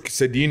tokiu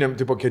sėdynėm,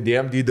 tipo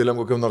kėdėm, dideliam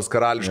kokiam nors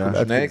karališkam.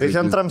 Tai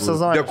antram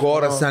sezonui.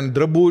 Dekoras, sen,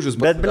 drabužius.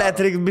 Bet, blėt,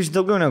 reikia biškai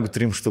daugiau negu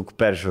 3 štukų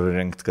peržiūrų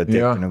rinkti, kad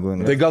tiek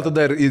pinigų. Tai gal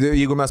tada,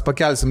 jeigu mes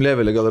pakelsim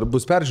levelį, gal ir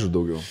bus peržiūrų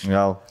daugiau.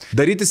 Gal.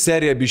 Daryti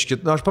seriją biškai.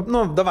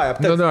 Davai,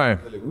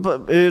 aptarsim.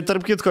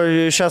 Tarp kitko,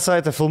 šią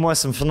savaitę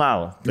filmuosim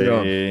finalą. Tai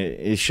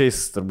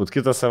išeis turbūt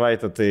kitą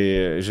savaitę, tai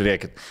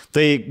žiūrėkit.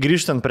 Tai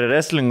grįžtant prie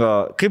wrestlingo,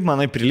 kaip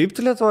manai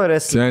prilipti Lietuvoje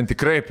wrestling?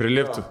 Tikrai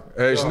priliptų.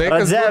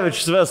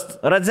 Radzevičius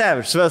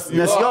vest,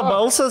 nes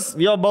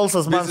jo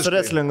balsas man su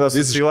wrestlingo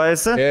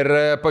asocijuojasi. Ir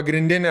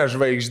pagrindinė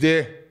žvaigždė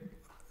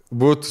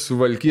būtų su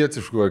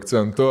valkietišku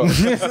akcentu.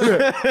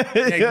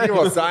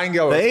 Negyvas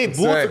angelas. Taip,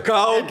 būtų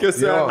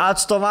kaukėse.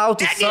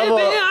 Atstovautų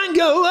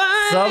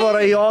savo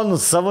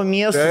rajonus, savo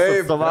miestus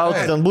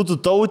atstovautų, ten būtų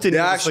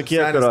tautiniai visokie.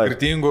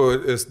 Skirtingų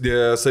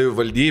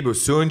savivaldybių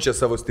siunčia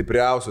savo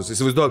stipriausius.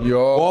 Įsivaizduok,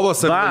 kovo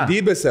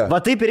savivaldybėse. Va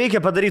taip reikia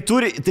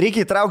padaryti,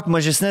 reikia įtraukti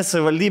mažesnės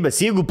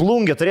savivaldybės. Jeigu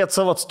Plungė turėtų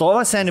savo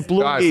atstovą, seniai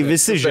Plungiai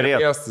visi žiūrėtų.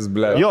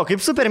 Jo,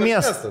 kaip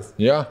supermiestas.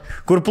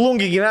 Kur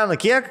Plungiai gyvena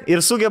kiek ir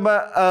sugeba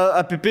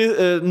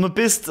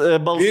nupist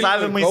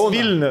balsavimais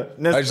Vilnių.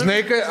 Aš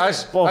žinai, aš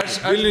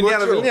Vilnių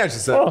nėra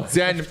Vilniečiuose.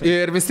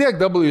 Ir vis tiek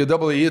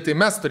WWE, tai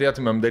mes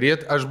turėtumėm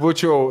daryti. Aš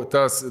būčiau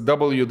tas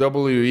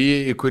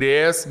WWE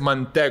įkūrėjas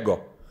Mantego.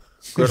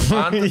 Kur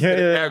man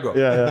ego.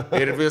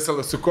 Ir visą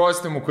su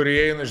kostiumu, kurie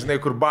eina, žinai,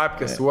 kur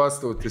babkės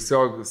uostau,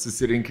 tiesiog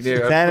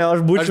susirinkinėjau.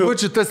 Aš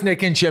būčiau tas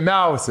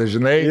nekenčiamiausias,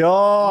 žinai.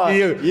 Jo,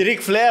 ir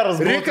Rick Flairas.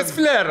 Rickas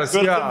Flairas,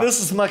 jo.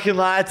 Visus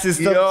machinacijas,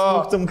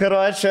 smuktum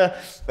karočią,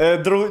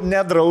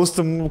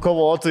 nedraustum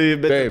kovotojui,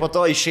 bet po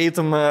to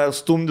išeitum,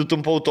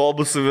 stumdytum po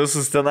autobusų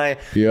visus tenai.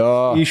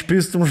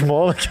 Išpistum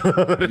žmoną.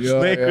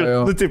 Žinai, kur,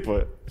 nu, tipo.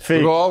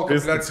 Rolka,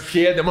 su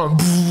kėdėm.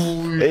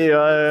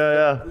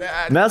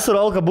 Mes su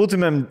Rolka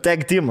būtumėm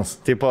tag teamas.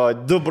 Tipo,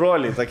 2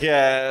 broliai tokie.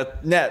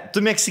 Ne, tu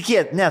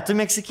meksikietis.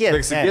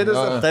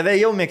 Tave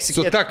jau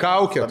meksikietis. Su ta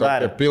kaukė,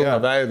 tokia pilna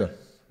veido.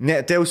 Ne,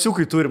 tai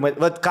ausiukai turi.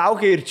 Vat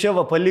kaukė ir čia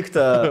va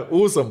palikta.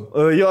 Ūsam.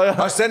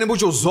 Aš seniai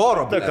būčiau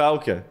Zoro. Ta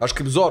kaukė. Aš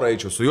kaip Zoro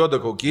eičiau, su juoda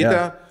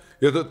kaukytė.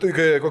 Ir tai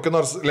kokia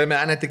nors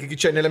lemenė, tik iki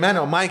čia, ne lemenė,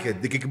 o maikė,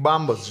 tik iki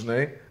bambas,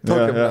 žinai.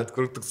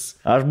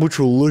 Aš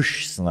būčiau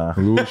Lušis.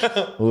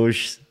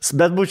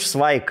 Bet būčiau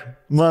Svaik.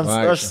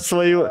 Aš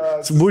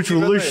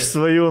būčiau Lušis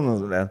Svajūnas,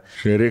 ble.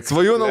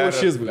 Svajūno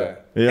Lušis, ble.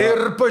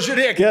 Ir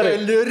pažiūrėkite,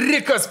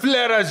 Rickas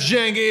Flairas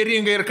žengia į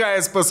ringą ir ką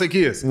jis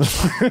pasakys.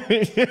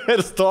 Ir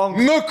stom.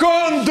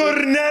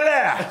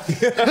 Nukondurnelė!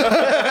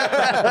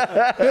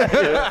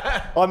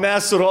 O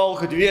mes su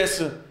Rolku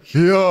dviesi.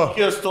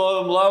 Kai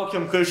stovim,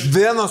 laukiam kažkaip.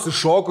 Vienos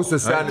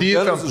iššokusios seniai.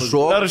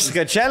 Dar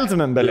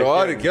skačeltumėm, belė. Jo,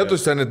 reikėtų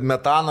seniai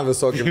metaną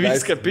visokį.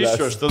 Viską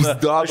piščiu, aš tada.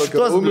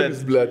 Šitos,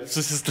 blėt,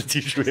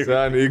 susistatyčiau.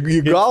 Seniai,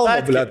 į galvą,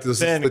 blėt,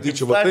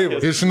 susistatyčiau. Va taip.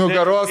 Iš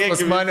nugaros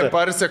pas mane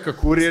parseka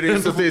kurjerį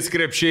su tais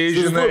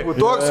krepšiais, žinai.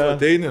 Toks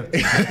ateini.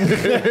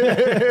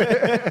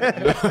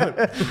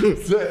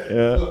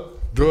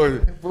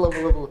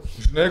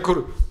 Žinai,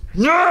 kur...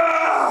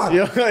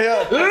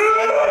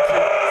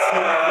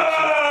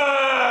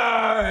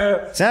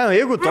 Seniai,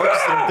 jeigu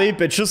toks rimtai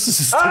pečius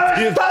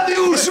susistatyti. Tadai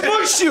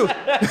užmušiu!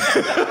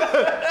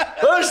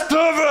 Aš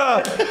tave!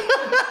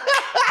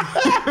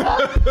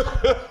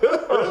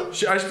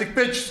 Aš tik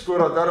pečius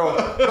kuro darau.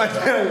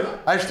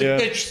 Aš tik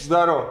pečius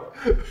darau.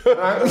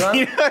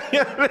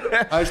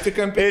 Aš tik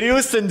ant... Ir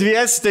jūs ten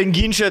dviesi, ten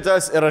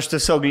ginčiatės ir aš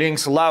tiesiog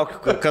linksiu, laukiu,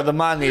 kada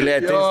man eilė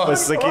ateis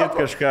pasakyti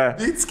kažką.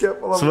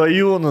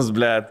 Svajūnus,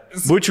 blėt.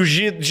 Būčiau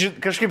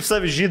kažkaip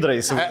savi žydrai,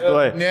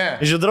 įsivaizduoju.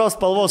 Žydros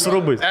spalvos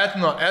rūbais.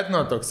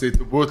 Etno toksai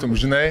tu būtum,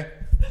 žinai.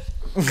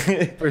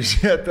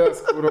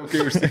 Pažiūrėtas, kur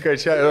rūkiai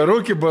užsikačia.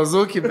 Rūkiai,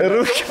 bazūkiai.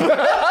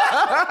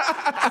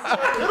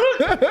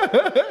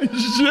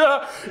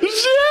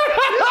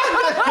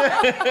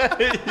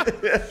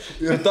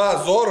 Ir tą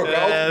Zoro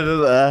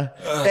galvą.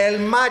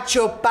 El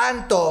macho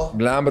panto.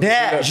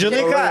 Ne,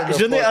 žinai ką,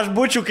 aš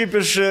būčiau kaip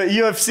iš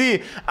UFC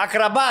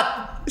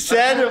akrobat.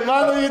 Seniai,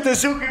 mano jį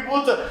tiesiog kaip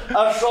būtų.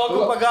 Aš šoku,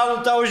 pagaunu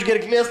tau už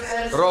gerklės.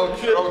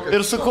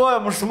 Ir su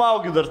kojom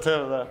užsmaugiu dar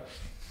tave.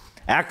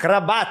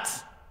 Akrobat.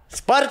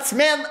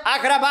 Sportsmen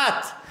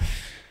akrobat.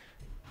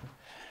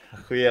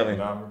 Achujenai.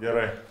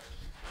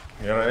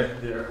 Gerai,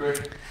 dėkui.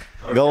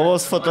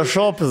 Galvos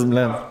Photoshopas,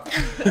 blin.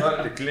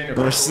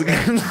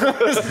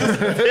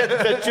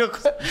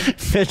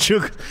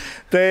 Pečiuk.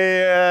 Tai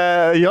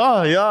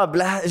jo,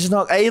 ble,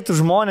 žinok, eitų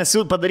žmonės,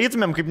 jau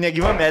padarytumėm kaip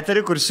negyvam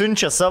eterį, kur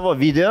siunčia savo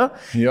video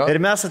ir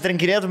mes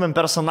atrenkinėtumėm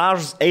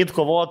personažus, eit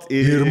kovot.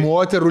 Ir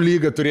moterų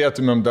lygą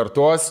turėtumėm dar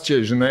tos,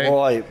 čia, žinai.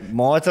 Oi,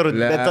 moterų,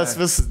 bet tas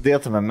vis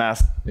dėtumėm mes.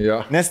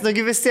 Jo. Nes,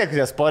 nagi vis tiek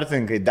tie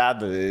sportininkai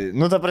deda,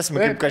 nu, ta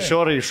prasme, kaip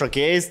kažiorai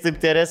šokėjais, taip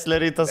tie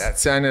wrestleriai tas.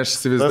 Seniai, aš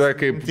įsivaizduoju,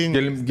 kaip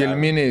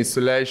gelminiai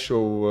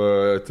suleičiau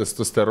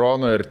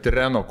testosterono ir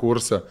treno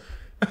kursą.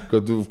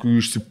 Kad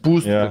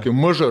išsipūstų, tokia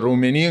maža,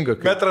 raumeninga.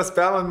 Metras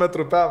pėm ant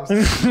metrų pėm.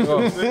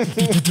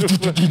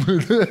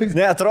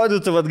 Ne,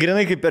 atrodytų, vad,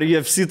 grinai kaip per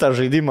UFC tą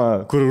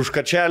žaidimą, kur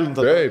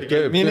užkačelinta. Taip.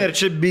 Minė ir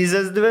čia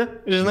bizės dvi,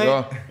 žinai,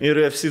 ir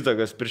UFC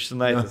tokas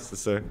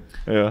pirštinaitis.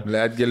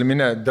 Blet,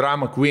 gelminė,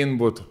 Drama Queen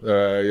būtų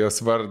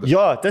jos vardas.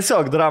 Jo,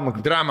 tiesiog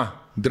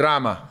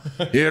Drama.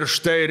 Ir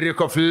štai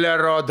Riko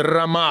Flero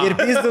drama. Ir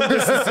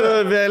pizdintis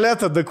su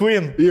Violeta the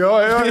Queen. Jo.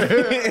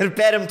 Ir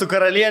perimtų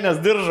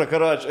karalienės diržą,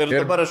 karoč. Ir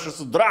dabar aš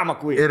esu Drama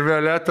Queen. Ir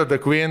Violeta the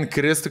Queen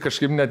kristų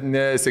kažkaip net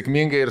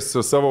nesėkmingai ir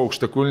su savo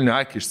aukštakulniu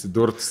akį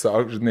išsidurtų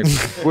savo, žinai,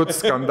 būtų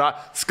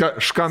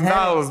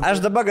skandalas.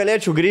 Aš dabar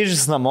galėčiau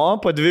grįžęs namo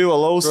po 2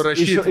 alaus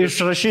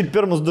išrašyti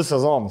pirmus 2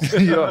 sezonus.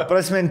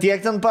 Prasme,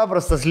 tiek ten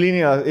paprastas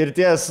linijos ir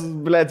ties,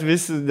 blėt,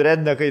 visi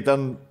rednekai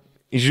ten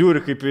žiūri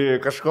kaip į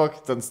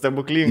kažkokį ten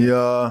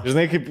stebuklingą.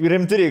 Žinai, kaip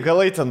rimti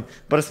reikalai ten,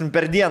 prasme,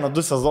 per dieną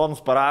 2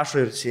 sezonus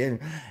parašo ir sėni.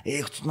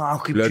 Eik, tu, na,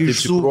 kaip čia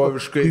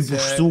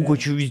išsūko,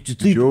 čia visi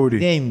taip,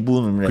 neim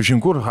būnum.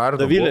 Kažin kur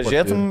hardą. Davilė,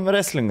 žiūrėtum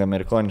wrestlingą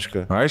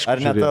amerikonišką. Aišku, ar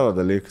ne tavo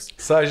dalykas?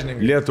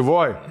 Sąžininkai.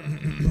 Lietuvoj.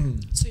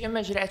 Su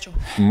jame žiūrėčiau.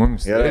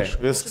 Mums. Gerai,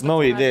 vis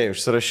nauja idėja,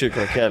 užsirašyk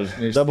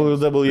rakelį.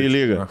 WWE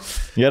lyga.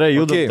 Gerai,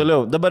 judam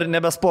toliau. Dabar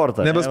nebe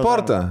sportą. Nebe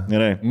sportą?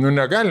 Gerai. Nu,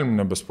 negalim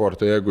nebe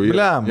sportą, jeigu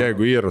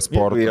yra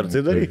sportas.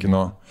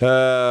 Darykino.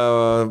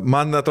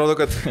 Man atrodo,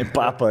 kad...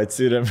 Papa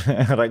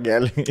atsirėmė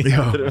ragelį.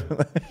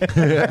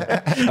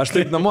 Aš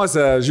taip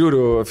namuose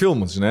žiūriu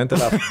filmus, žinai, ant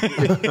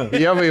telefono.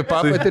 Jeva į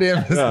papą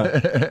atrėmės.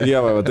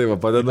 Jeva, taip,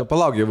 padeda,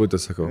 palauk, Jevutė,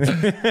 sakau.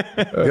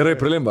 Gerai,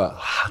 prilimba.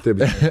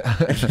 Taip.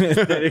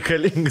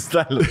 Reikalingas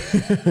talentas.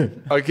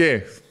 Ok,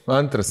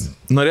 antras.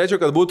 Norėčiau,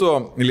 kad būtų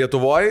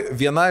Lietuvoje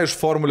viena iš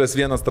Formulės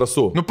 1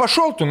 trasų. Nu,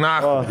 pašauktų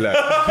nahu, ble.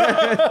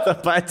 Ta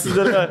pati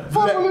dalia.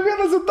 Formulė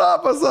 1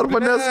 etapas, arba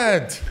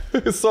nes...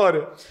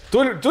 Sorry.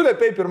 Tu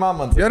liepiai pirmam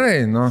man.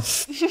 Gerai, nu.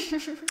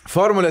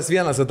 Formulės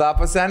 1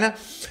 etapas, senė.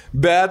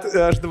 Bet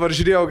aš dabar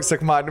žiūrėjau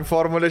sekmadienį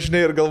Formulę,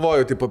 žinai, ir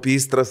galvoju, taip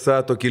apys trasa,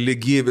 tokia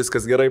lygi,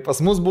 viskas gerai.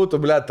 Pas mus būtų,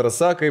 blėt,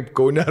 trasa, kaip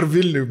Kaune ar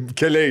Vilniui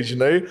keliai,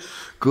 žinai.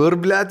 Kur,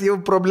 blėt, jau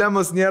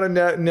problemos nėra,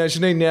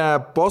 nežinai, ne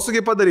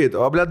posūkiai padaryti,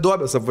 o, blėt,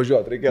 duobės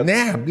apvažiuoti reikėtų.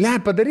 Ne,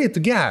 blėt,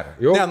 padarytų gerą.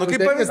 Ne, nu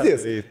kaip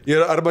pavyzdys.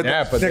 Ir arba... Ne,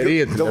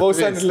 padaryti. Galvau,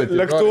 seniai,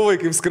 lėktuvai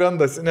kaip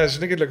skrendas. Ne,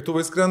 žinai, kaip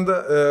lėktuvai skrenda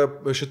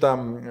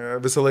šitam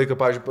visą laiką,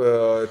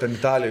 pavyzdžiui, ten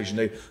Italijoje,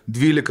 žinai,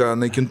 12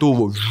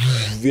 naikintuvų,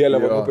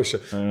 vėliavą nupešė.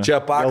 Čia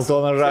Paksas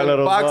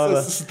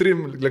su 3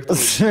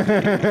 lėktuvais.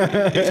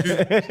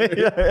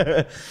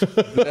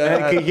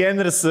 Kai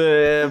Henris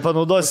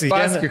panaudosi...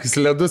 Paskikis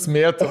ledus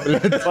mėtų,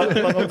 blėt.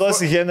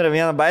 Panaudosi Henry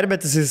vieną bairį,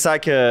 bet jis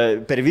sakė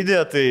per video,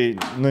 tai,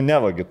 nu,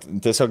 nevagit.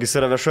 Tiesiog jis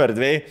yra viešo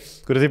erdvėj,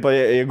 kur, taip,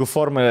 jeigu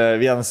Formulė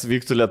 1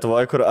 vyktų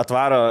Lietuvoje, kur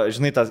atvaro,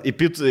 žinai, tas,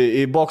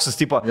 į boksus,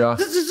 tipo,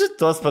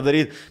 tuos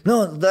padaryti.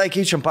 Nu, da,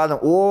 keičiam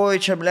padam.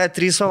 Oi, čia, ble,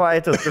 3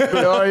 savaitės.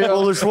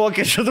 Kol iš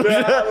vokiečių,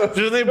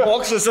 žinai,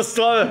 boksuose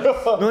stovi.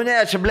 Nu, ne,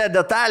 čia, ble,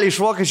 detalį iš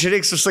vokiečių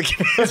reiks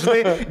užsakyti. Žinai,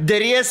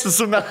 dėriesi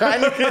su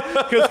mechanikai,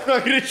 kad kuo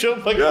greičiau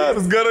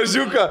pakeisti.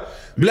 Garažiuką.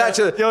 Ble,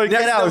 čia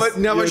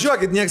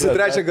nevažiuokit, nieks į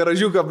 3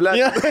 garažiuką, ble.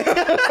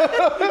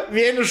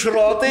 Vieni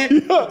šrotai,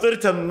 turi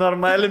ten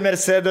normaliai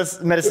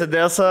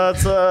Mercedesą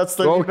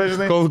atstovybę,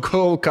 žinai.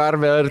 Kol car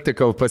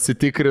vertical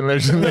pasitikrina,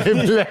 žinai,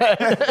 ble.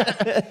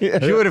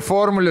 Žiūri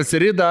Formulės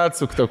rydą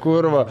atsukta,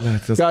 kurva.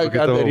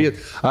 Ką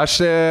daryti? Aš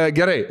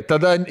gerai,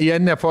 tada jie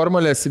ne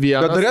Formulės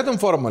 1. Bet norėtum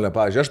Formulę,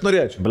 pavyzdžiui, aš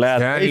norėčiau. Ble,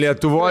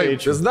 Lietuvoje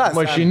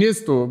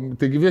mašinistų,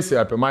 taigi visi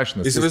apie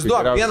mašinas.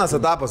 Įsivaizduok, 1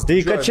 etapas.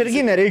 Tai kad čia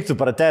irgi nereiktų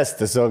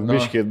pratesti, tiesiog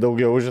biškai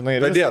daugiau, žinai.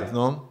 Dadėt,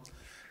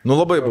 nu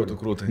labai būtų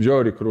krūtai.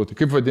 Žiauriai krūtai.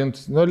 Kaip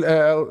vadinti? Nu,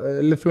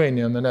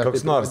 Lithuania, ne.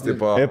 Koks nors,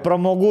 tipo.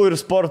 Pramogų ir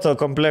sporto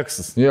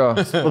kompleksas. Jo.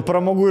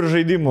 Pramogų ir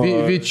žaidimų.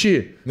 Viči.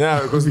 Ne,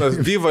 koks nors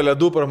Viva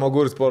ledų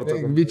pramogų ir sporto.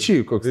 Viči,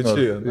 koks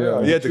nors.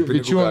 Jie tik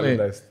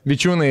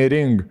Vičiūnai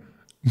ring.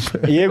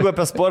 Jeigu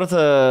apie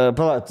sportą,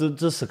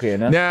 tu sakai,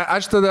 ne? Ne,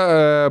 aš tada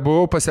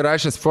buvau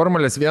pasirašęs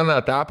Formulės 1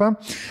 etapą,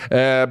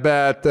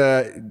 bet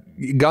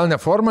gal ne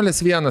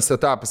Formulės 1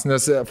 etapas,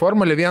 nes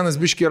Formulė 1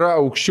 biški yra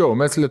aukščiau,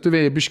 mes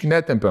lietuviai biški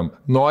netempiam.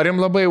 Norim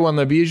labai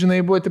wannabe,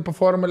 žinai, būti po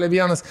Formulė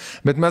 1,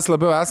 bet mes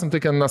labiau esam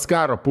tokia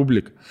NASCAR'o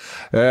publika.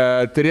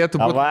 Turėtų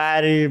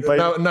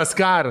būti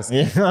NASCAR'as.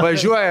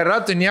 Važiuoja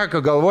ratų,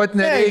 nieko galvoti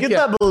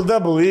nereikia.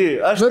 Double E.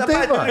 Aš tą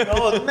patį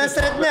galvoju, mes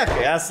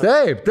rednekai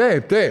esame.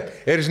 Taip.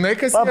 Ir žinai,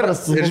 kas yra?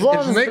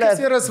 Žinai, kas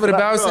yra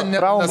svarbiausia?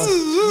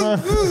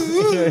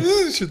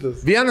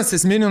 Vienas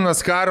esminių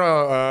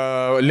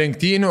NASCAR'o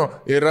lenktynių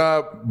yra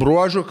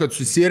bruožų, kad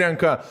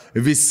susirenka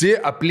visi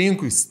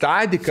aplinkui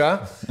stadiką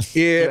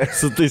ir...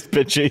 Su tais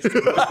pečiais.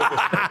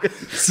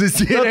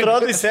 Susirenka...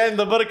 Atrodai sen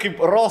dabar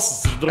kaip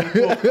Rosas iš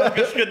draugų.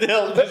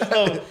 Kažkodėl,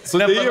 nežinau.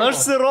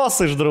 Nepanašus į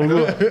Rosą iš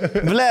draugų.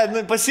 Ble,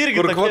 pasirgi.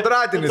 Kur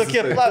kvadratinis.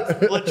 Tokie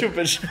plačių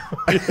pečių.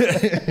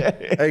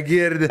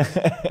 Girdi.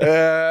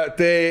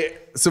 Tai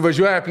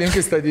suvažiuoja aplinkui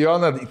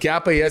stadioną,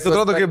 kepa jie... Tai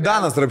atrodo kaip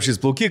Danas Rapšys,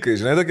 plaukikai,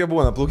 žinai, tokie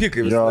būna,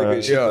 plaukikai visą laiką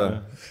iš šitą.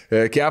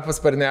 Kepas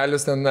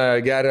parnelius ten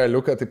geria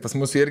liuką, tai pas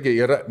mus irgi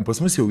yra,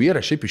 pas mus jau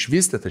yra šiaip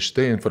išvystyta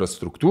šitą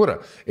infrastruktūrą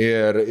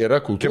ir yra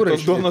kultūra.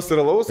 Kaip duonos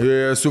ir alaus?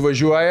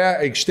 Suvažiuoja,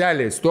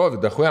 aikštelėje stovi,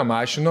 dahuoja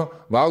mašinų,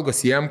 valgo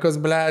siemkas,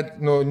 blėt,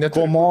 net...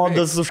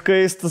 Komodas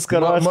užkaistas,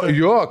 karočią.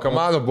 Jo,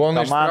 kamado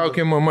bona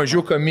ištraukimo,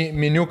 mažiuką,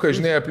 miniuką,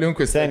 žinai,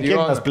 aplinkui stadioną.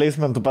 Kiek mes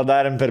placementų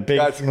padarėm per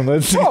 5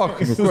 minutės.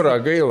 Kur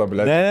gaila,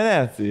 blėt.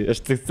 Ne, tai aš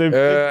tik taip.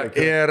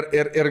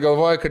 Ir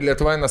galvoju, kad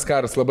Lietuvoje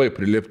NASCAR'as labai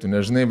priliptų,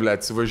 nežinai,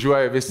 blėt,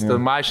 suvažiuoja visi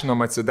ten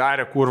mašinom,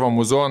 atsidarė, kurvo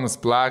muzonas,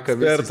 plaka,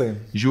 visi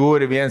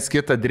žiūri viens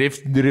kitą,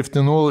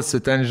 driftinulusi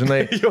ten,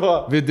 žinai,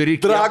 vidury.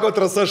 Drago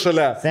trasa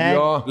šalia.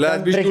 Jo,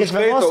 blėt,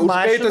 biškai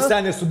užkaito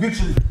senė su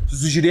bičiu,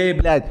 susižiūrėjai,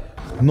 blėt.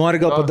 Nori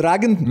gal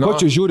padraginti? Ko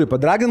čia žiūri?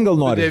 Padraginti gal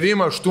nori?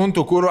 9-8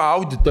 kur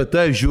Audi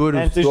tata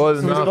žiūri.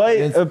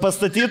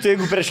 Pastatytų,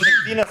 jeigu prieš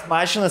lenktynės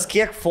mašinas,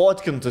 kiek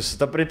fotkintųsi,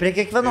 prie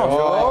kiekvienos.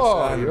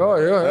 Jo.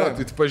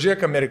 Tai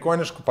pažiūrėk,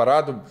 amerikoniškų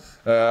paradų,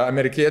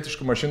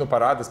 amerikietiškų mašinų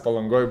paradas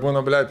Palangoje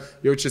būna, blėt,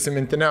 jaučiasi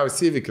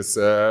mintiniausias įvykis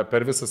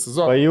per visą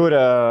sezoną.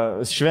 Pajūrė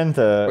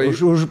šventę,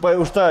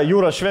 už tą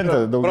jūros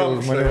šventę daugiau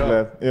žmonių,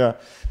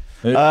 blėt.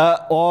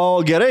 O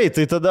gerai,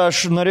 tai tada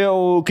aš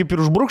norėjau kaip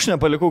ir už brūkšnę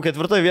palikau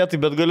 4 vietoj,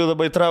 bet galiu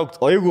dabar įtraukti.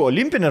 O jeigu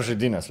olimpinės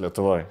žaidynės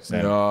Lietuvoje?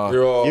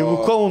 Jeigu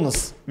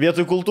Kaunas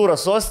vietoj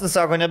kultūros sostinė,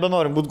 sako,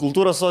 nebenorim būti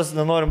kultūros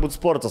sostinė, norim būti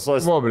sporto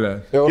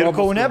sostinė. Ir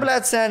Kaune,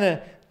 blėt,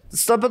 senė,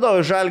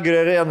 Stopėdavo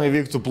Žalgirio arenai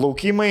vyktų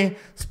plaukimai,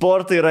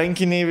 sportai,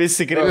 rankiniai,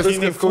 visi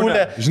krepšiniai,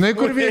 fulė. Žinai,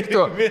 kur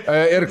vyktų?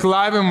 Ir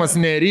klavimas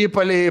nery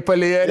palei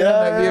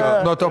areną vyktų.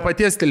 Nuo to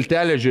paties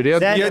tiltelio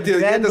žiūrėtų.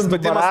 Ietės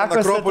metimas ant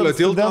Akropolio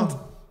tilto.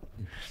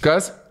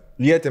 Kas?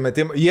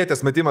 Ietės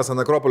metimas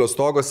ant Akropolio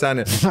stogo,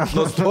 seniai.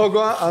 Nuo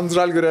stogo ant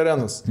Žalgirio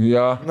arenos.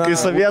 Ja. Kai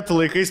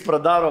sovietų laikais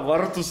pradaro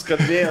vartus, kad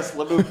vėjas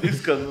labiau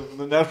viską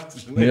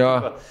nuneštų, žinai. Ja.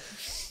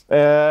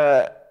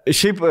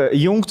 Šiaip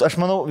jungtų, aš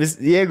manau,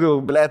 jeigu,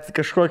 blėt,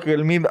 kažkokią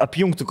galimybę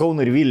apjungtų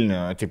Kauną ir Vilnių,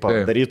 tipo,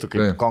 darytų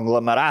kaip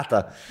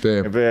konglomeratą,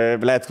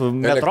 blėt,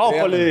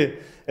 metropolį,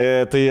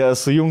 tai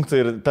sujungtų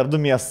ir per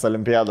 2 miestus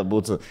olimpiadą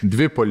būtų.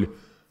 Dvipolį.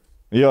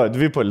 Jo,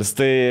 dvipolis,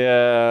 tai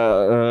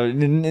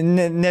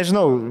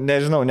nežinau,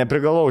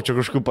 neprigalau čia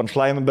kažkokių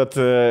punchline'ų, bet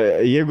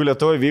jeigu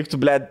Lietuvoje vyktų,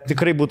 blėt,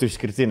 tikrai būtų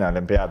išskirtinė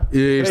olimpiada.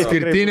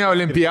 Išskirtinė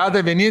olimpiada,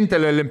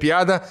 vienintelė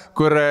olimpiada,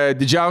 kur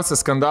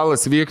didžiausias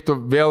skandalas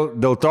vyktų vėl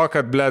dėl to,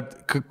 kad, blėt,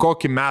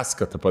 kokį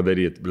meskatą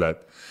padaryti,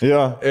 blėt.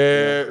 Jo.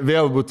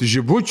 Vėl būtų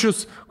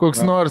Žibučius,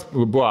 koks nors,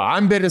 buvo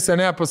Amberis,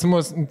 ne, pas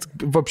mus,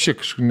 vapšik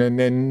kažkaip,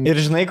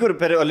 Ir žinai, kur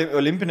per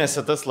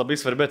olimpinėse tas labai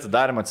svarbi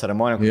atidarimo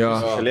ceremonija,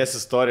 kur šalies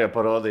istoriją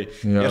parodai.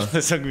 Ir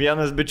tiesiog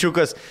vienas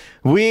bičiukas,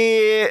 we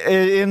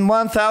in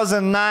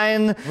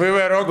 1009, we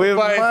were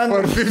occupied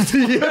for 50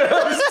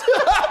 years.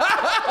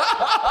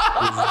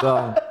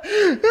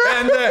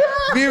 And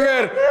we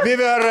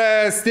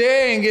were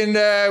staying in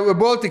the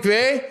Baltic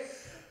Way.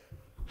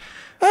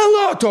 A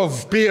lot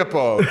of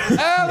people.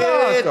 A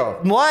lot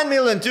of. 1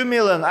 million, 2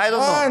 million, I don't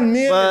know. 1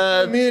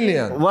 million, 2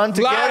 million. One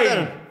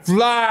together.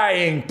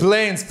 Flying,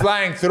 planes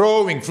flying,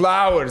 throwing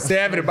flowers,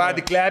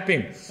 everybody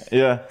clapping.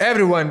 Yeah.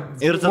 Everyone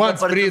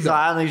wants freedom.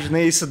 Partizanai,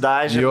 žinai,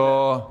 įsidažė.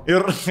 Jo.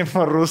 Ir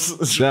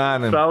rusus,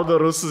 šaudo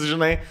rusus,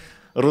 žinai.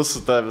 Rusų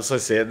ta visa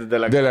sėdi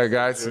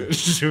delegacija.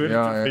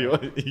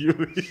 Žiūrint, jų.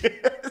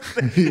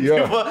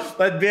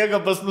 Atbėga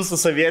pas mūsų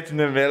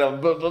sovietinėm vėliam.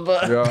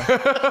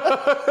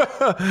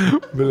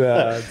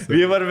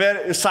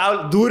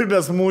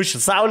 Durbės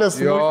mūšį, saulės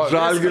mūšį.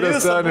 Žalgirio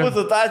scenė.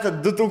 Būtų tatė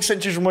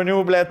 2000 žmonių,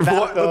 blėt.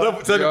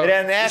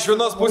 Iš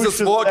vienos pusės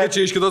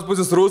vokiečiai, iš kitos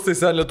pusės rusai,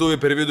 sen lietuviai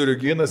per vidurių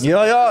gynas.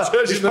 Jo,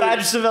 iš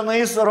pradžių su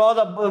vienais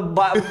rodo,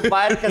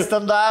 barkas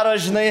ten daro,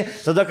 žinai,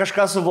 tada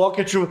kažką su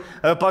vokiečių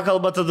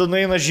pakalba, tada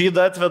nueina žyda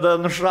žydą atveda,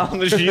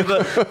 nušrauna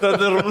žydą,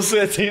 tada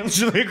rusai ateina,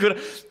 žinai, kur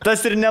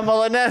tas ir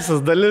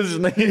nemalonesis dalis,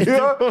 žinai.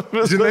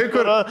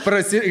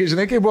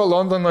 Žinai, kai buvo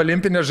Londono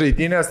olimpinės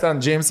žaidynės, ten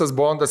Jamesas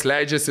Bondas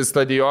leidžiasi į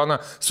stadioną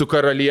su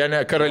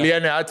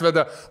karalienė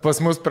atveda, pas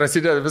mus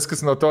prasideda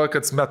viskas nuo to,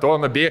 kad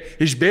Smetona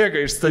išbėga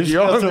iš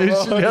stadiono,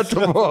 iš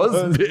Lietuvos.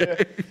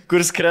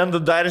 Kur skrenda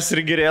Darius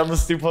ir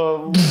Girėnas, tipo,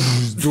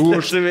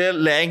 duštuvė,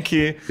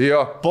 Lenkijai,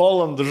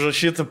 Poland,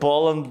 užrašyti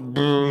Poland,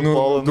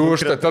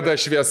 dušta, tada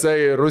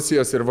šviesai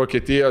Rusijos ir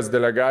Vokietijos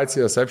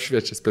delegacijos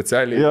apšviečia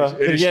specialiai.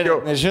 Ir jie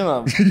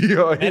nežinom.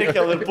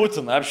 Merkel ir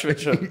Putiną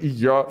apšviečia.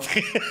 Jo.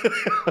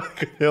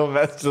 Jau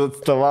mes čia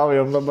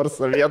atstovaujam dabar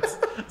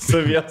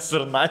sovietus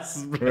ir nacis.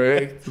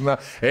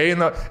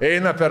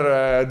 Eina per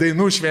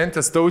dainų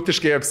šventės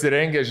tautiškai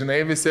apsirengę, žinai,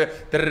 visi.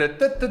 Ir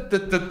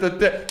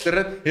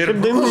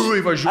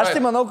važiuoja. Aš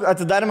tai manau,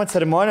 atidarimo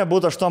ceremonija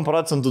būtų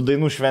 8%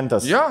 dainų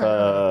šventės.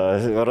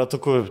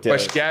 Ratukų.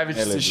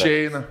 Paškevičius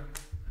išeina.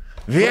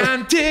 Vien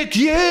tik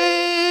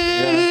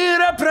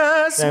yra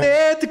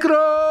prasmė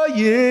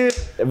tikroji.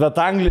 Bet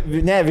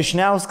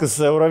Višniauskas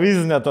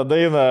Eurovizinė tą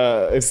dainą.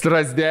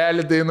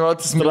 Strasdelį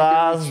dainuoti.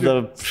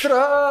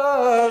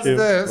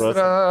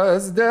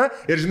 Strasdė.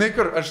 Ir žinai,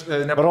 kur aš...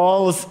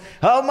 Rolls.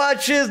 How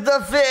much is the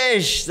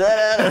fish?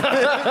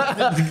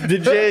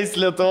 Didžiais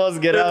Lietuvos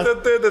geriausias.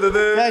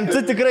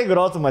 Tu tikrai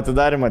grotum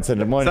atidarimą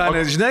ceremoniją.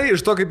 Žinai,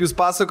 iš to, kaip jūs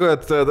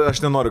pasakojat,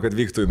 aš nenoriu, kad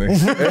vyktų jinai.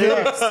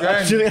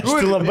 Aš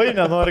labai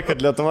nenoriu,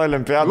 kad Lietuva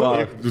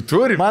olimpiada.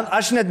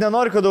 Aš net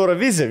nenoriu, kad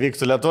Eurovizija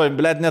vyktų Lietuvoje,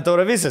 bet net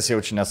Eurovizijos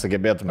jaučiu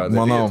nesugebėtume.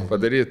 Manau.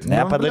 Padaryti.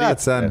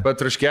 Bet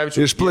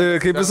Truškevičius.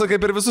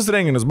 Kaip ir visus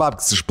renginius,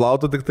 babkis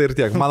išplautų tik tai ir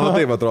tiek. Man va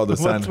taip atrodo,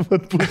 seniai.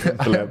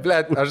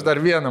 Blet, aš dar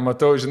vieną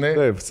matau, žinai.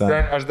 Taip,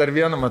 aš dar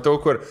vieną matau,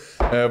 kur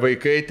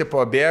vaikai tipo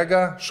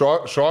bėga,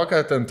 šoka,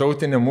 ten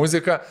tautinė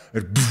muzika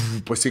ir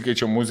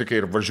pasikeičia muzika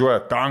ir važiuoja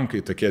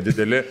tankai tokie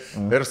dideli.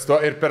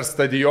 Ir per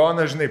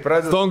stadioną, žinai,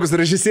 pradeda. Stonkus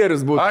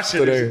režisierius būtų. Aš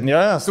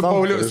su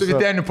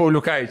Vyteniu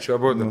Pauliukaičiu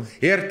abudu.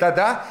 Ir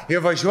tada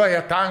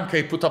įvažiuoja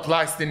tankai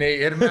putoplastiniai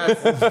ir mes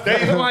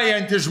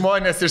dainuojantys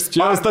žmonės iš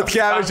Čia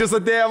Statkevičius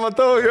atėjo,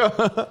 matau jo.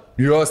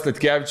 Jo,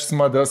 Statkevičius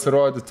madas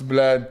rodytų,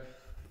 bled.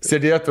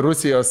 Sėdėtų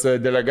Rusijos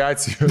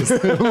delegacijos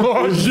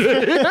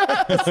ložiai.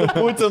 Su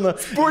Putinu.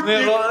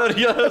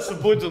 Su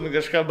Putinu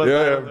kažką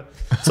bandė.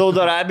 Saudo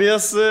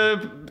Arabijos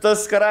tas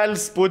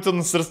karalis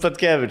Putinas ir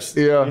Statkevičius.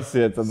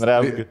 Visi ten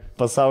remia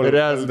pasaulio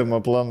valdymo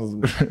planus.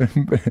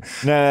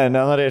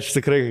 Nenorėčiau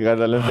tikrai,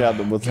 kad olimpiada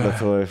būtų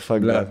Lietuvoje.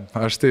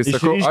 Aš tai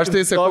sakau,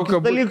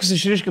 kad... dalykus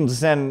išryškintų,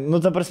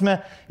 ta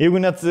prasme,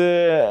 jeigu net...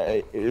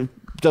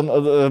 Ten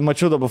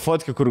mačiau dabar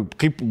fotkę, kur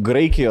kaip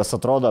Graikijos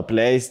atrodo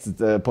apleisti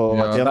po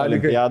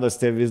olimpiados,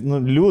 tai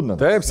liūdna.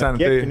 Taip,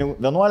 seniai.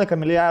 11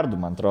 milijardų,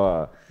 man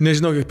atrodo.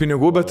 Nežinau, kiek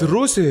pinigų, bet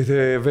Rusijai,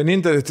 tai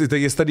vienintelis, tai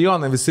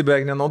stadionai visi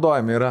beveik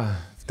nenaudojami yra.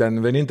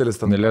 Ten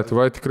vienintelis ten.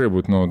 Lietuvoje tikrai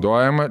būtų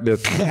naudojama.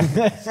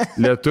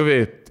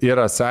 Lietuviai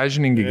yra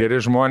sąžiningi, geri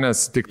žmonės,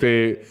 tik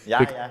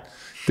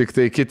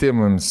tai kiti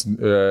mums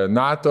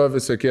NATO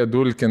visokie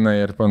dulkina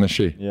ir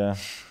panašiai.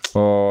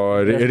 O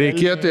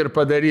reikėtų ir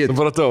padaryti.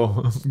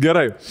 Supratau.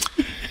 Gerai.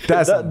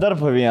 Tęsim. Dar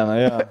po vieną,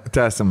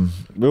 Tęsim.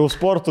 Jau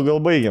sportų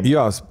gal baigiam.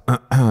 Jos.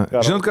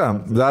 Žinot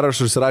ką, dar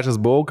aš užsirašęs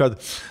buvau, kad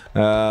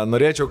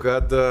norėčiau,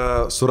 kad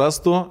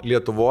surastų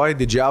Lietuvoje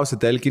didžiausią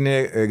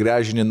telkinį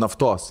gręžinį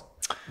naftos.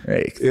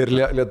 Ir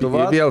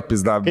Lietuva... Vėl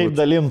pizdab. Kaip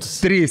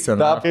dalintųsi. 3.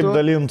 Kaip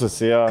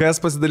dalintųsi, jo.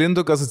 Kas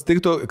pasidalintų, kas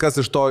atsitiktų, kas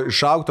iš to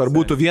išaugtų. Ar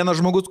būtų vienas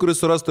žmogus,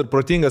 kuris surastų ir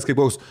protingas kaip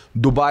koks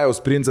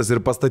Dubajaus princas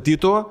ir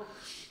pastatytų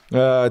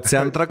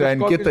centrą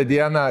kažkokį. Kitą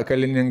dieną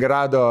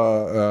Kaliningrado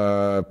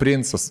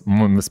princas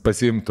mumis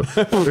pasimtų.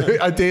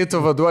 Ateitų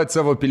vaduoti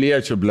savo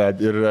piliečių, bled,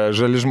 ir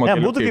žali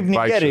žmogelių. Būtų kaip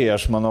Nigerija,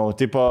 aš manau,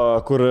 tipo,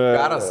 kur...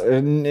 Karas.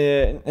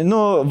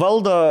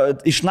 Valdo,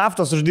 iš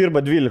naftos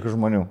uždirba 12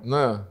 žmonių.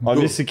 O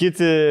visi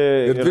kiti...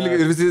 Ir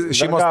visi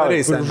šeimos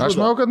nariai. Aš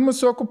manau, kad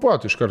mūsų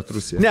okupuotų iškart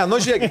Rusija. Ne,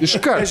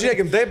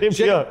 žiūrėkim, taip,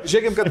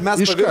 žiūrėkim, kad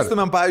mes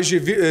pavirstumėm,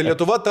 pavyzdžiui,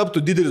 Lietuva taptų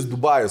didelis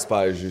Dubajus,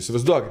 pavyzdžiui,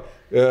 įsivaizduok.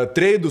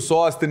 Treidų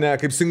sostinė,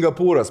 kaip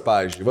Singapūras,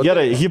 pavyzdžiui.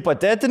 Gerai,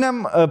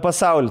 hipotetiniam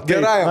pasauliu.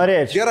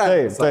 Gerai.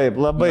 Taip,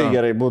 labai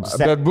gerai būtų.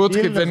 Bet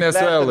būtų kaip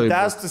Venezuelai.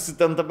 Testusi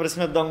ten, ta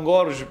prasme,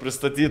 dangoržių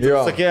pristatyti.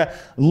 Tokie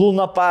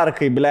Luna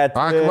parkai, blėt.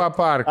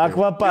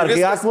 Akvaparkai,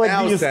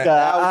 akvadiska,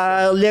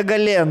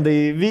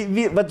 legalendai.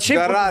 Va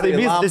šiaip tai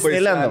vis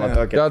Disneylendama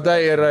tokia.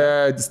 Tada ir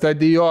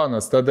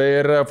stadionas, tada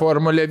ir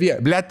Formulė 1.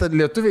 Blėt,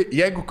 lietuviai,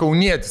 jeigu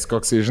kaunietis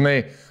koksai,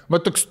 žinai, va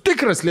toks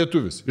tikras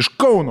lietuvis, iš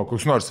Kauno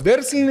koks nors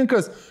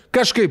verslininkas,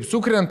 kažkaip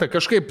sukrenta,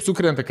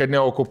 kad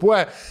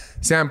neokupuoja,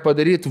 sen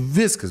padarytų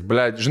viskas,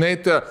 blėt, žinai,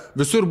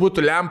 visur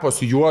būtų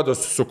lempos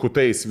juodos su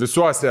kutais,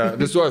 visuose,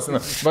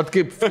 vat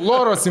kaip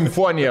Floro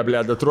simfonija,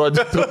 blėt,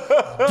 atrodytų,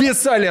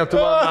 visa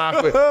Lietuva,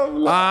 nakui,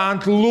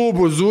 ant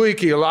lūbų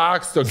zuikiai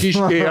laksto,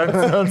 kiškiai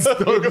ant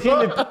stogų.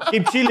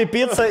 Kaip čili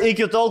pizza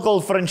iki tol, kol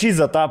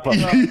franšizė tapo.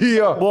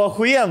 Buvo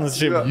huienas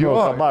šiaip.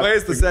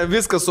 Maistas,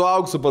 viskas su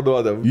auksu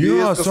paduodam.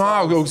 Jo, su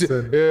auksu,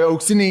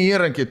 auksiniai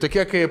įrankiai,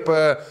 tokie kaip,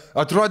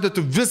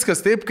 atrodytų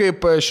viskas taip,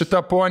 kaip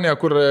šita ponė,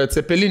 kur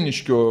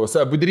Cepeliniškių,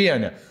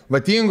 Budrienė.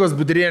 Vatingos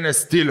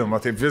Budrienės stilium,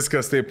 taip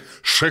viskas taip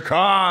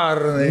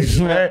šikarnai,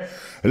 žinai,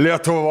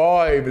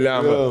 Lietuvoje,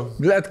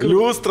 blėt.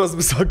 Liūstras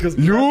visokios.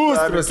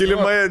 Liūstras.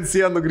 Kilimai ant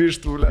sienų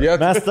grįžtų,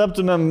 blėt. Mes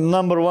taptumėm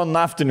number one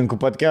naftininkų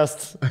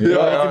podcast.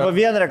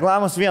 Vieną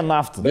reklamos, vieną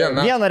naftą.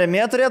 Vieną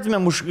remėją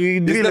turėtumėm už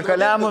 12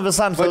 lemų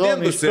visam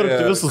sezonui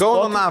išpirkti visus.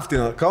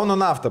 Kauno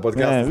naftą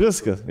podcast. Ne,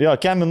 viskas. Jo,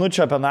 kiek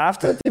minučių apie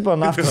naftą, tipo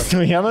naftos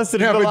naujienas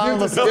ir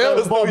valandas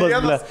bobas,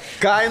 blėt.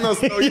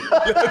 Kainos.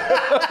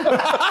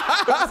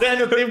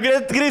 Seniu, taip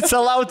greit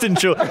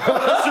salautinčiau.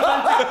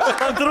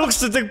 Man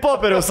trūksta tik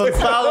popieriaus ant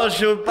stalo, aš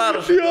jau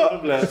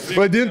parašau.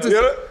 Vadintus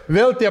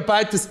vėl tie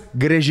patys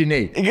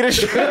gręžiniai.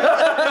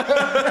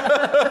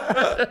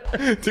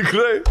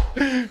 Tikrai.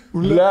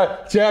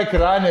 Čia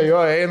ekranė,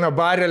 jo, eina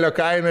barelio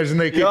kaina,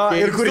 žinai, kaip. Jo,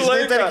 ir kur,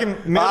 žinai, tarkim,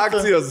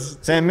 akcijas.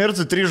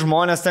 Mirtų 3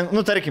 žmonės, ten,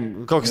 nu, tarkim,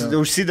 koks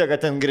užsidega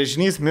ten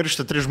gręžinys,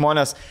 miršta 3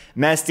 žmonės,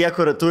 mes tie,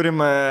 kur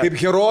turim... Kaip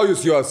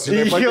herojus jos,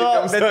 žinai, jo,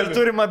 bet ir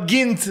turim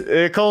apginti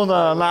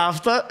Kauno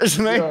naftą,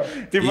 žinai.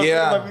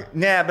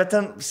 Ne, bet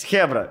ten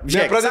schebra.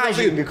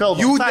 Sąžininkai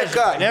kalbam.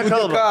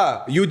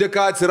 Jų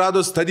dėka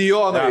atsirado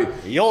stadionai.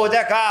 Jų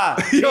dėka.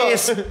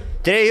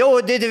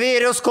 3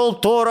 didvyrių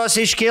skulptūros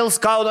iškils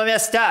Kauno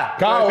mieste.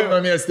 Kauno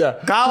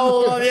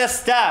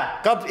mieste.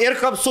 Ir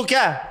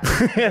Kapsuke.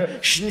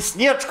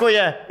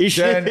 Sniečkoje.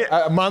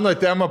 Mano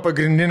tema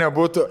pagrindinė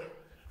būtų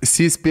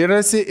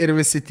Sispirasi ir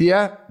visi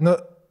tie, nu,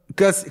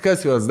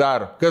 kas juos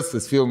daro, kas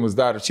tas filmus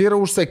daro. Čia yra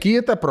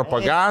užsakyta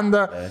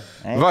propaganda.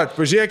 Vat,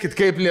 pažiūrėkit,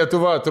 kaip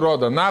Lietuva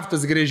atrodo.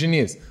 Naftos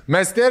gręžinys.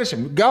 Mes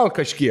teršim, gal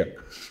kažkiek.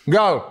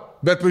 Gal.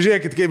 Bet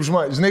pažiūrėkit, kaip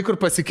žinai, kur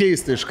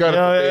pasikeisti iš karto.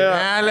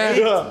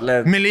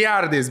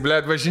 Milijardais,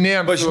 blėt,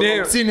 važinėjom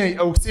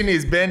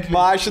auksiniais Bentley.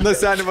 Mašina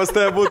senimas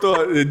tai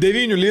būtų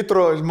 9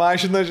 litrų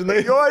mašina,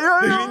 žinai.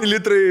 9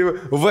 litrai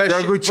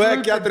V40.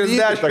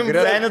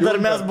 Seniai dar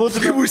mes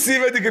būtume... Kaip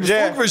užsivedi, kaip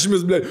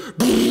sunkvežimis, blėt.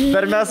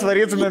 Dar mes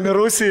varytumėm į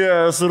Rusiją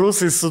su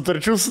rusais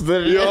sutarčių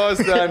sudaryti. Jo,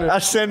 seniai.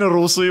 Aš seniai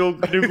rusų jau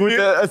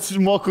pinigutę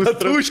atsimoku.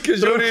 Tatuškė,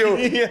 žiūrėjau.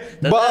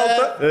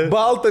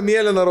 Balta,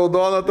 mėlyna,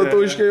 raudona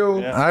tatuškė jau.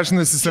 Aš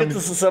nusisamdžiau.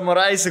 Su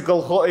samurais į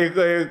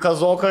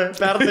kazoką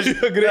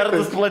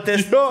perdas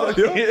platesnis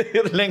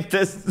ir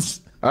lenktesnis.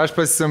 Aš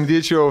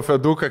pasisamdyčiau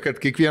Feduką, kad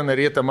kiekvieną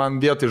rytą man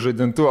vietoj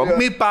žadintuvo.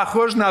 Mi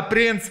pahож на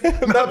принца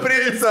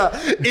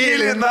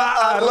или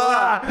на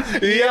орла.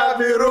 Я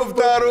беру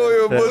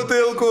вторую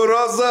бутылку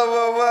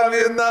розового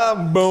вина.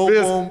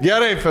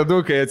 Gerai,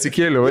 Fedukai,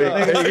 atsikėliau.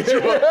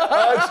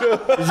 Ačiū.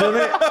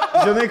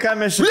 Žinai, ką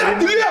mes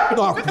šiandien...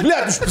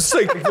 Blet,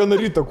 išpisai kiekvieną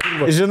rytą,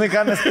 kurva. Žinai,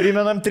 ką mes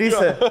primenam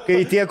 3,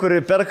 kai tie, kur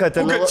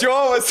perkate...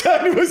 Pugačiovas,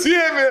 senimas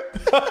ėmė.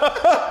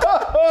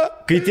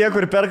 Kai tie,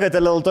 kur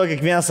perkate LLTO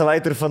kiekvieną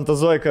savaitę ir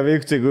fantazuoja, ką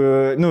veiktų,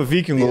 jeigu,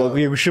 vikingų,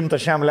 jeigu 100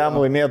 šiam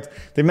lemų laimėtų,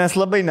 tai mes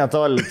labai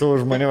netoli tų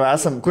žmonių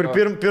esam, kur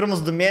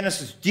pirmus 2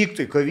 mėnesius tik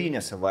tai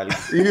kavinėse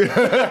valgyti.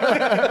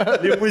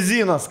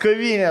 Limuzinas,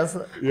 kavinės.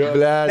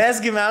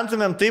 Mes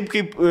gyventumėm taip,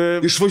 kaip...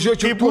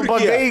 Išvažiuočiau kaip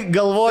ubagai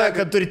galvoja,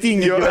 kad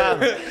turtingi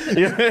gyvena.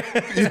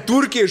 Į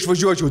Turkiją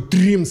išvažiuočiau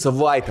 3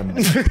 savaitėm.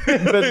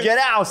 Bet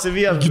geriausia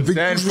vieta.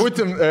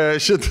 Putin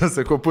šitą,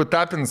 sakau,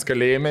 Tapinas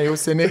kalėjime jau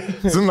seniai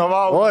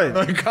zunovau. Oi,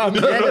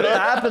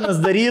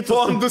 Tapinas darytų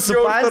su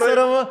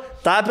Pancerovu.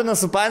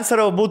 Tapinas su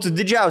Pancerovu būtų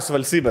didžiausia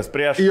valstybės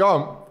prieš. Jo.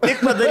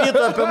 Tik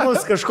padarytų apie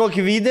mus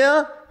kažkokį video,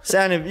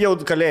 seniai jau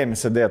kalėjime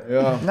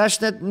sėdėtų. Na, aš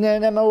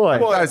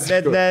nemeluoju.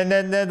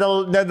 Ne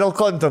dėl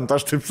kontento,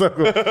 aš taip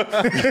sakau.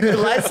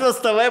 Laisvas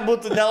TV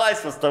būtų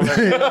nelaisvas TV.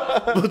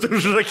 Būtų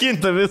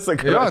užrakinta visą.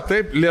 Jo,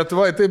 taip,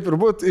 Lietuvoje taip ir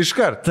būtų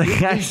iškart.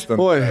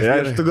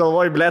 Ir tu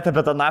galvoji, blėt,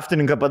 apie tą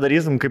naftininką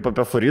padarysim kaip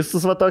apie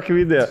furistus va tokį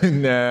video?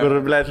 Ne.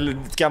 Kur, blėt,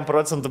 kiam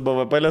procentų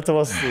BVP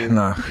Lietuvos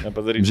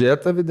nepadarysim.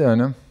 Žiūrėta video,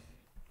 ne?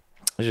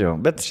 Žiūrėjau,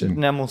 bet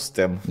ne mūsų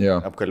tem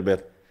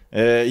apkalbėti.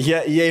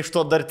 Jie iš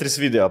to dar 3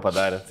 video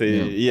padarė, tai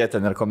jie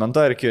ten ir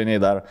komentuoja, ir Q&A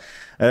daro.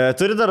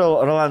 Turi dar,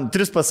 Roland,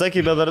 3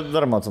 pasakė, bet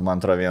dar matau,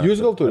 man atrodo vieną. Jūs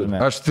gal turite?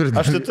 Aš turiu.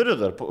 Aš tai turiu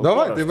dar.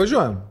 Davai, tai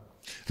važiuojam.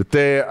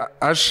 Tai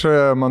aš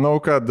manau,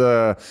 kad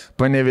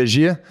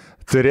Panevėžy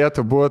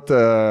turėtų būti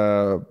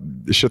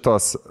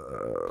šitos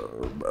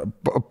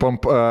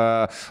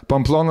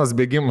Pamplonas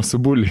bėgimų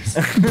su buliais.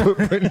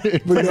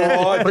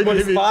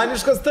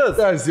 Ispaniškas tas?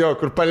 Tas jo,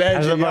 kur paleidžia.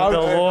 Aš dabar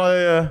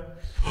galvoju.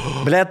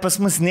 Blet, pas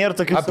mus nėra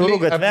tokių siaurų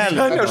gatvelių.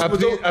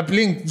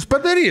 Aplink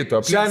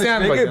padarytų, aplink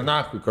senvagį,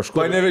 nahui, kažkur.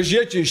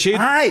 Panevežiečiai išeiti.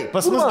 Ai,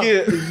 pas musgi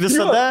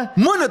visada...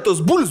 Mane tos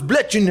bulius,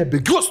 blet, čia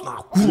nebėgios,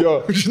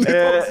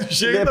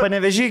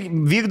 Panevežiai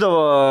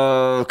vykdavo,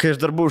 kai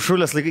aš dar buvau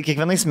šulės laikai,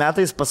 kiekvienais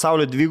metais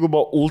pasaulio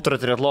dvigubo ultra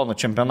triatlono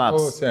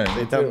čempionatas.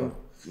 Tai ten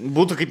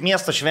būtų kaip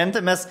miesto šventė,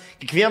 mes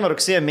kiekvieną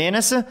rugsėjo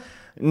mėnesį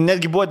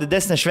netgi buvo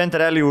didesnė šventė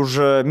realiai už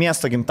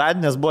miesto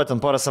gimtadienį, nes buvo ten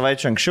porą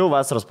savaičių anksčiau,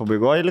 vasaros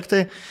pabaigoje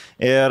liktai.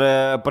 Ir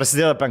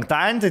prasidėjo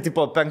penktadienį, tai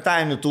tipo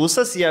penktadienį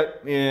tūsas, jie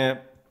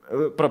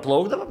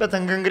praplaukdavo, bet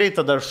ten gan greit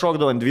tada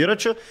šokdavo ant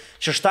dviračių.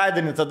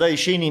 Šeštadienį tada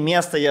išeini į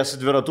miestą, jie su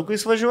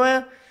dviratukais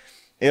važiuoja.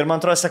 Ir man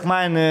atrodo,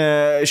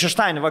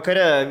 šeštadienį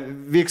vakare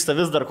vyksta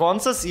vis dar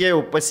koncas, jie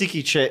jau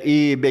pasikeičia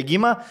į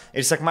bėgimą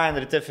ir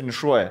sekmadienį ryte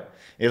finišuoja.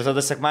 Ir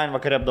tada sekmadienį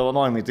vakarė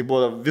apdovanojimai, tai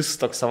buvo vis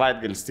toks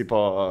savaitgalis, tipo,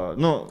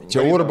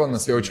 Čia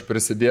Urbanas jaučiu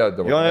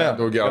prisidėdavo,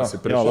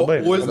 daugiausiai prieš.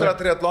 Ultra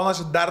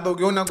triatlonas dar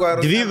daugiau negu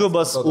aerobikas.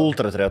 Dvigubas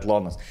ultra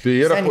triatlonas. Tai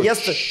yra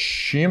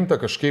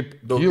 100 kažkaip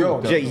daugiau.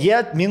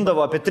 Jie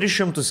mindavo apie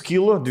 300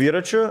 kg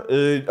dviračių,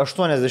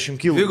 80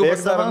 kg.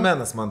 Dvigubas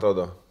Ironmanas, man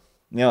atrodo.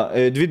 Jo,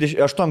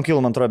 8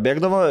 km man atrodo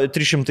bėgdavo,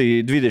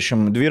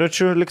 320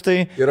 dviračių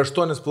liktai. Ir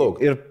 8 plauk.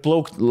 Ir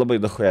plauk labai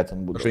dahoje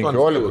ten būtų.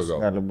 15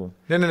 gal. Gali būti.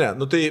 Ne.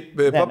 Nu tai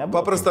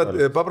paprasta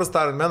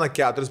Ironmaną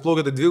 4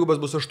 plaukia, tai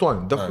dvigubas bus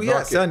 8. Dahoje,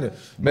 seni.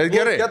 Bet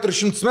gerai.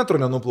 400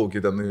 metrų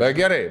nenuplaukė ten. Bet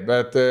gerai,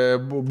 bet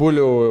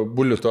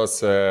bulių tos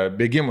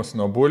bėgimus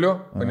nuo bulių,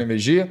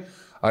 Panevežį.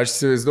 Aš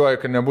įsivaizduoju,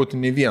 kad nebūtų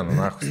nei vieno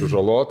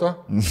sužaloto.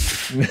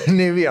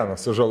 Nei vieno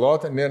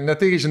sužaloto. Ne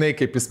tai, žinai,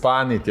 kaip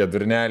ispanai tie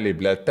durneliai,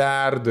 blėt,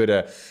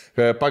 perdurė,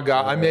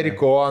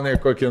 amerikonai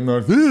kokie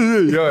nors.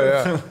 Jo.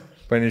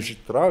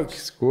 Panežiai,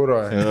 traukis, kūro.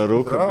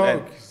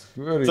 Rūkis.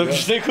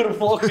 Toks žinai, kur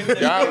plaukai.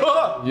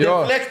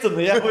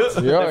 Deflektinu,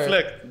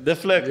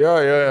 deflekt. Jo,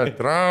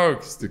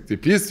 traukis, tik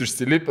taip jis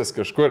užsilipęs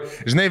kažkur.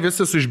 Žinai,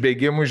 visus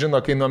užbėgimų žino,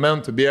 kai nuo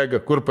mentų bėga,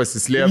 kur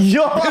pasislėpti.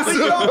 Jo.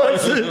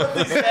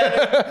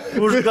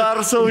 Už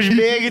garsą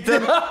užbėgi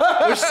ten,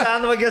 už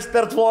senvagės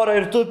per tvorą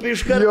ir tu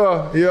iškart. Jo.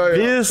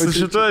 Visus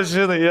šitos,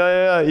 žinai,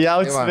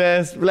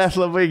 jautsmės, blėt,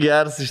 labai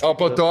geras. O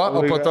po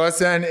to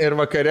sen ir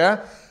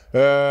vakare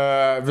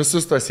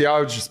visus tos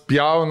jaudžius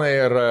pjauna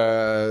ir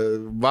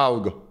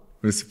valgo.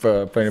 Visi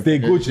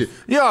paimgučiai.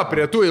 Jo,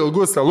 prie tų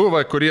ilgų stalų,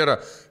 kur yra,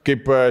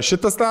 kaip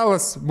šitas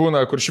stalas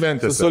būna, kur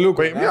šventės. Su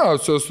soliukai. Jo,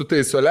 su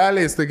tais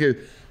soleliais, taigi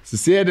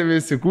susėdė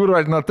visi, kur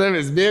aš nuo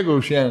tavęs bėgau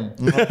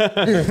šiandien.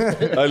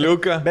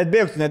 Aliuka. Bet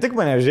bėgtų ne tik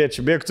mane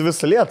žiūrėčiau, bėgtų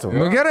visą Lietuvą.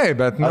 Nu gerai,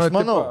 bet... Aš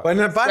manau.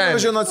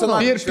 Panevežė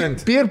nacionalinį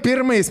šventį.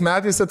 Pirmais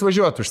metais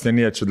atvažiuotų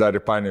užsieniečių dar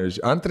į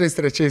Panevežį. Antrais,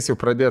 trečiais jau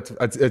pradėtų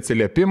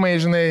atsiliepimai,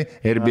 žinai,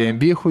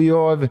 Airbnb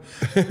hujovi.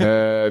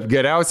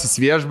 Geriausias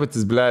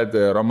viešbutis, blėd,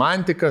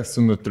 romantika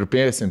su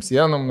nutrupėjusiam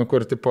sienom,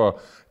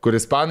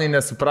 kur ispanai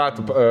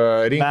nesuprato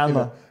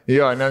rinkinio.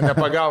 Jo,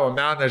 nepagavo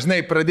meną, žinai,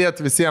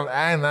 pradėtų visiems,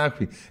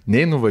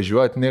 nei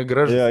nuvažiuoti, nei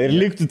gražu. Jo, ir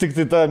liktų tik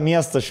tai tą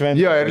miestą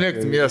šventę. Jo, ir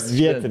liktų miestą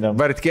vietiniam.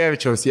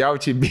 Bartkevičiaus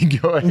jaučiai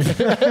bėgioja.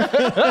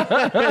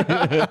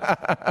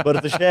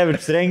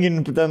 Bartuškevičius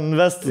renginį ten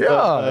vestų. Jo.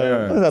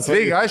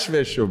 Sveiki, aš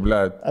vešiu,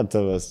 blėt.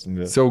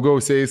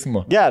 Saugaus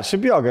eismo. Gerai,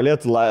 šiaip jo,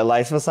 galėtų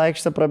Laisvės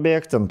aikštę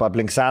prabėgti, ten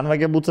aplink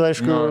senvagę būtų,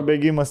 aišku,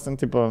 bėgimas, ten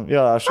tipo,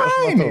 jo, aš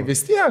matau.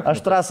 Vis tiek.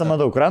 Aš trasą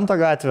matau, Kranto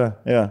gatvę,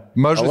 jo.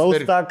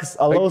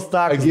 Alaus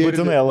takas,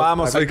 būtinai.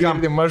 Mamos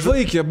vaikams,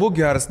 vaikė, būk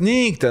geras,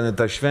 neik ten į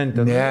tą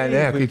šventę.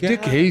 Ne, kaip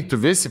tik eitų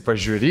visi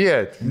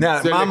pažiūrėti. Ne,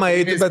 mama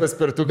eitų,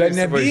 bet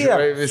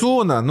nebijak,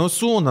 sūna,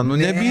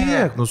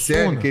 nebijak,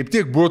 sūna. Kaip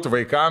tik būtų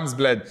vaikams,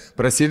 blėd,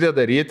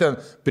 prasideda ryte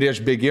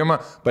prieš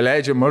bėgimą,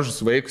 paleidžia mažus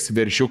vaikus,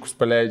 veršiukus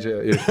paleidžia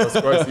ir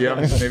paskos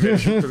jiems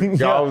veršiukus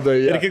gaudo.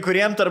 Ir kai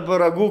kuriem tarp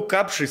ragų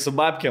kapšai su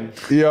babkiam.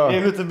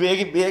 Jeigu tu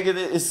bėgi,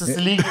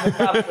 įsisilygini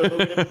kapšą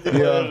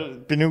ir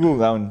pinigų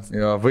gauni.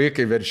 Jo,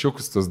 vaikai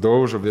veršiukus tos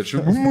daužo,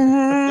 veršiukus.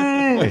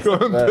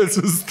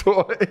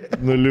 Sustoja.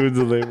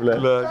 Nuliūdinai, ble.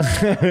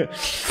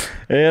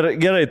 Ir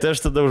gerai, tai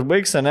aš tada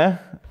užbaigsiu, ne?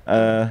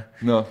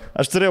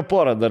 Aš turėjau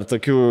porą dar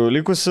tokių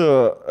likusių.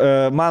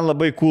 Man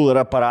labai cool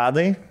yra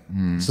paradai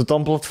su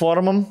tom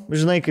platformom.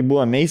 Žinai, kaip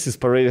buvo Macy's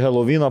Parade,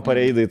 Halloweeno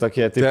pareidai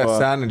tokie.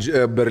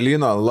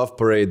 Berlyno Love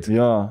Parade.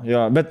 Jo.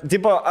 Bet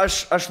tipo,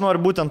 aš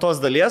noriu būtent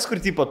tos dalies,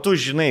 kur tipo, tu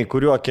žinai,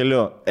 kuriuo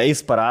keliu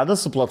eis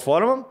paradas su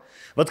platformom.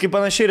 Vat kaip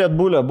panašiai Red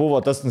Bull'e buvo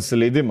tas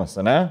nusileidimas,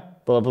 ne?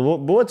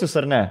 Buvot jūs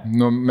ar ne?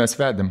 Nu, mes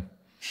vedėm.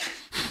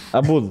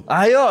 Abudu.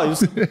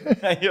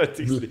 Jo,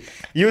 tiksliai.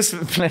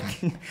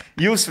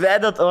 Jūs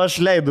vedėt, o aš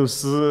leidau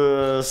su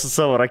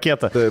savo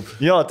raketą. Taip.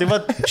 Jo, tai va,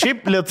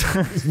 šiaip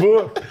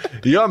buvo.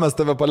 Jo, mes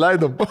tave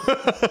paleidom.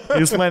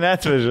 Jūs mane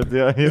atvežėt,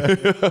 jo.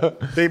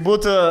 Tai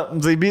būtų,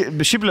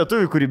 šiaip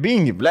lietuviai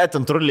kūrybingi,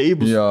 ten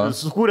troleibus.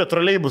 Sukūrė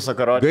troleibusą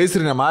karodį.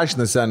 Gaisrinė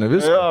mašina, seniai,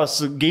 visą. Jo,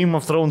 su Game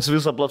of Thrones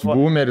visą platformą.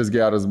 Boomeris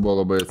geras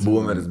buvo labai.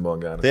 Boomeris buvo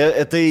geras.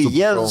 Tai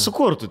jie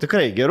sukurtų,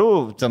 tikrai,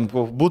 gerų, ten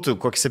būtų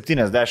kokį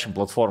 70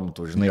 platformų,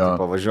 tu žinai. tai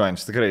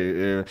pavažiuojant, tikrai.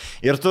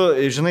 Ir tu,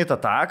 žinai, tą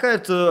taką,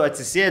 tu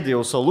atsisėdi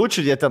jau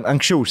saulučių, jie ten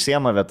anksčiau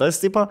užsiema vietas,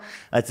 tipo,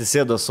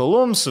 atsisėdo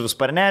salum, su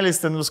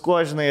visparneliais ten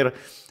visko, žinai,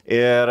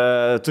 ir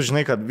tu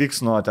žinai, kad vyks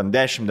nuo ten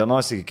 10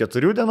 dienos iki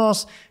 4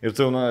 dienos, ir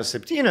tu nuo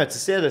 7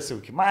 atsisėdęs jau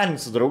iki manį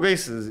su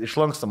draugais,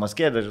 išlankstamas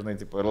kėdė, žinai,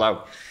 tipo, ir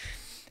lauk.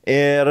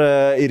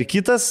 Ir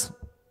kitas,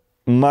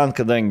 man,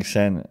 kadangi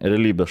šiandien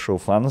realybės šou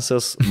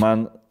fanusas,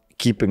 man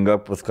Keeping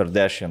Up with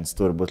Kardashians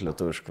turi būti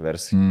lietuviška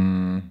versija.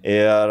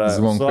 Ir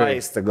su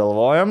Aiste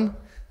galvojam,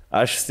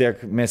 aš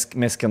tiek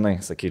meskinai,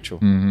 sakyčiau.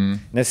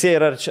 Nes jie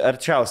yra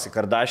arčiausiai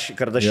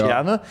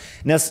Kardashianų.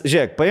 Nes,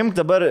 žiūrėk, paimk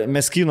dabar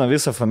meskino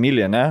visą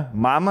familiją, ne?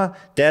 Mama,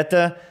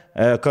 tetė,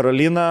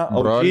 Karolina,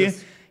 Augy.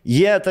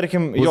 Jie,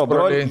 tarkim, jo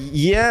broliai,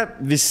 jie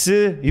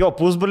visi, jo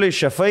pusbroliai,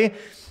 šefai,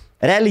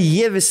 realiai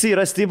jie visi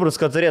yra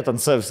stiprus, kad turėtų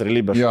ant savęs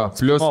realybės. Jo,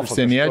 plus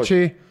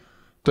užsieniečiai.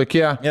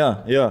 Tokie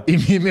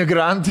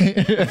imigrantai.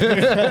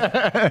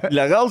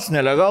 Legalus,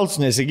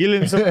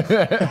 nesigilinsiu.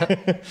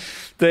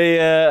 Tai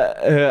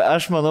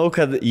aš manau,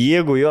 kad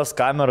jeigu jos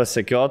kameros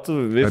sekiotų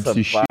visą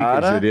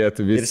parą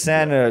ir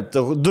senį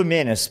 2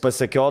 mėnesius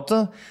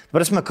pasekiotų,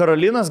 prasme,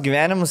 Karolinos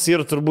gyvenimas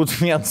yra turbūt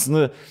vienas,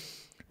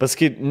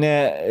 pasakyti,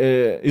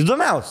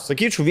 įdomiausias,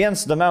 sakyčiau,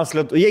 vienas įdomiausias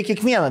Lietuvos. Jie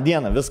kiekvieną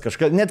dieną vis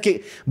kažkas, net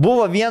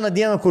buvo vieną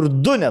dieną, kur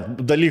 2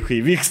 net dalykai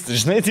vyksta,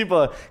 žinai,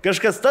 tipo,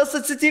 kažkas tas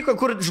atsitiko,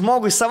 kur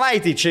žmogui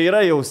savaitį čia yra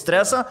jau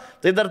streso,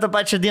 tai dar tą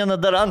pačią dieną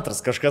dar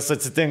antras kažkas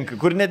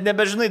atsitinka, kur net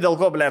nebežinai, dėl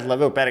ko, blėt,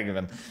 labiau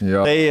pergyvent.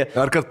 Tai,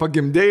 ar kad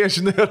pagimdėjai,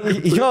 žinai?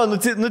 Jo,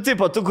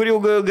 tipo, tu, kur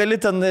jau gali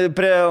ten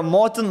prie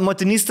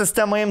motinystės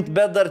temą imti,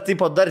 bet dar,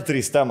 tipo, dar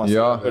 3 temas,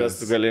 kurias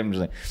tu gali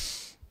imti, žinai.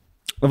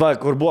 Va,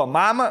 kur buvo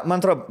mama, man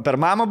atrodo, per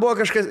mamą buvo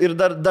kažkas ir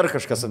dar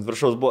kažkas ant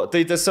viršaus buvo.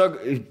 Tai tiesiog,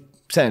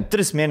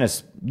 2-3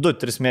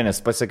 mėnesius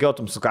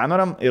pasekiotum su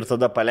kameram ir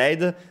tada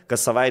paleidi,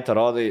 kas savaitę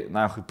rodai,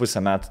 pusę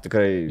metų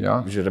tikrai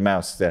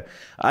žiūrimiausi.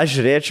 Aš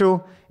žiūrėčiau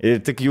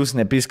ir tik jūs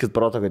nepyskit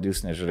proto, kad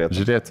jūs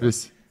nežiūrėtumėte. Žiūrėt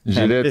visi.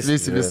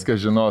 Visi viską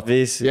žinot.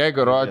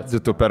 Jeigu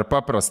rodytų per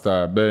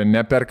paprastą,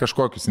 ne per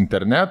kažkokius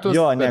internetus,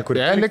 kur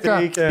teliką,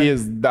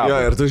 jis daug. Jo,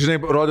 ir tu, žinai,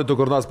 rodytų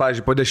kur nors,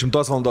 pavyzdžiui, po 10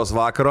 valandos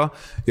vakaro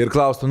ir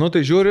klaustų,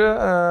 tai žiūri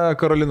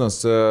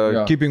Karolinas,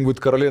 Keeping with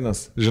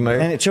Karolinas,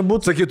 žinai. Čia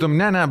būtų... Sakytum,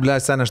 ble,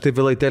 sen, aš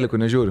taip vėlai telikų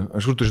nežiūriu.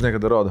 Aš kur tu žinai,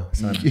 kada rodo.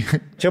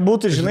 Čia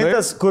būtų, žinai,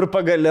 tas, kur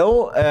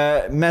pagaliau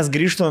mes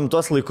grįžtumėm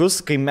tuos laikus,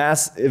 kai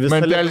mes visą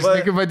Mantelis,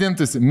 kaip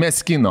vadintųsi,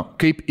 mes kino,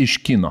 kaip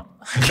iš kino.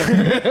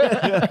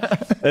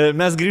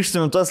 Mes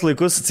grįžtume tuos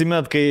laikus,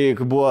 atsimėt, kai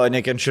buvo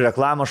nekenčių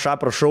reklamų,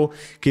 prašau,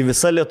 kai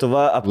visa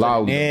Lietuva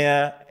aptarnėja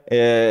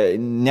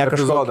ne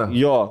kažkokią,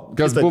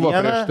 kas buvo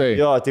dieną, prieš tai.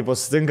 Jo, tai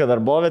pasitinka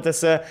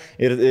darbovietėse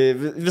ir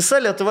visa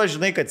Lietuva,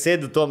 žinai, kad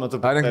sėdi tuo metu.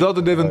 Anekdotų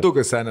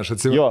 9-ukas, seniai, aš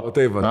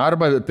atsimenu.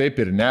 Arba taip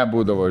ir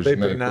nebūdavo,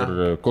 žinai,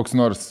 kur koks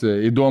nors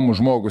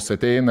įdomus žmogus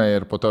ateina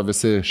ir po to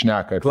visi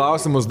šneka.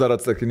 Klausimus dar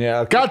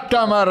atsakinėja.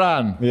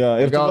 Katamaran!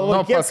 Ir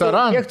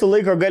kiek tu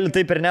laiko gali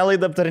taip ir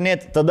nelaidą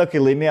aptarnėti, tada, kai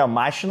laimėjo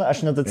mašiną,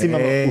 aš net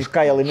atsimenu, už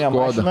ką jie laimėjo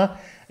mašiną.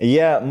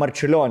 Jie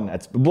Marčiulionį.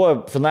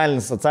 Buvo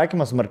finalinis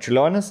atsakymas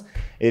Marčiulionis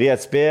ir jie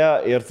atspėjo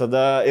ir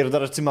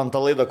dar atsimenu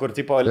tą laidą, kur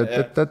tipo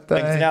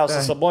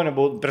lenktyniausias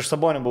prieš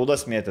Sabonį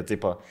baudas mėtė,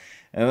 tipo.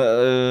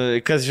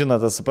 Kas žino,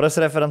 tas supras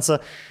referencą,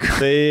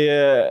 tai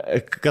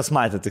kas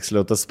matė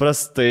tiksliau, tas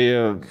supras, tai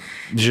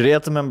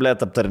žiūrėtumėm,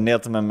 blėt,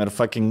 aptarnėtumėm ir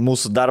fucking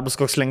mūsų darbas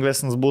koks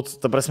lengvesnis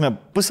būtų. Ta prasme,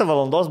 pusę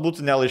valandos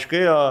būtų ne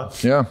laiškai, o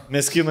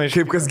meskino iš...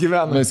 Kaip kas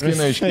gyvena.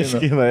 Meskino iš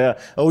kino.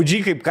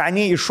 Audžiai kaip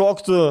kaniai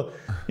iššoktų,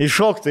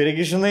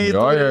 irgi žinai,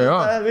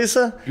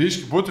 visą.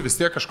 Vyški, būtų vis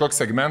tiek kažkoks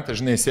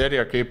segmentas, žinai,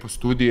 serija, kaip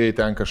studijai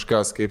ten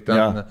kažkas, kaip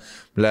ten,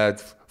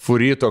 blėt,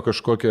 furito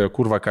kažkokia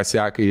kurva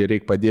kasiakai,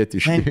 reikia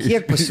padėti iš... Ant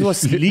kiek pas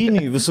juos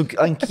linijų,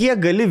 ant kiek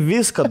gali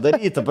viską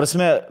daryti, ta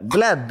prasme,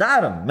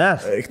 darom,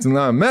 mes.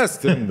 Mes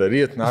turim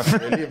daryti,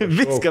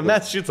 viską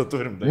mes šitą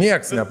turim daryti.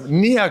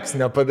 Nieks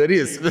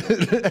nepadarys.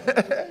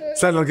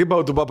 Seniai, kaip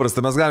būtų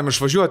paprasta, mes galim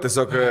išvažiuoti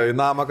tiesiog į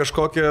namą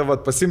kažkokią,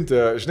 pasimti,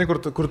 žinai, kur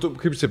tu,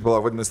 kaip čia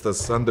palauk, vadinasi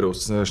tas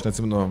Andriaus, aš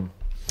neatsimenu.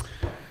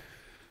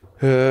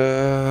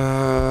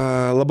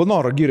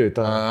 Labanoro girioj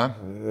tą.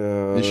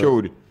 Iš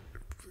šiaurį.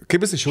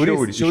 Kaip jis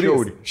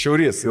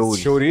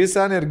šiaurys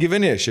sen ir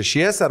gyveni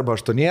 6 arba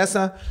 8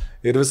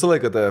 ir visą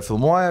laiką tai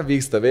filmuoja,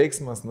 vyksta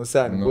veiksmas,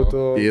 sen,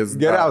 būtų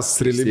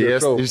geriausias realybės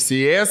šou.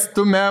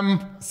 Išsiėstumėm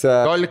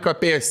tolika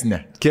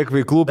pėsnė. Kiek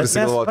veiklų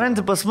prisigalvoti. Mes,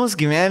 supranti, pas mus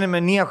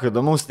gyvenime nieko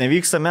įdomaus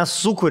nevyksta, mes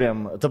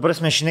sukuriam, ta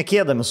prasme,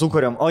 šnekėdami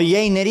sukuriam, o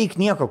jei nereik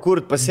nieko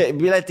kurti,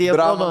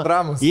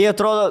 jie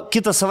atrodo,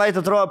 kitą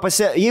savaitę atrodo,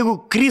 jeigu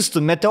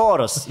kristų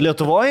meteoras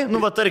Lietuvoje,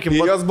 tarkim,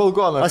 jos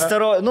balkonas,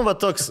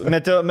 toks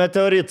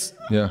meteoritas,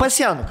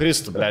 pasienų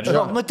kristų,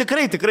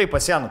 tikrai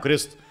pasienų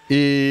kristų.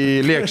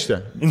 Į lėkštę.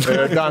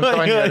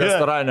 Dantonė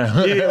restorane.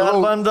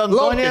 Arba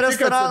Dantonė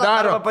restorane,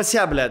 arba pas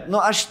ją, blėt.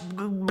 Aš,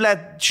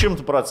 blėt,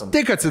 100%.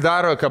 Tik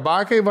atsidaro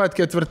kabakai,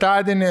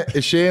 ketvirtadienį,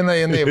 išeina,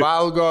 jinai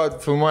valgo,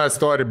 filmuoja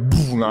story,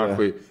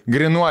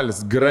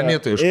 grinuolis,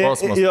 granito iš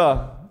kosmoso. Jo.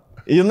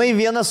 Jinai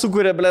viena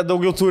sukuria, blėt,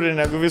 daugiau turi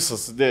negu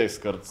visas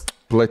sudėjus kartus.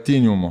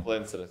 Platiniumo.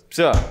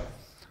 Psiu.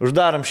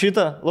 Uždarom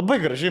šitą, labai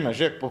gražiai, mes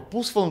žiūrėk, po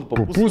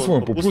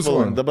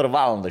pusvalandį, dabar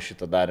valandą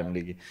šitą darėm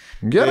lygiai.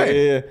 Gerai.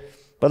 Tai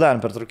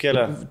padarom per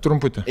trukėlę.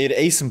 Trumputį. Ir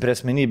eisim prie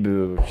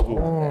asmenybių šitų.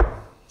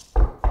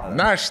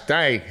 Na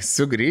štai,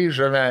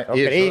 sugrįžome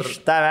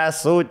Grįžtame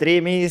su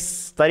 3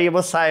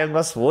 Tarybų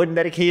sąjungos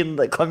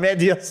wunderkindai,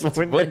 komedijos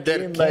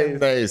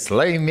wunderkindais,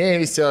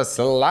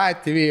 laimėjusios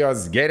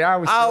Latvijos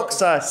geriausios.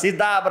 Auksą,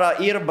 sidabrą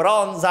ir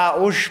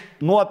bronzą už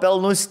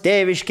nuopelnus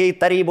tėviškiai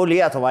Tarybų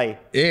Lietuvai.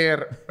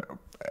 Ir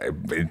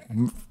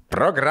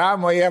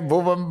programoje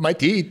buvo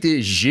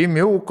matyti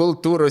žymių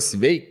kultūros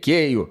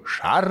veikėjų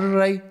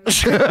šarai.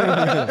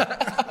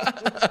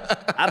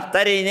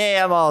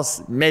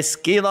 Aptarinėjamos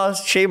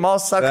meskinos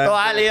šeimos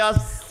aktualijos.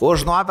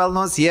 Už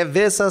nuopelnus jie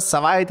visą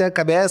savaitę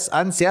kabės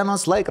ant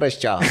sienos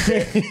laikraščio.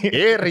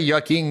 Ir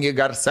jokingi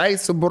garsai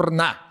su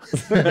burna.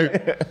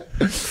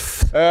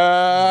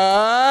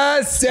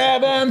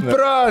 7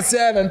 Pro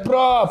 7.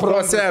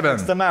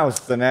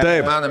 Mėgstamiausia, ne?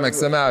 Taip, Mano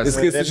mėgstamiausia. Jis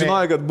kai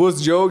sužinojo, kad bus,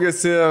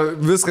 džiaugiasi,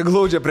 viską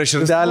glaudžia prie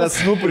širdelės.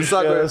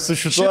 Sako, su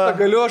šituo. šitą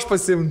galiu aš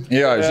pasimti.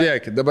 Jo,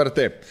 žiūrėkit, dabar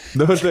taip.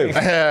 Dabar taip.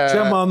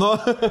 Čia mano.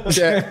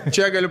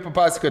 Čia galiu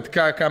papasakoti,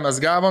 ką mes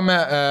gavome.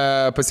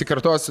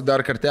 Pasikartosiu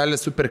dar kartelį,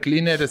 Super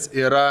Cleaneris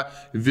yra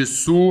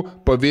visų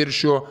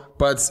paviršių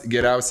pats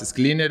geriausias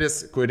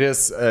cleaneris,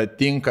 kuris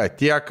tinka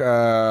tiek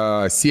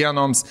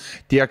sienoms,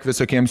 tiek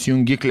visokiems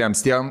jungikliams,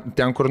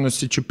 ten, kur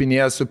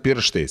nusičiupinėja su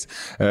pirštais,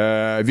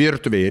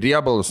 virtuviai,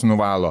 riebalus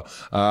nuvalo.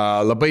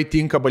 Labai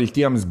tinka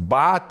baltiems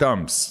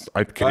batams.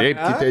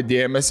 Atkreipkite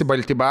dėmesį,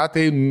 balti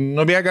batai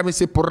nubėga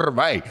visi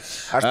purvai.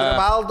 Aš turiu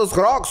baltus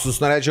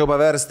kroksus, norėčiau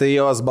paversti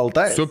jos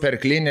baltai.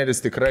 Super Cleaneris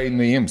tikrai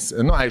nuims.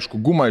 Nu,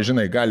 aišku, gumą,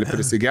 žinai, gali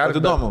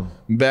prisigerti,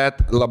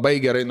 bet labai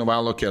gerai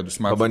nuvalo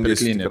kėdus.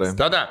 Pabandysiu tikrai.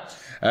 Tada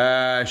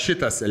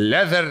šitas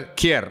Leather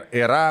Care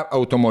yra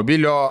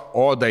automobilio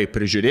odai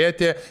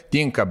prižiūrėti,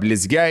 tinka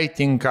blizgiai,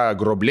 tinka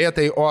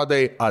groblėtai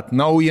odai,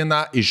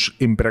 atnaujina,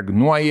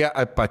 impregnuoja,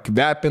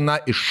 pakvepina,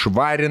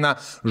 iššvarina,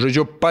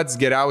 žodžiu, pats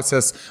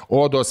geriausias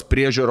odos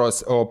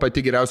priežiūros, o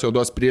pati geriausia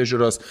odos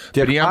priežiūros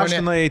priemonė. Tiek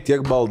mašinai,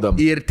 tiek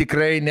baldam. Ir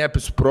tikrai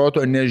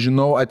neapsproto,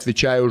 nežinau,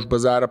 atvičiai už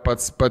bazarą,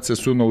 pats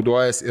esu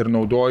naudojęs ir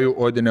naudoju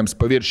odiniams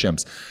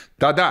paviršiams.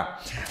 Tada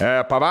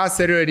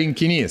pavasario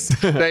rinkinys.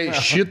 Tai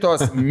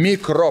šitos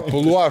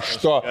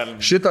mikropluošto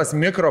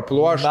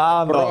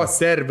Pro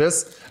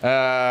Service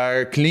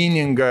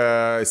cleaning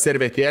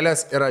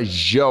servetėlės yra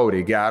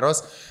žiauriai geros.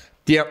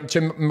 Čia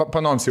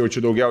panoms jaučiu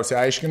daugiausiai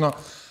aiškino.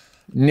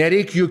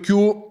 Nereikia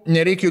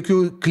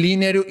jokių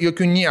cleanerių,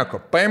 jokių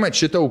nieko. Paimat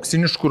šitą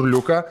auksinį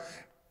škurliuką,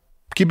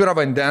 kibirą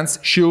vandens,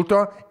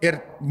 šilto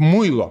ir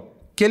muilo.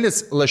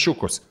 Kelis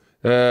lašiukus.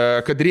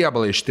 Kad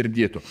riebalai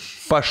ištirpdytų.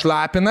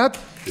 Pašlapinat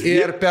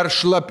ir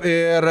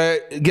ir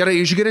gerai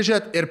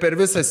išgrėžėt ir per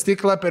visą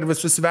stiklą, per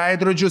visus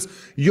veidrodžius,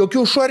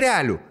 jokių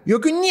šorelių,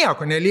 jokių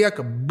nieko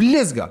nelieka,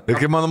 blizga.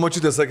 Ir kaip mano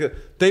močiutė sakė,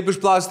 taip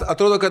išplausit,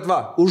 atrodo, kad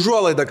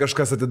užuolaidą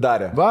kažkas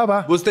atidarė.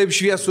 Bus taip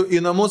šviesų,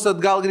 į namus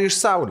atgal grįž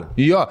saulė.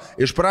 Jo,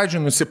 iš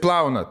pradžių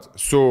nusiplaunat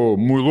su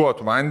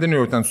muiluotu vandeniu,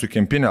 jau ten su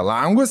kempinė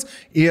langus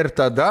ir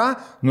tada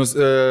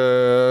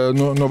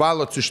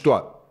nuvalot su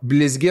šituo.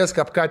 Blizgės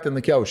kaip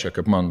katina kiaušė,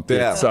 kaip man.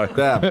 Taip.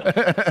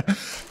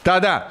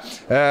 Tada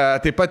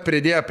taip pat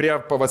pridėjo prie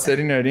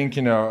pavasarinio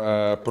rinkinio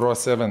Pro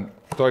 7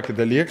 tokį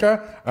dalyką.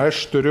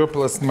 Aš turiu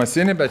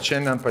plastmasinį, bet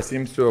šiandien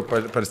pasimsiu,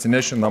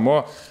 parsinešiu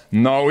namo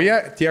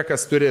naują. Tie,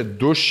 kas turi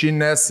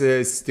dušinės,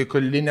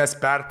 stiklinės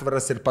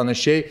pertvaras ir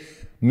panašiai,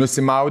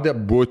 nusimaudę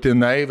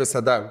būtinai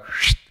visada.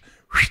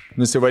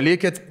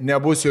 Nusivalykit,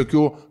 nebus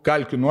jokių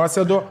kalkių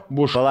nuosėdų,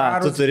 bus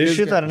švarus. Tu turi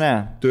šitą ar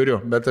ne? Turiu,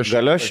 bet aš...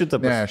 Galiu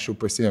šitą Ne, aš jau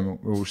pasiėmiau,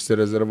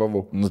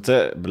 užsirezervavau. Nu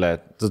tai,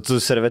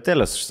 tu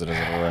servetėlės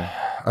užsirezervavai.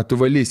 A tu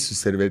valysi su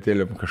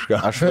servetėlėm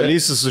kažką. Aš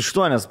valysiu su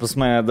šituo, nes pas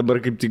mane dabar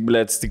kaip tik,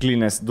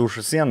 stiklinės dušo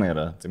siena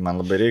yra. Tai man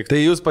labai reikia.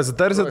 Tai jūs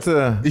pasitarsit?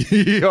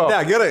 Jo.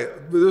 Ne, gerai,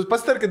 jūs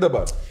pasitarkit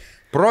dabar.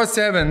 Pro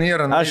 7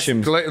 yra,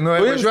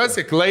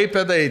 nuvažiuosi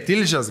Klaipėdą į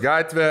Tilžės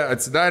gatvę,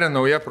 atsidarė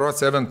nauja Pro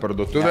 7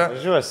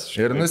 parduotuvė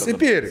ir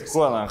nusipirk.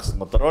 Kuo naks,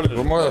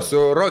 Motorola?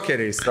 Su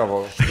rokeriais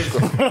tavo.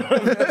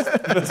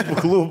 Bez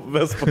puklų,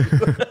 bez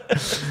puklų.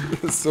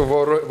 Su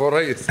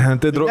vorais.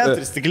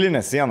 Neturi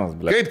stiklinės sienos,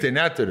 ble. Kaip tai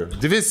neturiu?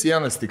 2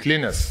 sienos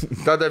stiklinės.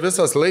 Tada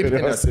visos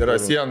laiptinės yra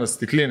sienos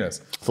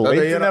stiklinės. Tu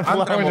laiptinę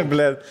plauni,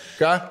 ble.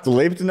 Ką? Tu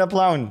laiptinę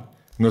plauni.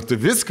 Nu, tu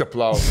viską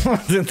plauni.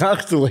 Tai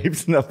naktų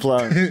laiptinę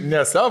plauni.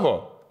 Ne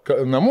savo.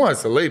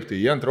 Namuose laiptai,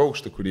 į antrą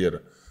aukštą, kur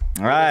yra.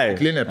 Ai,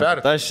 stiklinė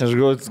per. Aš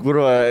gauti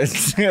skūruoju.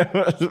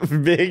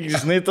 Bėgi,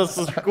 žinai, tas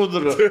su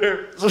škuduru.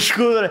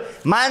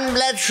 Man,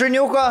 blėt,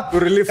 šuniuko.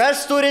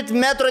 Kas turit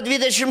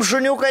 1,20 m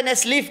šuniuką,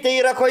 nes lifte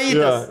yra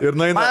kojytas. Ja,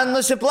 man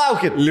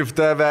nusiplaukit.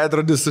 Lifte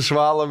veidrodis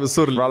išvalo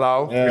visur.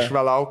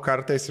 Išvalau,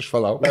 kartais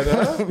išvalau.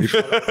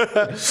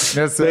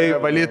 Nes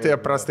valytoje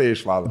prastai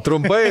išvalo.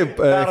 Trumpai,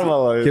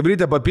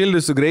 Chebrytė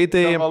papildysiu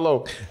greitai,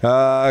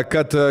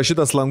 kad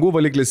šitas langų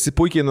valiklis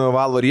puikiai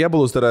nuvalo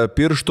riebalus, tai yra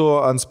pirštų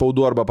ant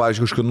spaudų arba,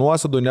 pavyzdžiui, kažkokių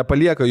nuosėdų,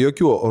 nepalieka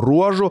jokių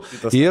ruožų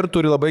ir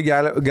turi labai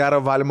gerą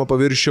valymo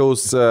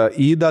paviršiaus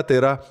įdą, tai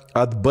yra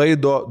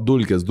atbaido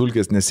dulkės.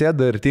 Dulkės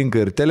nesėda ir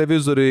tinka ir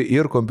televizoriui,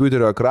 ir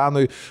kompiuterio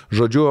ekranui.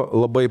 Žodžiu,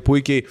 labai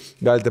puikiai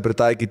galite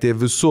pritaikyti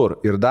visur.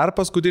 Ir dar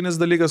paskutinis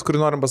dalykas, kurį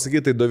norim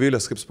pasakyti, tai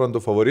Dovilės, kaip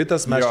suprantu,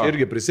 favoritas. Mes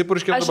irgi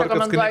prisipurškėm. Aš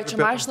rekomenduoju čia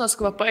mašinos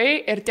kvapai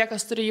ir tie,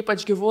 kas turi ypač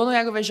gyvūnų,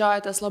 jeigu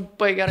vežiojatės,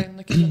 labai gerai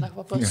nukilina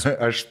kvapus.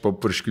 Aš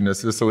papurškiu, nes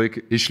visą laiką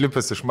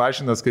išlipęs iš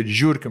mašinos, kad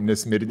žiūrkim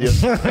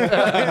nesmirdėtų.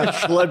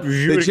 Šlapių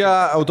žiūrkim. Tai čia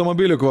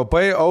automobilių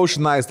kvapai,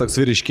 Ocean Ice toks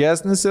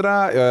vyriškesnis yra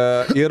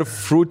ir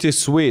Fruity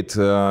Sweet.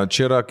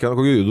 Čia yra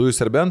kokių dujų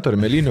serbentų ar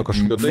melinių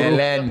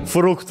kažkokių.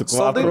 Fruktų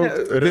kvapų.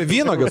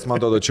 Vynogės, man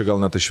atrodo, čia gal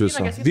net iš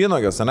viso.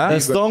 Vynogės, ne?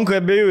 Nes Tonkui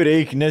abiejų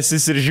reikia, nes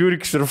jis ir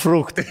žiūrikš ir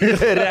fruktai.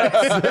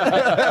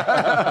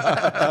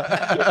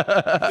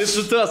 Tai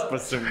šitas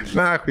pasimtų.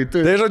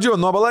 Tai žodžiu,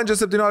 nuo balandžio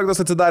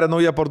 17 atsidarė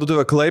nauja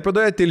parduotuvė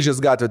Klaipėdoje, Tilžės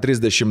gatvė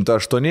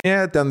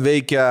 38, ten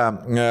veikia,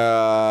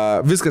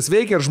 viskas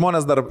veikia ir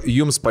žmonės dar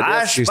jums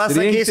padės išsirinkti. Aš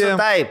pasakysiu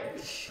taip,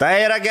 tai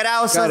yra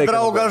geriausias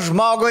draugas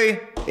žmogui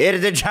ir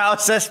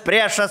didžiausias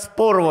priešas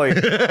purvui.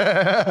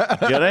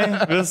 Gerai,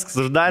 viskas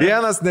uždarė.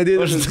 Vienas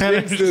nedidelis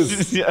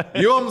žingsnis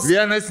jums.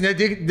 Vienas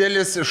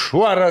nedidelis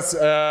švaras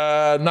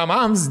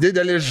namams,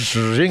 didelis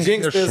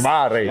žingsnis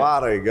švarai.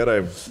 Švarai, gerai.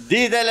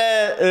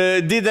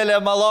 Didelė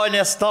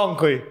malonė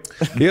Tonkui.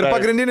 Ir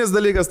pagrindinis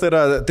dalykas tai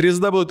yra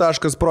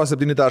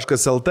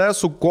www.pro7.lt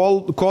su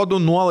kodu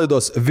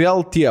nuolaidos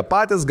vėl tie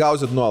patys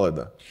gausit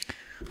nuolaidą.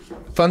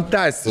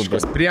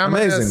 Fantastiškas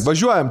priemonės. Amazing.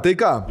 Važiuojam, tai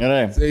ką?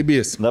 Gerai.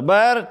 Saibys.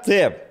 Dabar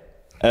taip.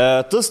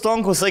 Tu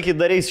Stonku sakai,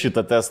 darys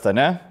šitą testą,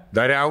 ne?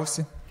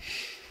 Dariausi.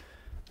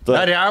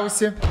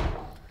 Dariausi.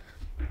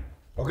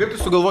 O kaip tu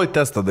sugalvoji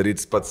testą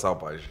daryti pats savo,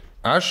 pavyzdžiui?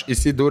 Aš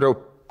įsidūriau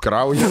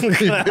kraują.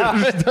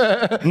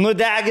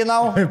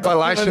 Nudeginau.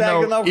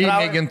 Palašinau į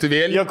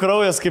mėgintuvėlį. Jo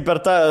kraujas kaip per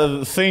tą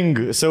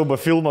Thing siaubo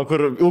filmą, kur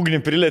ugnį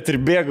prilėt ir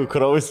bėgu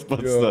kraujas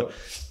pats.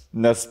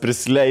 Nes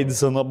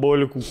prisileidys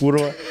anabolikų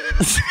kurvą.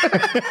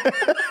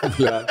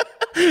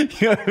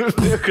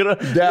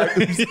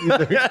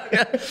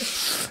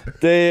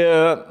 Tai,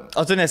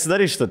 o tu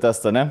nesidarai šitą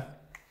testą, ne?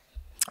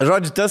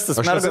 Žodžiu, testas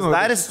mergas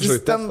darys,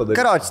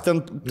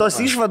 ten tos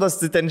išvados,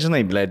 tai ten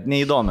žinai, blėd,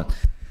 neįdomi.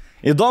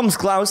 Įdomus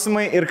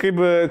klausimai ir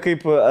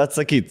kaip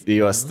atsakyti į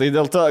juos. Tai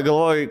dėl to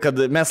galvoju, kad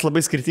mes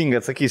labai skirtingai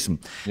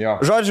atsakysim. Jo.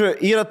 Žodžiu,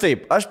 yra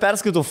taip, aš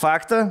perskaitau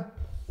faktą,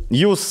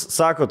 jūs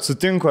sakot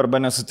sutinku arba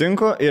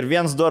nesutinku ir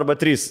 1, 2 arba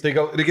 3. Tai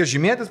gal reikia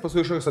žymėtis,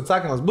 paskui kažkoks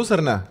atsakymas bus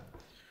ar ne?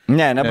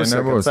 Ne, nebus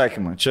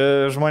atsakymą. Čia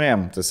žmonėm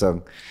tiesiog.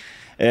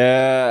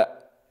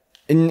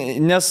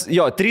 Nes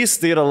jo, 3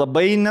 tai yra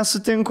labai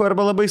nesutinku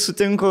arba labai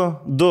sutinku,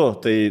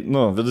 2 tai,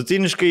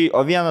 vidutiniškai,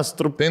 o 1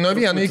 truputį. Tai nuo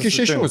 1 iki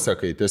 6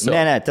 sakai tiesiog.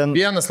 Ne, ten...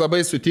 1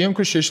 labai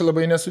sutinku, 6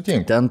 labai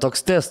nesutinku. Ten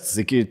toks testas,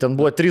 ten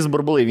buvo 3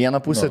 burbulai, viena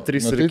pusė,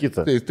 3 ir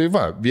kita. Tai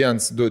va,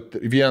 1,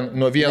 2, 1,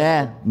 nuo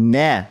 1.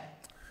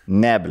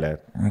 Ne, blė.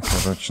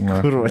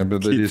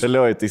 Nebedarys.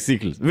 Įtalioji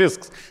taisyklės.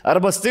 Viskas.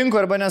 Arba stinku,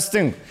 arba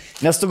nestinku.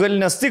 Nes tu gali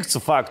nestikti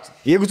su faktu.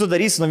 Jeigu tu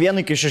darysi nuo 1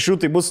 iki 6,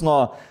 tai bus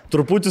nuo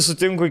truputį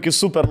sutinku iki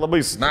super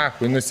labai sutinku. Na,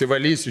 kai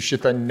nusivalysiu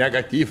šitą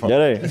negatyvą.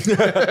 Gerai.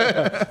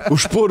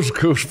 Užpuršk.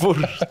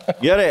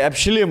 Gerai,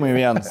 apšilimai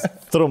vienas.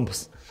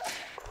 Trumpas.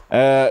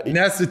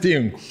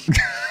 Nesutinku.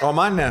 O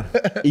man ne.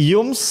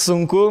 Jums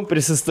sunku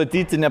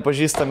prisistatyti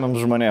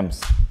nepažįstamiems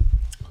žmonėms.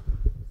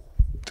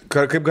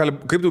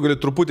 Kaip tu gali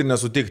truputį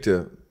nesutikti?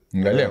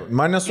 Gali.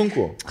 Man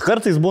nesunku.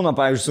 Kartais būna,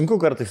 pavyzdžiui, sunku,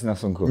 kartais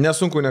nesunku.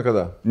 Nesunku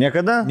niekada.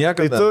 Niekada?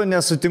 Niekada. Tai tu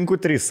nesutinku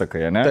 3,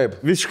 sakai, ne?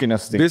 Taip. Visiškai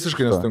nesutinku.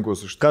 Visiškai nesutinku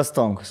su šitą. Kas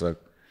Tonku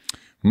sako?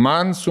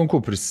 Man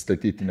sunku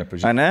prisistatyti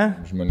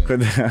nepažįstamiems žmonėms.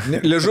 Kodėl?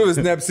 Liežuvis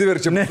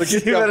neapsiverčia.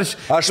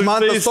 Aš man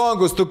tas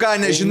Tonkus, tu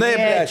ką nežinai,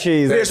 blėt.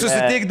 Prieš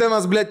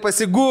susitikdamas, blėt,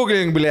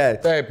 pasigūglink,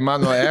 blėt. Taip,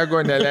 mano ego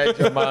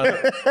neleidžia man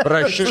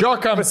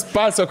praščiokams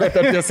pasakoti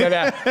apie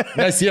save,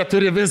 nes jie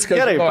turi viską.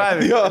 Gerai,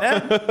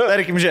 pavyzdžiui.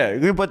 Tarkim,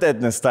 žiūrėk,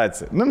 hipotetinė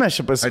situacija. Mes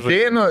čia pasižiūrėjome.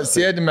 Ateinu,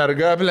 sėdi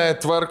merga, blėt,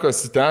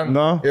 tvarkosi ten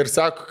ir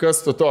sako,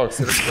 kas tu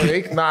toks. Ir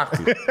reik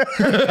naktį.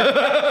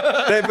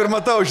 Taip ir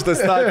matau šitą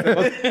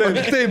situaciją.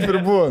 Taip ir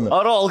būna.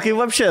 Rolkai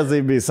vapšė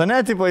zaibys, o ne,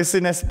 tipo,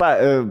 jisai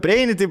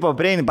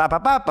prieini,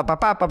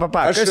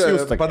 pa. Aš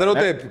padarau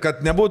taip,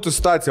 kad nebūtų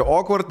situacija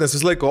awkward, nes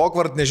vis laiko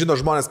awkward, nežino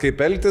žmonės kaip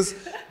elgtis,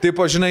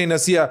 tipo, žinai, nes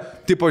jie,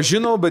 tipo,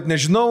 žinau, bet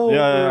nežinau,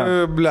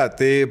 ble,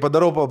 tai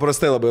padarau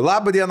paprastai labai.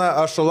 Labą dieną,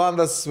 aš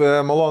Rolandas,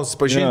 malonus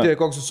pažinti,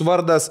 koks jūsų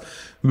vardas,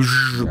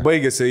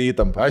 baigėsi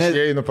įtampa. Aš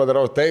einu,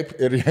 padarau taip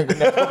ir jeigu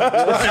ne...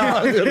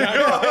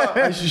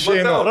 Aš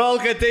išeinu.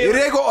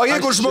 O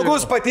jeigu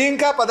žmogus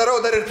patinka,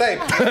 padarau dar ir taip.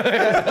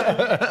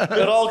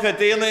 Rolka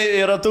ateina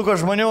ir ratuko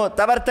žmonių.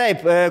 Dabar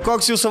taip,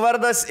 koks jūsų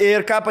vardas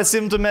ir ką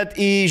pasimtumėt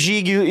į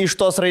žygį iš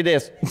tos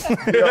raidės?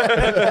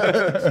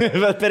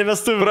 Bet per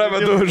vestuvę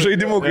pravedu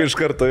žaidimuką iš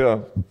karto,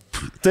 jo.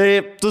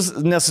 Tai tu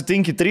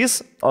nesutinki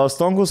 3, o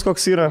Stonkus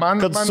koks yra?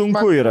 Kad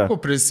sunku yra. Man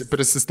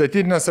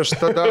prisistatyti, nes aš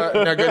tada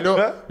negaliu.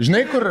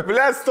 Žinai, kur...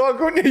 Ble,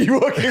 Stonkų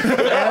nejuokiai.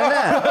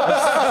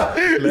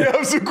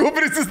 Jam sunku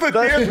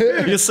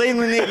prisistatyti. Jisai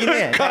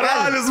nuneiginė.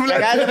 Karalius, ble.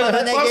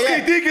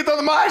 Paskaitykit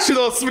ant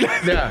mašinos, ble.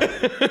 Ne.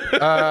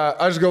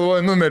 Aš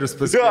galvoju numerius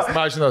pasakyti.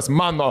 Mašinos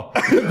mano.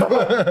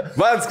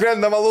 Man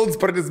skrenda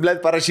malūnspardis, ble,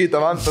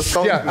 parašyta, man tas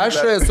Stonkus. Ja, aš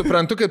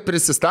suprantu, kad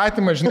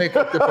prisistatymą, žinai,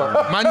 kad tipo,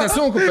 man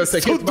nesunku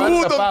pasakyti. Su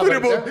dūdom turi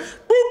būti.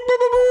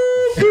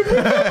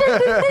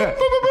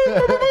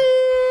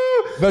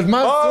 Bet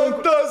man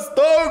sunku... Tas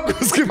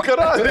Stonkus kaip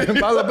karalius.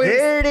 Man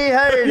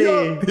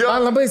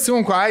labai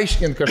sunku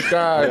aiškinti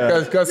kažką,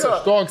 kas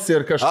aš toks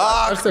ir kažką.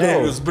 Aš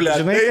sakau, Jūs, ble,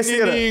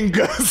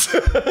 dainininkas.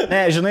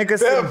 Ne, žinai,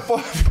 kas yra.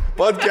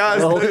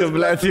 Podcastas,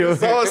 ble, jau.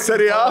 Savo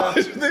serialą,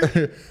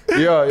 žinai.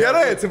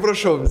 Gerai,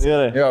 atsiprašau.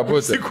 Gerai. Jo,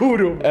 būtų.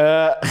 Sikūriu.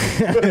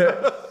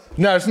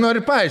 Ne, aš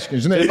noriu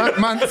paaiškinti, žinai,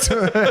 man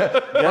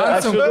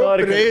sunku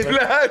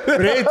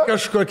prieit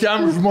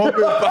kažkokiam žmogui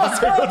ir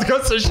pasakot,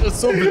 kas aš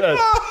esu, ble.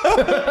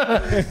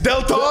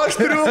 Dėl to aš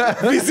turiu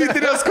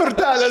vizitinės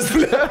kortelės,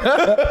 ble.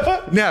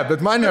 Ne,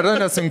 bet man yra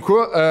nesunku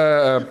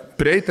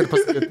prieiti ir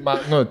pasakyti,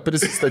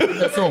 prisistatyti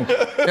nesunku.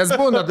 Nes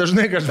būna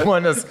dažnai, kad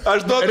žmonės...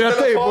 Aš duodu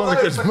retai telefoną, būna,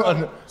 kad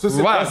žmonės...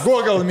 Va,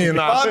 Google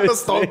Mina.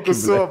 Pantas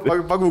Stonkus,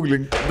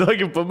 pagooglink.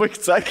 Duokim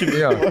pabaigti sakinį.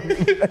 Jo.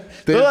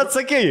 Tu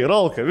atsakei,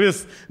 Rolka,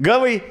 vis.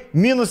 Gavai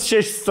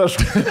 -6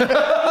 taškus.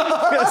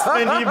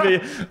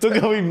 Asmenybei. Tu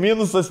gavai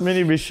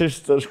 -asmenybei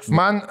 6 taškus.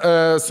 Man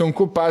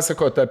sunku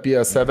pasakoti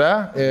apie save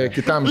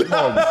kitam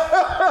žmogui.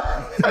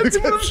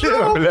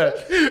 Atsiprašau, ble.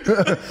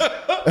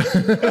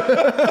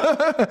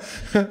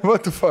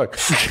 What the fuck?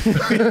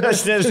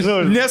 Aš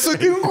nežinau.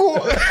 Nesutinku.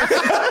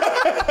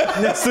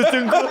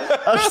 Nesutinku.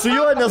 Aš su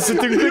juo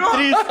nesutinku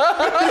 3.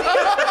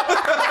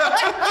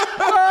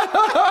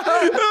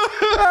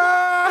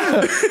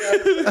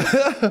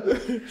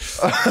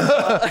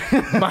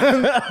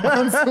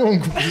 Man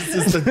sunku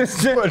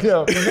prisistatyti.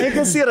 Žinai,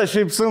 kas yra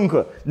šiaip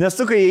sunku? Nes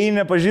tu, kai į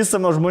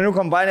nepažįstamą žmonių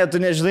kompaniją,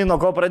 tu nežinai, nuo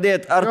ko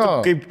pradėti. Ar tu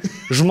kaip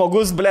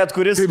žmogus, blėt,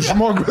 kuris... Kaip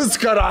žmogus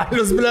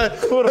karalius, blėt.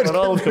 Kur,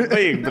 Rolka,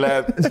 baig,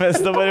 blėt. Mes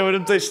dabar jau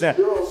rimtai šne.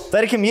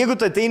 Tarkim, jeigu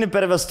tu ateini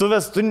per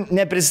vestuvės, tu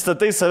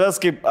neprisistatai savęs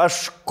kaip aš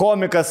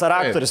komikas ar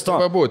aktorius.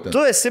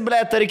 Tu esi,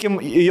 blėt, tarkim,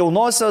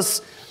 jaunosios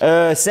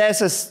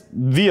sesės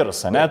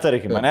vyras, ne,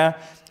 tarkim, ne?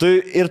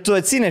 Ir tu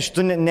atsineši,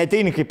 tu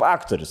neteini kaip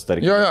aktorius,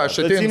 tarkim. Jo, aš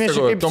ateinu,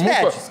 sakau,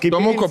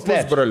 Tomuko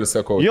pusbrolis,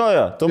 sakau. Jo,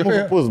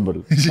 Tomuko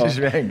pusbrolis.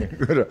 Žvengia,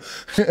 kur.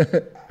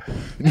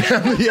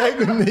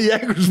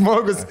 Jeigu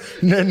žmogus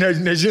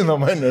nežino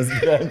manęs,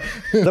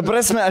 ta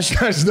prasme,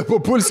 aš dabar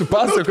pulsiu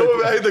pasakoti. Tavo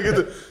veidą, kad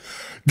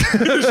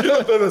žino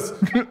tavęs.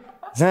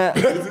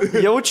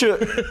 Jaučiu,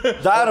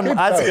 darom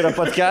atskirą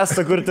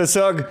podcastą, kur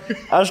tiesiog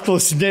aš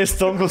klausinėjau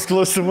Stonkus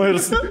klausimų ir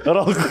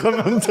Rolku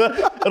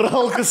komentuoju.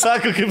 Rolku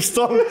sako, kaip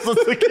Stonkus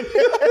atsakinė.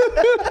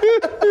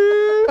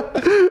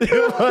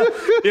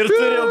 Ir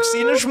turi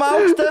auksinį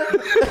šmaukštą.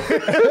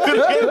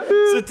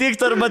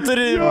 Sutikti arba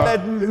turi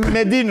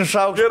medinį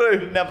šaukštą. Gerai.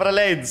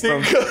 Nepraleidus.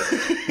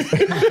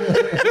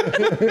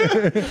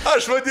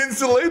 Aš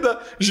vadinsiu laidą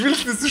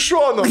Žvilgsnis iš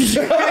šono.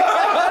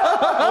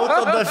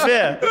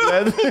 Autodafė.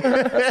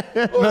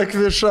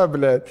 Nakviša,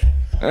 blėt.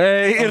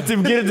 Ir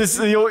taip girdis,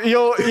 jau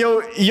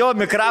jo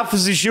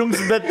mikrofus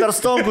išjungs, bet per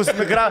Stonkus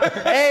mikrofus.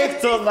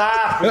 Eik tu, na!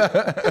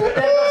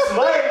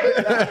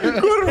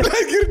 Kur, ble,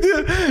 girdi?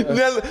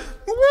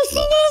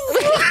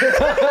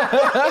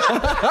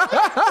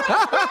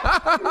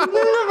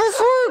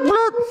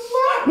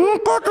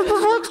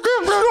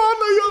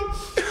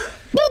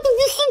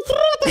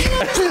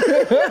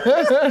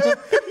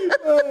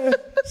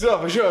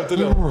 Važiuojam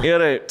toliau.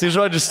 Gerai, tai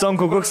žodžiu,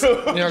 Stonku,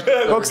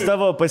 koks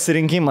tavo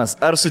pasirinkimas?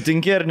 Ar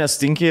sutinki ar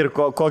nesutinki ir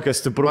kokio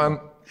stiprumo?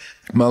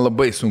 Man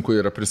labai sunku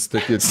yra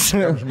pristatyti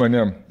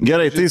žmonėm.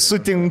 Gerai, tai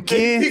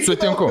sutinki.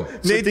 Sutinku.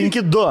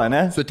 Sutinki 2,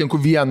 ne? Sutinku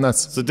 1.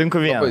 Sutinku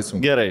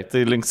 1. Gerai,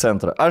 tai link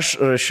centro. Aš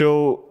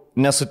rašiau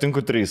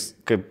nesutinku 3,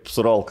 kaip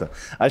su Rolka.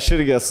 Aš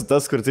irgi esu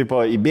tas, kur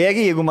tipo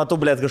įbėgi, jeigu matau,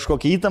 blėt,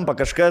 kažkokią įtampą,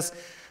 kažkas,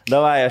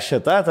 davai aš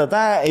šitą,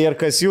 ir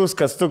kas jūs,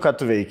 kas tu, ką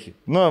tu veiki.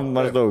 Nu,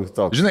 maždaug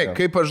toks. Žinai,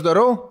 kaip aš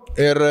darau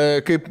ir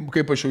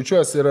kaip aš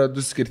jaučiuosi, yra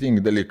 2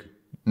 skirtingi dalykai.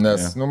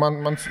 Nes,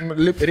 man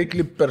reikia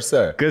lipti per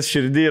save. Kas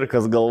širdį ir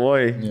kas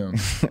galvoj.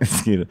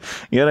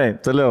 Gerai,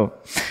 toliau.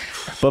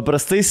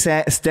 Paprastai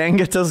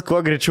stengiatės kuo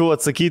greičiau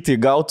atsakyti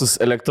į gautus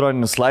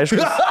elektroninius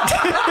laiškus.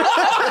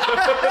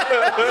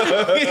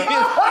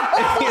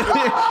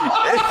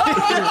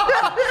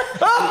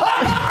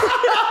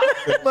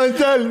 Man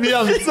ten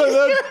vienas,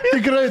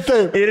 tikrai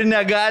taip. Ir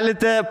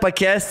negalite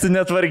pakęsti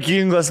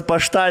netvarkingos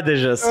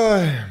paštadėžės.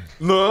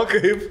 Nu,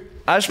 kaip?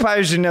 Aš,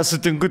 pavyzdžiui,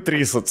 nesutinku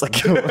 3,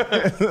 atsakiau.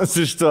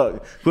 Iš to,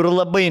 kur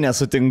labai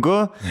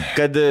nesutinku,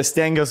 kad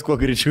stengiuosi kuo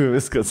greičiau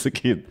viską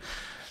sakyti.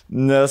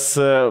 Nes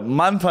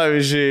man,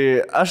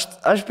 pavyzdžiui,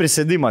 aš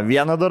prisėdimą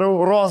vieną darau,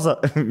 rozą,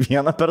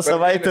 vieną per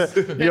savaitę.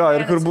 Jo,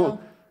 ir kur buvo...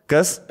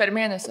 Kas? Per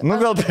mėnesį. Nu,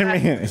 gal per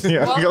mėnesį.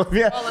 Jo, gal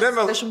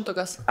Kuolas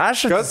 10.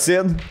 Aš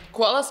atsisėdu.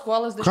 Kuolas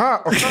 10.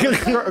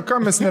 Ką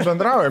mes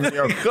nebendraujam?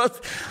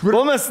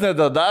 Ko mes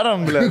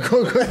nedadarom, ble?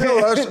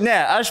 Kodėl aš? Ne,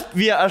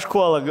 aš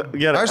kuolą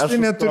gerai. Aš tai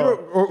neturiu.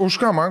 Už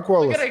ką man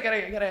kuolas?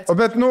 Gerai. O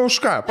bet, už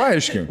ką?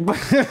 Paaiškink.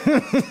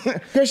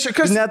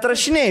 Kas?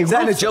 Neatrašinėjai.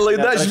 Seniai, čia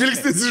laida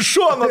žvilgsnis iš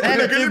šono.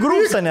 Ne, tai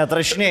grupsą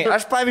neatrašinėjai.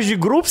 Aš, pavyzdžiui,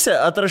 grupsę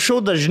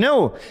atrašau dažniau,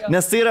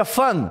 nes tai yra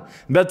fun.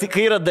 Bet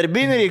kai yra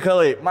darbiniai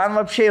reikalai, man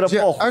apšiai yra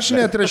pohu. Aš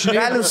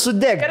neatrašinėjau. Gali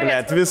sudegti,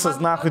 blėt, visas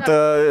nahui ta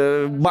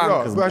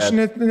bankas. Jo, aš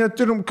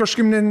neturim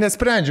kažkaip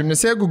nesprendžiam,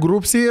 nes jeigu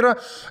grupsiai yra,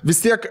 vis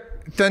tiek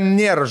ten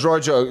nėra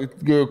žodžio,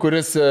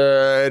 kuris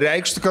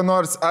reikštų ką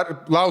nors, ar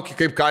lauki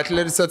kaip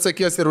Katleris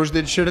atsakės ir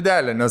uždėti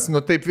širdelę, nes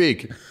taip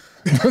veikia.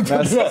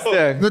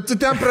 Tu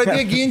ten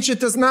pradėjai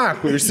ginčytis,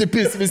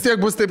 išsipis, vis tiek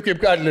bus taip, kaip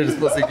Katleris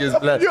pasakys,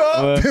 ble.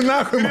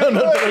 Tai man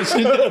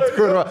atrašinėt,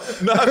 kurva.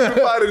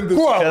 Parindis.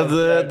 Kad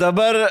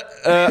dabar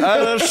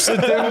ar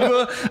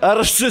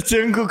aš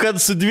sutinku,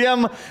 kad su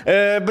dviem,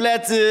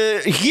 blėt,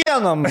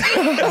 hienom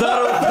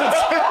darau.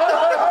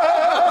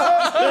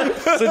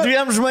 Su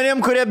dviem žmonėm,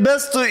 kurie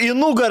bestų į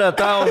nugarą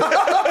tau.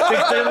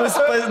 Tik tai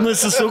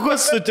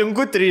nusisukus,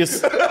 sutinku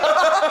 3.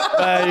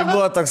 Tai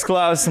buvo toks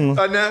klausimas.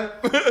 A ne?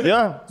 Jo.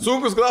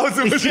 Sunkus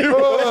klausimas.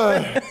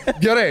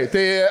 Gerai,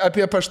 tai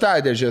apie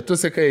paštadėžę, tu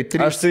sakai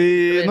 3. Aš tai,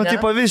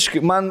 tipo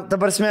visiškai, man,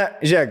 ta prasme,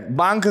 žiūrėk,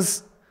 bankas,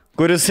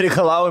 kuris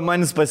reikalauja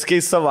manis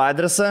pasikeis savo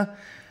adresą,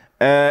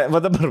 va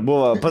dabar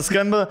buvo,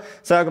 paskambino,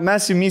 sako,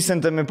 mes jums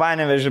įsintami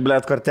Panevėžį,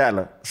 blėt,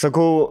 kortelę.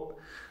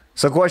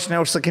 Sakau, aš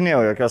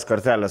neužsakinėjau jokios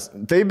kortelės.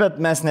 Taip, bet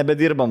mes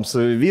nebedirbam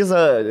su Visa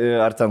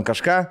ar ten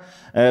kažką.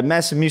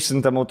 Mes jums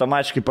išsintam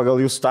automatiškai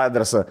pagal jūsų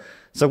adresą.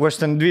 Sakau,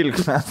 aš ten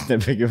 12 metų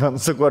nebegyvenu.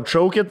 Sakau,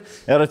 atšaukit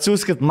ir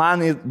atsiųskit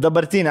man į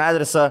dabartinį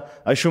adresą.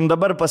 Aš jums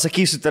dabar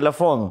pasakysiu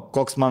telefonu,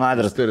 koks man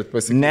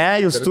adresas.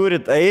 Ne, jūs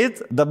turit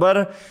eit.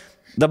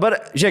 Dabar,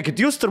 žiūrėkit,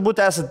 jūs turbūt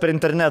esat per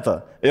internetą.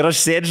 Ir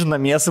aš sėdžiu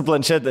namie su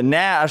planšetė.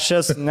 Ne, aš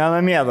esu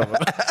nenamie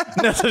dabar.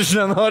 Nes aš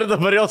nenoriu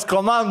dabar jos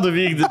komandų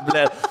vykdyti,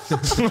 ble.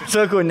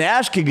 Sakau, ne,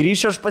 aš kai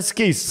grįšiu, aš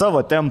pasikeisiu savo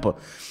tempą.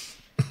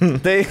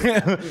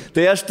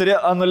 Tai aš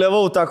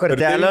anuliavau tą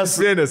kortelę.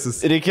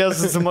 Reikėjo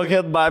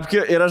susimokėti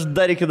babkių ir aš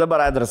dar iki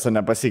dabar adresą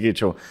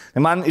nepasikeičiau.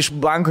 Man iš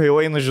banko jau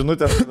eina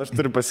žinutės, kad aš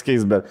turiu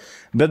pasikeisti,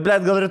 bet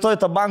blėt, gal rytoj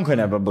to banko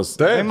nebebus.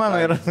 Tai mano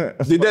yra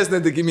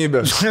didesnė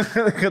tikimybė.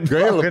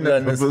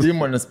 Gaila, nes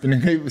įmonės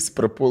pinigai vis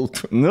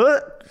prapultų. Nu,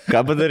 ką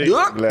padaryti?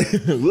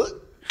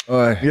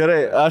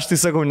 Gerai, aš tai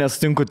sakau,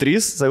 nesutinku 3,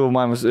 sakau,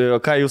 mamas,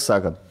 ką jūs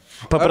sakot?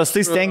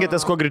 Paprastai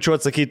stengiatės kuo greičiau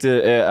atsakyti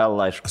L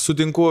laišką.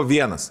 Sutinku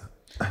 1.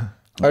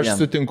 Aš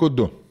sutinku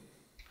 2.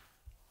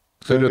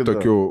 Turiu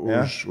tokių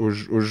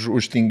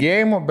už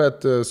tingėjimų,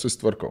 bet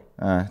susitvarkau.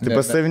 Tai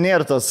pas tavi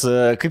nėra tos,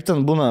 kaip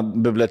ten būna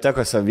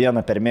bibliotekose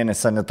vieną per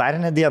mėnesį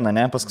sanitarinę dieną,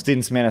 ne?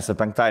 Paskutinis mėnesio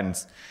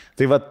penktadienis.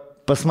 Tai va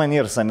pas man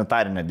ir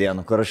sanitarinę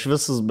dieną, kur aš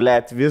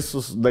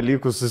visus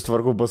dalykus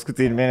susitvarkau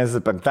paskutinį mėnesį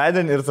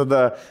penktadienį ir tada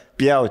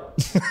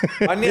pjauti.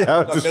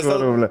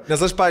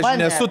 Nes aš, pavyzdžiui,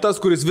 nesu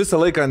tas, kuris visą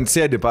laiką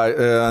sėdi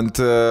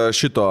ant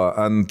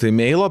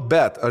e-mailo,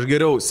 bet aš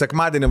geriau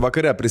sekmadienį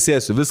vakare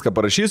prisėsiu, viską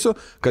parašysiu,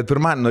 kad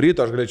pirmadienį nuo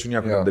ryto aš galėčiau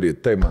nieko nedaryti.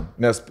 Tai man.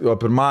 Nes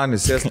pirmadienį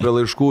sėsti prie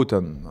laiškų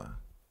ten.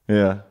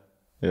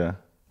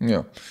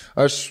 Jo.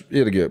 Aš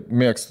irgi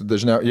mėgstu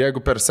dažniau, jeigu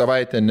per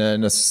savaitę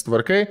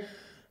nesusitvarkai,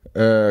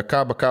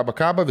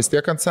 kaba, vis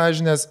tiek ant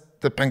sąžinės,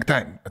 tai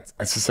penktadienį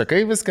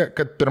atsisakai viską,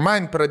 kad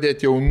pirmadienį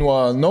pradėti jau nuo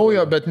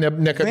naujo, bet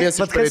nekabėsi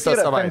iš praeitą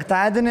savaitę.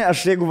 Penktadienį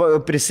aš jeigu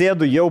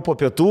prisėdu jau po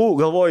pietų,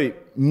 galvoju,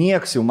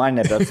 nieks jau man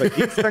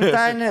nebeatsakys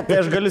penktadienį, tai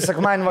aš galiu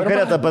sekmadienį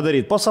vakarę tą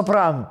padaryti, po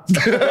Sopranų.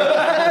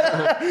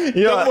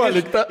 Jo,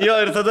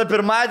 ir tada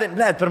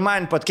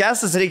pirmadienį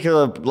podcastas,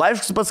 reikia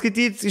laiškus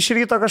paskaityti iš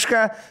ryto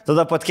kažką,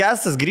 tada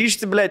podcastas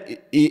grįžti,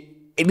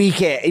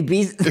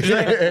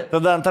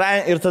 tada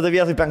antradienį ir tada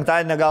vietoj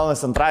penktadienį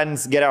gaunasi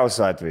antradienis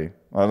geriausiu atveju.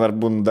 Ar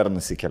būna dar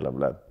nusikelia,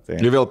 blėt.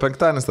 Ir vėl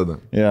penktadienis tada.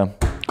 Yeah.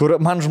 Kur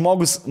man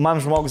žmogus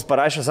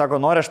parašė, sako,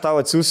 nori aš tau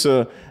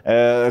atsiųsiu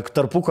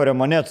tarpukario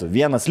monetų.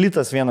 1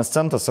 litas, 1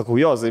 centas, sakau,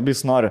 jo,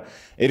 zaibys nori.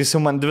 Ir jis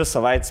jau man 2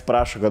 savaitės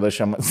prašo, kad aš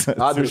jam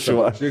atsiųšiu.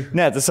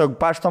 Ne, tiesiog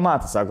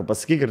paštomatas, sako,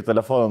 pasakyk ir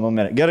telefono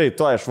numerį. Gerai,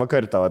 to aš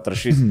vakarį tau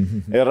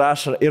atrašysiu.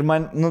 Ir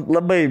man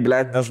labai,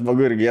 blėt,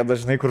 nesmagu ir gėda,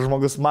 žinai, kur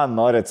žmogus man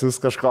nori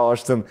atsiųsti kažko, o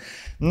aš ten,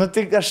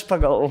 tik aš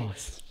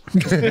pagalvosiu.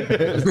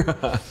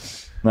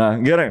 Na,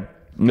 gerai.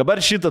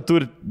 Dabar šitą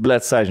turi,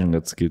 blėt,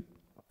 sąžininkai atsakyti.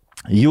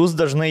 Jūs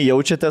dažnai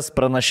jaučiatės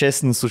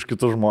pranašesnis už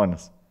kitus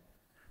žmonės.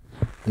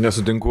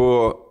 Nesutinku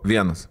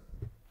 1.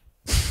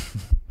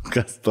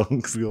 Kas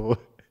toks galvoja?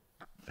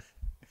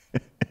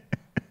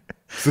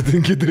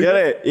 Sutinki 3.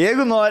 Gerai,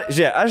 jeigu nori,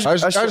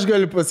 žiūrėk, aš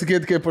galiu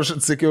pasakyti, kaip aš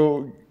atsakiau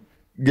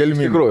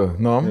galimybę. Iš tikrųjų,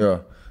 nu. Jo.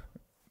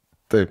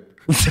 Taip.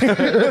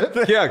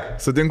 Kiek?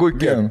 Sutinku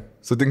kiek?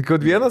 Sutinku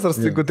 1 ar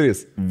sutinku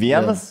 3?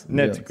 1?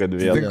 Ne tik, kad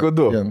 1. Sutinku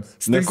 2.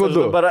 Sutinku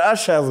 2. Dabar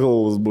aš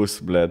esgalus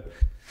būsiu, blėt.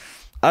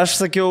 Aš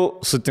sakiau,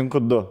 sutinku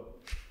 2.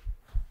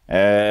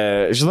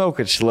 Žinau,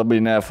 kad čia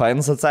labai ne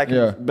fainas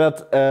atsakymas,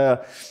 bet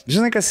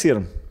žinai, kas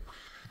yra?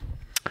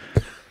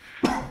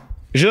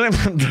 Žinai,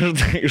 man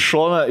dažnai iš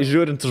šono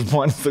žiūrint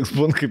žmonės toks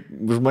būna, kaip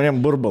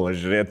žmonėm burbalą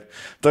žiūrėti.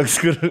 Toks,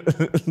 kur,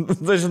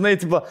 dažnai,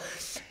 tipo,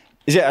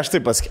 žiūrėk, aš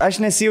taip pasakysiu, aš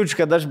nesijaučiu,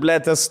 kad aš,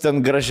 blėt, esu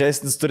ten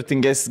gražesnis,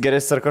 turtingesnis,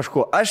 geresnis ar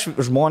kažkuo. Aš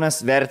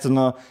žmonės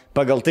vertinu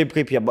pagal taip,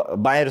 kaip jie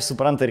bairį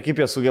supranta ir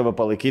kaip jie sugeba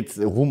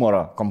palaikyti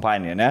humoro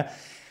kompaniją, ne?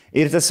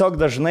 Ir tiesiog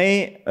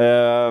dažnai,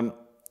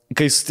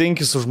 kai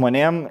sutinki su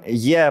žmonėm,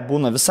 jie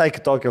būna visai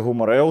kitokio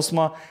humoro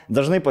jausmo,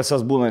 dažnai pas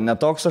jos būna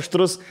netoks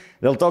aštrus,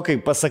 dėl to,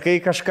 kai pasakai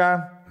kažką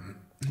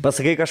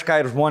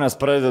ir žmonės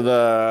pradeda,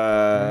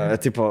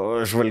 tipo,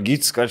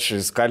 žvalgytis, kad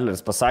šis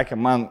Kadleris pasakė,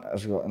 man,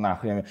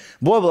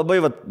 buvo labai,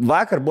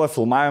 vakar buvo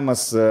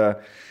filmavimas,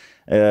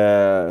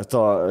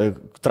 to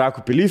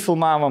Trakų pilį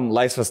filmavom,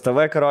 Laisvės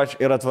TV, karoč,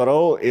 ir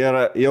atvarau, ir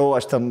jau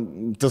aš ten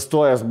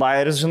testuojas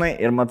bairis, žinai,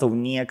 ir matau,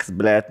 nieks,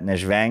 blėt,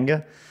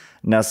 nežvengia.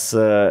 Nes,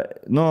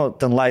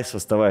 ten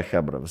Laisvės TV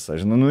hebra visą,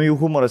 žinai, jų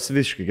humoras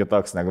visiškai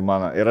kitoks negu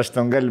mano. Ir aš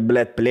ten galiu,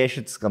 blėt,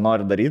 plėšytis, ką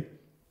noriu daryti.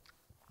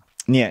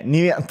 Ne,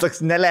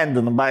 toks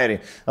nelendinu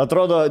bairiai.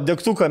 Atrodo,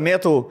 degtuką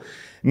metu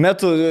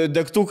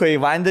degtuką į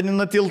vandenį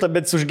nuo tiltą,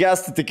 bet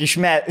užgesti tik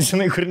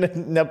žinai, kur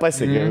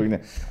nepasiekia.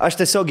 Aš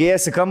tiesiog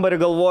įėjęs į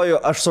kambarį galvoju,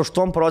 aš su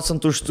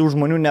 8% iš tų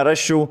žmonių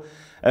nerašiau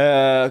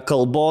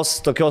kalbos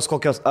tokios,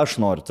 kokios aš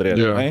noriu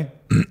turėti.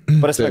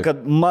 Prasme,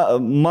 kad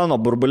mano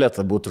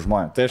burbulėta būtų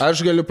žmonės. Tai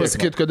aš galiu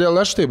pasakyti, kodėl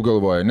aš taip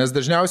galvoju. Nes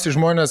dažniausiai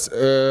žmonės,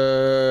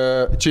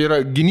 čia yra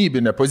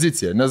gynybinė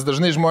pozicija, nes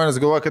dažnai žmonės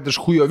galvoja, kad aš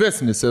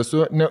chujovesnis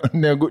esu,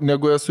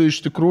 negu esu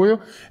iš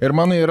tikrųjų. Ir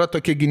mano yra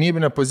tokia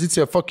gynybinė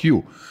pozicija, fuck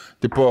you.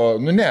 Tipo,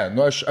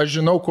 aš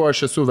žinau, ko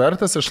aš esu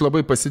vertas, aš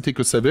labai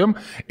pasitikiu savim.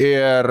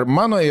 Ir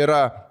mano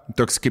yra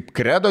toks kaip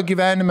kredo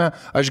gyvenime,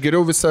 aš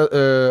geriau visą...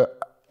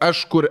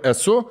 Aš kur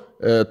esu,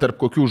 tarp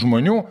kokių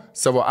žmonių,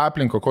 savo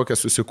aplinko kokią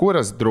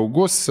susikūręs,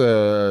 draugus,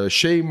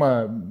 šeimą,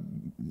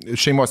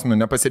 šeimos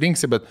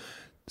nepasirinksi, bet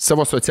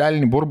savo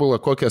socialinį burbulą,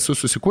 kokią esu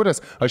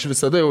susikūręs, aš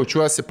visada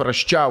jaučiuosi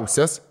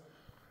prasčiausias,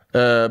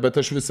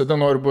 bet aš visada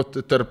noriu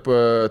būti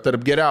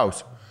tarp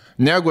geriausių.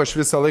 Negu aš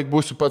visą laiką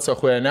būsiu pats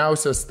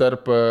ahueniausias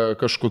tarp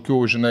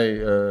kažkokių, žinai,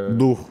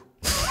 duh.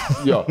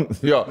 Jo,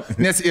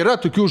 nes yra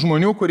tokių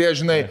žmonių, kurie,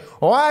 žinai,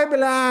 oi,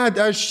 blėt,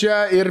 aš čia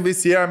ir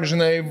visiems,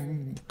 žinai,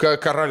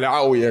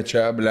 karaliauja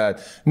čia, blėt.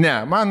 Ne,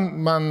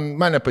 man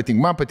nepatinka,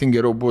 man patinka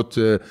geriau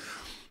būti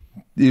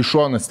į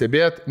šoną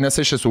stebėti, nes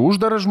aš esu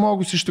uždaras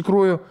žmogus iš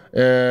tikrųjų,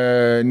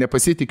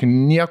 nepasitikiu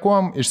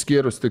niekom,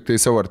 išskyrus tik tai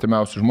savo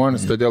artimiausius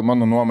žmonės, todėl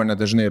mano nuomonė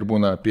dažnai ir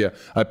būna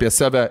apie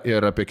save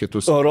ir apie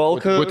kitus. O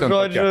Rolka,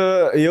 žodžiu,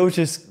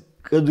 jaučiasi,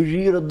 kad už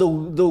jį yra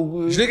daug...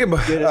 Žinai, kaip,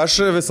 aš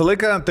visą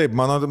laiką, taip,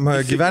 mano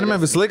gyvenime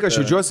visą laiką aš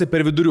jaučiuosi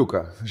per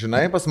viduriuką.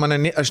 Žinai, pas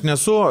mane, aš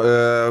nesu,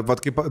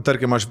 kaip,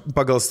 tarkim, aš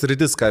pagal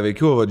sritis, ką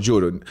veikiu,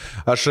 žiūriu.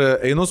 Aš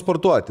einu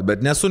sportuoti,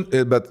 bet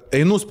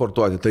einu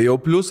sportuoti, tai jau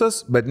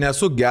pliusas, bet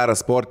nesu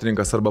geras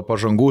sportininkas arba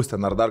pažangus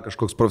ten, ar dar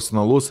kažkoks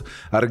profesionalus,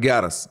 ar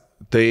geras.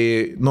 Tai,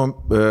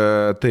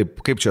 taip,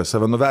 kaip čia,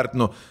 save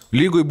nuvertinu,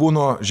 lygoj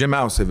būnu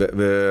žemiausiai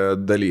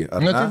daly.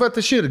 Tai va,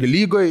 aš irgi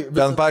lygoj...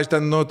 Ten, pažiūrėjau,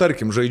 ten,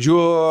 tarkim, žaidžiu,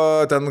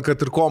 ten,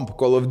 kad ir komp,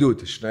 Call of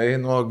Duty, žinai,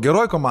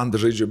 geroj komanda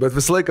žaidžiu, bet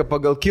visą laiką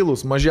pagal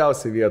kilus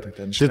mažiausiai vietą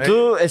ten, žinai.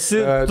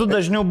 Tai tu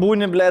dažniau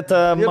būni,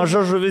 blėta,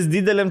 maža žuvis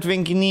dideliam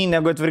tvenkinį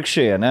negu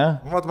atvirkščiai, ne?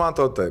 Vat man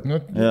to taip.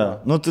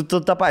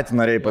 Tu tą patį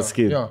norėjai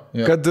pasakyti.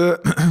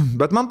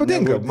 Bet man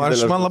patinka,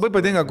 man labai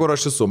patinka, kur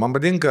aš esu, man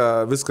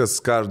patinka viskas,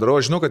 ką aš darau,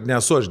 aš žinau, kad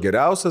nesu aš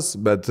geriausias,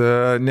 bet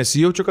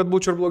nesijaučiu, kad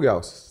būčiau ir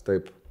blogiausias.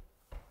 Taip.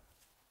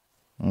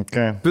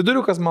 Okay.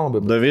 Viduriukas man labai.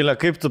 Dovilė,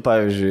 kaip tu,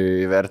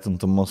 pavyzdžiui,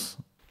 įvertintum mus?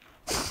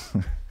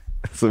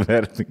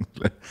 Suvertink.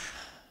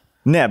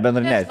 Ne,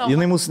 bendrai ne.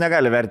 Jinai mūsų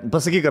negali vertinti.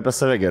 Pasakyk apie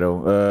save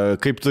geriau.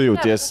 Kaip tu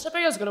jauties? Aš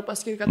apie jūs galiu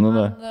pasakyti, kad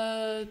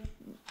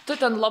tu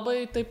ten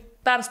labai taip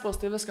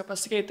perspaustai viską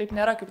pasakėjai. Taip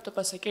nėra, kaip tu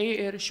pasakėjai.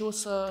 Ir iš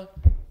jūsų,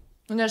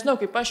 nežinau,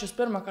 kaip aš jūs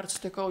pirmą kartą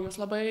sutikau, jūs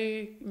labai,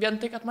 vien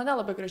tai, kad mane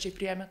labai gražiai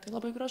priėmė, tai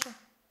labai gražu.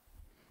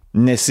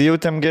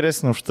 Nesijautėm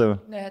geresnį už tave?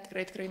 Ne,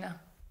 tikrai ne.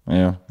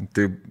 Jo.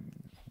 Tai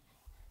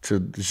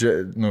čia,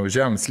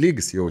 žemas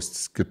lygis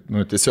jaustis, kad,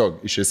 tiesiog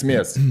iš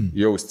esmės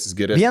jaustis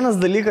geresnį. Vienas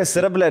dalykas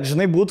yra, blėt,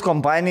 žinai, būt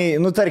kompanijai,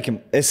 tarkim,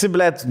 esi,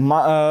 blėt,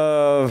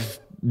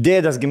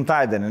 dėdės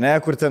gimtadienį, ne,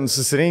 kur ten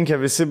susirinkę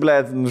visi,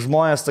 blėt,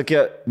 žmonės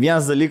tokie,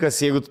 vienas dalykas,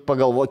 jeigu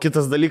pagalvo,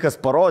 kitas dalykas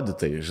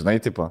parodytai, žinai,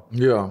 tipo.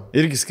 Jo.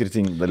 Irgi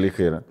skirtingi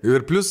dalykai yra.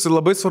 Ir plus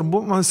labai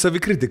svarbu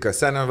savikritika,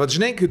 seniai, vad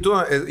žinai, kai tu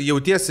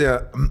jautiesi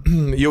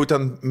jau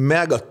ten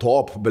mega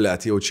top,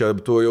 blėt, tu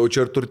jau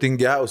čia ir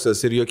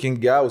turtingiausias, ir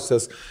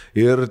juokingiausias,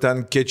 ir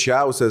ten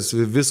kečiausias,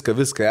 viską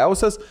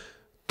jausias.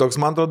 Toks,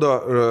 man atrodo,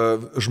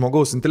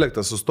 žmogaus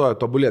intelektas sustoja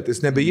tobulėti. Jis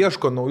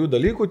nebeieško naujų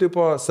dalykų,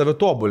 tipo, save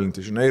tobulinti,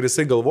 žinai, ir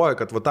jisai galvoja,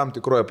 kad va tam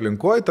tikroje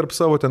aplinkoje, tarp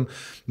savo ten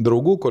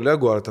draugų,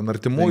 kolegų ar ten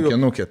artimųjų,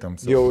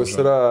 jau jis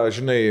yra,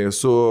 žinai,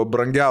 su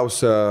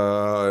brangiausia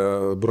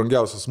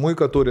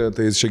smuika turi,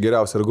 tai jis čia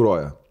geriausia ir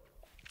groja.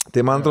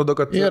 Tai man atrodo,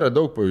 kad... Yra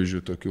daug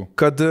pavyzdžių tokių.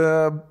 Kad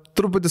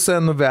truputį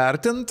save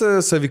nuvertinti,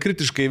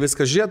 savikritiškai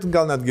viską žiūrėti,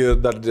 gal netgi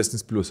dar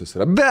didesnis pliusas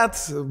yra.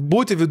 Bet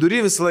būti vidury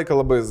visą laiką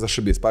labai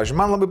zašabys. Pavyzdžiui,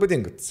 man labai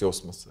patinka tas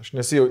jausmas. Aš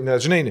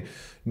žinai,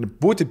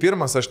 būti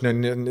pirmas, aš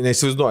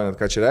neįsivaizduoju net,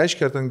 ką čia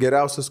reiškia, ar ten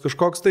geriausias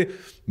kažkoks tai,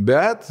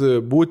 bet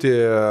būti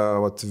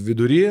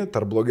vidury,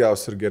 tarp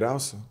blogiausių ir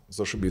geriausių,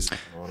 zašabys.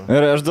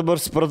 Ir aš dabar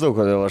supratau,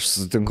 kodėl aš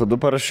sutinku 2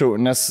 parašiau,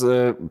 nes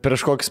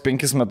prieš kokius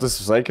 5 metus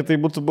visai kitai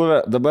būtų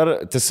buvę.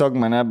 Dabar tiesiog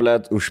mane,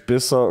 blėt,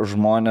 užpiso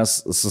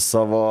žmonės su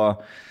savo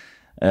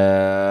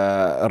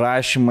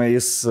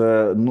rašymais,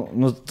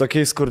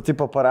 tokiais, kur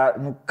tipo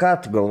ką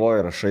tu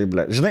galvoji rašai,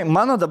 blėt. Žinai,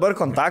 mano dabar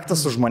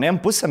kontaktas su žmonėm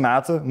 5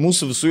 metų,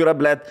 mūsų visų yra,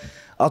 blėt,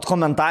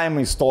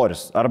 atkomentavimai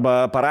istorijos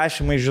arba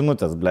parašymai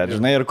žinutės, blėt,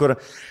 žinai, ir kur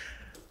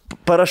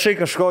parašai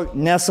kažko,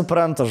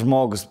 nesupranta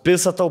žmogus,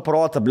 pisa tau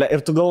protą, blėt,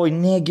 ir tu galvoji,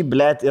 negi,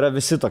 blėt, yra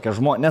visi tokie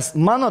žmonės. Nes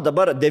mano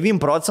dabar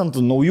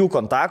 9% naujų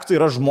kontaktų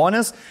yra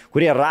žmonės,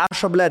 kurie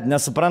rašo, blėt,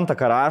 nesupranta,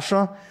 ką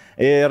rašo.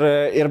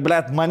 Ir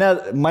blėt,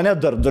 mane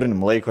dar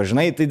durnim laiko,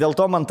 žinai, tai dėl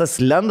to man tas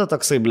lenda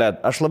toksai,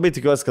 blėt, aš labai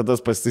tikiuosi, kad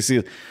tas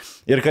pasitaisys.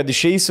 Ir kad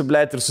išeisiu,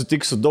 blėt, ir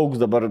sutiksiu daug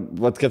dabar,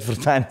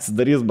 ketvirtadienis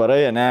darys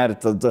barai, ne, ir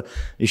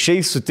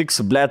išeisiu,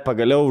 sutiksiu, blėt,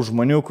 pagaliau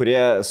žmonių,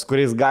 su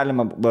kuriais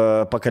galima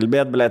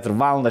pakalbėti, blėt, ir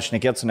valandą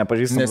šnekėti su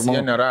nepažįstamu žmogumi.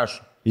 Nes jie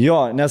nerašo. Jo,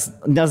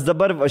 nes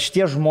dabar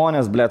šitie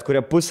žmonės, blėt,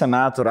 kurie 5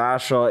 metų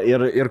rašo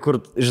ir kur,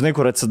 žinai,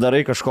 kur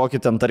atsidarai kažkokį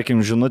ten,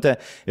 tarkim, žinutę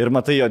ir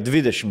matai jo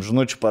 20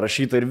 žinučių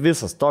parašyta ir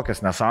visas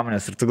tokias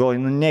nesąmonės ir tu galvoji,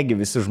 negi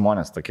visi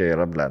žmonės tokie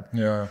yra, blėt.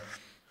 Jo.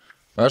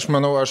 Aš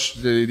manau, aš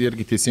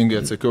irgi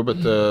teisingai atsakiau,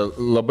 bet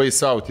labai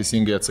savo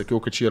teisingai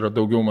atsakiau, kad čia yra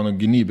daugiau mano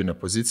gynybinė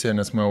pozicija,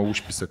 nes mane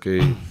užpisa, kai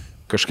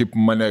kažkaip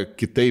mane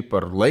kitaip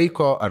ar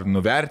laiko, ar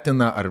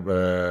nuvertina,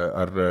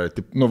 ar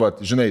taip,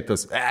 žinai,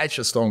 tas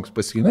čia stonks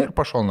pasakina ir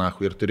pašal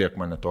nahu ir turėk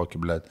mane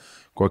tokį, blėt,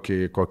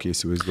 kokį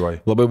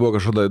įsivaizduoji. Labai buvo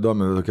kažkada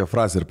įdomi tokia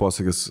frazė ir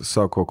posakis,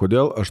 sako,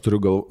 kodėl aš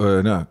turiu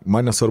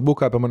man nesvarbu,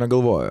 ką apie mane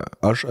galvoja,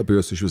 aš apie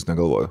juos iš vis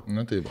negalvoju.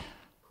 Na taip.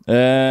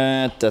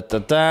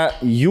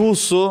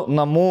 Jūsų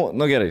namų,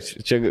 gerai,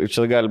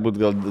 čia gali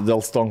būti gal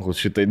dėl stonkus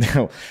šitai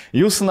dėl.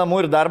 Jūsų namų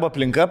ir darbo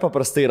aplinka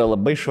paprastai yra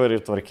labai švari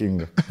ir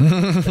tvarkinga.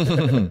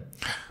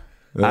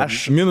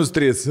 Aš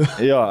 -3.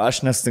 Jo, aš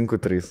nestinku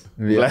 3.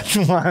 Blėt,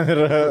 man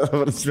yra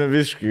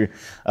viškai.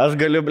 Aš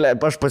galiu, blėt,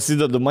 aš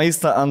pasidedu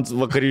maistą ant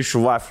vakaryšių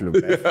vaflių.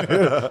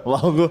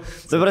 Valgu.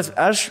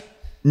 Aš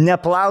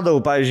neplaudavau,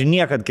 pavyzdžiui,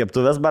 niekad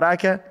keptuvės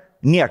barake,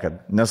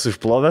 niekad nesu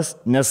išplovęs,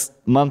 nes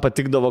man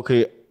patikdavo,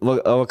 kai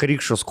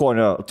vakarykščio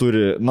skonio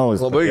turi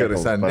naujas. Labai gerai,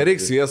 sen,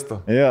 nereiks sviesto.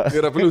 Ja.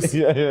 Yra plius.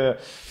 Ja.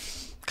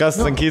 Kas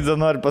sankydė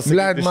nori pasakyti?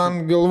 Blėt,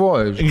 man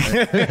galvoja,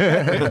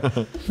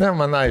 žinai. Ne,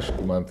 man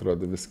aišku, man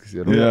atrodo, viskas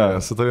yra. Ja,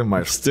 su tavim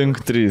aišku.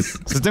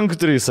 Sutinku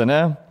 3,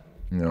 ne?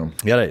 Ja.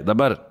 Gerai,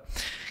 dabar.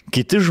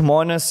 Kiti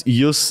žmonės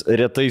jūs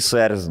retai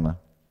suerzina.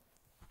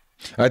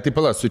 Tai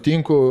pala,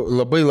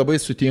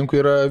 labai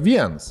sutinku yra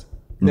 1.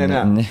 Ne,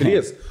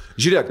 3.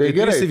 Žiūrėk, tai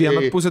gerai, 3 į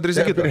vieną pusę,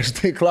 3 į kitą. Prieš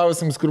tai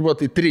klausimas, kur buvo,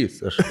 tai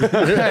 3.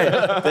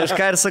 Tai aš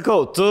ką ir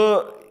sakau, tu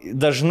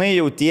dažnai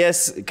jauties,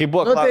 kai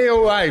buvo... Tai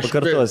jau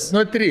aišku.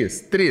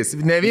 3.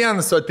 Ne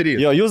 1, o 3.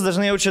 Jo, jūs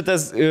dažnai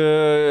jaučiatės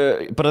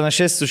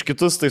pranašesnis už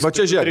kitus, tai... Va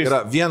čia žiūrėk,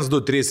 yra 1,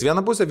 2, 3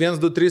 vieną pusę,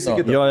 1, 2, 3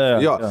 į kitą.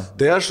 Jo.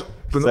 Tai aš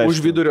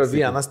už vidurio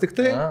 1 tik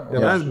tai,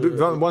 1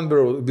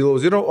 below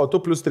 0, o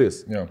tu plus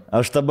 3.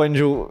 Aš tą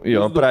bandžiau,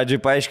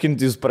 pradžiai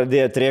paaiškinti, jūs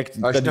pradėjote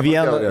rėkti, kad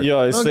vieną,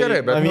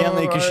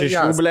 vieną iki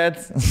 6, blėt.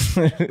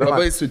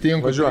 Labai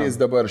sutinku, 3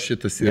 dabar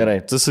šitas yra.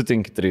 Gerai, tu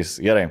sutinki 3,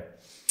 gerai.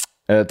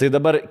 Tai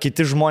dabar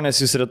kiti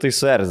žmonės jūs retai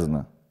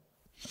suerzina.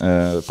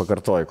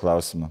 Pakartoju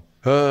klausimą.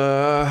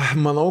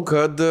 Manau,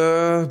 kad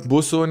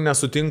būsiu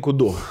nesutinku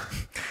 2.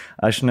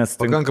 Aš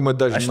pakankamai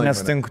dažnai. Aš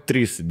nesutinku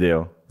 3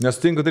 įdėjau.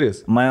 Nesutinku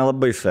 3. Mane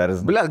labai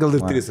suerzina. Blet, gal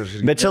ir 3 aš.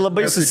 Bet čia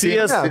labai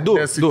susijęs.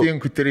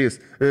 Nesutinku 3.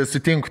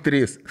 Sutinku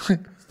 3.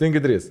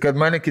 Sutinku 3. Kad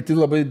mane kiti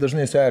labai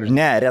dažnai suerzina.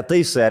 Ne,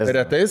 retai suerzina.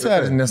 Retai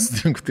suerzina,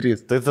 nesutinku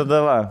 3. Tai tada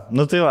va.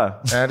 Nu tai va.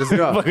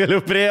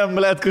 Pagaliau prieėm,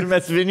 blet, kur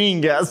mes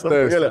vieningi esame.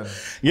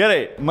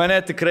 Gerai,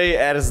 mane tikrai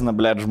erzina,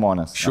 blet,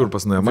 žmonės.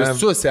 Šiurpas nuėjo.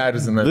 Visus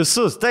erzina.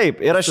 Visus,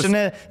 taip. Ir aš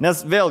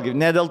nes vėlgi,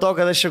 ne dėl to,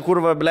 kad aš čia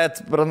kurva, blet,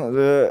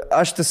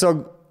 aš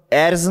tiesiog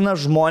erzina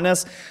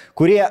žmonės,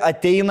 kurie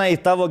ateina į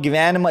tavo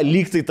gyvenimą,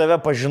 lyg tai tave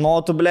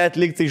pažinotų, blėt,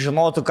 lyg tai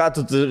žinotų, ką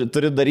tu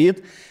turi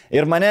daryti.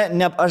 Ir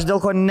aš dėl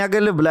ko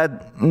negaliu,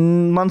 blėt,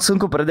 man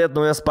sunku pradėti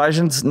naujas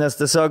pažintis, nes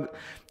tiesiog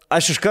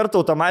aš iš karto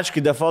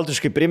automatiškai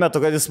defaultiškai primetu,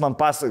 kad jis man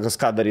pasakos,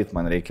 ką daryti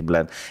man reikia,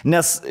 blėt.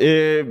 Nes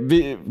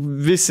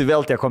visi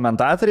vėl tie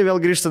komentatoriai,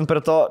 vėl grįžtant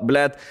prie to,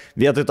 blėt,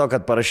 vietoj to,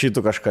 kad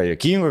parašytų kažką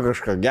juokingo,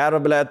 kažką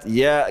gero, blėt,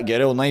 jie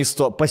geriau nais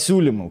tuo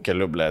pasiūlymų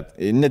keliu, blėt.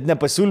 Net ne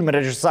pasiūlymų,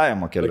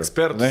 režisavimo keliu.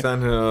 Ekspertų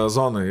ten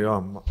zonai, jo.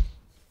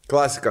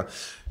 Klasika.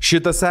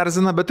 Šitas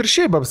erzina, bet ir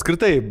šiaip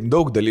apskritai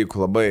daug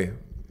dalykų labai.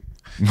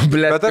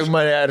 Blet, bet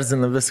mane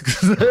erzina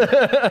viskas.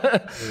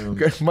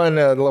 Kad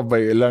mane labai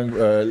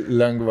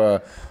lengva,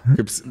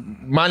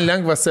 man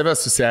lengva save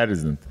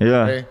susierzinti.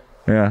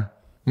 Ja.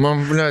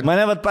 Man, blet.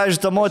 Mane,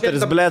 pavyzdžiui, ta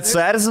moteris, blet,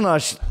 suerzino,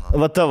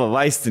 va tavo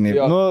vaistiniai.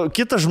 Nu,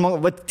 kitas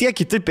žmogus, va tie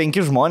kiti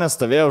 5 žmonės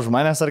stovėjo už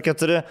manęs ar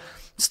 4,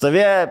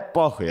 stovėjo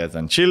pohoje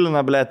ten,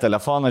 čilina, ble,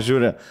 telefoną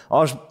žiūri,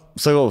 o aš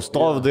sakau,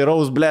 stovi,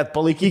 dairaus, ble,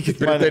 palaikykit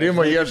mane.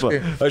 Pritarimo ieškai.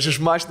 Aš iš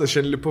mašinos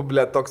šiandien lipu,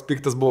 ble, toks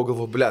piktas buvo,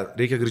 galvo, ble,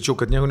 reikia greičiau,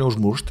 kad nieko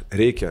neužmušt,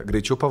 reikia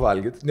greičiau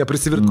pavalgyti,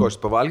 neprisivirt košt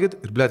pavalgyti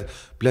ir,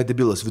 ble,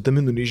 debilas,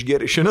 vitaminų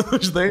neišgeri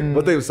šiandien, žinai,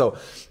 va taip savo.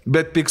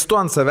 Bet pykstu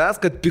ant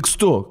savęs, kad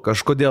pykstu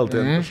kažkodėl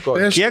tai.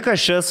 Kiek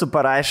aš esu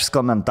parašęs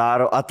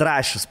komentarų,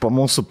 atrašęs po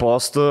mūsų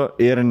postų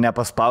ir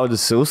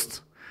nepaspaudęs siūst?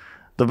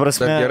 Dabar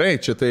gerai,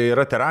 čia tai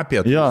yra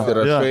terapija, tu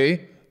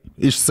rašai.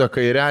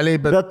 Išsakai realiai,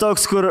 bet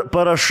toks, kur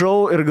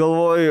parašau ir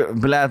galvoju,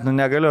 blėt, nu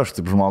negaliu aš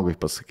taip žmogui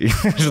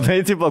pasakyti. Žinai,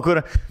 tipo,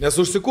 kur... Nes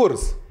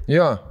užsikurs.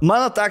 Jo.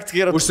 Mano taktika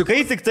yra,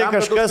 kai tik tai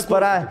kažkas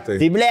parašė.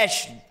 Tai blėč,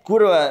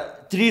 kur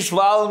 3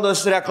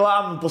 valandos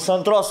reklamų,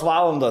 1,5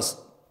 valandos.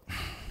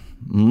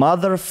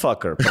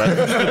 Motherfucker.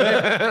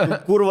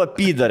 Kurva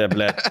pydarė,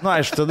 blėt. Nu,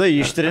 aš tada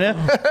ištrinė.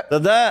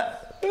 Tada,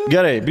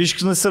 gerai,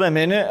 biškis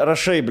nusirameni,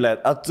 rašai,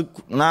 blėt.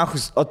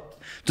 Nahus,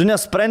 tu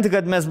nespranti,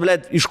 kad mes,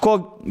 blėt, iš ko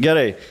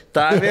gerai.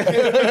 Ta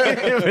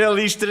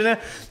vėl ištrinė.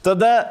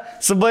 Tada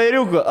su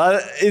bajeriuku.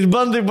 Ir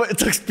bandai,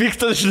 toks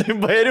piktas, žinai,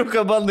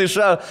 bajeriuką bandai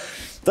šau.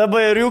 Ta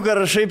bajeriuką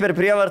rašai per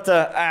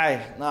prievartą. Ai,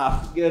 na,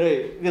 gerai,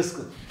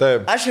 viskas.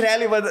 Taip. Aš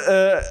realiai,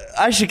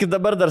 aš iki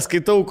dabar dar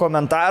skaitau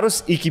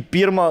komentarus iki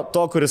pirmo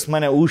to, kuris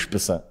mane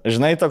užpisa.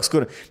 Žinai, toks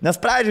kur. Nes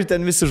pradžiui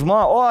ten visi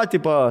žmonės,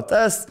 tipo,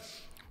 tas...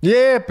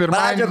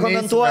 Pradžio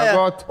komentuoja,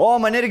 o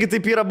man irgi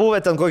taip yra buvę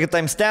ten kokį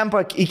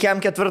timestampą, iki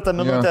 4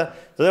 minutę,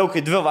 tada jau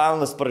kai 2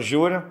 valandas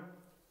pražiūri,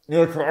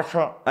 ir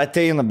prašo,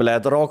 ateina,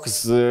 blėt,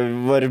 Rokas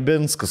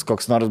Varbinskas,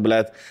 koks nors,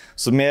 blėt,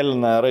 su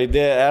mėlyna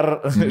raidė R,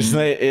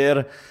 žinai,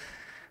 ir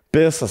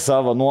pisa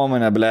savo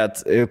nuomonę, blėt,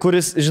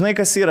 kuris, žinai,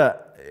 kas yra,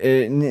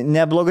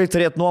 neblogai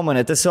turėti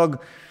nuomonę, tiesiog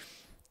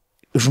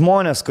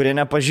žmonės, kurie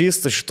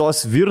nepažįsta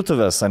šitos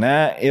virtuvės,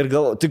 ne, ir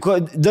tai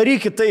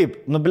darykit taip,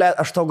 nu, ble,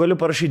 aš tau galiu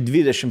parašyti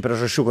 20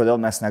 priežasčių, kodėl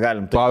mes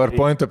negalim.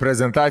 PowerPoint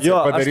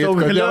prezentaciją padaryti,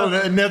 kodėl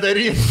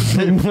nedaryti.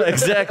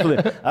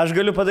 Exactly. Aš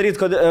galiu padaryti,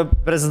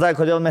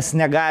 kodėl mes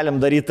negalim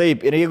daryti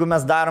taip. Ir jeigu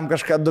mes darom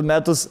kažką 2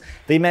 metus,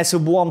 tai mes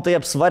jau buvom tai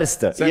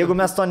apsvarstę. Jeigu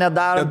mes to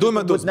nedarom, 2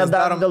 metus, mes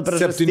darom dėl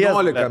priežasties.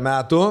 17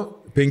 metų.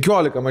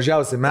 15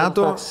 mažiausiai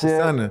metų.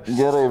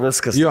 Gerai,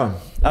 viskas. Jo.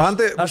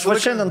 Aš va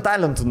šiandien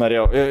talentų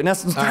norėjau,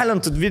 nes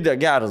talentų video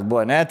geras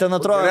buvo, ne? Ten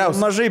atrodo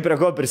mažai prie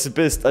ko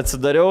prisipist.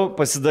 Atsidariau,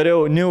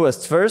 pasidariau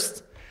newest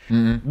first.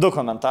 2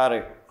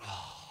 komentarai.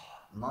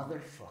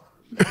 Motherfucker.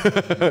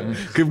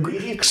 Kaip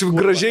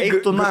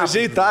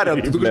gražiai tariant,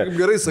 tu kažkaip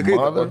gerai sakai.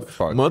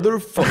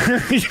 Motherfucker.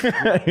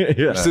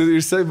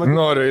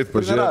 Noriu eit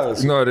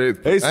pažiūrėti. Noriu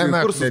eit. Eisiu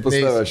į kursus pas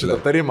tave šitą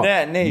tarimą.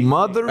 Ne.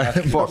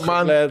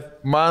 Motherfucker.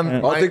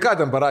 O tai ką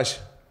ten parašė?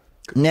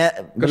 Ne,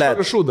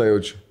 kažką šūdą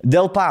jaučiu.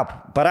 Dėl papų.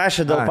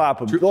 Parašė dėl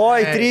papų.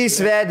 Oi, 3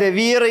 vedė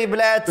vyrai,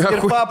 blėt,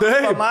 ir papų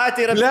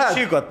pamatė ir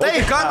apšyko. Tai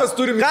ką mes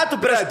turim? Ką tu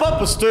prieš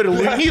papus turi?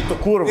 Laimytų,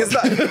 kurva.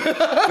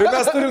 Tai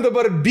mes turim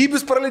dabar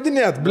bybis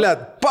praleidinėt,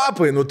 blėt.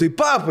 Papai, nu tai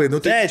papai.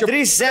 Tai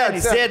 3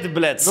 seniai sėdi,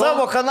 blėt.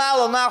 Savo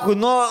kanalą, nahui,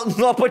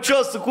 nuo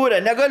pačios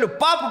sukūrė. Negaliu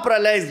papų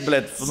praleist,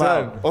 blėt.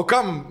 O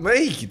kam?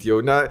 Eikit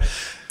jau, ne...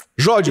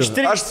 Žodžiu,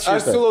 aš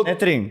siūlau...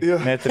 Netrink.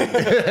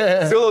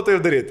 Siūlau tai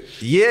daryti.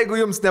 Jeigu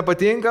jums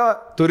nepatinka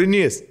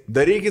turinys,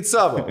 darykit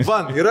savo.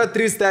 Van, yra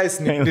 3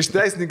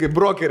 teisininkai,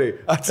 brokeriai.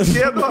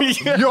 Atsisėdo,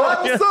 jo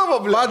savo,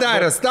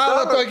 padarė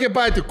stalą tokį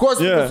patį,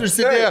 kosmikus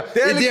užsidėjo,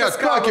 įdėjo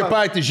tokį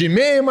patį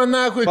žymėjimą,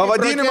 nahui.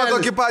 Pavadinimą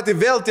tokį patį,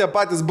 vėl tie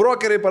patys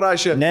brokeriai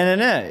parašė.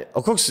 Ne.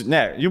 O koks,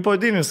 ne, jų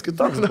pavadinimas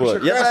kitoks buvo.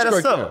 Jie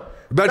darė savo.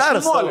 Bet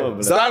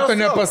stato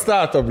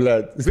nepastato,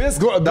 blėt.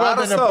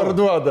 Duoda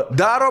neparduoda.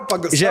 Daro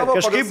pagal savo.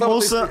 Kažkaip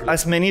mūsų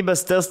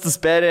asmenybės testas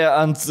perėjo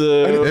ant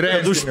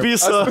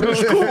užpiso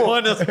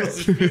žmonės.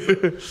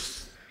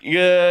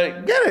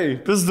 Gerai,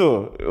 pizdu,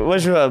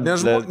 važiuojam.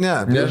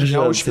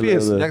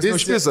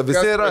 Neužpiso.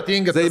 Visi yra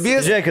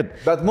zaibys,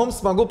 bet mums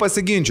smagu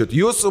pasiginčiut.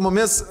 Jūs su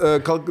mumis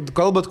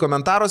kalbat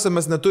komentaruose,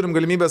 mes neturim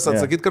galimybės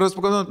atsakyti, karas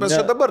pakomentuot, mes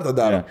čia dabar tą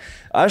darom.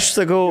 Aš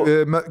sakau,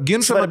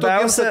 ginčą metu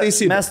gimsta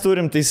teisybė. Mes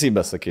turim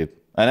teisybę sakyti.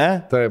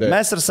 Ne? Taip.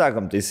 Mes ir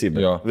sakom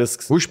teisybę.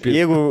 Viskas. Užpildyt.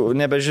 Jeigu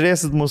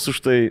nebežiūrėsit mūsų už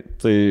tai,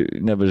 tai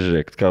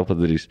nebežiūrėkit, ką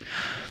padarysit.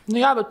 Nu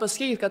jo, bet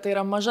pasakykit, kad tai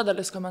yra maža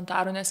dalis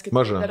komentarų, nes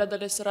kita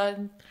dalis yra...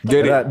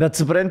 Gerai. Bet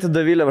supranti,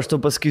 Davilė, aš tau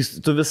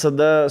pasakysiu, tu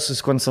visada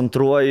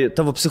susikoncentruoji,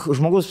 tavo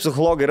žmogus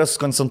psichologai yra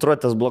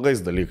susikoncentruotas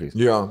blogais dalykais.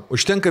 Jo,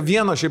 užtenka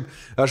vieno, šiaip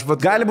aš...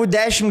 Gali būti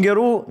 10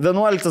 gerų,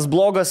 11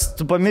 blogas,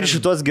 tu pamirši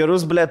tuos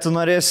gerus, blė, tu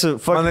norėsi...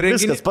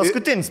 Viskas,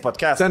 paskutinis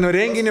podcastas. Senių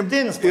renginį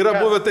yra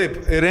buvę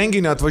taip,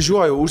 renginį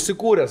atvažiuoju,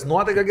 užsikūręs,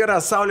 nuotaika gera,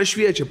 saulė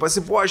šviečia,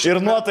 pasipuošia.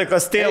 Ir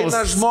nuotaikos tėvus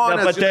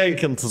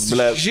nepatenkintus,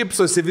 blė.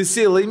 Žipsosi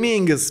visi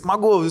laimingi,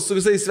 smagu, su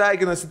visais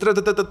sveikinasi,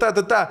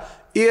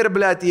 ir,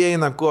 blėt,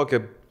 įeina kokią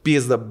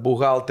pizdą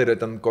buhalterį,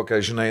 ten kokią,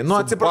 žinai, nu,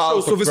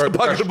 atsiprašau, su visą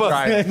pagarbą,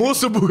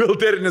 mūsų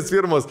buhalterinės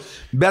firmos,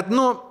 bet,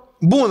 nu,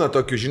 būna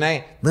tokių, žinai,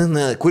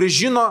 kuris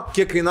žino,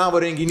 kiek kainavo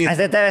renginys.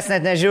 Tai tavęs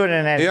net nežiūri,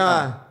 ne? Ja.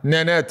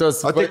 Ne, tos...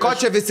 O tai ko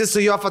čia visi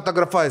su juo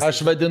fotografuojas?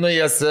 Aš vadinu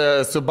jas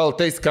su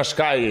baltais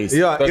kažkais.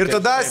 Jo, ir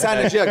tada,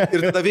 seniai, žiūrėk,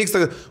 ir tada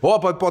vyksta,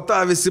 po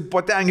tą visi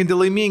patenkinti,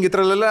 laimingi,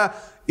 tralele.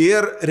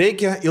 Ir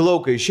reikia į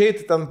lauką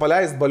išeiti, ten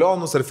paleisti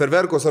balionus ar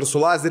ferverkus ar su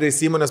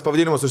lazeriais įmonės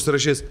pavadinimus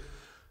užsirašys.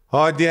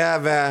 O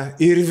Dieve,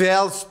 ir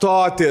vėl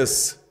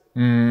stotis.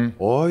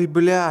 Oi,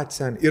 blėt,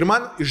 sen. Ir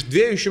man iš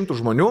 200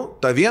 žmonių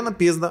tą vieną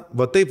pizdą,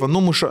 va taip, va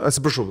numuša,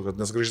 atsiprašau, kad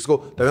nesgražiai sakau,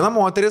 ta viena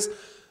moteris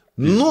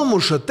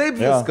numuša taip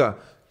viską,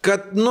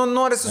 kad,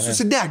 norisi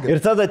susideginti.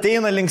 Ir tada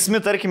ateina linksmi,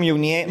 tarkim,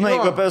 jaunieji,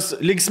 jeigu apie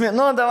linksmi,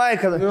 davai,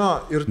 kad...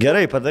 Ir...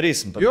 Gerai,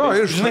 padarysim.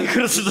 Žinai,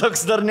 kur su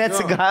toks dar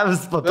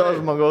neatsigavęs po to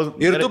žmogaus.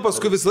 Ir tu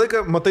paskui visą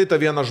laiką matai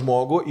tą vieną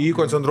žmogų, jį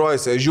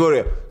koncentruojasi,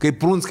 žiūri, kaip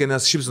Prunskiai,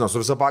 nes šypsina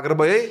su visą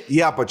pagarbą, į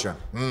apačią.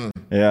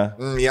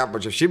 Į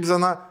apačią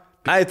šypsina.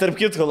 Ai, tarp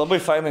kitko, labai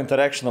fainą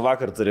interakcioną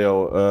vakar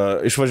turėjau.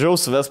 Išvažiavau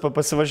su Vespa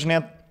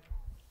pasivažinėti,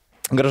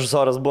 gražus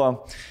oras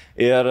buvo.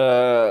 Ir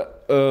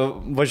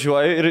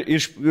važiuoju ir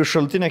iš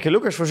šaltinio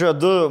keliuko išvažiuoju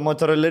 2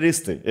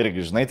 motoroleristai.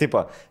 Irgi, žinai,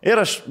 tipo.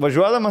 Ir aš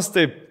važiuodamas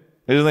taip,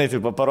 žinai,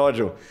 tipo,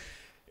 parodžiau.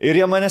 Ir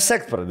jie mane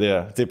sekt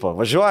pradėjo. Tipo,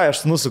 važiuoju,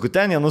 aš nusuku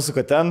ten, jie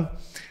nusuka ten.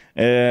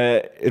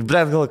 Ir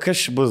blėt, gal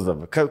kas čia bus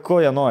dabar, ko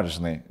jie nori,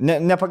 žinai.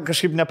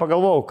 Kažkaip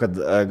nepagalvojau, kad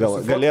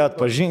galėjo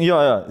atpažinti. Jo,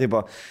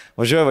 tipo,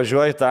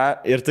 važiuoju tą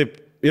ir taip,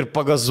 ir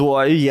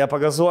pagazuoju, jie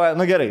pagazuoja.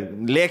 Nu gerai,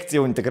 lėkti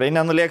jau tikrai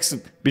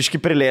nenulėksiu,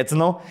 biški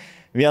prilėtinau.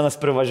 Vienas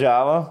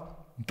privažiavo,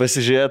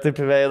 pasižiūrėjo taip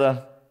į veidą.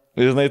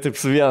 Žinai, taip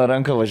su viena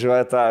ranka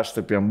važiuoja tą, aš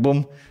taip jam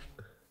bum.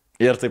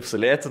 Ir taip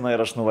sulėtina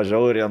ir aš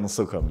nuvažiavau ir jie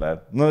nusuko, ble.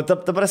 Nu, ta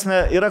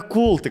prasme, yra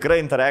cool, tikrai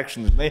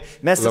interaction, žinai.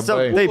 Mes tiesiog,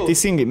 taip,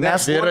 teisingai,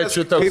 mes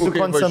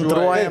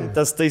koncentruojam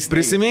tas tais...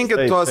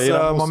 Prisiminkit tuos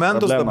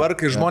momentus dabar,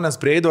 kai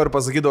žmonės prieidavo ir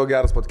pasakydavo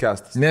geras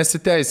podcastas.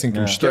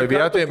 Nesiteisinkim šitoje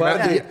vietoje.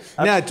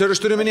 Ne, čia aš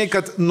turiu minėti,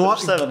 kad nuo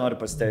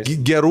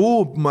gerų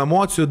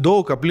emocijų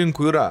daug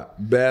aplinkų yra,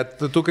 bet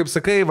tu, kaip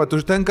sakai, va,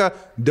 užtenka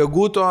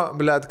deguto,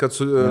 ble, kad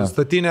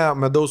statinę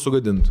medaus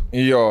sugadintų.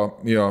 Jo.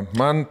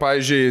 Man,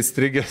 pavyzdžiui,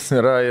 strigės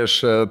yra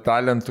iš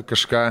talentų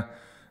kažką,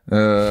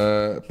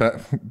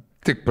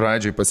 tik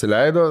pradžiai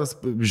pasileido,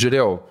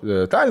 žiūrėjau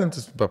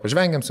talentus,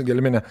 pažvengiam su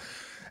Gelminė,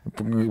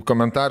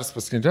 komentaras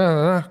pasakyti,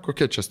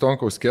 kokie čia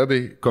Stonkaus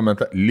kėdai,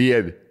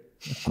 lievi,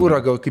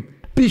 kūra gal kaip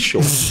pišiau,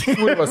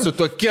 kurva su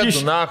tokie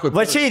dunahu.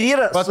 Va čia ir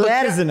yra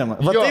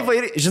suerzinimas, va taip va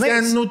ir, žinai,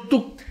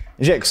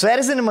 žiūrėk,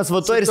 suerzinimas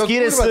va to ir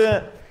skiriasi...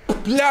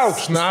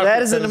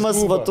 Suerzinimas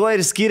va tuo ir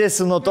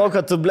skiriasi nuo to,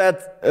 kad tu,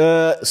 blėt,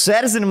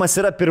 suerzinimas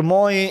yra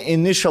pirmoji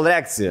initial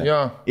reakcija. Jo.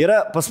 Yra,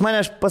 pas mane,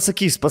 aš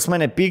pasakysiu, pas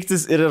mane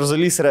pyktis ir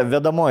erzulys yra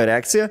vedamoji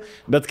reakcija,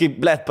 bet kai,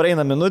 blėt,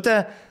 praeina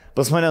minutė,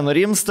 pas mane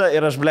nurimsta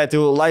ir aš, blėt,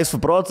 jau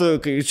laisvų protų,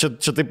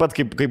 čia taip pat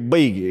kaip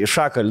baigi, iš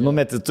šakalį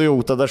numeti, tu jau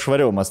tada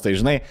švariau mastai,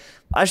 žinai.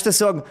 Aš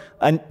tiesiog,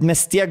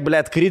 mes tiek,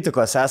 blėt,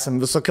 kritikos esam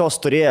visokios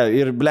turėję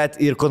ir, blėt,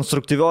 ir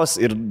konstruktyvios,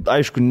 ir,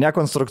 aišku,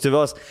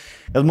 nekonstruktyvios.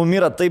 Ir mum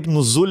yra taip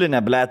nuzulinę,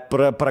 blėt,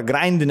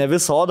 pragrindinę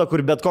visą odą, kur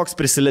bet koks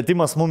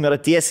prisilietimas mum yra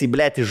tiesiai,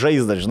 blėt, į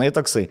žaizdą, žinai,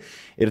 toksai.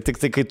 Ir tik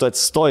tai, kai tu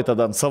atsistoji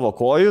tada ant savo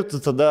kojų, tu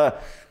tada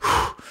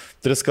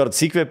 3 kartus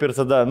įkvėpi ir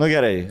tada, nu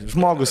gerai,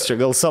 žmogus čia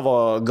gal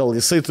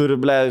jisai turi,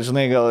 blėt,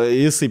 žinai, gal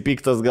jisai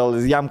piktas, gal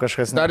jam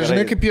kažkas negerai. Dar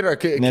žinai, kaip yra,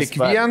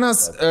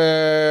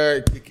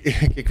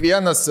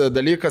 kiekvienas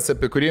dalykas,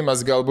 apie kurį mes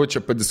galbūt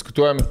čia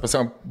padiskutuojam,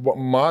 pasakom,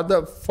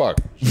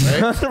 motherfuck.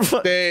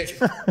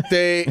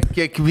 Tai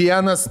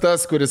kiekvienas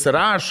tas, kuris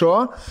rašo,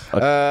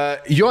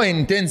 jo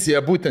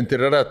intencija būtent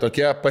ir yra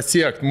tokia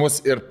pasiekti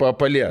mus ir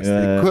paliesti.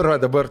 Tai kur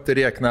dabar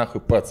turėk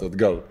nahu pats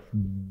atgal,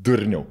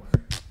 durniau.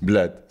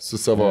 Blet, su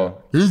savo...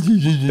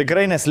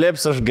 Tikrai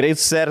neslėpsiu, aš greit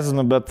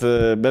susierzinu, bet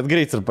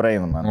greit ir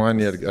praeinu man. Man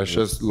irgi, aš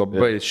esu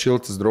labai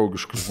šiltas,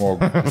 draugiškas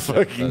žmogus.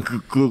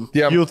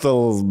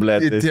 Jutals,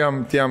 blet.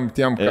 Tiem,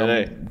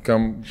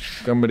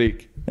 kam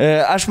reikia.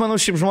 Aš manau,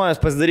 šiaip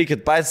žmonės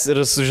pasidarykit patys ir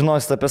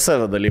sužinosit apie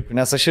save dalykų,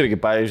 nes aš irgi,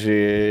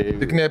 pavyzdžiui...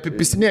 Tik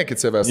neapipisinėkit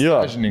savęs,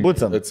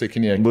 būtent,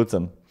 atsakinėkit.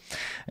 Būtent.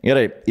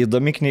 Gerai,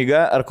 įdomi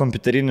knyga ar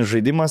kompiuterinis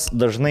žaidimas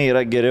dažnai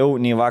yra geriau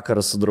nei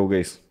vakaras su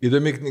draugais.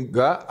 Įdomi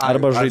knyga.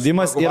 Arba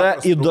žaidimas yra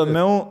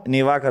įdomiau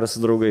nei vakaras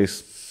su draugais.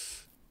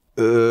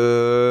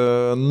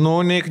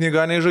 Nei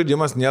knyga, nei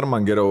žaidimas nėra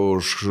man geriau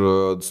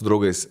su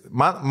draugais.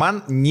 Man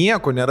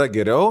nieko nėra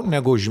geriau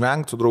negu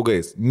žvengti su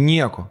draugais.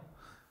 Nieko.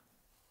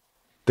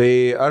 Tai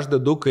aš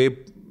dedu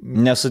kaip...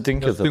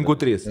 Nesutinku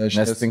 3. Aš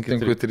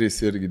nesutinku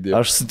 3 irgi dėl.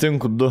 Aš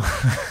sutinku 2.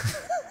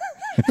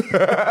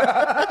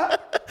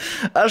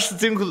 Aš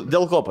sutinku,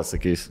 dėl ko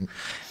pasakysiu.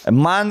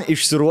 Man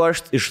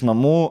išsiruošti iš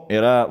namų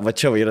yra, va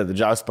čia yra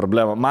didžiausia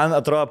problema. Man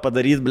atrodo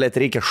padaryti, blėt,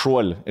 reikia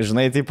šuolį.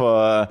 Žinai, tipo...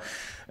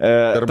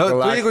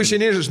 Jeigu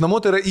išeini iš namų,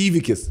 tai yra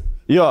įvykis.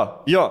 Jo,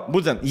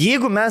 būtent.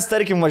 Jeigu mes,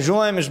 tarkim,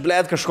 važiuojam iš,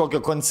 blėt,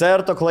 kažkokio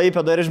koncerto,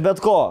 Klaipėdo ir iš bet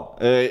ko,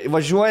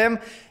 važiuojam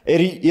ir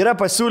yra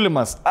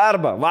pasiūlymas,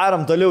 arba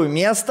varam toliau į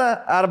miestą,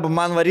 arba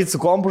man varyti su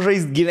kompu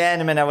žaist,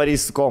 gyvenime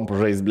nevaryti su kompu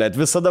žaist, blėt,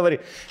 visada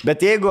varyti.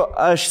 Bet jeigu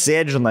aš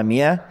sėdžiu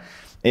namie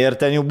Ir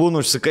ten jau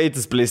būnu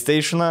užsikaitis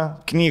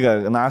PlayStation'ą,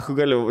 knygą, nahu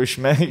galiu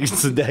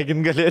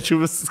sudeginti galėčiau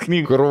visas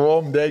knygų.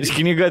 Kurvom deginti.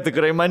 Knyga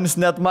tikrai manis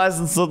net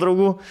mazins su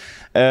draugų.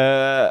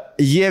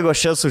 Jeigu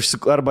aš esu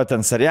arba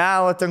ten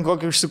serialą, ten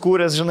kokį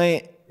užsikūręs, žinai,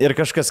 ir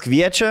kažkas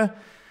kviečia,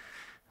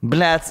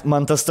 blet,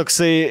 man tas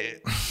toksai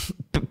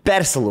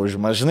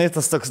persilaužimas, žinai,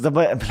 tas toks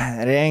dabar,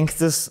 blet,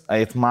 rengtis,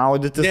 ait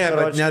maudytis. Ne,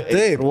 bet ne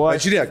taip.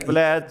 Žiūrėk,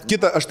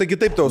 aš tai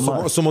kitaip tau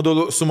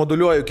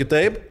sumoduliuoju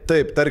kitaip.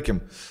 Taip,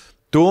 tarkim,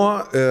 tu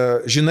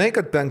žinai,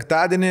 kad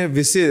penktadienį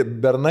visi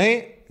bernai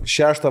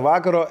 6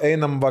 vakaro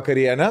einam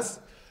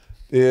vakarienės.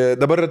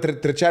 Dabar yra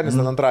trečiadienis,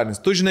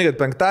 antradienis. Tu žinai, kad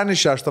penktadienį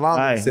 6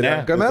 valandą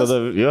renkamės.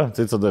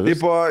 Tai tada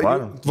viskas.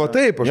 Va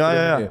taip, aš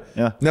turiu.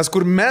 Nes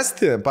kur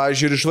mesti,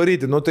 pavyzdžiui, ir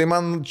išvaryti, nu tai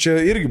man čia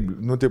irgi,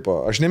 nu tipo,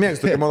 aš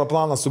nemėgstu, kai mano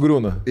planas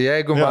sugriūna.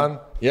 Jeigu man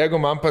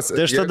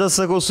Tai aš tada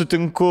sakau,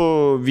 sutinku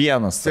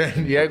vienas.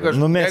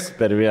 Numės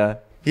per vieną.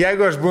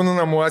 Jeigu aš būnu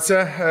namuose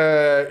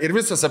ir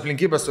visos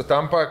aplinkybės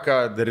sutampa,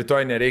 kad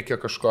rytoj nereikia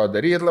kažko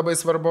daryti labai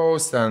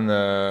svarbaus, ten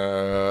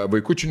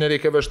vaikučių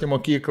nereikia vežti į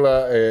mokyklą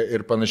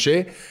ir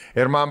panašiai,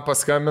 ir man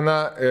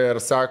paskambina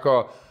ir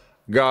sako,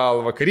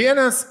 gal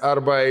vakarienės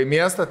arba į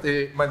miestą,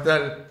 tai man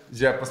ten,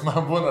 žiūrėk, pas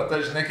man būna,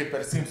 tai žinai, kaip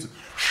persimsiu.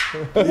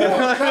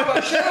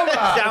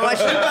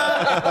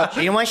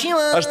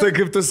 Mašina. Aš tai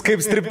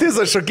kaip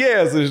striptizas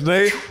šokėjas,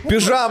 žinai,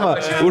 pižamą,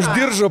 už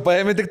diržo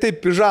paėmė tik taip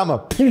pižamą.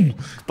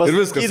 Ir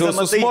viskas,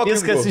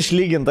 viskas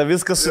išlyginta,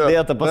 viskas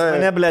sudėta. Pas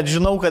mane, blėt,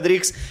 žinau, kad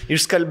reiks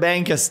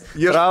išskalbenkės.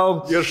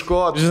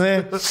 Ieškoti. Žinai.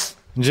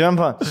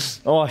 Džempa.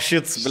 O,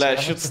 šits, ble,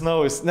 šits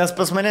naujas. Nes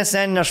pas mane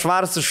seninė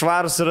švarus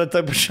yra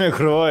taip pačiai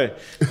krūvoj.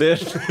 Tai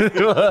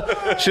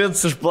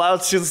šits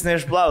išplauts, šits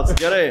neišplauts.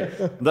 Gerai.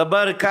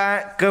 Dabar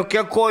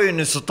kokia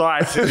kojinių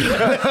situacija?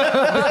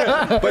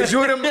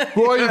 Pažiūrim,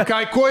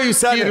 kojų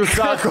skyrius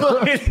sako.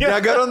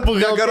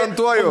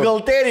 Negarantuoju.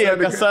 Buhalterija,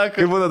 ką sako.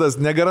 Kaip būna tas,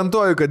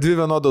 negarantuoju, kad 2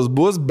 vienodos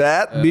bus,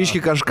 bet biški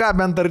kažką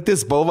bent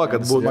artis spalva,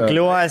 kad būtų.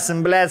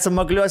 Makliuosim, ble,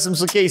 makliuosim,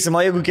 sukeisim.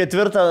 O jeigu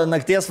 4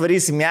 nakties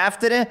varysim į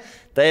afterį,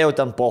 tai jau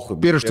ten pohui.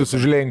 Pirštus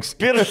užlenks.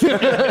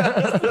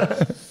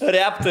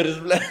 Raptoris,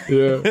 ble.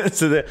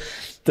 Yeah.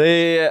 Tai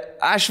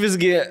aš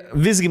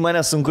visgi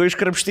mane sunku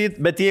iškrapštyti,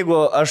 bet jeigu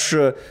aš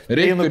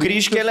einu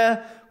kryžkelę,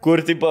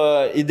 kur tipo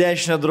į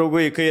dešinę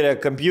draugų, į kairę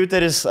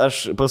kompiuteris,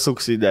 aš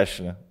pasuksiu į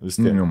dešinę. Vis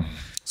tiek.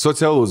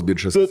 Socialus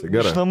bičias.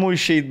 Iš namų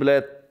išeit,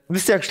 ble.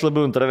 Vis tiek aš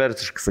labiau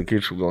intravertiškai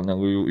sakyčiau, gal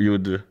negu jų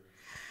dvi.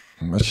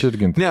 Aš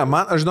irgi. Ne,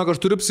 aš žinau, aš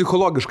turiu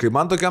psichologiškai,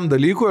 man tokiam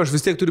dalykui, aš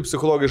vis tiek turiu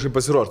psichologiškai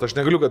pasiruošti. Aš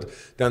negaliu, kad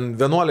ten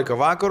 11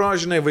 vakaro,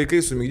 žinai,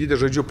 vaikai sumigdyti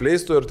žodžiu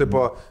pleistų ir taip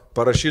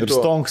parašytų. Ir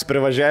stonks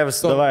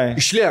privažiavęs, davai.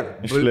 Išliek.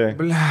 Blet,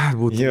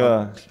 būtų.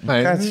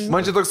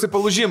 Man čia toksai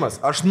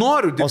palūžimas. Aš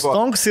noriu, tipo. O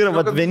stonks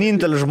yra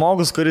vienintelis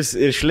žmogus, kuris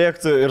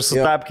išlėktų ir su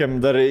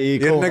tapkiam dar į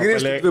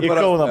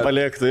Kauną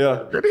palėktų.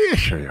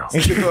 Grįšiu jau.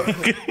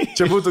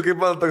 Čia būtų kaip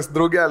man toks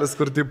draugelis,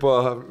 kur tipo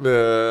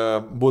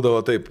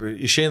būdavo taip,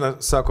 išeina,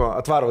 sako,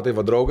 atvaro tai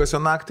va draugas jo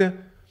naktį,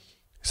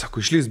 sako,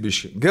 išlys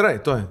bišį. Gerai,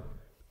 toj.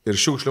 Ir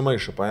šiukšlių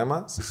maišą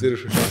paima,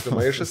 susiriša šiukšlių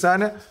maišą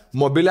senė,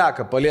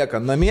 mobiliaką palieka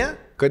namie,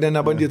 kad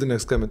nebandytų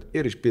neskambinti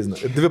ir išpizna.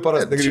 Ir 2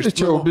 paras negrįžti.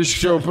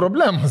 Čia jau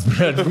problemas,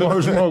 bet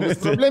žmogus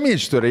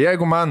problemyčių turi.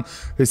 Jeigu man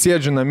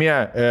sėdžiu namie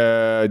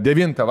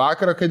 9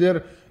 vakarą, kad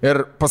ir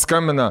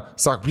paskambina,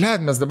 sako,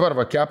 blėt, mes dabar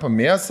va kepam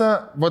mėsą,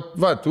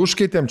 va,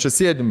 užkeitėm, čia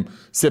sėdim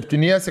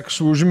 7,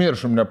 kažkaip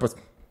užmiršom,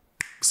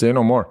 say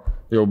no more.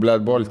 Jau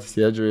blėt boltį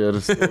sėdžiu ir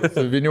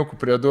su viniuku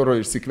prie durų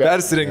išsikvėpiu.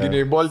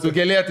 Persirenginiai boltį. Su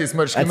gėlėtais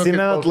marškinukais.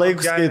 Atsimenat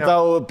laikus, kai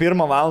tau 1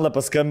 valandą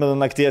paskambino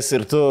nakties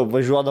ir tu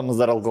važiuodamas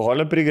dar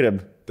alkoholio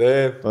prigrėbi?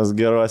 Taip. Tas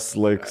geras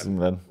laikas,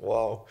 man.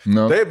 Wow.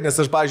 No. Taip, nes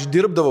aš, pavyzdžiui,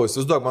 dirbdavau,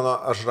 įsivaizduok,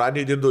 aš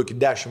radiją dirbdavau iki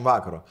 10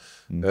 vakaro.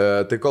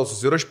 Tai kol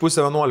susiraš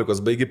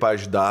 10:30, baigi,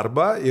 pavyzdžiui,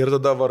 darbą ir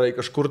tada varai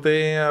kažkur tai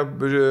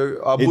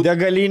į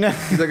degalinę.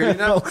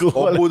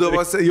 O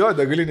būdavo,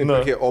 degalinė. No.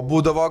 O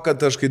būdavo,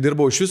 kad aš kai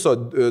dirbau iš viso,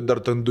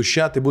 dar ten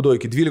duše, tai būdavo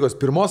iki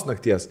 12:01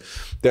 nakties.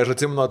 Tai aš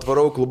atsimenu,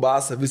 atvarau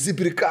klubasą, visi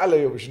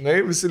prikalė jau, žinai,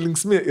 visi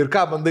linksmi. Ir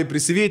ką bandai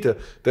prisivyti?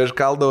 Tai aš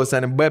kaldavau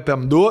seniai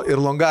BPM2 ir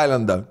Long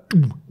Islandą.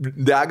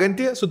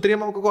 Degantį su 3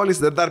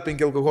 alkoholiais ir dar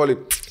 5 alkoholiai.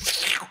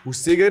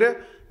 Užsigeria.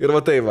 Ir va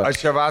tai va. Aš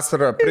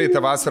praeitą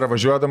vasarą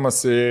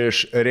važiuodamas iš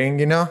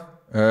renginio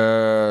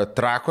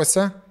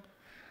Trakuose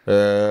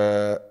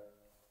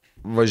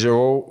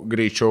važiavau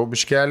greičiau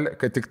biškelį,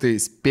 kad tik tai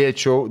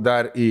spėčiau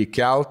dar į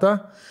keltą.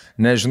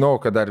 Nežinau,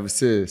 kad dar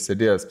visi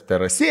sėdės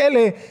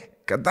terasėliai,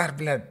 kad dar,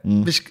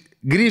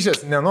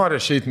 grįžęs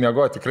nenoriu išeiti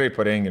miegoti tikrai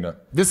po renginio.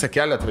 Visą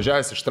kelią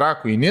atvažiavęs iš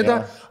Trakų į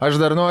Nidą,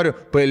 aš dar noriu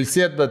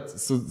pailsėti, bet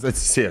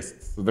atsisėsti.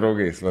 Su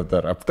draugais,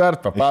 dar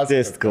aptart,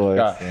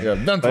 papasakoti.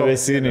 Bent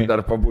pavėsiniai.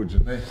 Dar pabūdžiu.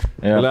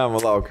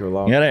 Laukiu.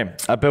 Gerai,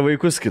 apie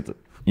vaikus kitą.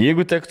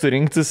 Jeigu tektų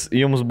rinktis,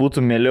 jums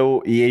būtų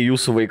mieliau, jei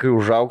jūsų vaikai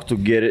užaugtų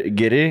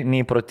geri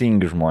nei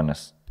protingi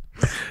žmonės.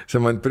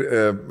 Man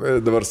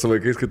dabar su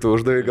vaikais, kai tu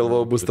uždavai,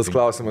 galvoju, bus tas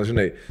klausimas,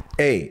 žinai.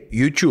 Hey,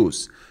 you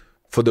choose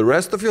for the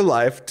rest of your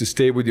life to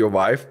stay with your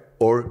wife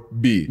or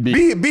B? B,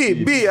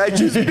 I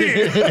choose B.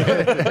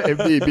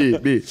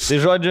 B. Tai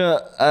žodžiu,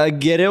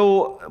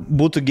 geriau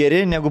būtų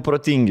geri negu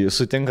protingi.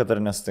 Sutinkat ar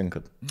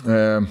nesutinkat?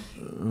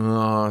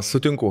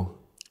 Sutinku.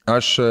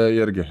 Aš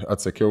irgi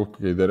atsakiau,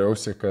 kai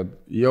dariausi, kad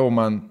jau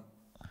man...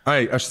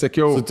 Aš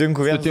sakiau...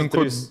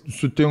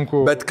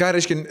 Sutinku. Bet ką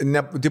reiškia,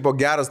 tipo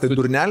geras, tai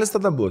durnelis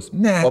tada bus?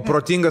 Ne. O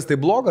protingas tai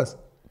blogas?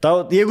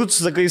 Jeigu tu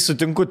sakai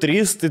sutinku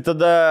 3, tai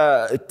tada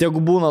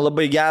tegu būna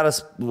labai geras,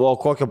 o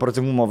kokio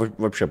protingumo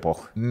vapšė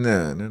poch.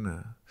 Ne.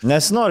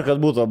 Nesinori, kad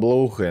būtų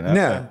ablaukai, ne?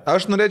 Ne,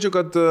 aš norėčiau,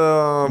 kad...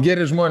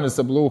 Geri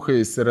žmonės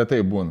ablaukais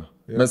retai būna.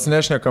 Mes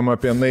nešnekam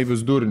apie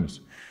naivius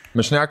durnius.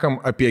 Mes šnekam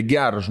apie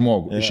gerą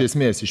žmogų, iš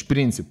esmės, iš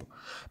principų.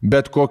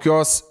 Bet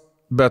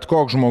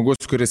koks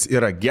žmogus, kuris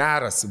yra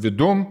geras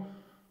vidum,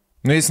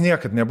 jis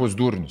niekad nebus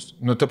durnius.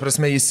 Ta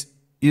prasme,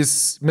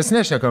 mes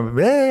nešnekam,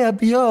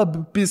 apie jo,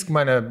 pisk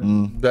mane,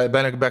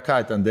 be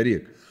ką ten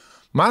daryk.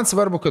 Man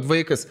svarbu, kad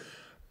vaikas,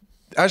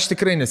 aš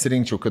tikrai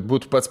nesirinkčiau, kad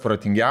būtų pats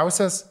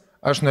protingiausias,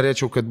 aš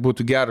norėčiau, kad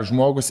būtų geras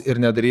žmogus ir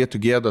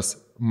nedarytų gėdos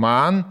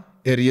man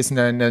ir jis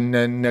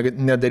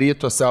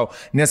nedarytų savo.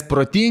 Nes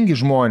protingi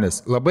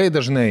žmonės labai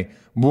dažnai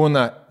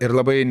būna ir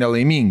labai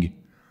nelaimingi.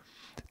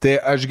 Tai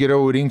aš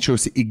geriau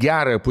rinkčiausi į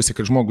gerąją pusę,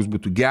 kad žmogus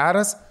būtų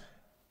geras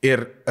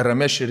ir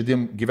ramia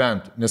širdim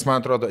gyventų. Nes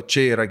man atrodo,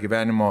 čia yra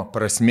gyvenimo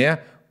prasmė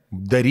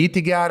 -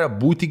 daryti gerą,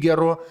 būti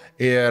geru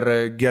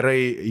ir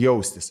gerai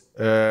jaustis.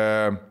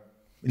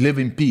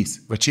 Live in peace.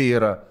 Va čia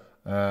yra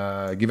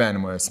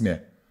gyvenimo esmė.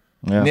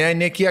 Ja.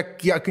 Ne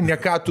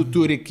ką tu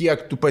turi,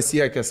 kiek tu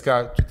pasiekęs,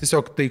 ką tu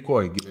tiesiog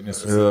taikoji gyveni.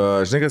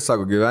 Žinai, kas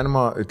sako,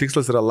 gyvenimo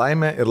tikslas yra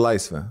laimė ir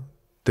laisvė.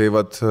 Tai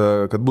vat,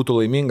 kad būtų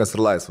laimingas ir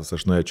laisvas,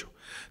 aš norėčiau.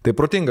 Tai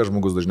protingas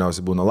žmogus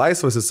dažniausiai būna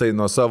laisvas, jisai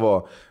nuo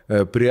savo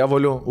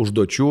prievolių,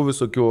 užduočių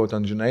visokių,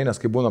 ten žinai, nes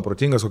kai būna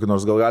protingas, kokį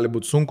nors gal gali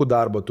būti sunku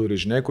darbą turi,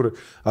 žinai, kur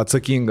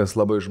atsakingas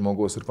labai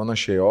žmogus ir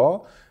panašiai,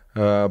 o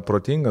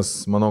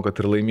protingas, manau, kad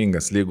ir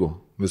laimingas lygų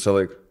visą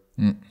laiką.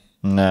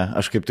 Ne,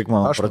 aš kaip tik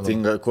manau,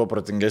 kuo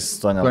protingesnis,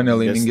 to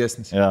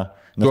nelaimingesnis. Ja.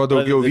 Tuo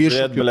daugiau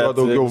iššūkių, tuo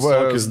daugiau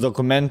visokius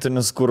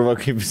dokumentinius, kur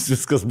kaip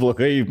viskas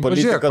blogai,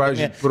 politika.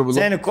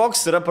 Seniai,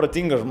 koks yra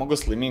protingas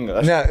žmogus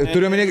laimingas? Ne,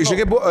 turiu minėti,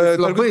 žiūrėk,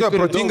 buvo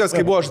protingas,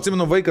 kai buvo, aš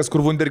atsimenu, vaikas,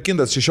 kur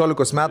wunderkindas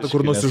 16 metų,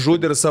 kur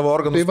nusižudė ir savo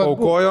organus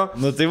paukojo.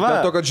 Dėl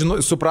to, kad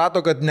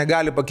suprato, kad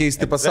negali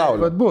pakeisti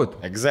pasaulio.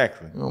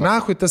 Exactly.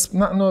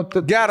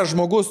 Geras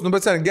žmogus,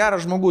 bet seniai,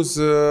 geras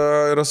žmogus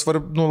yra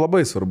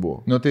labai svarbu.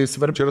 Tai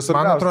svarbu.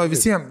 Man atrodo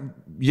visiems,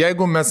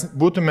 jeigu mes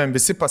būtumėm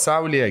visi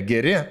pasaulyje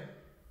geri,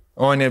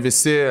 o ne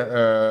visi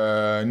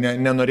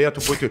nenorėtų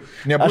būti,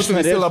 nebūtų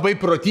visi labai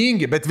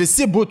protingi, bet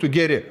visi būtų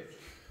geri.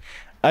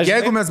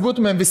 Jeigu mes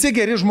būtumėm visi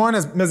geri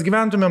žmonės, mes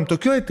gyventumėm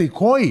tokioj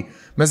taikoj,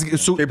 mes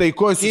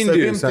taikoj su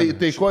savim,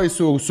 taikoj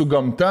su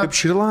gamta. Kaip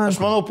Šrilanka. Aš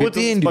manau,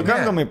 Putinas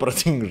pakankamai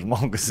protingas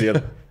žmogus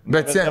yra.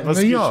 Bet seniai,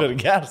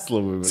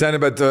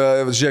 bet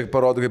žiūrėk,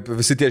 parodo, kaip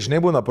visi tie žinai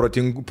būna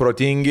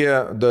protingi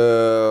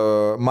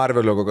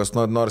Marvelio kokios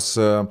nors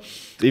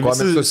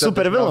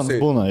super vilams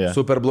būna.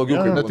 Super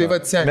blogiukai. Tai va,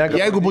 seniai,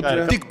 jeigu būtų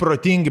tik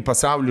protingi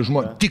pasaulio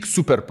žmonės, tik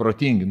super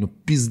protingi,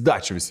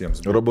 pizdačia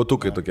visiems.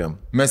 Robotukai tokie.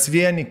 Mes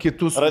vieni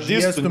kitus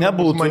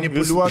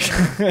manipuliuoti.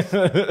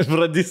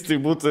 Radistai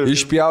būtų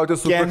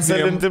išpjauti su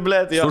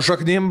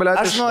šaknim,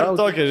 blėt. Aš noriu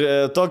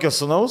tokio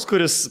sunaus,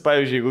 kuris,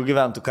 pavyzdžiui, jeigu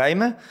gyventų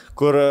kaime,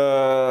 kur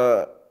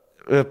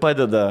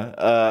padeda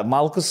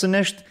malkus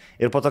sunešti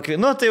ir po to,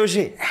 tai jau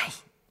žiai,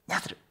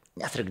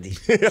 netrukdy.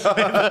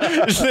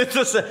 Žinai,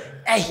 tas,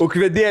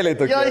 ukvedėliai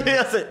tokie.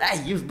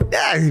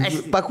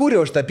 Pakūrė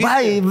už tą pį.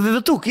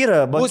 Vituk,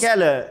 yra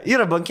bankelė.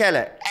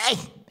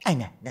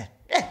 Ne.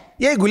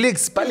 Jeigu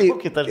liks,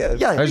 palik.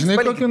 Aš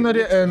žinai, kokį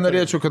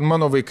norėčiau, kad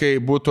mano vaikai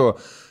būtų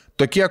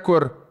tokie,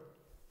 kur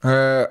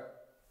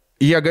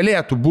jie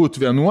galėtų būti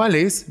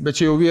vienuoliais, bet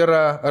čia jau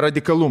yra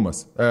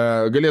radikalumas.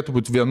 Galėtų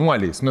būti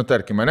vienuoliais,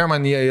 tarkim,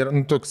 man jie yra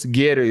toks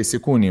gėrio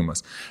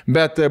įsikūnymas.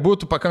 Bet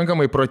būtų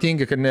pakankamai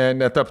protingi, kad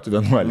netaptų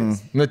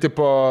vienuoliais.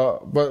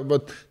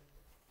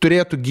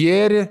 Turėtų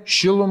gėrį,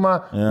 šilumą,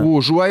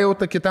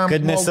 užuojautą kitam.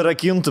 Kad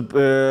nesirakintų...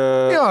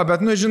 Jo,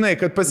 bet žinai,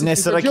 kad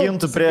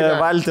nesirakintų prie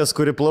valties,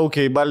 kuri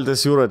plaukia į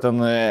Baltijos jūrą,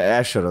 ten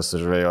ešeras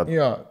žvejot.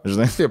 Jo,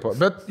 taip,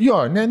 bet jo,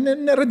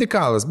 ne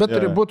radikalas, bet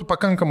būtų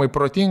pakankamai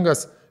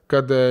protingas,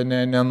 kad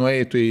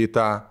nenueitų į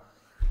tą,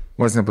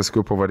 vos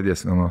nepasakiau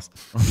pavardės vienos.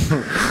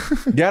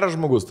 Geras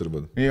žmogus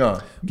turbūt. Jo.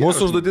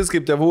 Mūsų užduotis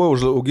kaip tėvų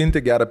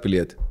auginti gerą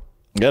pilietį.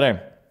 Gerai,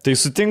 tai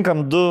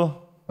sutinkam 2.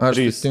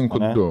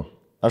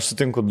 Aš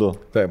sutinku 2.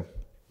 Taip.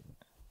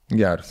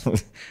 Geras.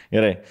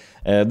 Gerai.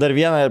 Dar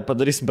vieną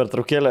padarysim per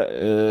traukėlę.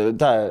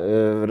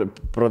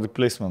 Product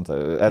placementą.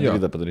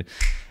 Edvydą padaryti.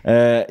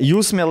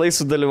 Jūs mielai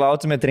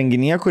sudalyvautumėte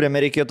renginyje,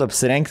 kuriame reikėtų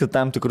apsirengti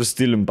tam tikrų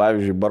stilium,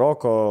 pavyzdžiui,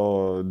 baroko,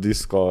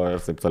 disko ir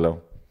taip toliau.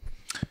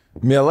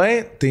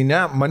 Mielai, tai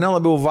ne, mane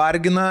labiau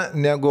vargina,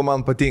 negu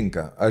man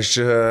patinka. Aš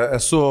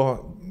esu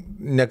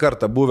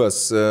nekartą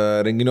buvęs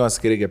renginiuose,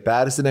 kai reikia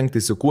persirengti,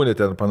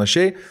 įsikūnyti ir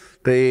panašiai.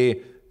 Tai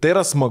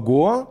yra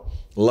smagu,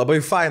 Labai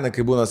faina,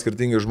 kai būna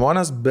skirtingi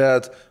žmonės,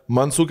 bet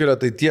man sukelia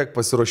tai tiek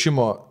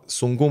pasiruošimo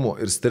sunkumų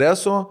ir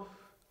streso,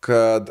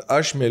 kad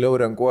aš mieliau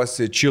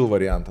renkuosi chill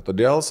variantą.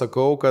 Todėl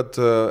sakau, kad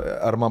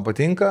ar man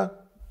patinka,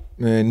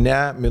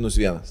 ne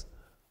 -1.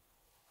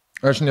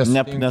 Aš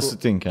nesutinku.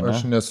 Nesutinku, ne?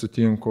 Aš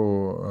nesutinku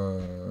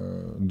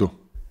 2.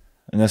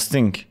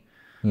 Nesutinki.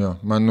 Jo,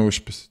 man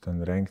užpisi ten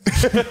rengti.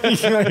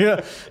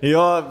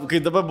 jo, kai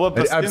dabar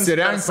buvo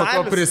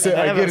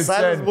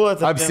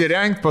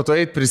apsirengt, po to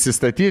eit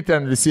prisistatyti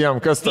ten visiems,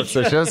 kas toks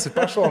aš esu,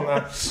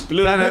 pašauna.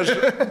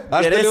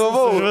 Aš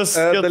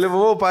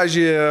dalyvavau,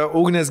 pažiūrėjau,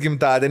 Ugnės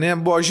gimtadienį,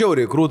 buvo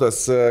žiauriai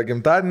krūtas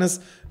gimtadienis,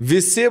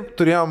 visi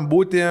turėjom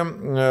būti,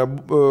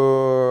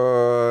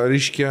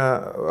 reiškia,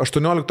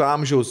 18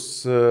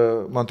 amžiaus,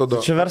 man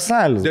atrodo. Čia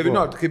Versalis.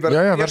 19, kaip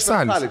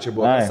Versalis čia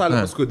buvo,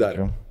 Versalis paskui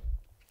darė.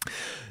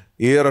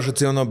 Ir aš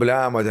atsimenu,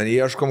 blema, ten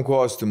ieškom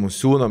kostiumų,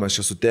 siūnomės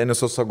čia su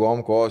teniso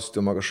sagom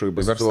kostiumą kažkokį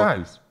pasitavo.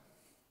 Versalis.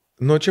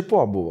 Nu, čia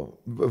buvo.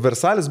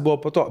 Versalis buvo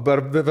po to.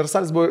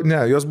 Versalis buvo, ne,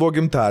 jos buvo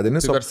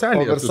gimtadienis. O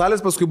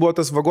Versalis paskui buvo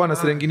tas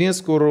vagonas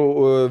renginys, kur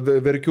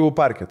Verkių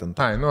parke ten.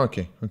 Ai, nu,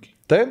 okei.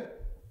 Taip?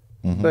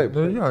 Taip.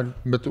 Nu, jo,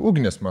 bet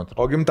Ugnės, man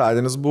atrodo. O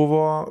gimtadienis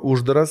buvo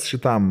uždaras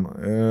šitam.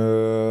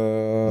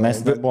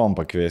 Mes nebuvom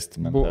pakviesti.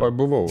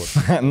 Buvau.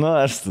 Nu,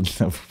 aš tada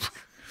nebuvau.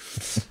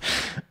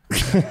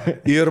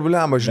 Ir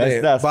blema,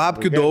 žinai,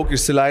 babkių daug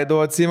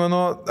išsileidau, atsimenu,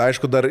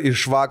 aišku, dar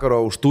iš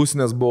vakaro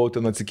užtūsinės buvau,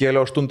 ten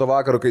atsikėliau 8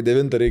 vakaro, kai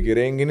 9 reikia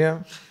renginį.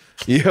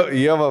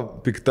 Ieva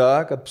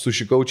pikta, kad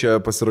sušikau čia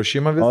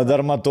pasiruošimą visą. O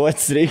dar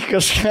matuotis reikia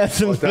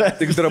kažką.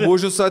 Tik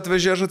drabužius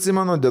atvežė, aš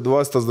atsimenu,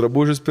 deduos tas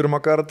drabužius pirmą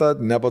kartą,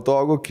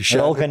 nepatogu,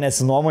 kišenė. Rolka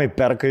nesinuomai,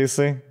 perka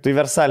jisai. Tai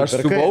Versalį perka.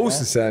 Aš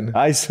siuvausi, seni.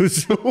 Ai,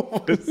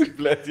 siuvausi,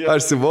 blėt.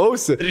 Aš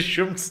siuvausi.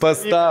 300. Pas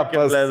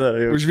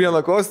už vieną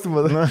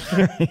kostiumą.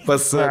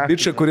 Pas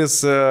bičią, kuris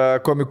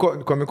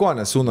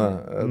komikonė siūna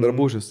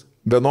drabužius.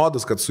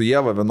 Vienodus, kad su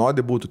Ieva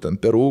vienodi būtų ten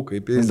perūkai.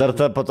 Dar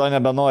ta po to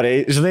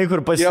nebenori. Žinai, kur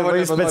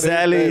pasivai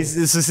specialiai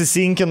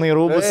susisinkinai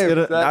rūbus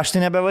ir aš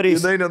tai nebevarysiu.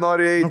 Jinai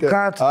nenori eiti.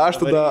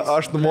 Aš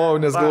numojau,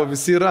 nes galvo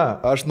visi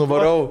yra. Aš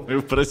nuvarau.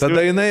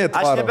 Tada jinai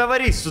atvaro. Aš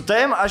nebevarysiu. Su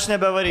taim aš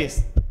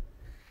nebevarysiu.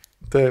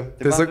 Taip.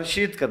 Tai man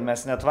rašyt, kad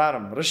mes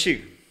netvarom.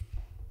 Rašyk.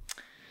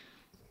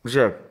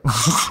 Žiūrėk.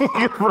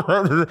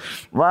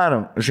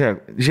 Varom.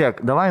 Žiūrėk.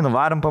 Davai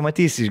nuvarom,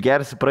 pamatysi,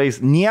 išgersi, praeis.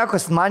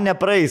 Niekos man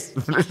nepraeis.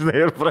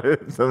 Ir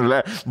praeis.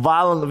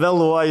 Valandą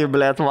vėluoju,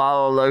 blėt,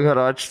 valandą,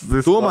 karoč.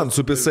 Tu man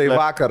supisai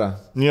vakarą.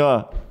 Jo.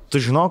 Tu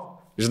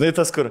žinai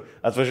tas, kur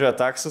atvažiuoja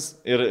taksis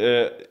ir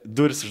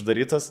duris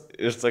uždarytas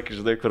ir sakai,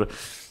 žinai,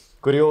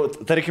 kur jau,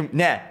 tarkim,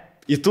 ne,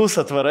 į tūs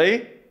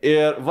atvarai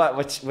ir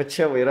va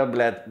čia yra,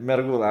 blėt,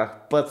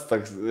 mergūna, pats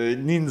toks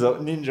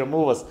ninja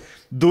movas.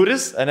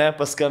 Duris, ne,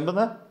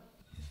 paskambina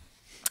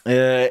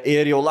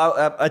ir jau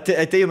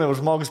ateina už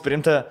žmogus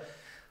priimta.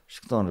 Aš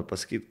tik noriu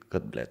pasakyti,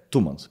 kad, blė,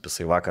 tu man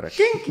supisai vakarą.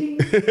 Kinki!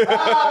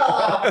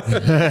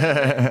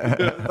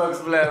 Toks,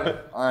 blė.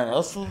 Ai,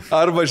 esu.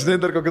 Arba, žinai,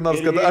 dar kokį nors,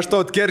 kad aš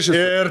tau atkeršiu.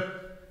 Ir...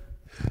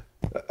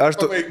 Aš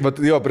tu, bet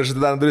jo, prieš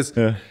atidarant duris,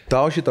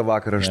 tau šitą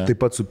vakarą aš taip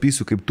pat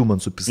supysiu, kaip tu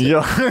man supisai. Jo.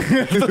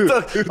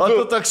 O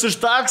tu toks iš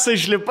takso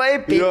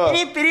išlipai, piri.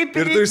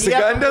 Ir tu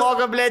išsigandęs.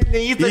 Bloga, blėt,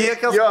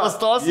 neįtakas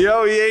pastos.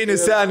 Jau įeini,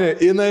 seni,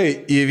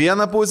 jinai į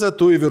vieną pusę,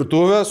 tu į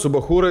virtuvę su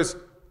bachūrais.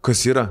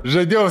 Kas yra?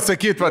 Žadėjau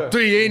sakyti, va, tu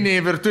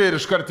įeini į virtuvę ir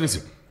iškart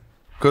visi.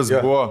 Kas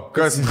buvo?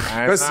 Kas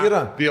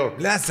yra?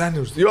 Le,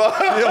 seniai už... Jo.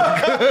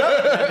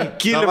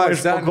 Kilimą iš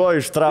pagojų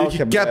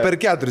ištraukė. Per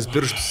 4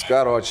 pirštus,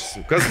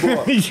 karočiasi. Kas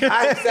buvo?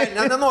 Ai,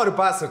 seniai, nenoriu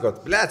pasakot.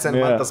 Le,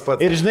 seniai, man tas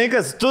pats. Ir žinai,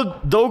 kas, tu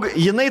daug,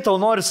 jinai tau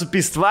nori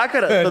supist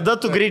vakarą, tada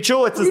tu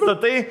greičiau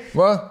atsistatai.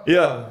 Va?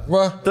 Jo.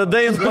 Va?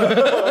 Tada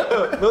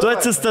tu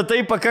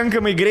atsistatai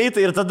pakankamai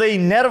greitai ir tada į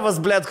nervas,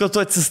 blėt, kad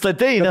tu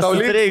atsistatai, nes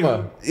tu turėjai.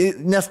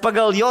 Nes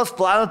pagal jos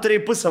planą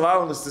turėjai pusę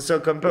valandos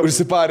tiesiog kampiau.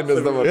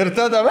 Užsiparinęs dabar. Ir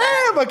tada,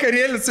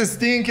 vakarėlį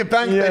susitinki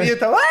 5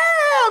 ryto,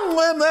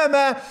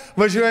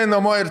 važiuoji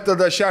namo ir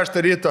tada 6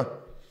 ryto.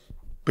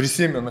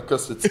 Prisimena,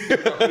 kas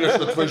atsitiko prieš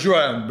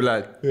atvažiuojant,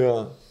 blėt.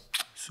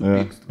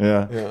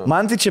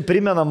 Man tai čia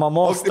primena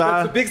mamos tą...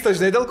 Supyksta,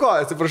 žinai, dėl ko,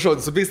 atsiprašau,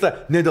 supyksta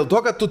ne dėl to,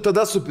 kad tu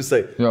tada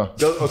supisai.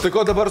 O tai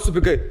ko dabar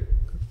supikai?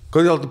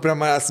 Kodėl tu prie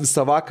manęs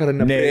visą vakarą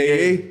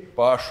nepriėjai?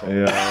 Pašau.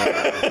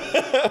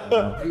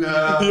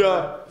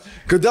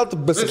 Kodėl tu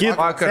besakyti?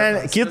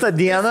 Kitą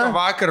dieną...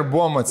 Vakar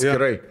buvom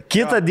atskirai.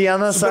 Kitą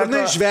dieną sako...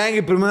 Varnai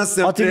žvengi pirmas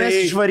ir... O tai mes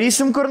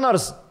išvarysim kur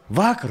nors?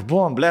 Vakar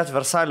buvom, blėt,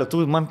 Versalio,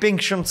 tu man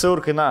 500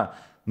 eurų kaina.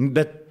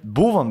 Bet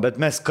buvom, bet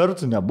mes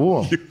kartu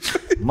nebuvom.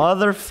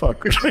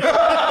 Motherfucker.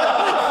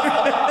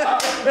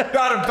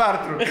 Pertrauką.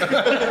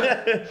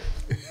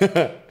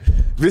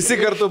 Visi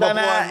kartu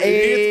papuolame į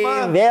ritmą.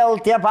 Vėl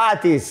tie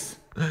patys.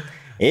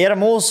 Ir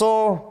mūsų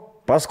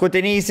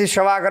paskutinysis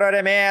šio vakaro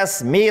rėmėjas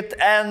Meat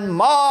and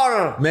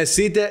More.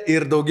 Mėsytė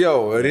ir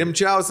daugiau.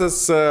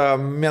 Rimčiausias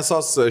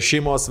mėsos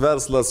šeimos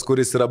verslas,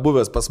 kuris yra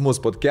buvęs pas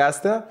mus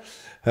podcast'e.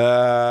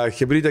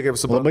 Hebrytė, kaip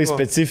suprantu. Labai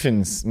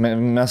specifinis,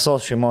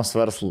 mėsos šeimos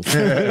verslas.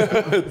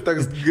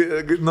 Toks,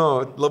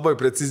 labai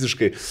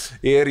preciziškai.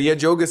 Ir jie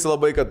džiaugiasi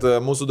labai, kad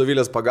mūsų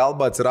Dovilės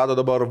pagalba atsirado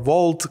dabar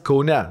Volt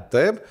Kaune.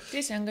 Taip?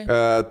 Teisingai.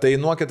 Tai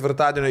nuo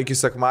ketvirtadienio iki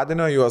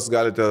sekmadienio juos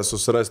galite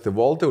susirasti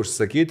Volt'e,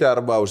 užsisakyti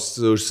arba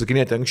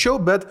užsisakinėti anksčiau,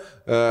 bet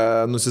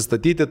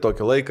nusistatyti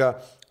tokį laiką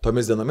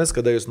tomis dienomis,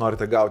 kada jūs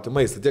norite gauti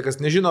maistą. Tie, kas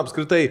nežino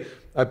apskritai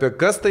apie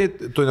kas tai,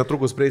 tu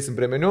netrukus prieisim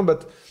prie meniu,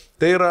 bet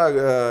tai yra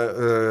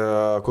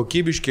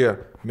kokybiški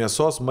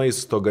mėsos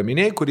maisto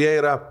gaminiai, kurie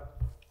yra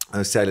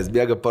selis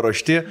bėga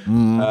paruošti.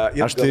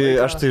 Aš tai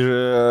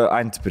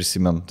antį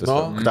prisimenu.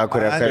 Ta,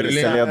 kurią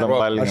kalėdam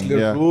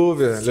valgėm.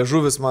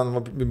 Liežuvis man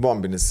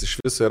bombinis iš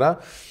viso yra.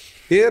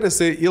 Ir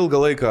jisai ilgą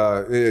laiką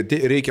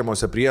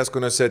reikiamuose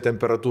prieskoniuose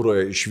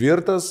temperatūroje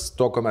išvirtas,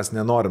 to, ko mes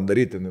nenorim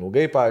daryti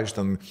ilgai, pavyzdžiui,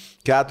 ten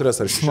 4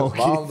 ar 6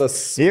 valandas.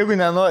 Jeigu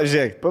nenori,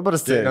 žiūrėk,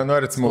 paprastai.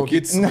 Nenorit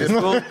smaukytis.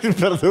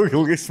 Per daug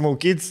ilgai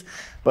smaukytis.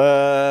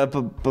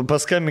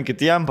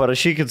 Paskambinkit jam,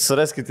 parašykit,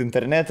 suraskit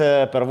internete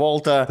per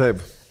Voltą. Taip.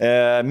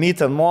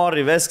 Meat and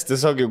More, įveskit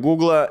tiesiog į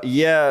Google.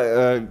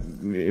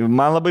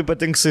 Man labai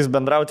patinka su jais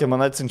bendrauti,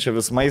 man atsinčia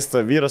vis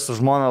maistą, vyras su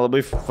žmona, labai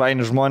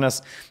faini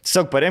žmonės.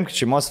 Tiesiog paremkit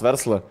šeimos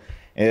verslą.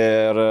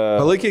 Ir,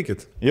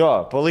 palaikykit. Jo,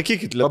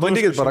 palaikykit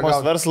lietuvišką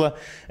šeimos verslą.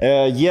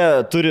 Jie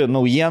turi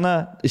naujieną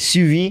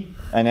CV,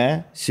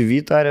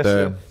 CV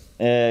tarėsi,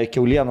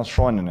 kiaulienos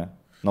šoninė.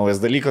 Naujas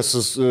dalykas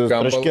su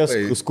traškės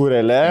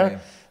skūrelė.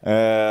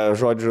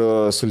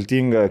 Žodžiu,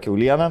 sultinga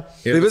kiauliena.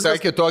 Ir visai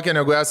kitokia,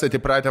 negu esate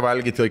įpratę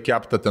valgyti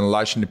keptą ten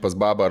lašinį pas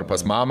babą ar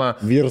pas mamą.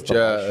 Virto.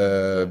 Čia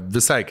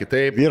visai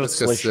kitaip.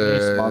 Viskas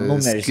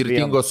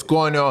skirtingo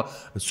skonio,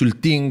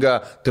 sultinga,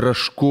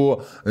 trašku,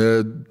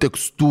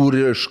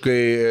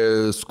 tekstūriškai,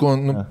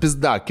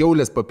 pizda,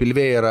 kiaulės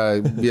papilvėjai yra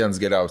vienas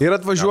geriausias. Ir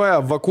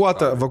atvažiuoja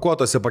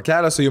vakuotose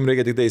pakeliuose, jums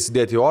reikia tik tai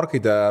įsidėti į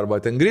orkaitę arba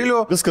ten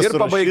grilių. Viskas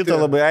surašyta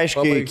labai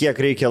aiškiai,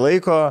 kiek reikia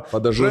laiko.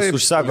 Padažai,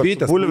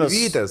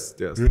 bulvytės.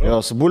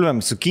 Jo, su bulvėm,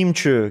 su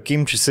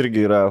kimčius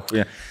irgi yra.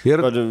 Ir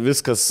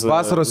viskas.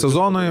 Vasaros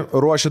sezonui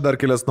ruošia dar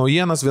kelias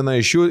naujienas, viena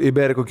iš jų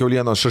Iberiko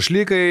kiaulienos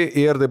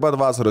šašlykai ir taip pat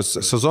vasaros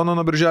sezono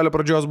nuo birželio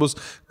pradžios bus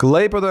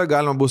Klaipėdoje,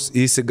 galima bus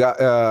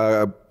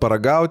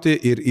paragauti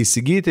ir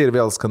įsigyti ir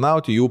vėl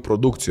skanauti jų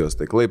produkcijos.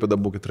 Tai Klaipėda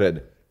būkit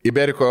ready.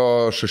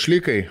 Iberiko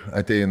šašlykai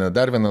ateina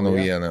dar viena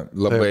naujiena.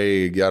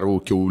 Labai gerų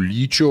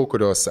kiaulyčių,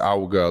 kurios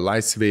auga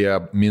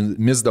laisvėje,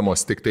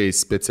 misdamos tik tai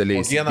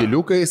specialiais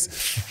giliukais.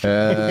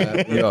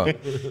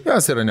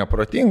 Jos yra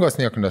neprotingos,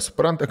 nieko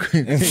nesupranta.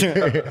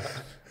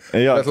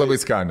 Bet labai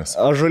skanios.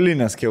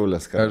 Ažalinės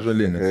kiaulės.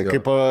 Ažalinės.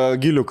 Kaip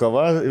gilių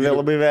kava,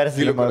 labai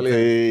vertinama,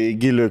 tai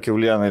gilių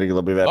kiauliena irgi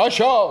labai vertinama. O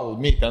šiol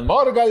Meat and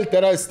More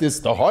galite rasti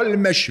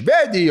Stokholme,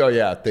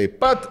 Švedijoje. Taip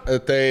pat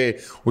tai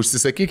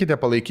užsisakykite,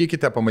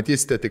 palaikykite,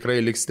 pamatysite,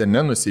 tikrai liksite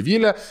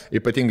nenusivylę,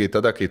 ypatingai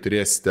tada, kai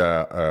turėsite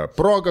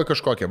progą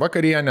kažkokią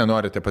vakarienę,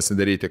 norite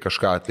pasidaryti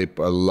kažką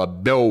taip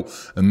labiau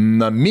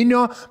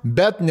naminio,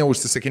 bet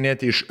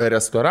neužsisakinėti iš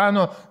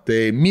restorano,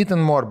 tai Meat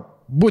and More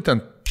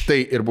būtent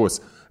tai ir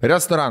bus.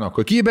 Restorano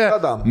kokybė,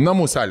 Tadam.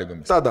 Namų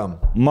sąlygomis. Tadam.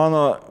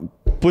 Mano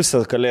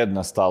pusė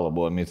kalėdinio stalo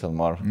buvo Meat and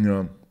More.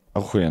 Ja.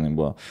 Ahuienai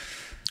buvo.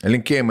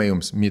 Linkėjimai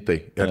jums, Mytai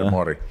ir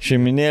Morai.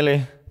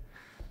 Šeiminėliai.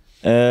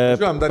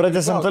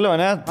 Pradėsim toliau,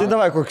 ne? Tai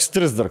davai koks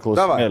 3 dar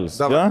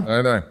klausimėlis.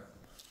 Davai.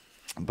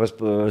 Pas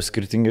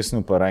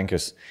skirtingesnių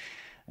parankės.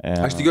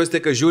 Aš tikiuosi,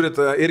 kad žiūrit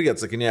irgi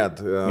atsakinėjat.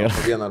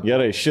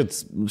 Gerai,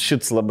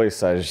 šits labai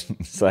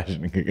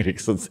sąžininkai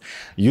reiks.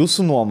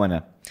 Jūsų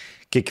nuomonė.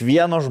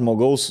 Kiekvieno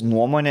žmogaus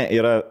nuomonė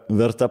yra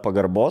verta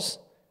pagarbos,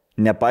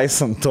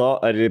 nepaisant to,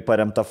 ar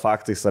paremta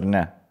faktais ar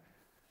ne.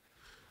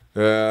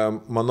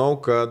 Manau,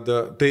 kad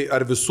tai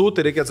ar visų,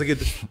 tai reikia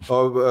atsakyti,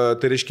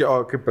 tai reiškia,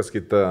 kaip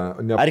pasakyti,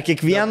 ar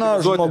kiekvieno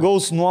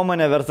žmogaus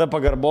nuomonė verta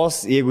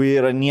pagarbos, jeigu jį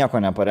yra nieko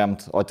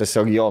neparemt, o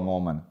tiesiog jo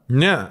nuomonė?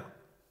 Ne,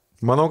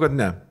 manau, kad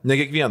ne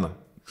kiekvieno.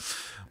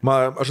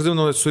 Aš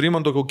atsimenu, su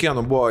Rimantu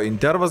Kaukienu buvo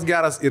intervas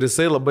geras ir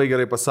jisai labai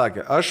gerai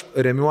pasakė, aš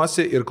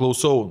remiuosi ir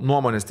klausau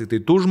nuomonės tik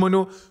tai tų žmonių,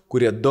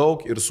 kurie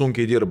daug ir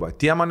sunkiai dirba.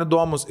 Tie man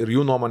įdomus ir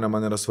jų nuomonė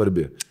man yra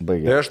svarbi. Tai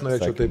aš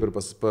norėčiau taip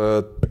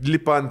ir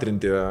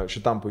pantrinti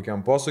šitam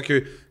puikiam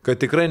posakiui, kad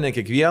tikrai ne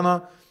kiekvieno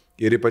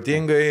ir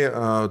ypatingai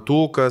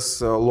tų, kas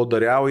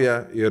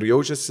lodariauja ir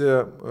jaučiasi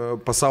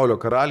pasaulio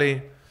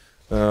karaliai.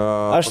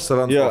 Aš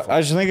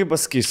žinai, kaip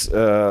pasakys,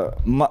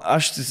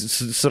 aš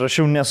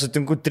surašiau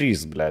nesutinku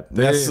 3, blėt.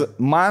 Nes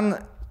man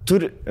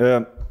turi,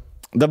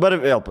 dabar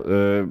vėl,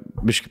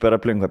 biški per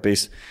aplink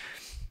apeis,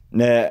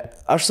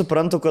 aš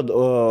suprantu, kad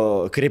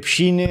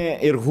krepšinį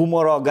ir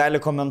humoro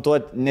gali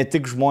komentuoti ne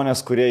tik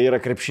žmonės, kurie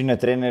yra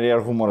krepšinio treneriai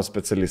ar humoro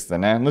specialistai,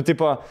 ne? Nu,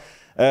 tipo,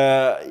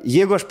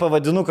 jeigu aš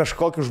pavadinu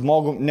kažkokiu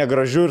žmogų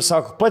negražiu ir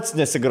sako, pats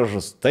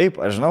nesigražus. Taip,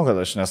 aš žinau, kad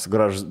aš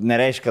nesigražus.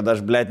 Nereiškia, kad aš,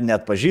 blėt,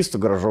 net pažįstu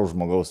gražaus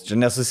žmogaus. Čia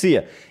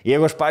nesusiję.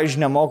 Jeigu aš,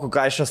 pavyzdžiui, nemoku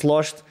kaišės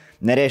lošti,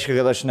 nereiškia,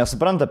 kad aš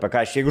nesuprantu apie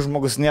ką. Jeigu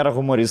žmogus nėra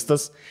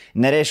humoristas,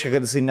 nereiškia,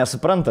 kad jisai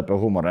nesupranta apie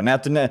humorą.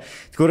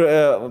 Kur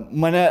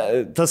mane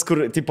tas,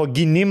 kur, tipo,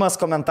 gynimas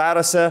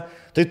komentaruose,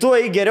 tai tu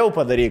geriau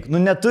padaryk.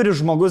 Neturi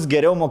žmogus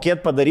geriau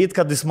mokėti padaryti,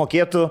 kad jis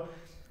mokėtų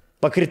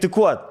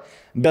pakritikuoti.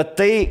 Bet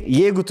tai,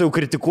 jeigu tu jau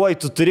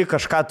kritikuoji, tu turi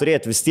kažką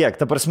turėti vis tiek.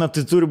 Ta prasme,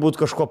 tai turi būti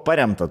kažko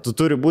paremta. Tu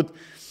turi būti...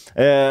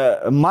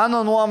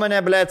 mano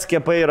nuomonė, blėt,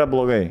 skiepai yra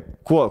blogai.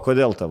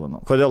 Kodėl tavo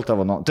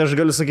nuomonė? Tai aš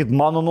galiu sakyti,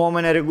 mano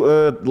nuomonė,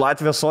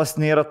 Latvijos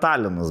sostinė yra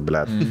Talinas,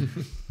 blėt.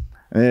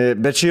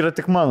 Bet čia yra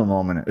tik mano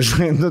nuomonė.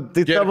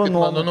 Tai tavo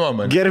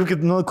nuomonė.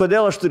 Gerbkit,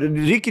 kodėl aš turiu...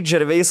 Ricky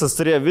Gervaisas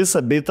turėjo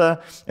visą bitą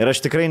ir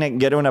aš tikrai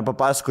geriau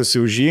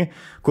nepapasakosiu už jį,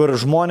 kur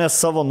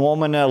žmonės savo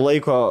nuomonę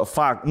laiko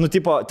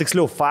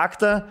tiksliau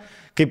faktą,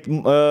 kaip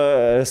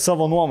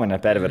savo nuomonę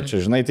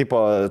perverčia. Žinai,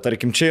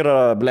 tarkim, čia yra,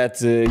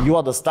 blėt,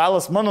 juodas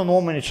stalas, mano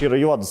nuomonė čia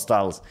yra juodas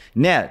stalas.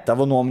 Ne,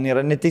 tavo nuomonė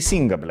yra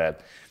neteisinga,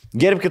 blėt.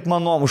 Gerbkit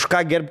mano nuomonę, už ką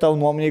gerb tavo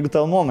nuomonę, jeigu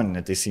tavo nuomonė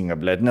neteisinga,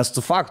 blėt, nes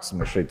tu faktus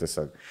maišai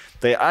tiesiog.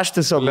 Tai aš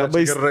tiesiog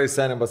labai... Gerai,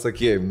 seniai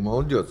pasakėjai,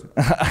 maldius.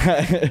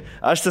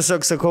 Aš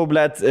tiesiog sakau,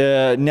 blėt,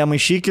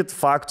 nemaišykit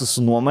faktų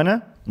su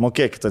nuomonė,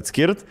 mokėkit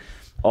atskirt,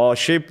 o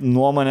šiaip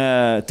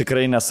nuomonė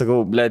tikrai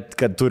nesakau, blėt,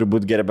 kad turi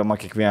būti gerbiama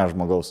kiekvienas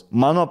žmogaus.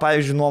 Mano,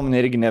 pavyzdžiui, nuomonė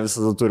irgi ne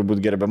visada turi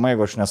būti gerbiama,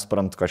 jeigu aš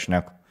nesuprantu, ką aš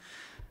šneku.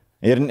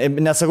 Ir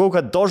nesakau,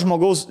 kad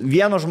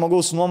vieno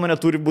žmogaus nuomonė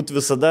turi būti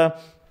visada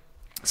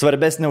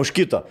svarbesnė už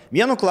kito.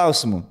 Vieno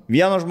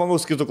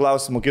žmogaus, kitų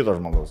klausimų, kito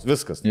žmogaus.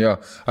 Viskas. Jo,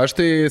 aš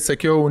tai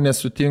sakiau,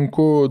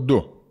 nesutinku 2.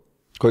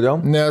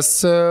 Kodėl?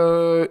 Nes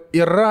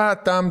yra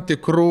tam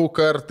tikrų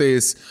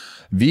kartais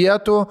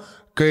vietų,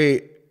 kai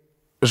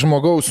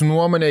žmogaus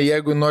nuomonė,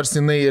 jeigu nors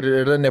jinai ir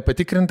yra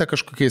nepatikrinta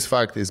kažkokiais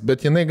faktais,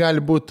 bet jinai gali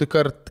būti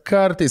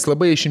kartais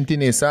labai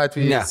išimtiniais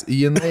atvejais,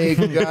 jinai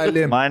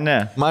gali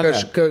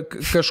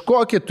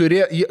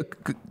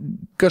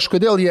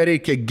kažkodėl ją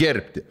reikia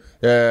gerbti.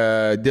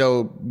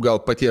 Dėl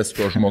gal paties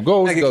to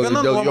žmogaus.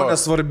 Kiekviena nuomonė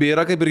svarbi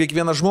yra kaip ir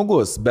kiekvienas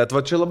žmogus, bet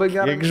va čia labai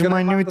gerai. Kiek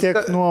žmonių tiek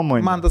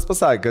nuomonė. Man tas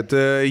pasakė, kad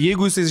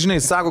jeigu jis,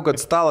 žinai, sako,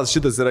 kad stalas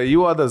šitas yra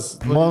juodas,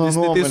 mano jis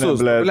neteisus.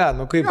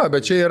 Kaip... Jo,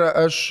 bet čia yra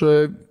aš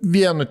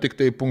vienu tik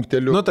tai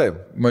punkteliu. Taip,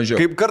 mažiau.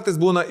 Kaip kartais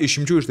būna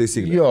išimčių iš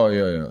taisyklių.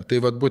 Jo.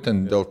 Tai va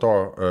būtent dėl to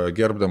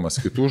gerbdamas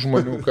kitų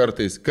žmonių,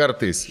 kartais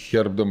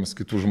gerbdamas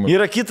kitų žmonių.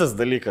 Yra kitas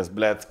dalykas,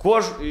 blėt.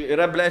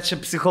 Yra, blėt, čia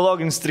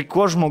psichologinis trik,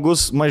 kuo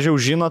žmogus mažiau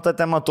žino tą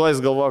temą, tuo jis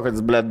galvoja, kad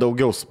jis, blėt,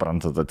 daugiau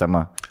supranta tą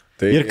temą.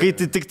 Tai... Ir kai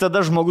tik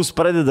tada žmogus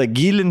pradeda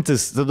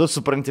gilintis, tada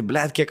supranti,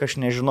 blėt, kiek aš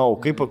nežinau,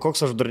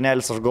 koks aš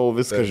durnelis, aš galvoju,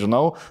 viską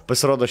žinau,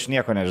 pasirodo, aš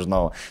nieko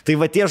nežinau. Tai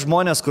va tie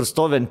žmonės, kur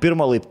stovi ant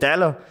pirmo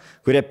laiptelio,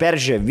 kurie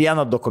peržė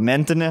vieną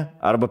dokumentinį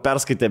arba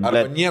perskaitė,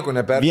 blėt,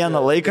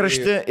 vieną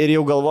laikraštį ir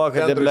jau galvoja,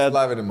 kad, blėt...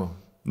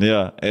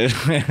 Ja,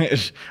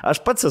 aš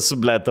pats esu,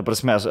 blėt, ta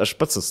prasme, aš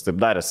pats esu taip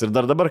daręs ir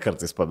dar dabar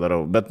kartais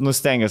padarau, bet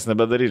nustengęs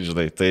nebedaryti,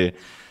 žinai, tai...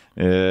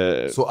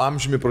 Su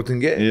amžiumi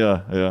protingėjai?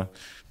 Jo.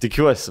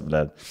 Tikiuosi,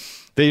 blėt.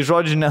 Tai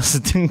žodžiu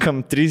nesutinkam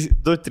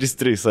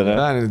 2-3-3, ar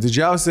ne?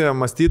 Didžiausi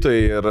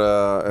mąstytojai ir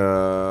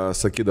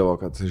sakydavo,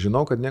 kad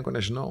žinau, kad nieko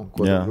nežinau.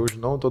 Kuo daugiau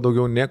žinau, to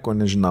daugiau nieko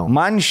nežinau.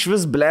 Man iš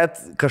vis,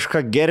 blėt,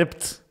 kažką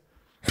gerbt.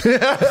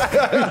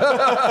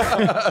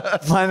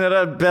 Man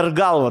yra per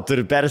galvą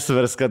turi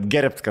persivers, kad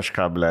gerbt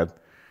kažką, blėt.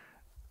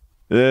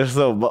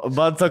 Toks...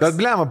 Bet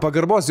blema,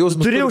 pagarbos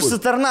jausmas. Turi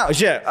užsitarnauti.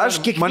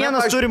 Žiūrėk,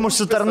 kiekvienas turim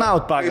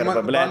užsitarnauti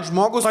pagarbą, blėt.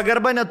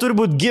 Pagarba neturi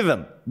būti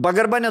given.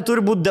 Pagarba neturi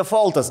būti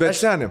defaultas. Bet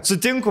aš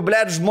sutinku,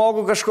 blėt,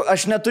 žmogų kažko,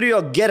 aš neturiu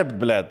jo gerbt,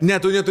 blėt. Ne,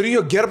 tu neturi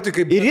jo gerbti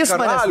kaip ir jis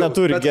manęs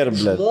neturi gerbt,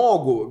 blėt.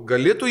 Žmogų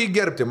galėtų jį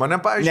gerbti,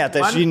 mane, pavyzdžiui. Ne,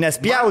 tai aš jį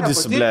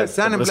nespjaudysiu, blėt.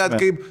 Seniai, blėt,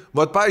 kaip,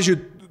 vat,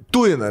 pavyzdžiui,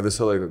 tuina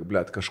visą laiką,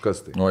 blėt,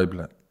 kažkas tai. Oi,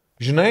 blėt.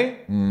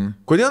 Žinai,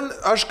 kodėl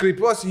aš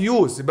kreipiuosi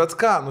jūs, bet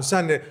ką,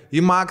 seniai,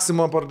 į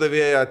Maksimą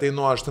pardavėją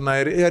ateinu aš tenai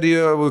ir į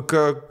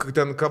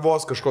ten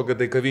kavos kažkokią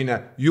tai kavinę.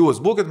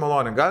 Jūs, būkit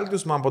maloni, galite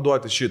jūs man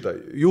paduoti šitą.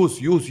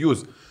 Jūs.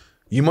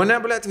 Į mane,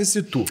 blėt,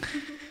 visi tu.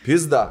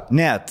 Pizda.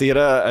 Ne, tai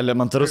yra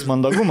elementarus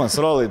mandagumas,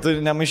 Rolai, tu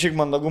nemaišyk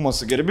mandagumo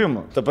su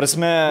gerbimu. Ta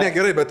prasme... Ne,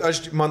 gerai, bet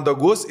aš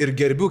mandagus ir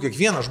gerbiu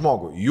kiekvieną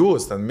žmogų.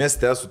 Jūs ten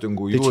mieste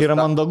sutinku, jūs... Tai čia yra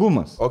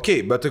mandagumas. Ok,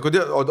 bet tai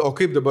kodėl, o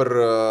kaip dabar,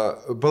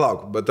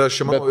 palauk, bet aš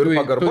čia manau ir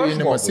pagarba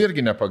žmogus.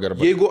 Irgi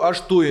nepagarba. Jeigu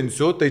aš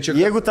tuinsiu, tai čia...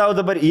 Jeigu tau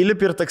dabar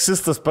įlipi ir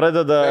taksistas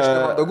pradeda... Tai aš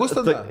nemandagus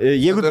tada?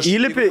 Jeigu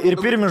įlipi ir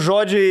pirmi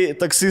žodžiai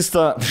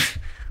taksisto...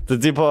 Tai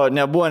tipo,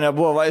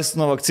 nebuvo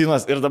vaistų nuo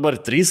vakcinos ir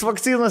dabar 3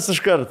 vakcinos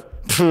iškart.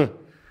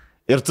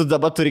 Ir tu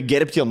dabar turi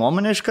gerbti jo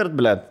nuomonę iškart,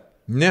 blėt?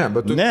 Ne,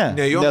 bet tu ne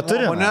jo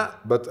nuomonę,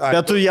 bet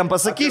tu jam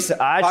pasakysi,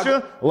 ačiū,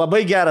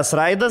 labai geras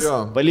raidas,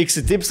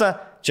 paliksi tipsą,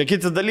 čia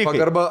kiti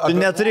dalykai. Tu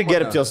neturi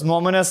gerbti jos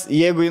nuomonės,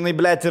 jeigu jinai,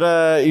 blėt, yra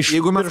iš...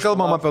 Jeigu mes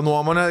kalbam apie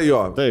nuomonę, jo.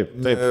 Taip.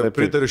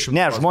 Pritariu šimtą.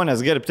 Ne,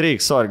 žmonės gerbti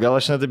reikia, sorry, gal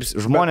aš netaip...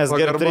 Žmonės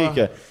gerbti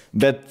reikia,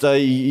 bet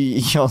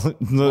jo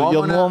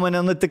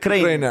nuomonė,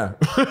 tikrai ne.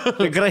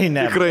 Tikrai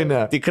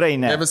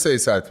ne. Ne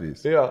visais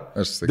atvejais.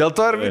 Dėl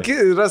to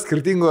yra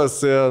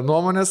skirtingos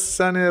nuomonės,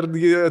 seniai,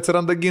 ir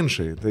atsiranda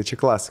ginčai. Tai čia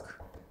klasika.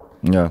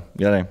 Jo,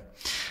 gerai.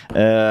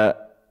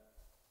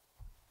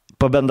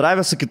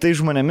 pabendravę su kitais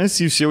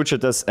žmonėmis jūs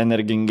jaučiatės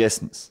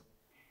energingesnis?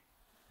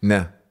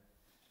 Ne.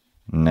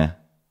 Ne.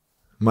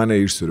 Mane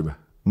išsiurbė.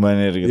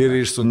 Mane irgi. Ir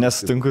išsunku.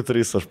 Nesutinku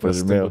 3, aš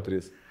pažymėjau.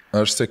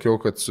 Aš sakiau,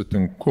 kad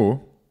sutinku.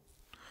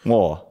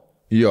 O.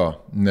 Jo,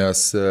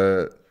 nes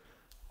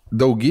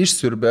daug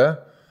išsiurbė,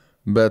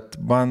 bet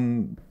man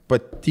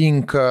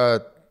patinka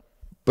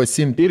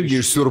pasimti. Irgi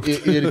išsiurbti.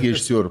 Irgi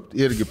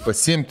išsiurbti. Irgi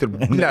pasimti ir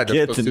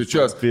blėdė.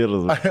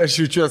 Aš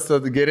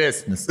jaučiuosi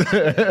geresnis.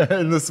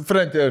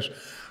 Nusipranti, aš.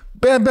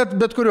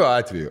 Bet kuriuo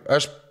atveju.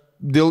 Aš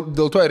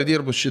dėl to ir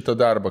dirbu šitą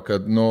darbą,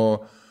 kad,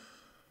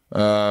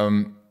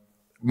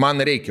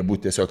 man reikia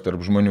būti tiesiog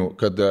tarp žmonių,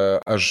 kad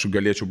aš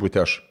galėčiau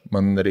būti aš.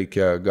 Man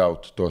reikia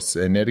gauti tos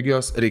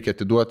energijos, reikia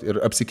atiduoti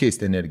ir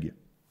apsikeisti energiją.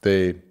 Tai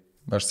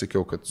aš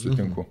sakiau, kad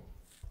sutinku.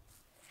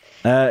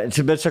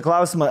 Bet čia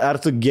klausimas, ar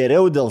tu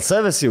geriau dėl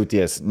savęs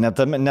jauties? Ne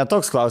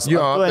toks klausimas.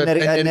 Jo, tu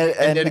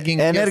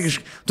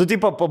energiškai. Tu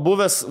tipo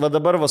pabuvęs, va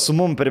dabar va su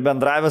mum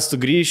pribendravęs, tu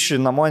grįši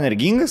namo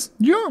energingas?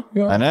 Jo.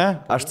 A ne?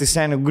 Aš tai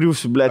seniai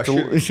griūsiu, blėt,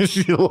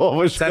 iš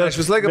lovą. Aš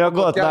visą laiką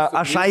mėgot.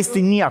 Aš aisti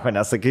nieko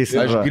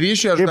nesakysiu. Aš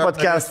grįšiu, aš kaip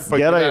podcast.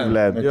 Gerai,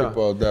 blėt.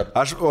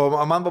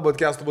 O man po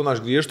podcastų būna,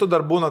 aš grįžtu,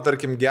 dar būna,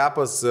 tarkim,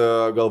 gepas,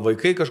 gal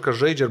vaikai kažką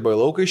žaidžia arba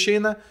į lauką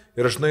išeina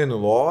ir aš nueinu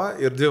lovą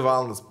ir 2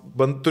 valandas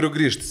turiu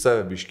grįžti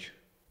save biški.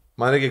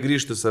 Man reikia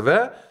grįžti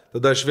save,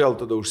 tada aš vėl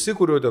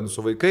užsikūriu ten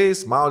su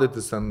vaikais,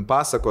 maudytis ten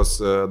pasakos,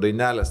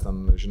 dainelės,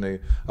 ten, žinai,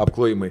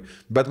 apklojimai.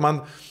 Bet man,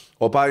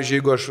 pavyzdžiui,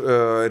 jeigu aš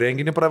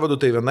renginį pravedu,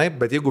 tai vienaip,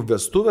 bet jeigu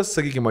vestuvės,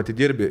 sakykime,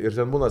 atidirbi ir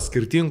ten būna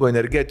skirtingų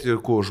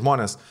energetikų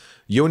žmonės,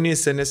 jauni,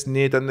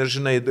 senesni, ten ir,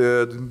 žinai,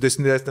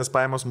 desnesnės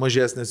pajamos,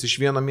 mažesnės, iš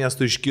vieno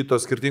miesto, iš kito,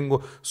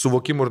 skirtingų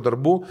suvokimų ir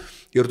darbų,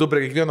 ir tu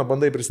prie kiekvieno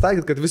bandai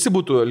pristaikyti, kad visi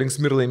būtų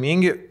linksmi ir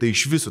laimingi, tai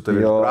iš viso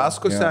tave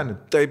išdrasko, seni,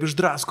 taip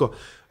išdrasko.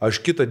 Aš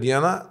kitą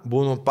dieną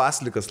būnu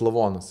paslikas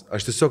lavonas.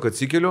 Aš tiesiog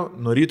atsikeliu,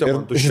 nuo ryto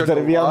man tuščia galva.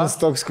 Ir dar vienas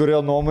toks, kurio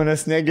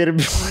nuomonės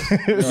negerbiu.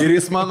 Ir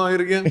jis mano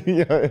irgi.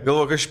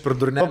 Galvo, kad aš per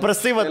durnę.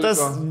 Paprastai va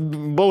tas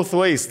both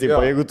ways, tipo,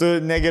 jeigu tu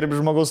negerbi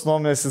žmogaus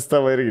nuomonės, jis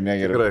tavo irgi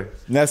negerbi.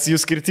 Tikrai. Nes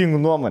jūs skirtingų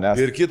nuomonės.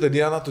 Ir kitą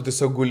dieną tu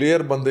tiesiog guli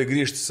ir bandai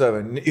grįžti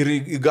save. Ir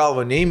į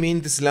galvą nei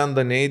mintis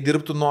lenda, nei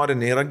dirbtų nori,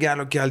 nei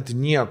ragelio kelti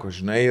nieko,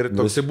 žinai. Ir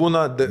toksai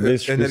būna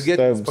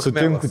energetinis pachmelas.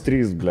 Sutinku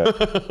 3, ble.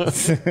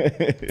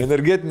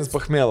 Energetinis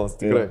pachmelas,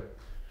 tikrai.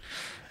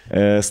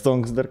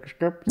 Stonks dar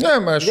kažką? Ne,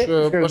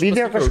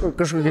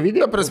 kažkokį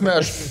video? Ta prasme,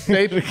 aš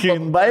taip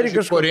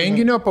po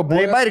renginio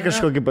pabuvęs. Bairį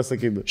kažkokį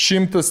pasakydų.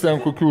 100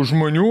 ten kokių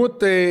žmonių,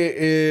 tai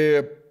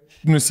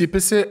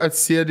nusipisi,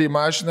 atsėdi į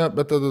mašiną,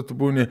 bet tada tu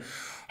būni,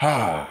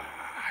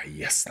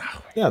 jesna.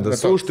 Ne,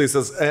 tas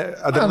užtaisas,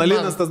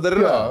 adrenalinas tas dar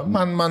yra.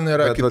 Man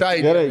yra kitai.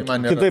 Gerai,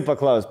 kitaip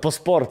paklaus, po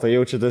sporto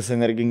jaučiatės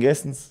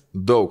energingesnis?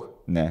 Daug.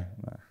 Ne.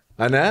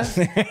 A ne?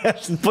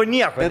 Po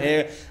nieko.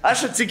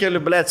 Aš atsikeliu,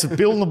 blėt, su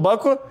pilnu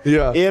baku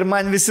ir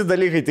man visi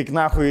dalykai tik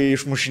nahui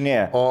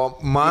išmušinėja. O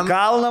man... Į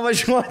kalną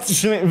važiuoti,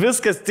 žinai,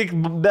 viskas tik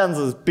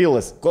benzas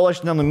pilas. Kol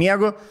aš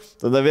nenumiegu,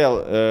 tada vėl.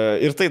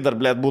 Ir tai dar,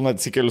 blėt, būna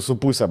atsikeliu su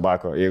pusę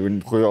bako, jeigu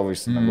kujovai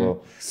išsinagau.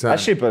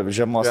 Aš šiaip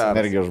žemos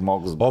energijos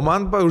žmogus. O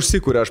man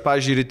užsikūrė, aš,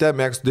 pavyzdžiui, ryte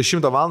mėgstu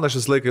 10 val. Aš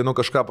visą laiką einu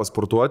kažką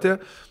pasportuoti.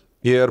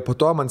 Ir po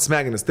to man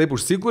smegenis taip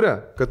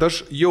užsikūrė, kad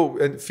aš jau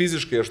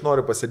fiziškai aš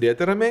noriu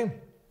pasėdėti ramiai.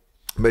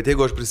 Bet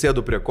jeigu aš prisėdu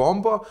prie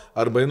kompo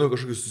arba einu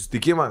kažkokį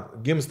susitikimą,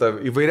 gimsta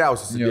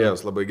įvairiausios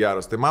idėjos labai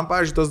geros. Tai man,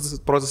 pavyzdžiui,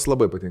 tas procesas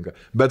labai patinka.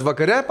 Bet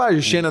vakare,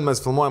 pavyzdžiui, šiandien mes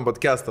filmuojam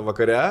podcastą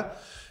vakare,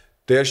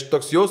 tai aš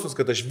toks jausmas,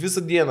 kad aš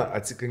visą dieną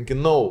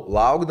atsikankinau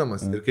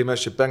laukdamas ir kai mes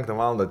čia 5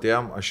 val.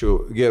 Atėjom, aš jau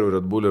geriau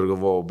Red Bull ir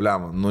galvojau,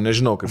 blema,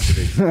 nežinau, kaip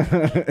tai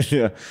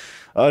reikia.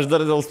 Aš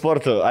dar dėl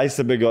sporto,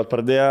 Aisė bėgiot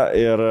pradėjo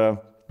ir...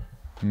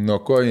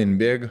 Nuo ko jin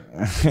bėga?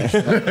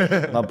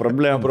 Nuo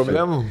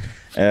problemų.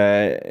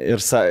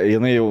 Ir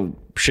jinai jau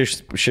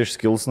 6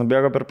 kilus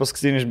nubėgo per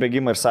paskutinį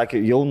išbėgimą ir sakė,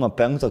 jau nuo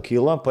 5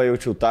 kilo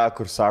pajaučiau tą,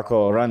 kur sako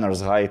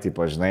runner's high,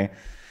 tipo, žinai.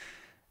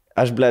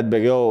 Aš, blėt,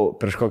 bėgiau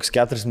prieš kokius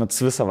 4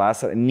 metus visą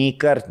vasarą, nei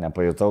kart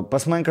nepajutau.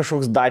 Pas man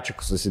kažkoks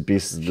dačiukus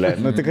susipysis, blėt.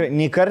 Nu tikrai,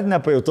 nei kart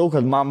nepajutau,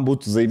 kad man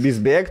būtų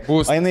zaibys bėgti.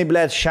 O jinai,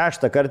 blėt,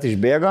 6 kartą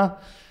išbėgo.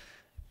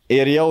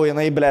 Ir jau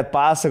jinai, blėt,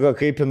 pasako,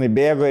 kaip jinai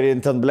bėgo ir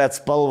ten, blėt,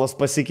 spalvos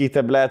pasikeitė,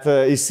 blėt,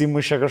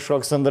 įsimušė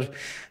kažkoks ant ir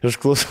aš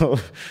klausau,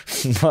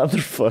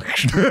 motherfuck.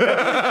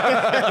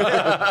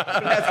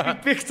 Blėt,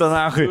 kaip pikta,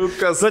 nahui.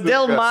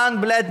 Kodėl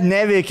man, blėt,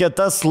 neveikia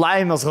tas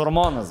laimės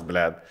hormonas,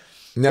 blėt?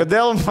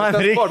 Kodėl man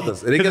reikia...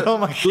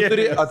 Tu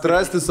turi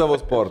atrasti savo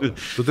sportą.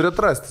 Tu turi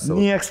atrasti savo.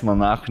 Nieks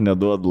man,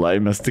 neduod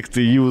laimės, tik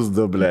tai jūs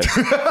du, blėt.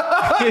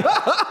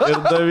 Ir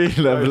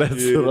Davilė, blėt,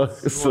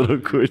 su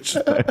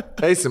Rakučiu.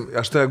 Eisim,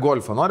 aš tave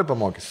golfą nori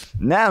pamokysiu?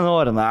 Ne,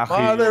 nori, nahui.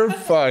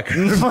 Motherfuck.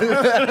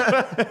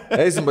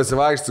 Eisim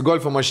pasivaikščioti,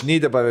 golfo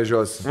mašinytę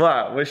pavežiosiu.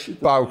 Va šitą.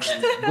 Paukštį.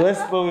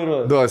 Duosi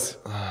pavairuoti. Duosi.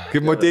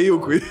 Kaip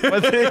Matėjukui.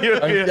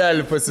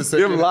 Angelį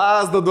pasisakyti. Jums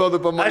lasdą duodu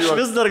pamokysiu.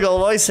 Aš vis dar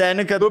galvoju,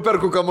 seni, kad...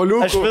 Nuperku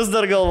kamoliukų. Aš vis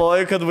dar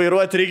galvoju, kad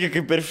vairuoti reikia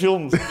kaip per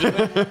filmus.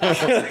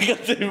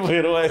 Kad tai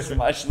vairuojasi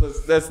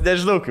mašinas. Nes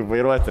nežinau, kaip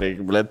vairuoti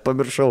reikia, blėt,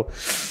 pamiršau.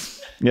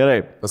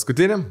 Gerai.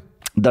 Paskutiniam?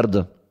 Dar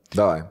 2.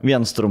 Davai.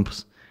 Vienas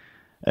trumpas.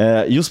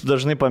 Jūs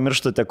dažnai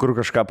pamirštate, kur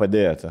kažką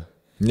padėjote.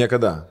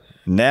 Niekada.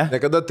 Ne?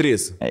 Niekada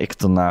 3. Eik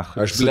tu na.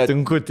 Aš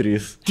sutinku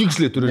 3.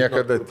 Tiksliai turiu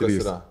Niekada 3.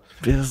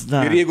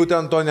 Pizda. Ir jeigu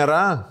ten to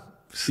nėra,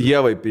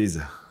 Jevai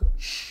pizė.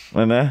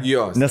 Ne?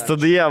 Jo. Nes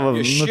tada Jeva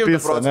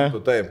nupisa, ne?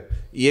 Taip.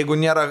 Jeigu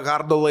nėra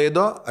hardo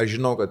laido, aš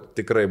žinau, kad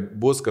tikrai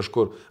bus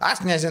kažkur.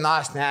 Aš nežinau,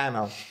 aš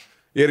neėmiau.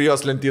 Ir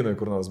jos lentynai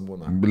kur nors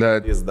būna.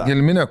 Blet,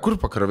 Gelminė, kur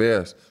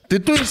pakrovėjas? Tai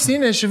tu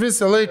išsineši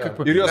visą laiką.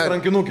 Ir jos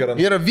rankinukė yra.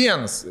 Yra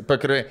vienas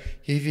pakrovėjas.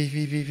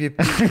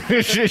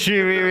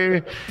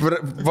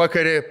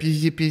 Vakarė,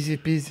 pizi.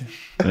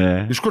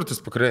 Iš kur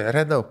tas pakrovėjas?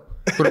 Radau.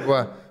 Kur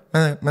buvo?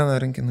 Mano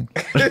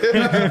rankinukė.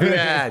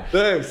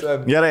 Taip,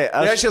 sen. Gerai,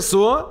 aš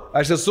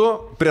esu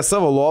prie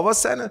savo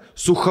lovos, sen,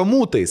 su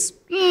hamūtais.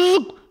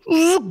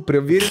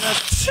 Prie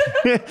vyrinės,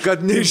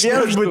 kad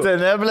neišėžbūtė,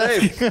 ne, ble?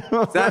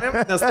 Senim,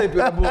 nes taip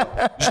yra buvo.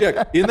 Žiūrėk,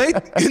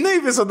 jinai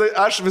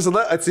aš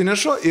visada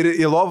atsinešu ir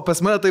į lovą pas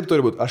mane taip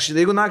turi būti. Aš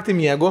jeigu naktį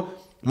miegu,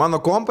 mano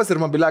kompas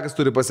ir mobiliakas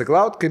turi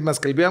pasiklaut, kaip mes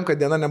kalbėjom,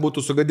 kad diena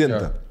nebūtų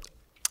sugadinta.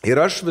 Ir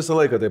aš visą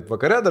laiką taip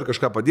vakare dar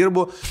kažką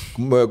padirbu,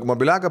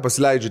 mobiliaką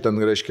pasileidžiu ten,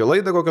 reiškia,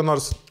 laidą kokią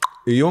nors,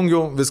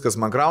 įjungiu, viskas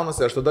man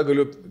kraunasi, aš tada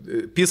galiu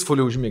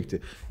peacefully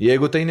užmigti.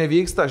 Jeigu tai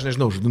nevyksta, aš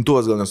nežinau,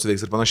 žadintuvas gal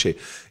nesuveiks ir panašiai.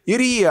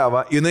 Ir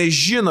Ieva, jinai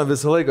žino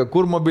visą laiką,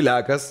 kur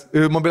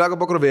mobiliako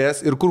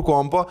pakrovėjas ir kur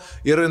kompo,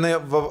 ir jinai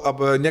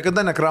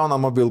niekada nekrauna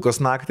mobilkos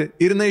naktį,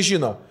 ir jinai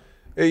žino,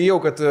 jau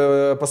kad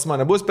pas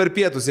mane bus per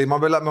pietus, jei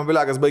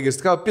mobiliakas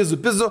baigėsi,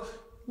 pizu,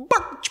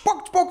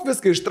 čpok,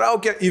 viską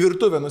ištraukia, į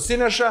virtuvę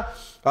nusineša,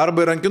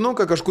 arba į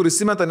rankinuką kažkur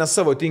įsimeta, nes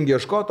savo tingi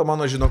ieškoto,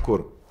 mano žino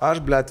kur. Aš,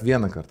 blet,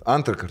 1 kartą,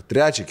 2 kartą,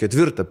 3,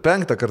 4,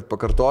 5 kartą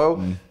pakartojau,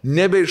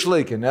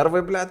 nebeišlaikė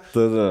nervai, blet.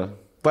 Tada.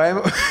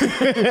 Paėmiau.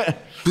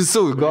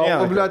 Pisau į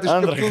galvą, blet, iš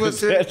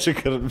keptuvės. 3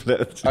 kartą,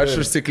 blet. Aš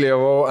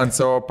užsiklijavau ant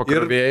savo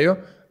pakrovėjų.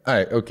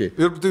 Ai, okei.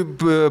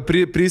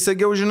 Ir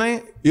prisegiau, žinai,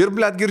 ir,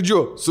 blet,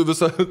 girdžiu su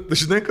viso,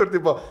 žinai, kur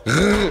tipo...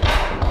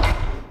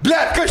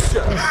 Blet, kas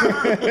čia?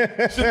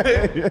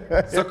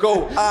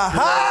 Sakau,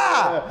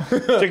 aha!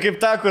 Čia kaip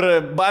ta, kur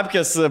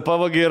babkės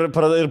pavogė ir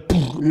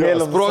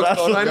mėlėm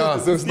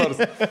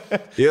sprogsta.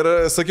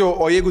 Ir sakiau,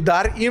 o jeigu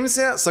dar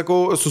imsi,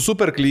 sakau, su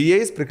super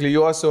klyjais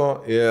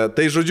priklijuosiu.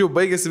 Tai žodžiu,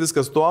 baigėsi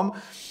viskas tom,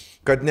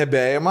 kad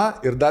nebeima.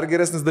 Ir dar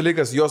geresnis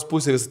dalykas, jos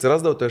pusė vis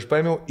atsirasdavo, tai aš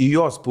paėmiau į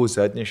jos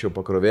pusę, atnešiau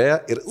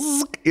pakrovėją ir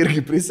irgi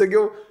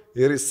prisegiau.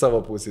 Ir į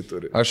savo pusį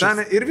turi.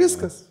 Ir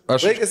viskas.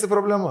 Baigėsi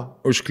problema.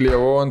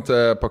 Užklijavau ant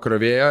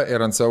pakrovėjo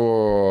ir ant savo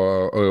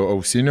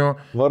ausinių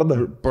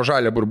vardą. Po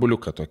žalę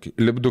burbuliuką tokį,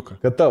 lipduką.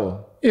 Kad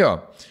tavo? Jo.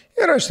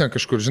 Ir aš ten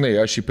kažkur, žinai,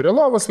 aš jį prie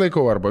lovos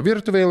laikau arba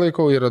virtuvėje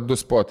laikau, yra 2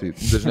 spotai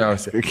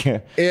dažniausiai.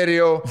 Ir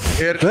jau...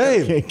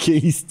 Taip.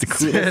 Keisti.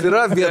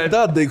 Yra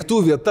vieta, daiktų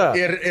vieta.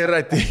 Ir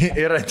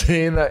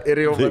ateina,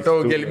 ir jau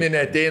matau,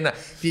 Gelminė ateina.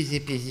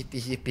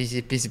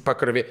 Pizi,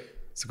 pakrovė.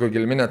 Sakau,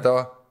 Gelminė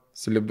tavo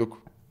su lipduku.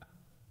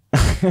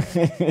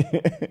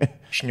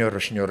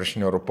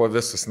 Šniuru, po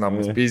visus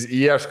namus.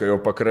 Ieško jau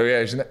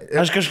pakrovėję, žinai.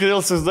 Aš kažkodėl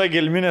susiduoju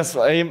Gelminės,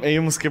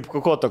 ėjimus kaip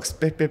koko toks.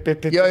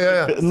 Jo.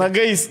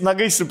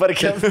 Nagais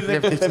suparkė.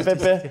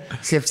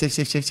 Siep.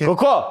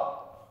 Koko!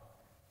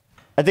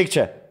 Ateik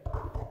čia.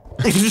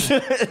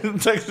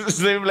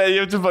 Žinai, ble,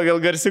 jaučiu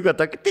pagal garsiuką.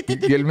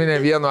 Gelminė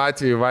vienu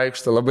atveju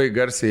vaikšto labai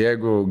garsiai,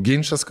 jeigu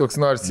ginčas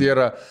koks nors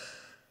yra.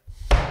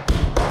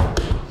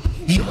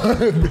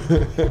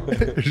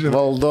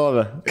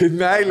 Valdovė. Kaip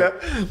meilė,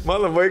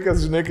 mano vaikas,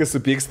 žinai, kai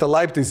supyksta,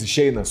 laiptais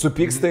išeina.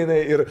 Supyksta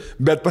jinai,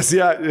 bet pas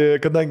ją,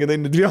 kadangi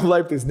jinai 2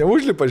 laiptais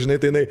neužlipa, žinai,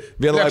 tai jinai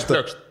 1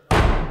 laiptą.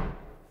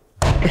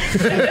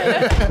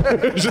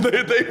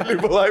 Žinai, taip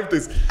lipa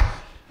laiptais.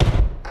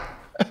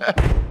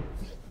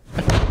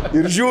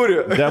 Ir žiūri.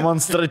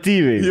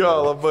 Demonstratyviai. Jo,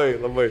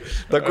 labai.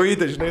 Ta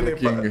kojytė, žinai,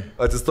 jinai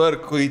atsistoja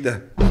ir kojytė.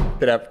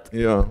 Trept.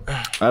 Jo.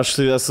 Aš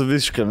esu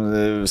visiškam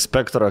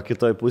spektro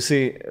kitoj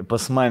pusėje,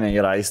 pas mane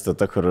yra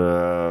aistata, kur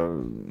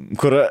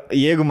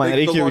jeigu man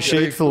reikia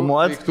išeiti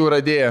filmuoti,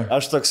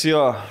 aš toks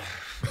jo,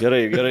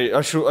 gerai,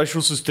 aš jau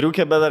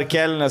sustriukė, bet dar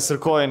kelinės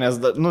ir kojonės,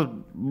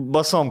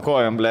 basom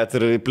kojom, blėt,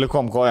 ir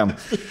plikom kojom.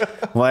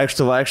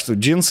 Vaikštų,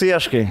 džinsų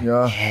ieškai.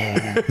 Jo.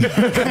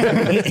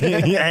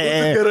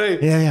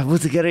 Ja,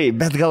 būtų gerai,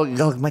 bet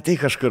gal matai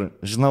kažkur,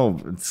 žinau,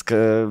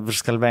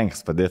 virš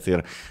skalbenkis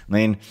padėti ir,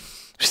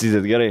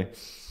 Šitėt gerai.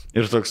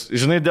 Ir toks,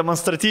 žinai,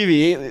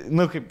 demonstratyviai,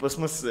 kaip pas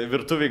mus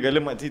virtuviai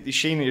gali matyti,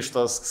 išeini iš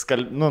tos,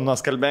 nuo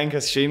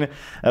skalbenkės išeini,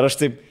 ar aš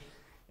taip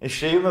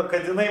išeinu,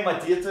 kad jinai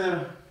matytų ir...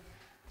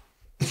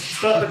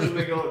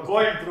 Žinai, gal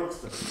kojai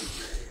trūksta.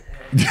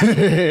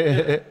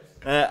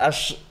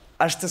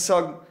 Aš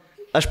tiesiog,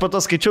 aš po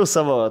to skaičiau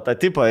savo tą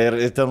tipą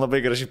ir ten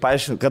labai gražiai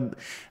paaiškinu, kad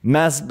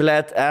mes,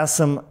 blėt,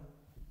 esam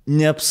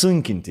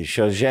neapsunkinti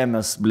šios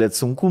žemės, blėt,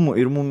 sunkumų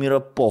ir mums yra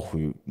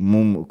pohui,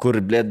 kur,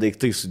 blėt,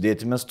 daiktai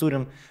sudėti mes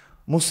turim,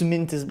 mūsų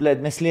mintis, blėt,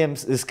 mes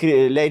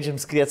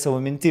leidžiam skrieti savo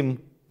mintim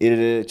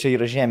ir čia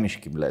yra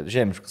žemiški, blėt,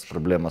 žemiškos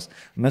problemos.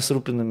 Mes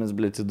rūpinamės,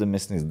 blėt,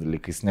 įdomesniais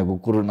dalykais, negu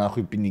kur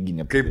nahui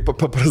piniginė. Kaip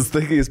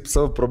paprastai, kai jis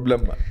savo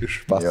problemą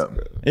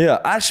išpasakoja. Jo,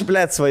 aš,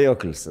 blėt,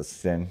 svajoklis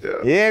esu.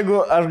 Jeigu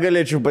aš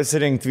galėčiau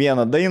pasirinkti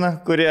vieną dainą,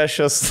 kurį aš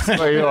esu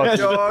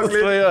svajoklis.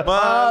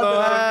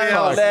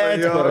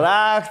 Blėt, kur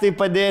raktai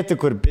padėti,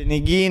 kur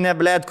piniginė,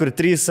 blėt, kur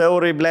 3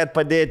 eurai, blėt,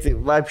 padėti.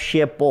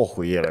 Vapšė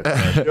pohu yra.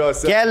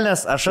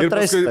 Kelnes, aš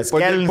atrasiu.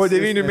 Po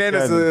 9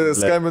 mėnesių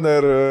skambina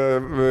ir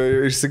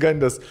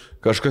išsigandęs.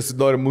 Kažkas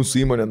nori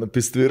mūsų įmonę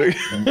nupisti vyrai.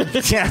 Ne,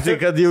 tai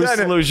kad jau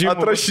slaužimą.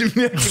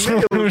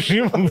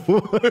 Atrašinėkime.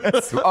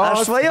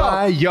 Aš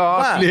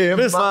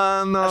svajoklis.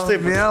 Aš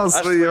taip vėl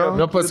svajau.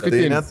 Nu,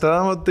 paskutinis.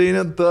 Tai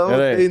ne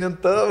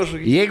tavo.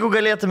 Jeigu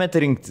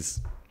galėtumėte rinktis,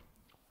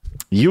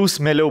 jūs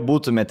mieliau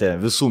būtumėte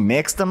visų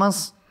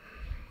mėgstamas,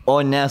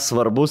 o ne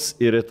svarbus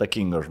ir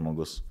įtakingas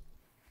žmogus.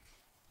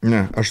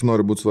 Ne, aš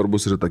noriu būti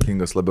svarbus ir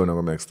įtakingas labiau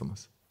negu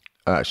mėgstamas.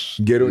 Aš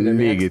geriau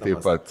lygiai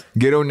taip pat.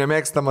 Geriau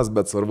nemėgstamas,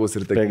 bet svarbus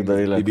ir įtakingas.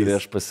 Pekdailė, kurį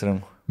aš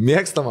pasirinku.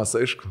 Mėgstamas,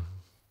 aišku.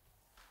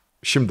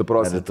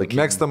 100%.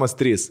 Mėgstamas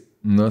 3.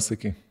 Nu,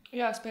 sakai.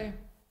 Jo, spėjau.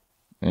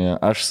 Ja,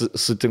 aš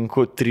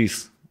sutinku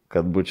 3,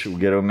 kad būčiau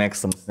geriau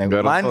mėgstamas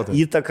negu man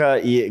įtaka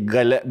į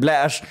galę. Ble,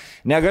 aš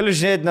negaliu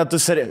žiūrėti net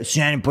tų serijų.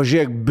 Šiandien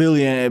pažiūrėk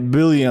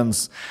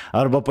Billions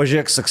arba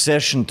pažiūrėk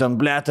Succession, ten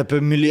ble,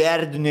 apie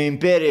milijardinę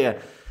imperiją.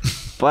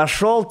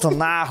 Pašol to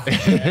nahu.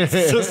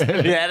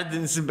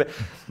 Susmierdinsi.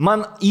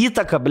 Man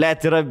įtaka, ble,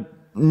 yra,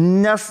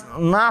 nes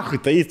nahu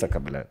ta įtaka,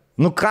 ble.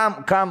 Nu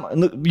kam,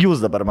 nu, jūs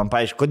dabar man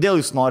paaiškite,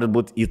 kodėl jūs norit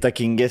būti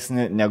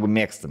įtakingesni negu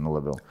mėgstami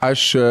labiau?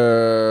 Aš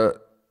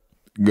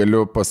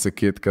galiu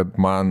pasakyti, kad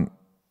man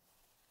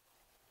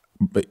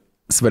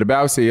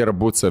svarbiausia yra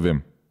būti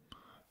savim.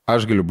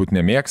 Aš galiu būti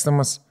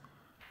nemėgstamas,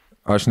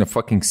 aš ne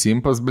fucking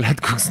simpas,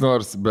 blėt, koks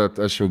nors, bet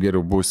aš jau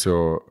geriau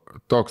būsiu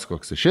toks,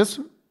 koks aš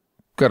esu.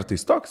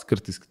 Kartais toks,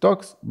 kartais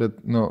kitoks, bet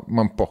nu,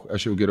 man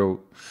aš jau geriau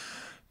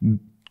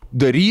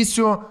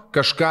darysiu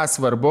kažką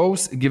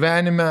svarbaus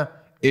gyvenime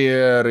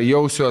ir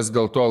jausiuos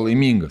dėl to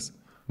laimingas.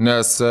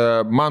 Nes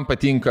man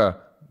patinka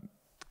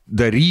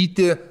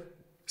daryti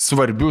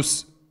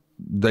svarbius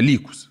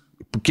dalykus,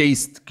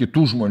 keisti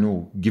kitų žmonių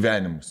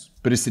gyvenimus,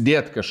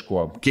 prisidėti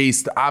kažkuo,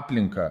 keisti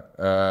aplinką,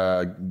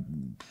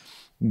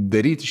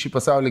 daryti šį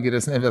pasaulį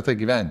geresnę vietą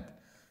gyventi.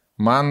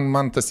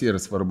 Man tas yra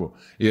svarbu.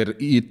 Ir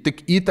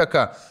tik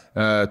įtaka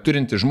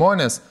turinti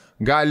žmonės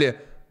gali,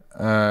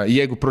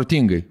 jeigu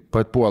protingai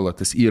papuola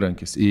tas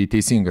įrankis į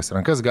teisingas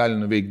rankas, gali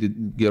nuveikti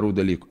gerų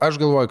dalykų.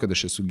 Aš galvoju, kad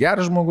aš esu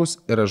geras žmogus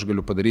ir aš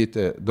galiu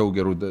padaryti daug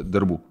gerų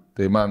darbų.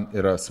 Tai man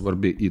yra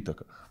svarbi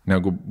įtaka,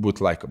 negu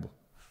būti likeable.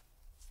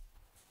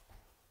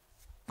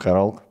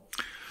 Karol?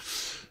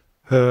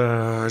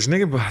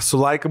 Žinai, kaip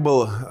su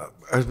likeable...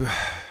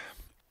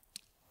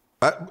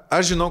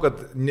 Aš žinau, kad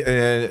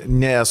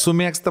nesu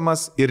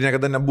mėgstamas ir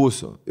niekada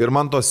nebūsiu. Ir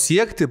man to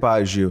siekti,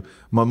 pavyzdžiui,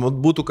 man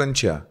būtų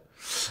kančia.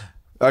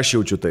 Aš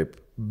jaučiu taip.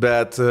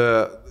 Bet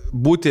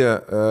būti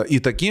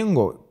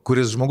įtakingu,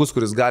 žmogus,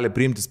 kuris gali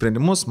priimti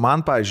sprendimus,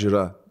 man, pavyzdžiui,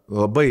 yra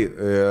labai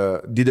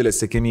didelė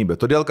siekiamybė.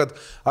 Todėl, kad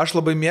aš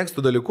labai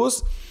mėgstu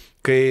dalykus,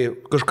 kai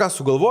kažką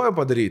sugalvoju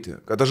padaryti,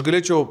 kad aš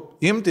galėčiau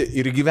imti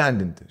ir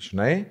įgyvendinti,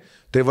 žinai.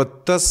 Tai va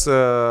tas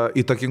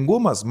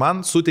įtakingumas man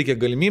suteikia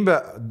galimybę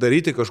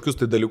daryti kažkokius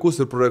tai dalykus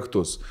ir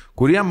projektus,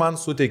 kurie man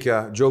suteikia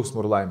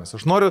džiaugsmų ir laimės.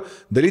 Aš noriu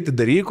daryti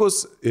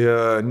dalykus,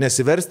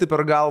 nesiversti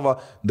per galvą,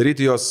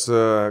 daryti jos,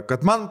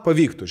 kad man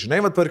pavyktų.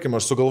 Žinai, va tarkim,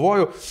 aš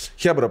sugalvoju,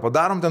 hebra,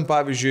 padarom ten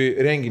pavyzdžiui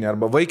renginį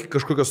arba vaikį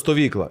kažkokią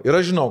stovyklą. Ir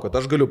aš žinau, kad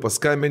aš galiu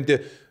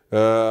paskambinti,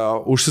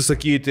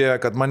 užsisakyti,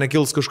 kad man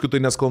nekils kažkokių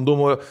tai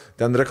nesklandumų,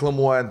 ten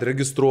reklamuojant,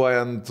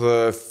 registruojant,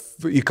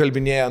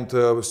 įkalbinėjant,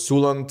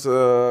 siūlant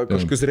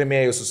kažkokius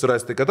rėmėjus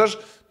susirasti, kad aš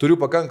turiu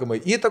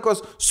pakankamai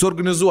įtakos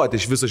suorganizuoti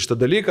iš visą šitą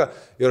dalyką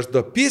ir aš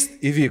pist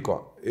įvyko.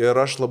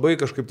 Ir aš labai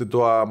kažkaip tai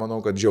tuo,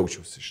 manau, kad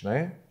džiaugčiausi, žinai.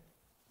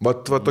 Va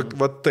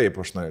taip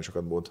aš norėčiau,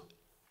 kad būtų.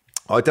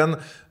 O ten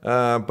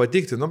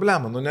patikti, nu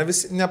blema, nu ne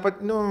visi,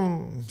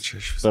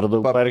 čia iš viso. Per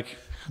daug parkių.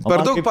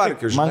 Per daug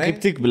parkių, žinai. Man kaip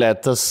tik,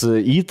 blėt, tas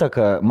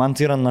įtaka, man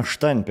tai yra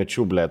našta ant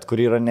pečių, blėt,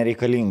 kuri yra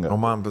nereikalinga. O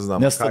man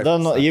pizdam. Nes tada,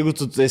 jeigu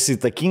tu esi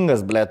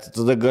įtakingas, blėt,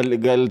 tada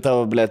gali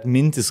tavo, blėt,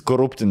 mintis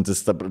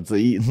koruptintis,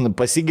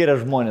 pasigeria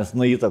žmonės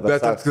nuo įtakos.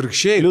 Bet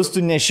atvirkščiai. Plius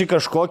tu neši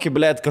kažkokią,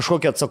 blėt,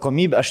 kažkokią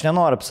atsakomybę, aš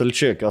nenoriu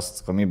absoliučiai jokios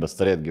atsakomybės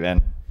turėti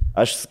gyvenime.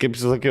 Aš, kaip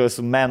sakiau,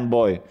 esu man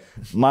boy.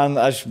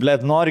 Aš,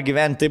 blėt, noriu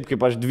gyventi taip,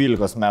 kaip aš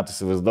 12 metų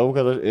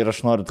įsivaizdavau, ir aš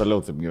noriu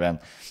toliau taip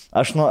gyventi.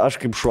 Aš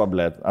kaip šuo,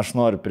 blėt, aš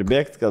noriu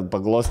pribėgti, kad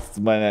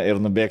paglostyti mane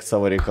ir nubėgti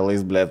savo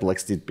reikalais, blėt,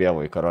 lakstyti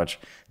pievai,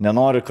 karočiui.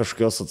 Nenoriu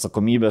kažkokios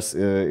atsakomybės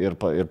ir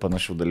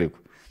panašių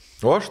dalykų.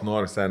 O aš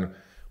noriu, seniai.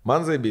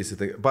 Man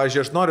zaibysi. Tai,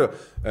 pavyzdžiui, aš noriu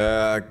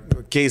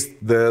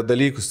keisti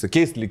dalykus,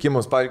 keisti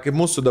likimus, pavyzdžiui,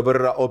 kaip mūsų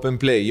dabar yra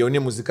open play,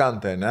 jauni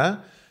muzikantai, ne?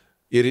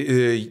 Ir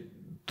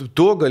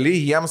tu gali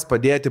jiems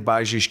padėti,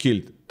 pavyzdžiui,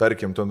 iškilti.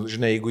 Tarkim, tu,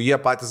 žinai, jeigu jie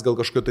patys gal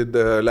kažko tai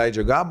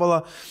leidžia gabalą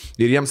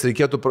ir jiems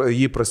reikėtų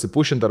jį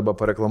prasipušinti arba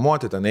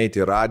pareklamuoti, ten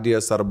eiti į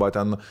radijas arba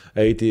ten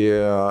eiti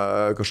į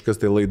kažkas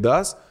tai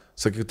laidas,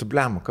 sakytų,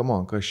 blema,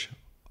 kamon, kas čia.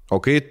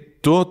 O kai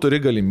tu turi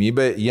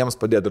galimybę jiems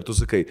padėti ir tu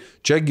sakai,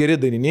 čia geri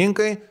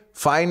dainininkai,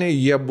 fainiai,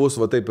 jie bus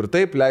va taip ir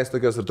taip, leis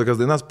tokias ir tokias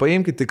dainas,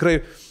 paimkite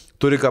tikrai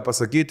turi ką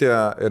pasakyti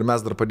ir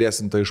mes dar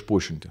padėsim tai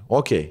išpušinti.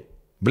 Ok,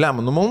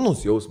 blem,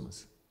 malonus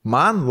jausmas.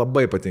 Man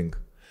labai patinka.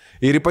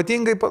 Ir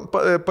ypatingai,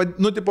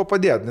 tipo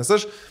padėti, nes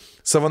aš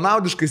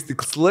savanaudiškais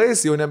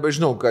tikslais jau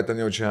nebežinau, ką ten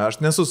jau čia. Aš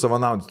nesu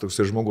savanaudis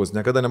toks žmogus,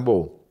 niekada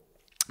nebuvau.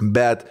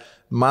 Bet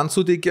man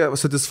suteikia,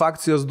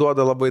 satisfakcijos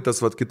duoda labai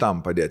tas kitam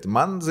padėti.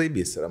 Man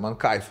zaibys yra, man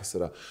kaifas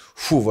yra.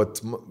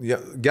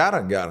 Gera.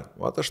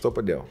 Vat aš to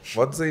padėjau.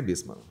 Vat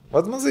zaibys man.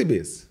 Vat man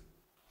zaibys.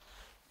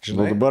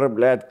 Žinai, dabar,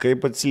 blėt,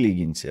 kaip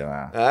atsilyginsi,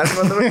 va? Aš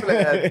matau,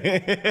 blėt.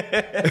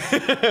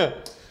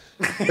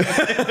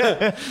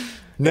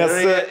 Nes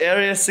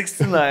Area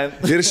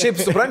 69. Ir šiaip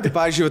supranti,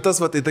 pavyzdžiui,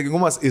 tas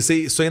įtakingumas,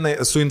 jisai sueina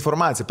su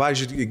informacija.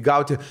 Pavyzdžiui,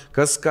 gauti,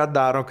 kas ką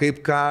daro,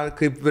 kaip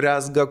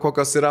rezga,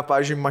 kokios yra,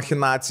 pavyzdžiui,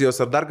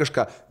 machinacijos ar dar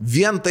kažką.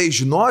 Vien tai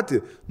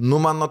žinoti,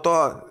 man nuo to,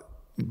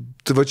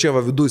 va čia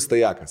vidus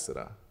tajakas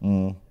yra.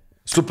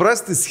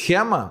 Suprasti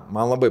schemą,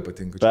 man labai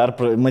patinka.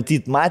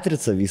 Matyt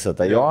matricą visą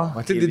tą jo.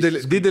 Matyt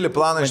didelį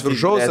planą iš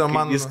viršaus ir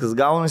man... Viskas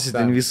gaunasi,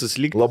 ten visus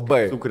lyg.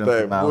 Labai.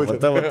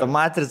 Ta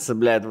matrica,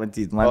 blėt,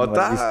 matyt. O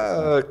tą,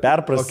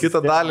 o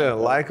kitą dalį,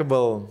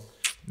 likeable,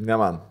 ne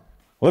man.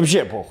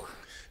 Vapžiai, poch.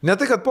 Ne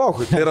tai, kad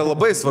pohui, tai yra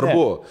labai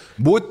svarbu.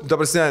 Ta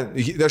prasme,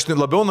 aš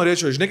labiau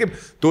norėčiau, žinai, kaip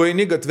tu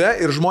eini gatve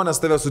ir žmonės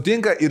tave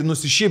sutinka ir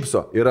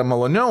nusišypso. Yra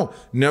maloniau,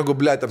 negu,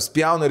 blėt,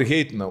 apspjauna ir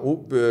heitina.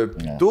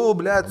 Tu,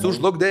 blėt,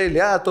 sužlugdėjai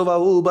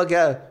Lietuvą,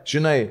 ubagę,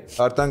 žinai,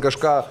 ar ten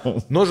kažką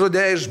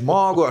nužudėjai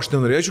žmogų. Aš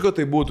nenorėčiau, kad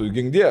tai būtų.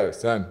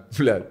 Gingdėjus, sen,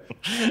 blėt.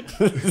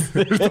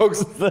 Ir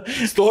toks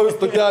stovis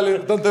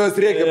tokelį ir ten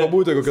tavęs reikia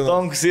pabūti kokią.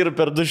 Stonks ir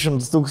per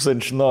 200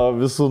 000 nuo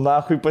visų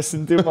nahui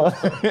pasintimo.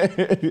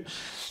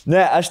 Ne,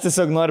 aš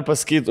tiesiog noriu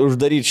pasakyti,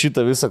 uždaryti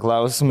šitą visą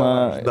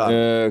klausimą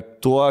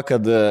tuo,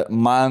 kad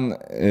man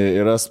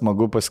yra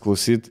smagu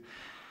pasiklausyti.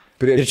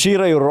 Ir čia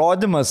yra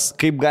įrodymas,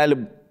 kaip gali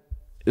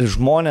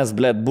žmonės,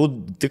 blėt,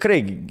 būti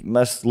tikrai,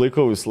 mes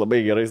laikau jūs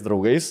labai gerais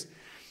draugais.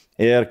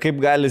 Ir kaip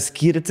gali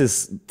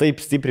skirtis taip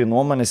stipriai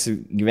nuomonės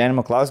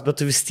gyvenimo klausimas, bet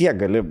tu vis tiek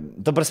gali.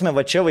 Ta prasme,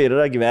 va čia va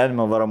yra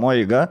gyvenimo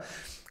varomoji jėga.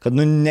 Kad,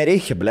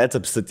 nereikia, blėt,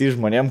 apstatyti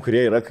žmonėm,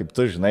 kurie yra, kaip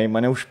tu žinai,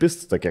 mane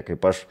užpistų tokie kaip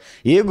aš.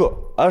 Jeigu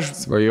aš...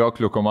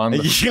 Svajoklių komanda.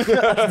 Aš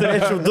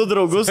turėčiau 2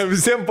 draugus.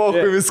 Visiems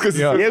paukai viskas.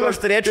 Jeigu aš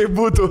turėčiau,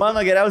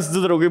 mano geriausi 2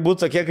 draugai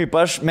būtų tokie kaip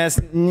aš, mes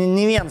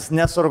nei vienas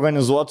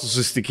nesuorganizuotų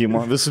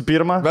susitikimo. Visų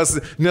pirma. Mes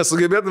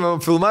nesugebėtume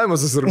filmavimą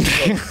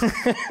susiorganizuoti.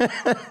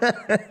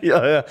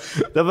 Jo.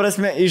 Ta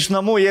prasme, iš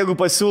namų, jeigu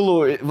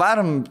pasiūlau,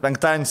 varom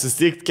 5-dienį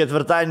susitikti,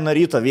 4-dienį nuo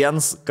ryto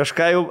vienas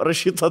kažką jau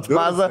rašytų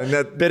atmazą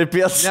per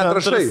piesą.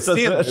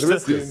 Netrašai.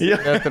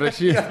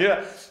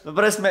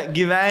 Prasme,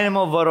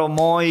 gyvenimo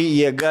varomoji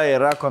jėga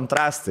yra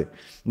kontrastai.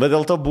 Bet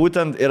dėl to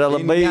būtent yra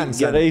labai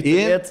gerai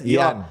turėti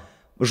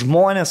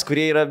žmonės,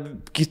 kurie yra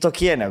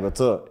kitokie negu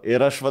tu.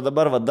 Ir aš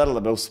dabar dar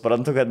labiau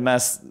suprantu, kad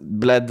mes,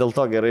 blėt, dėl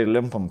to gerai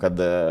limpam, kad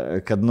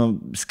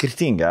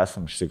skirtingi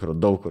esam iš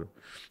tikrųjų daug kur.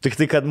 Tik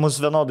tai, kad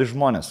mūsų vienodai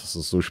žmonės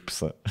visus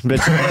užpisa.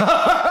 Bet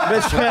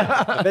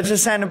čia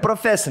seniai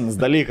profesinis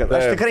dalykas.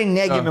 Aš tikrai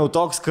negimiau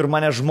toks, kur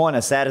mane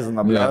žmonės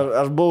erzina.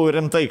 Aš buvau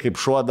rimtai kaip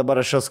šuo,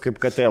 dabar aš esu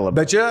kaip katėla.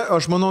 Bet čia,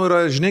 aš manau,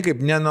 yra, žinai,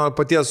 kaip ne nuo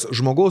paties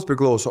žmogaus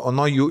priklauso, o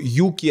nuo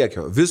jų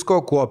kiekio.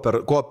 Visko, ko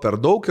per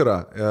daug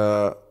yra,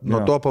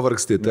 nuo to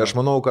pavargsti. Tai aš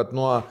manau, kad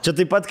nuo... Čia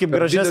taip pat kaip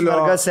gražias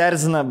mergas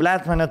erzina,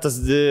 blėt, mane tas,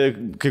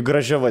 kaip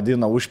gražia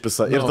vadina,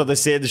 užpisa. Ir tada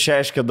sėdi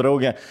šiaiškia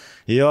draugė.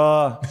 Jo,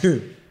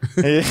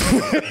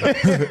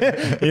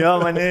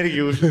 mane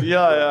irgi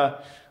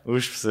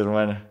užpisa ir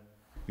mane.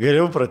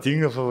 Geriau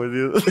pratingą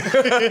pavadinti.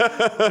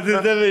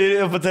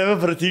 Tave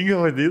pratingą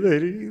vadina.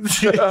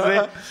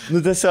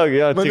 Tiesiog,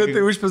 jo. Mane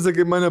tai užpisa,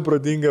 kaip mane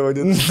pratingą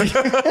vadina.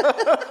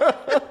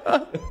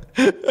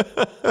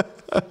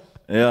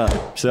 Jo,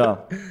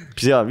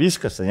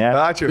 viskas, ne?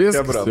 Ačiū,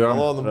 Kebra,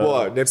 malonu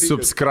buvo.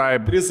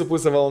 Subscribe.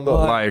 3,5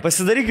 valandos. Like.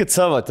 Pasidarykit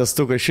savo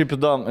testuką, šiaip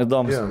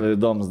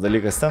įdomus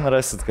dalykas. Ten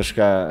rasit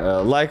kažką.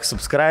 Like,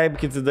 subscribe,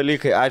 kiti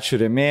dalykai. Ačiū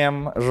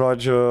rėmėjim,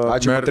 žodžiu.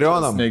 Ačiū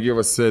Patreonam.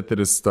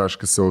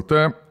 Negyvaseteris.lt.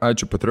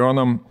 Ačiū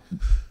Patreonam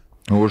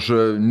už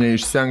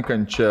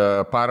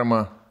neišsenkančią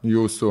paramą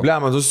jūsų.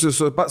 Blema,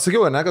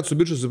 sakiau, ne, kad su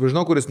bičiu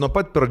susipažinau, kuris nuo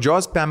pat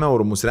pradžios 5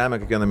 eurų mus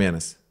remia kiekvieną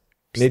mėnesį.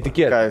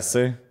 Neįtikėtina. Ką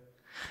jisai?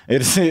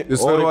 Ir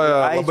jis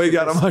vairuoja labai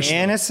gerą mašiną.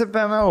 Mėnesį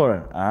 5 eurų.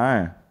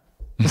 Ai.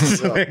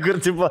 Kur,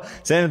 tipo,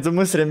 seniai, tu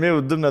mus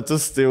rėmėjau 2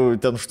 metus, tai jau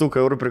ten štuką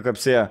eurų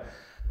prikapsėjo.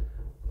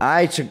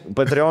 Ai, čia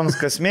Patreonas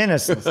kas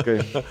mėnesis.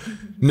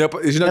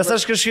 Nes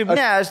aš kažkaip,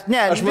 aš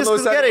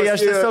viskas gerai,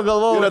 aš tiesiog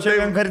galvojau, čia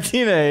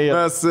vienkartinė.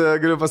 Mes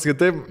galiu pasakyti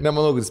taip,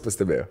 nemanau, kad jis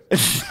pastebėjo.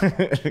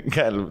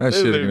 Galim. Aš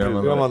irgi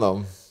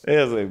nemanau.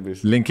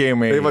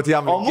 Linkėjimai. Tai vat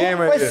jam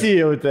linkėjimai.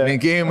 Pasijautė.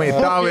 Linkėjimai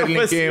tau ir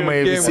linkėjimai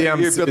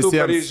visiems.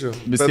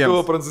 Pietų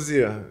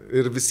Prancūzija.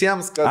 Ir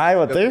visiems, kad... Ai,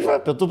 va taip,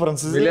 Pietų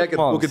Prancūzija. Mylėkit,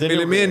 būkit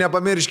mylimi,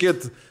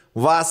 nepamirškit.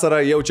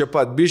 Vasara jau čia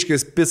pat,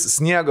 biškis pis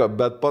sniego,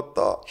 bet po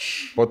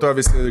to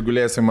visi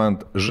gulėsim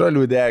ant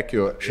žalių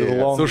dekių,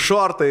 su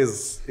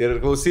šortais ir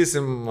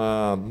klausysim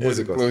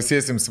muzikos.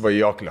 Klausysim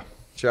svajoklio.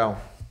 Čiau.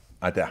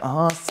 Ate.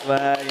 O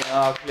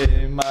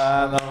svajokli,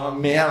 mano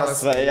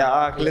mielas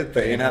svajokli,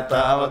 tai ne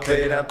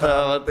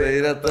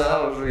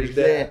tavo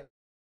žvaigždė.